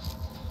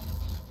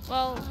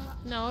 Well,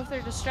 no, if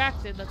they're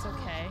distracted, that's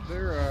okay.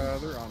 They're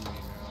on me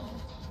now.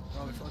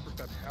 Oh, they finally broke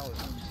that pallet.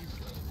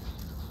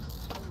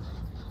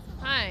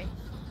 Hi.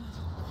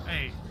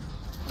 Hey.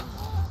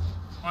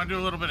 Want to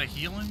do a little bit of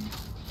healing?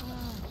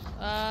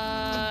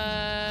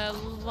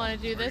 Want to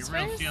do this Are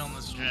you really first? feeling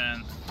this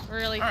gen?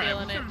 Really Alright,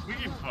 feeling we it.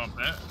 can pump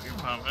it. We can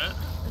pump it.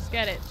 Let's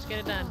get it. Let's get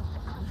it done.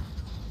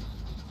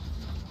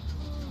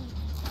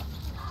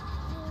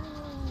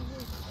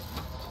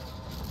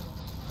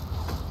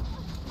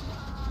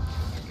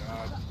 Oh my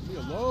god. Leave me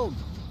alone.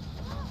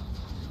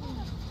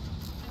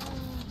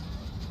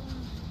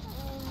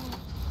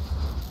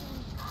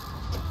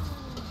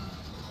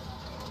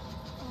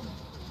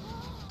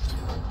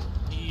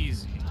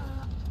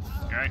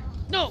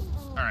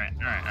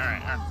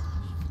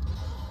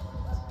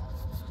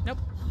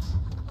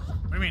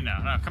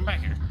 no, come back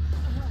here.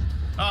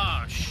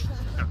 Oh,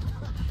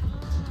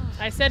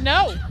 I said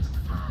no.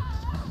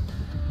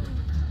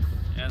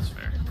 Yeah, that's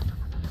fair.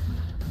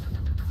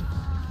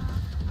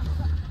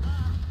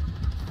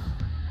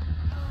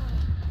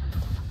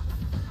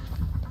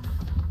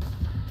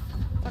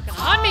 Fucking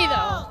on me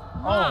though.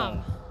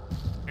 Mom.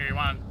 Here, you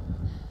want?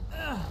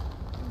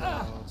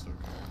 No, it's okay.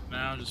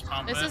 No, just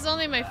pump This it. is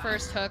only my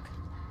first hook.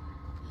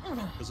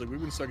 Because like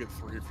we've been stuck at 3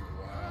 for a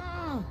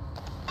while.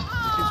 He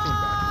keeps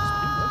going back to this.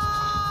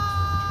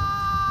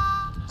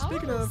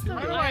 He loves this. Speaking of,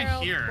 Why do I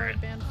hear it?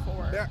 Band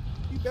 4. back.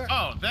 He back.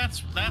 Oh,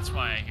 that's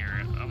why I hear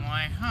it. I'm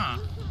like, huh.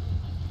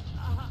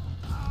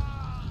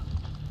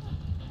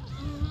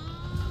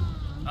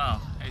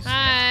 Oh, hey, Steve.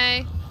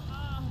 Hi.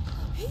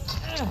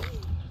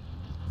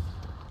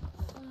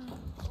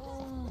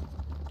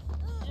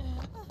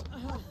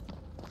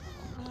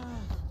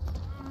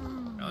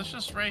 No, it's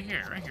just right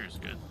here. Right here is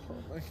good. Oh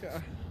my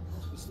god.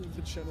 Just leave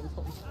the channel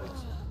alone,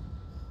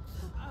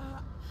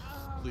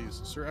 please.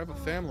 Please, sir, I have a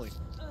family.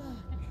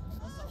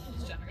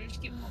 This generator,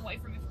 just keep him away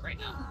from me for right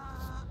now.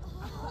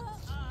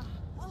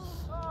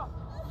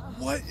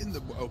 What in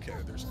the? Okay,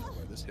 there's no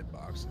way. This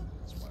hitbox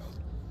is wild.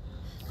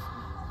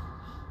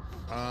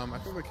 I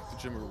think like the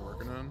gym we were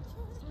working on.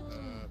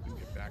 We can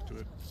get back to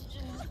it.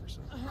 50%.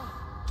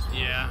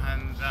 Yeah,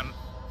 and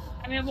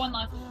I have one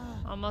left.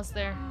 Almost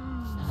there.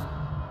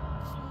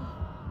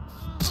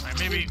 alright,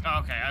 maybe.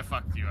 Okay, I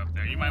fucked you up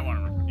there. You might want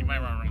to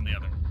run the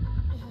other.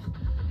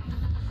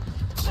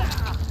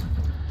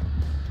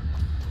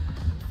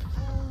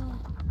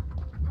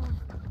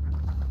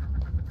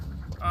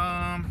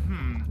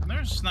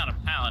 There's not a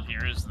pallet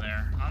here, is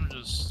there? I'm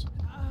just.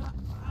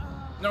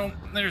 Nope,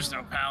 there's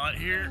no pallet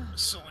here.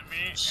 Silly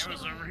me. It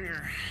was over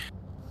here.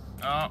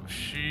 Oh,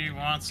 she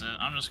wants it.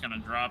 I'm just gonna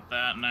drop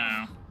that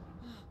now.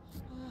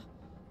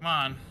 Come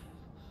on.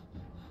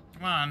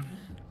 Come on.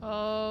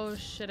 Oh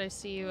shit, I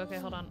see you. Okay,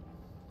 hold on.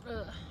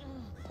 Ugh.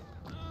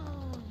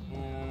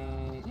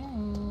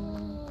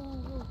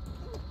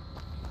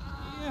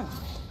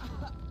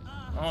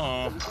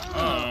 Oh.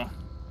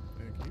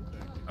 Thank you.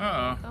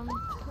 Oh.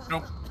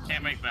 Nope,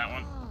 can't make that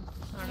one.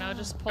 I don't know,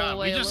 just pull God,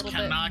 away we a just little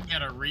cannot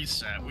get a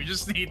reset. We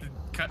just need to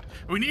cut.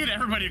 We need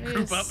everybody to bit.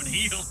 group up and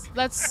heal.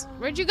 Let's.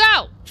 Where'd you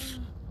go?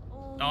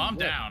 Oh, I'm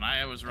down.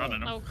 I was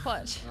running. Oh,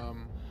 clutch.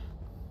 I'm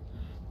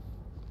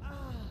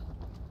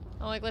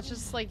like, let's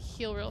just like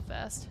heal real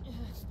fast.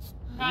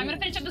 I'm gonna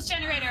finish up this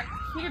generator.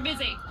 We were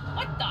busy.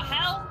 What the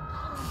hell?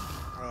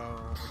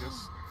 I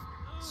guess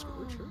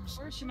Scorchers.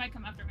 Or she might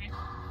come after me.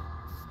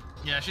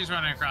 Yeah, she's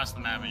running across the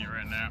map at you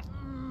right now.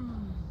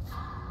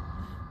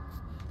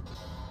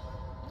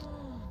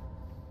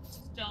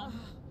 Don't.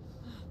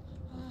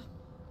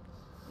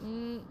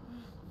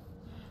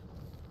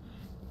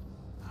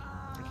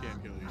 I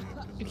can't heal you yet.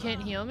 'cause You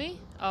can't heal me?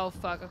 Oh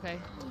fuck. Okay.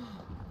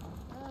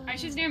 Alright,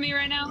 she's near me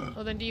right now.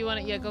 Well then, do you want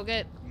to? Yeah, go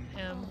get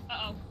him.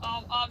 Uh-oh.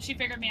 Oh, she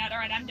figured me out.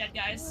 Alright, I'm dead,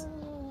 guys.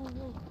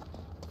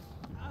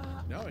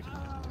 Now I can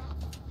heal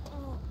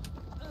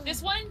you.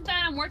 This one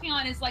that I'm working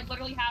on is like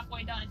literally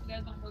halfway done if you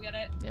guys want to go get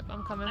it. Yep,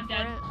 I'm coming I'm for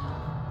dead. it.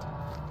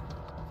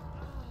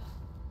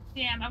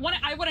 Damn, I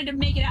wanted to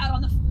make it out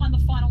on the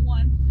final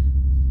one.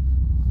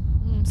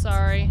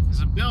 Sorry.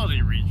 His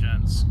ability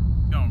regen's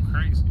going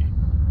crazy.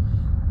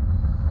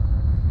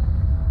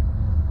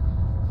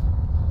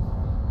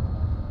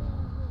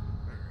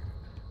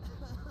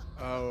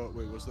 Oh,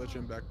 wait, was that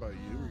gym back by you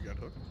or you got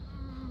hooked?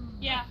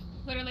 Yeah,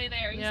 literally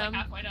there. He's Yeah. like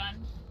halfway done.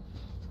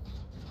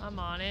 I'm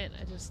on it.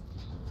 I just.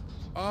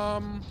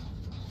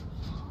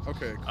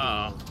 Okay, cool.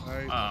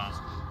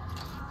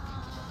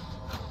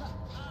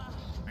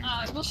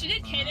 Well, she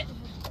did hit it,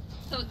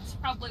 so it's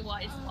probably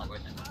why it's lower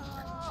than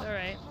before. It's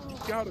alright. You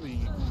gotta be.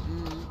 You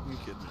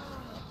kidding me right now?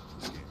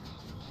 This game.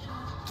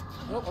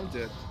 Oh, I'm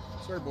dead.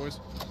 Sorry, boys.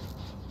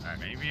 Alright,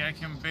 maybe I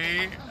can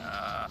be.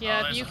 Yeah,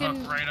 oh, there's you a hook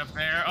can- right up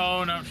there.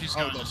 Oh no, she's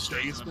going the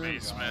straight to the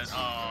basement? basement.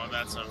 Oh,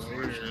 that's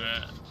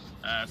unfortunate.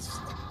 That's.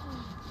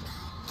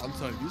 I'm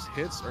telling you, these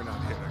hits are not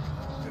hitting.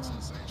 It's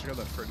insane. Check out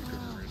that Freddy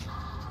Krueger reach.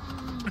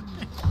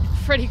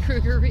 Freddy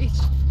Krueger reach.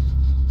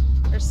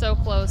 They're so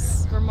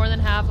close. We're more than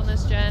half on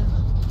this gen.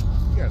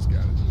 You guys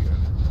got it. You got it.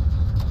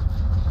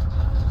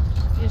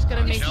 You just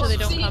gotta make Just sure they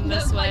don't Seeing come the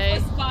this way.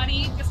 lifeless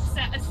body just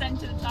ascend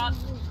to the top.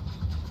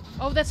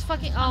 Oh, that's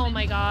fucking. Oh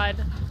my god.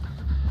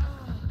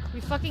 Are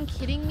you fucking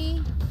kidding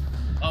me?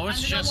 Oh,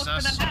 it's I'm gonna just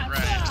look for us. the map.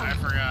 Right, I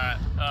forgot.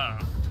 Oh.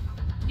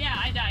 Yeah,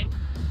 I died.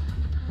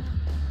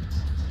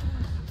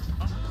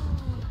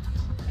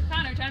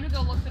 Connor, time to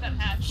go look for that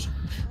hatch.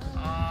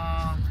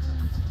 I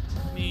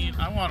mean,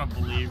 I want to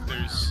believe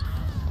there's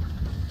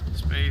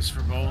space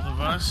for both of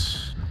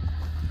us.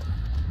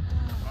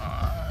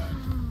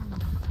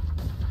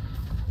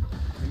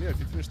 And yeah, if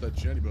you finish that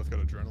gen, you both got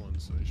adrenaline,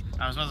 so you should be.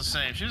 I was about to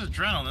say, if she has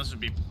adrenaline, this would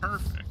be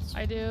perfect.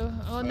 I do.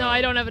 Oh no,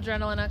 I don't have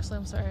adrenaline actually.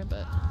 I'm sorry,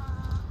 but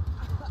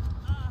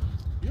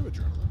You have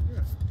adrenaline,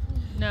 yeah.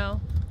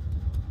 no.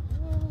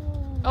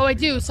 Oh, I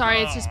do. Sorry,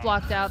 it's just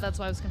blocked out. That's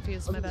why I was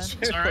confused. My bad.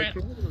 It's alright.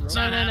 It's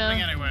not No, no, no.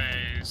 happening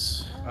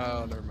anyways.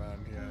 Oh, never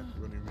mind. Yeah,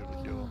 you wouldn't even be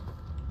able to heal.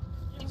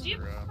 She,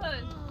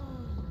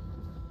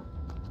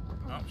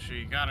 Oh,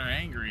 she got her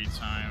angry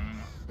time.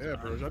 Yeah,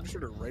 bro, I'm just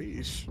sort of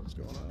rage. What's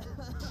going on?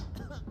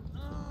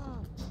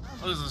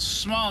 Oh, there's the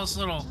smallest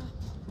little...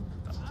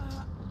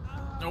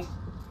 Nope.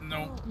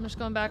 Nope. I'm just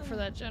going back for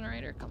that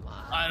generator. Come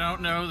on. I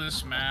don't know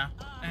this map.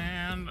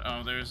 And,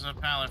 oh, there's a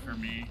pallet for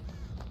me.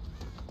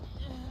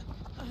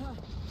 Come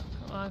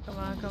on, come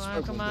on, come This on,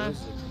 red come window on.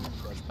 is like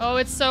fresh. Oh,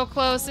 it's so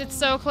close. It's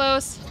so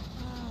close.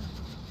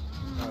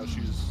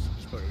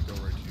 She's probably gonna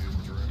go right to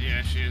you. Jerome.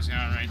 Yeah, she is going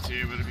right to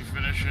you, but if you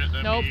finish it,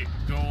 that'd Nope. be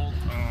gold.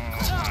 Oh,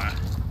 my.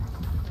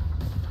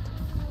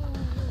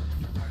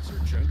 Why is her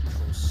gen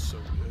control so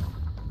good?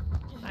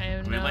 I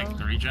have We no. like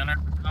 3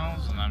 generator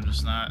panels, and I'm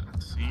just not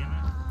seeing it.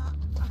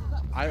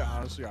 I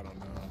honestly, I don't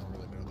know. I don't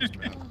really know this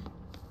map.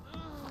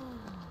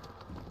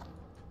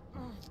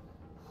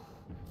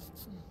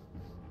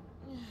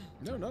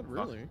 No, not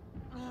really.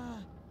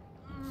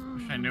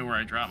 Wish I knew where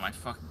I dropped my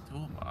fucking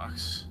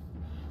toolbox.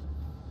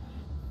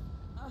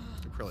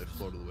 It probably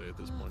floated away at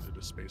this point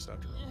into space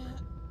after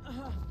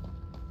all.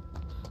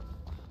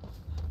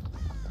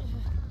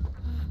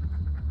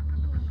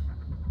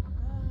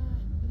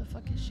 Who the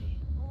fuck is she?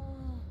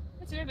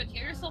 That's weird, but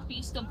hear yourself, but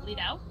you still bleed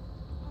out.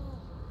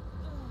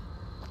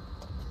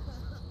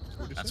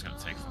 What'd you That's say? gonna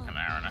take like an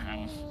hour and a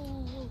half.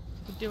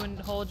 We're doing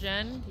the whole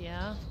gen?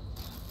 Yeah.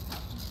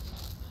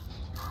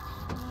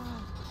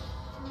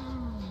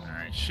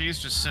 Alright, she's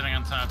just sitting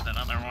on top of that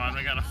other one.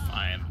 We gotta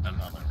find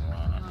another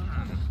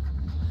one.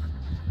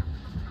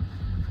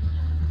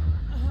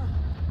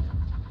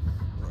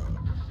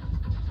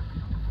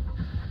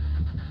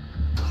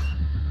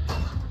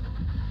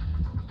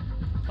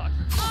 Fuck.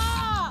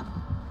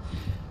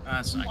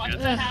 That's not Watch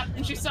good. that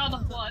happen. She saw the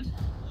blood.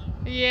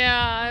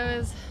 Yeah, I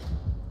was.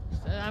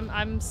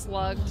 I'm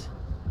slugged.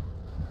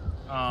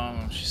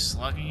 Oh, she's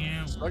slugging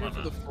you? Slugging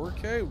for the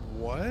 4K?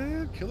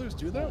 What? Killers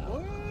do that?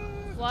 What?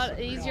 It's a lot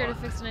easier to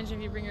fix an engine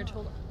if you bring your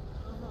tool.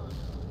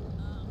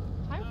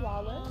 Hi,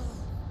 Wallace.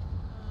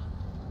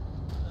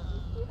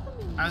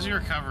 How's your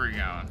recovery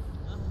going?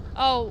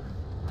 Oh,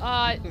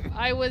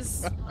 I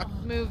was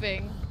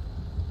moving.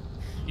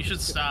 You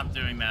should stop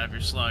doing that if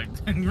you're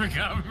slugged and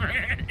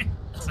recovering.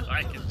 So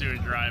I can do a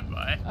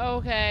drive-by.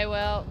 Okay,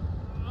 well,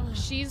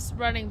 she's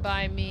running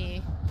by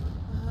me.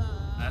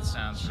 That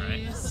sounds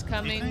right. She's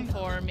coming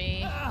for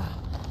me.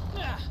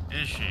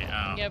 Is she?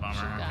 Oh, Yep, bummer.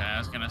 she got Okay, I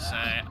was gonna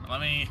say,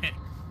 let me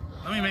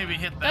maybe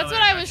hit that. That's other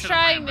what I guy. was Should've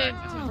ran trying to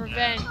back the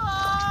prevent. jet.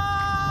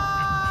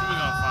 We're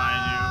gonna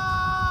find you.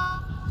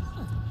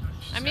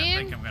 She's I gonna mean-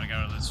 think I'm gonna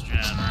go to this gen,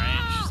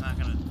 right? She's not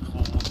gonna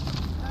hold.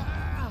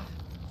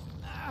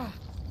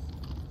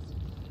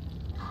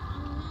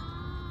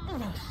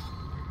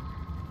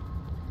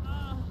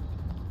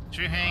 Is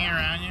she hanging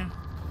around you?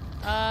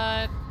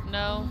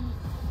 No.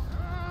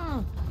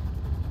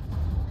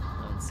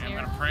 Let's see Yeah, I'm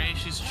her. gonna pray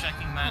she's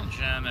checking that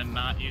gen and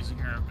not using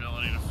her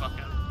ability to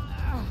fucking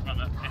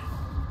run at me.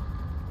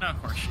 No,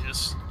 of course she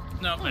is.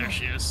 No, there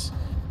she is.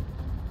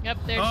 Yep,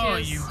 there Oh,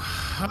 she is. you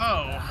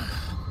hoe!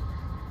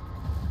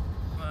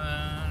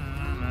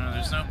 No,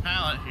 there's no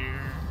pallet here.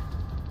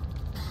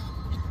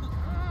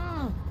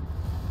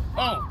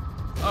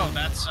 Oh,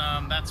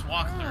 that's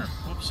walkthrough.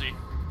 Whoopsie.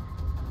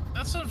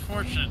 That's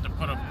unfortunate to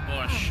put a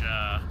bush,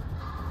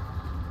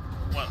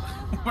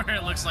 where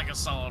it looks like a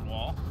solid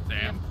wall.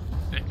 Damn.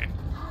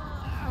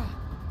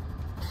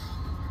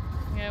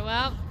 Yeah,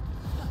 well,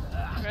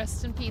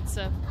 rest in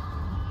pizza.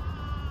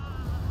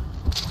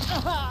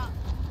 Can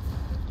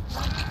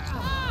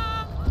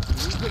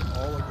we put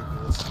all like the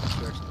gold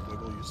checks in the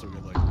wiggle? You still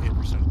get like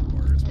 8% of the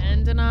bars.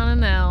 Ending on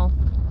an L.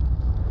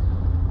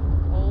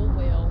 Oh,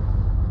 well.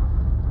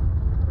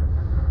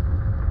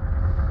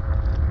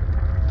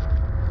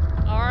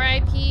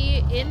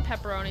 R.I.P. in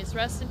pepperonis.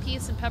 Rest in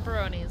peace in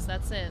pepperonis.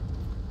 That's it.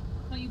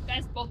 Well, you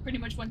guys both pretty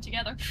much went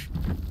together.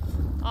 You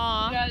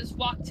Aw. guys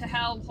walked to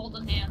hell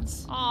holding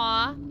hands.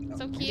 Aw.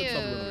 So You can cute.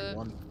 tell whether we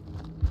won.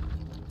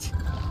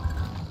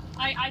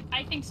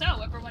 I think so.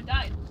 Everyone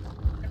died.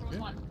 Everyone Yeah.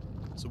 won.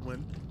 It's a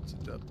win. It's a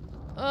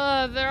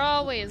dub. They're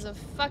always a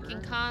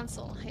fucking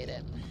console. Hate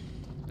it.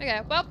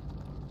 Okay, well,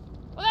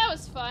 that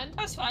was fun.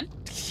 That was fun.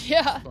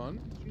 Yeah. Fun.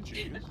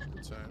 GG's.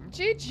 Good time.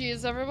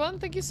 GG's, everyone.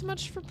 Thank you so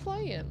much for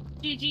playing.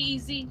 GG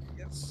easy.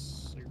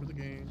 Yes. Here for the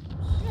game.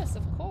 Yes,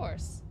 of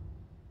course.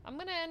 I'm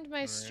gonna end my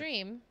Alright.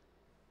 stream.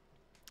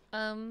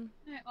 Alright,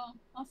 well,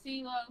 I'll see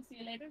you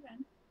later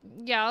then.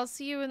 Yeah, I'll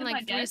see you in Goodbye,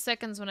 like 3 guys.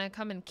 seconds when I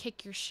come and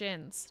kick your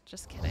shins.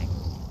 Just kidding.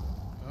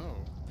 Oh.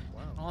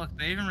 Wow. Oh, look,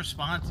 they even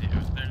respond to you.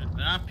 They're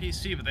not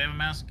PC, but they have a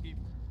mouse and keyboard.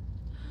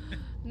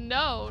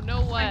 No,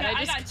 no what?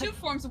 I got two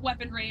forms of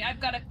weaponry. I've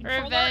got a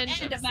controller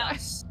Revenge, and a I'm sorry.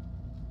 mouse.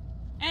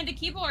 And a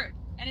keyboard.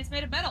 And it's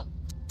made of metal.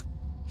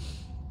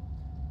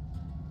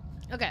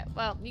 Okay,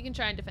 well, you can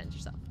try and defend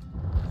yourself.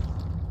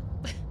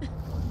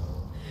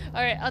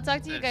 Alright, I'll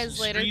talk to you guys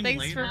later. Stream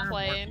Thanks later, for more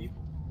playing.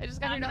 people. I just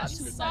got I'm to know. I'm gonna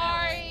shoot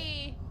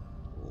sorry.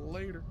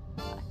 Later.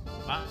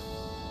 Bye.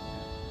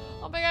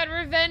 Oh my god,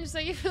 Revenge,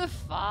 thank you for the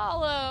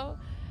follow.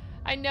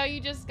 I know you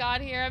just got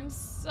here. I'm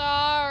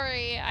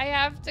sorry. I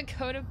have to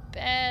go to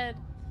bed.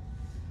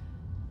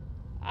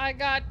 I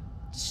got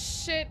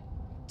shit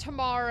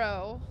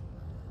tomorrow.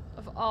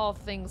 Of all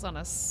things on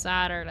a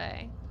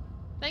Saturday.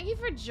 Thank you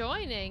for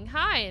joining.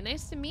 Hi,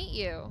 nice to meet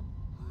you.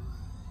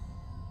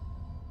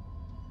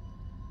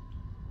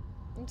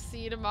 See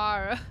you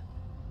tomorrow.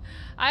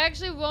 I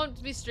actually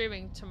won't be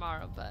streaming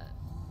tomorrow, but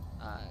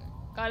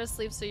gotta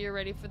sleep so you're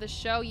ready for the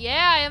show.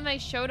 Yeah, I have my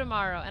show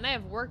tomorrow, and I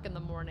have work in the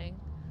morning.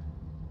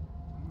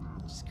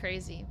 It's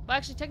crazy. Well,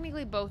 actually,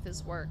 technically both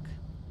is work.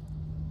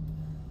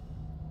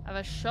 I have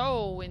a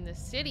show in the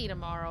city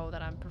tomorrow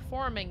that I'm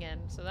performing in,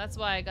 so that's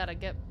why I gotta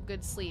get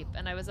good sleep.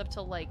 And I was up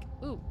till like,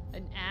 ooh,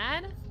 an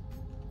ad?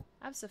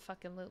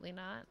 Abso-fucking-lutely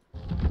not.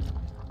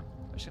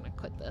 I'm just gonna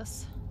quit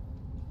this.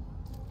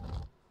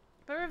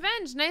 But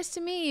Revenge, nice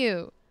to meet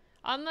you.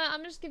 I'm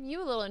just give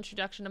you a little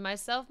introduction to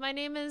myself. My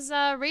name is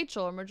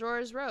Rachel, or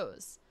Majora's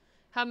Rose.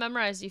 How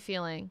memorized are you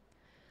feeling?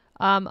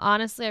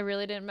 Honestly, I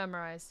really didn't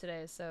memorize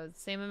today, so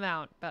same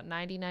amount, about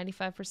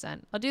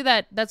 90-95%. I'll do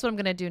that. That's what I'm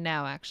gonna do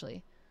now,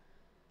 actually.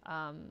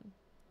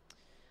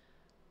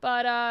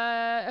 But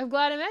I'm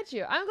glad I met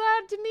you. I'm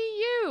glad to meet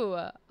you.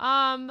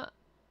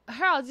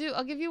 Here,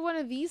 I'll give you one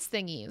of these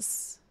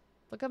thingies.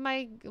 Look at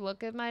my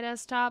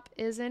desktop.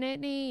 Isn't it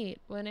neat?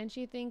 Wouldn't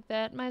you think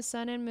that my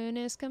sun and moon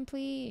is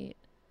complete?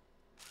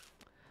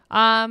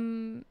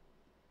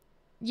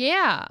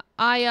 Yeah,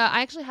 I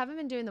actually haven't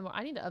been doing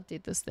I need to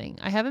update this thing.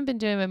 I haven't been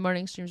doing my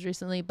morning streams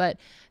recently, but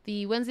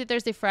the Wednesday,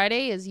 Thursday,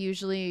 Friday is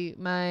usually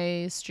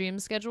my stream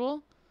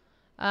schedule.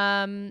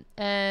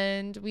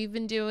 And we've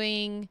been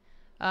doing,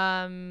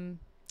 I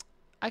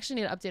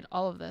actually need to update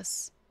all of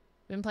this.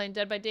 We've been playing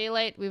Dead by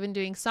Daylight. We've been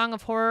doing Song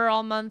of Horror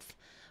all month.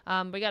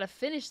 We got to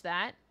finish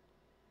that.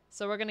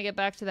 So we're going to get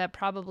back to that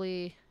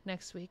probably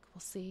next week.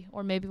 We'll see.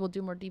 Or maybe we'll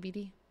do more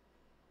DBD.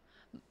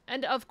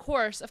 And of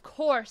course,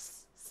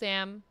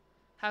 Sam,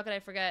 how could I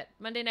forget?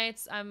 Monday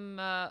nights, I'm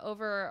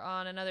over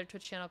on another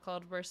Twitch channel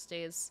called Worst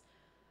Days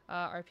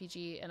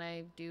RPG, and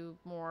I do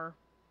more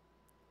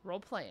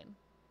role-playing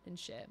and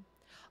shit.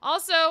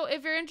 Also,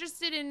 if you're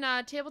interested in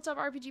tabletop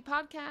RPG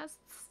podcasts,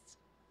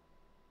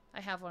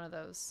 I have one of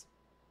those.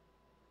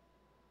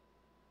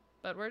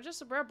 But we're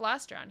a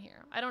blast around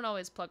here. I don't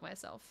always plug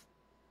myself.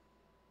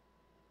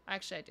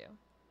 Actually, I do.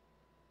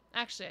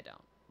 Actually, I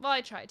don't. Well,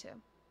 I try to.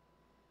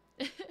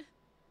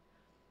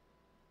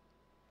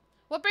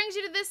 What brings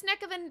you to this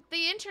neck of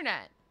the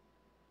internet?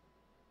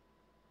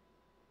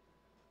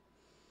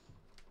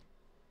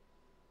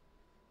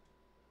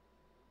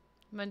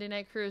 Monday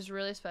Night Crew is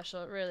really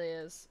special. It really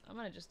is. I'm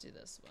gonna just do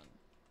this one.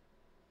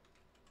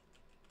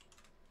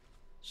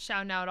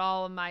 Shouting out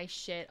all of my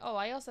shit. Oh,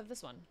 I also have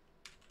this one.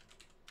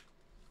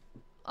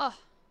 Oh,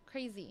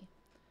 crazy.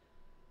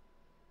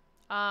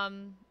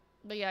 But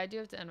yeah, I do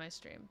have to end my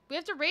stream. We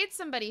have to raid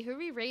somebody. Who are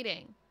we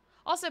raiding?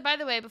 Also, by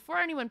the way, before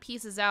anyone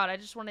pieces out, I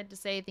just wanted to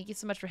say thank you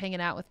so much for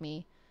hanging out with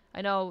me.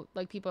 I know,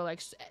 like, people are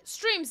like,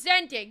 stream's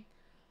ending.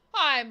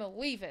 I'm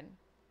leaving.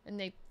 And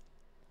they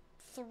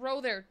throw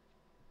their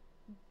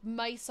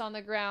mice on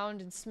the ground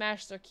and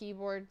smash their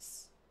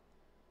keyboards.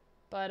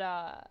 But,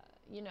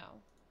 you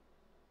know,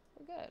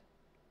 we're good.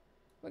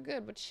 We're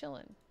good. We're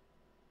chilling.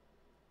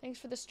 Thanks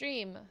for the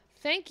stream.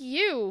 Thank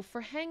you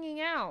for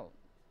hanging out.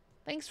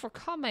 Thanks for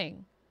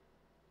coming.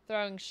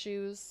 Throwing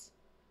shoes.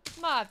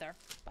 Motherfucker.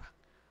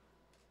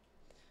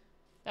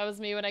 That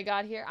was me when I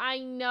got here. I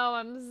know,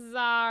 I'm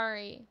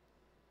sorry.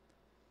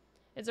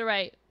 It's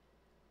alright.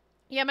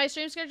 Yeah, my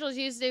stream schedule is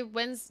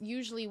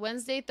usually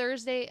Wednesday,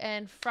 Thursday,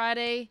 and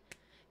Friday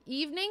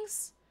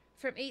evenings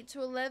from 8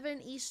 to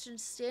 11 Eastern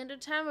Standard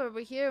Time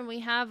over here, and we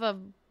have a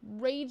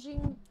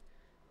raging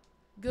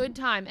good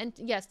time. And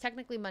yes,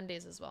 technically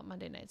Mondays as well.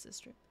 Monday nights is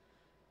stream.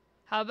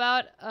 How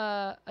about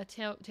a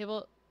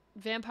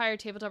vampire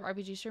tabletop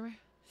RPG streamer?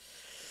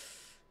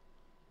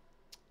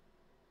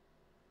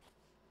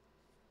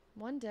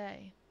 One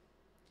day,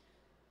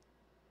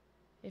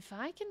 if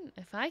I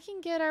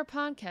can get our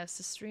podcast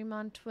to stream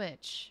on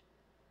Twitch,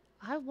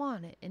 I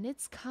want it, and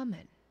it's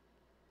coming.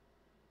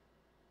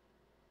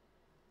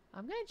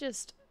 I'm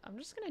just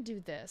gonna do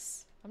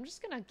this. I'm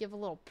just gonna give a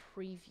little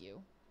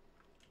preview.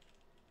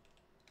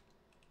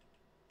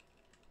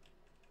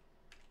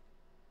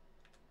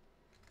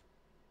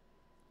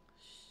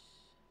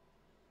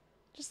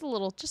 Just a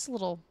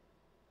little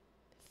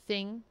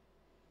thing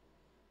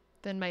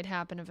that might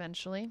happen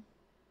eventually.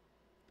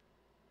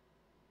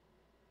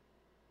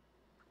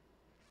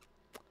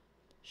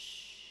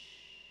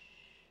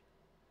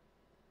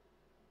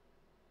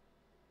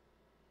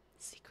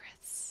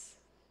 Secrets.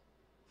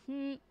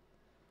 Dude,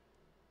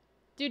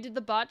 did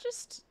the bot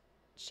just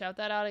shout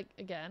that out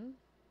again?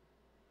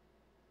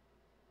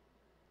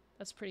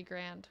 That's pretty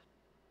grand.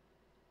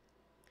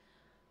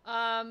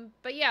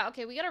 But yeah,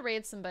 okay, we gotta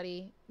raid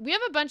somebody. We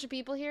have a bunch of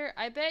people here.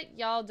 I bet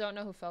y'all don't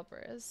know who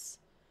Felper is.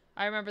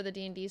 I remember the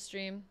D&D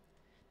stream.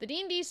 The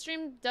D&D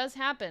stream does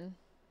happen.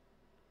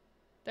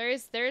 There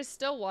is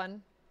still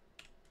one.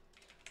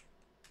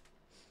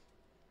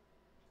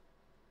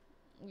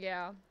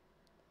 Yeah.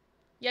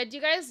 Yeah, do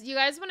you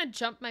guys want to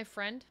jump my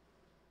friend?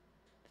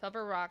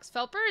 Felper rocks.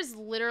 Felper is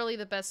literally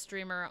the best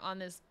streamer on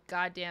this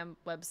goddamn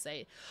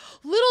website.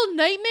 Little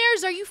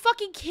Nightmares? Are you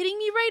fucking kidding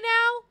me right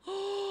now?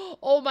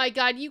 Oh my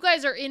god, you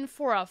guys are in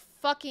for a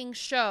fucking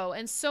show.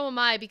 And so am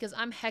I, because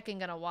I'm heckin'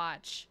 gonna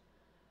watch.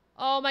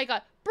 Oh my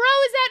god. Bro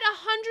is at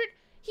 100...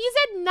 He's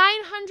at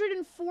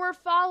 904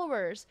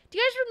 followers. Do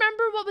you guys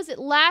remember, what was it,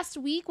 last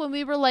week when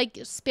we were, like,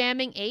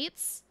 spamming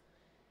 8s?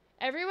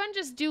 Everyone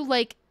just do,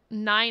 like,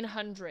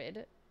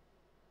 900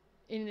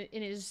 in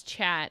his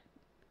chat.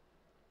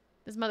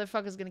 This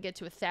motherfucker's gonna get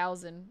to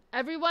 1,000.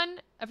 Everyone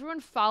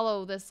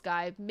follow this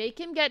guy. Make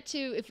him get to,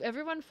 if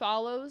everyone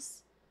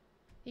follows,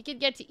 he could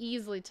get to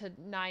easily to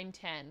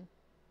 910.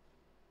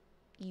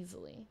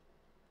 Easily.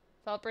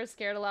 Felper is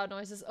scared of loud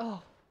noises.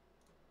 Oh.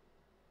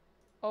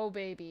 Oh,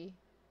 baby.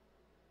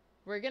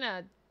 We're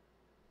gonna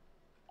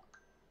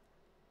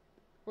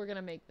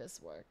make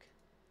this work.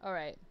 All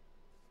right.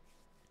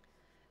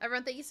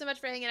 Everyone, thank you so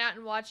much for hanging out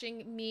and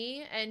watching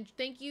me, and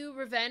thank you,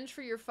 Revenge,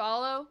 for your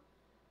follow.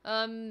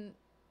 I'm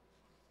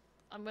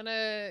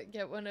gonna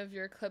get one of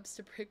your clips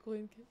to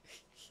Bricklink.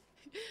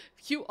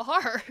 You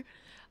are.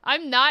 I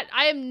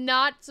am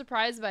not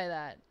surprised by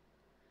that.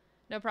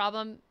 No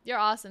problem. You're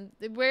awesome.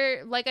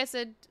 We're, like I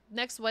said,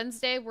 next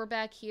Wednesday, we're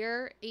back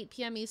here, 8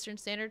 p.m. Eastern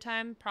Standard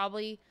Time,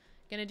 probably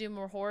gonna do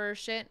more horror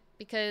shit,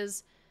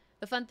 because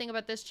the fun thing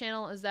about this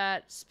channel is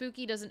that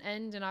Spooky doesn't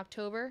end in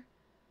October.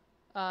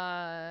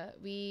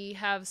 We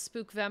have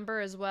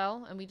Spookvember as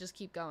well, and we just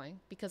keep going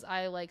because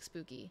I like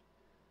spooky.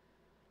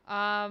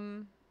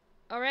 All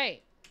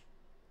right.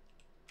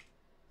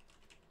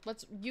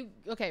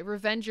 Okay,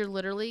 Revenge, you're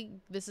literally,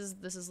 this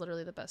is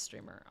literally the best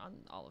streamer on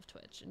all of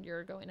Twitch, and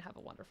you're going to have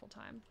a wonderful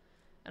time.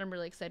 And I'm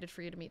really excited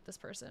for you to meet this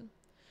person.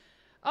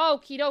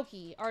 Okie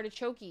dokie,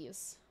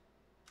 artichokies.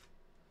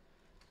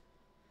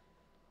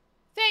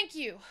 Thank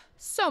you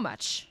so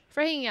much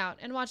for hanging out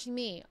and watching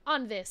me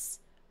on this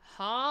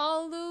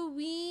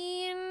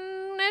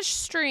Halloween-ish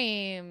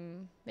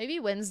stream. Maybe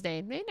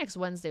Wednesday. Maybe next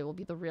Wednesday will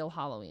be the real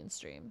Halloween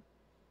stream.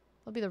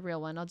 It'll be the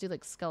real one. I'll do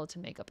like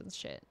skeleton makeup and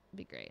shit. It'd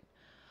be great.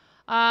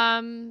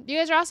 You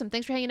guys are awesome.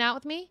 Thanks for hanging out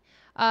with me.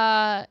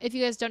 If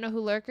you guys don't know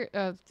who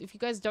if you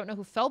guys don't know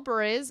who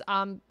Felper is,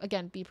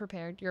 again, be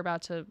prepared. You're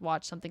about to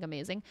watch something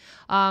amazing.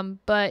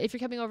 But if you're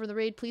coming over the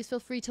raid, please feel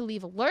free to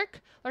leave a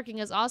lurk. Lurking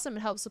is awesome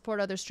and helps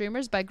support other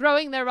streamers by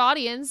growing their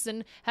audience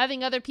and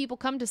having other people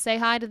come to say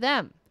hi to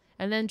them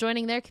and then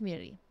joining their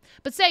community.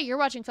 But say you're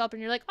watching Felper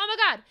and you're like, oh my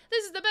god,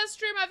 this is the best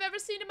stream I've ever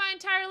seen in my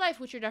entire life,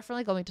 which you're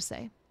definitely going to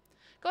say.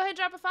 Go ahead,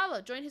 drop a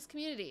follow. Join his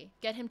community.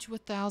 Get him to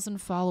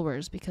 1,000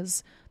 followers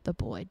because the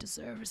boy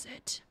deserves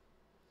it.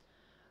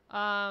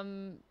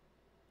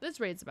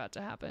 This raid's about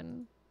to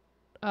happen.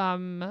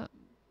 You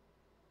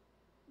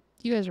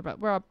guys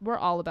are we're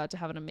all about to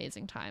have an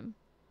amazing time.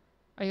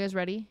 Are you guys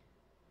ready?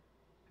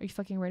 Are you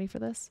fucking ready for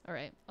this? All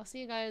right. I'll see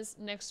you guys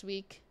next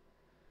week.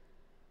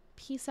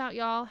 Peace out,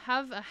 y'all.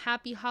 Have a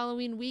happy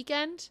Halloween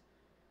weekend.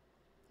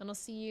 And I'll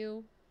see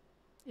you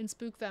in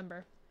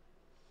Spookvember.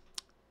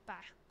 Bye.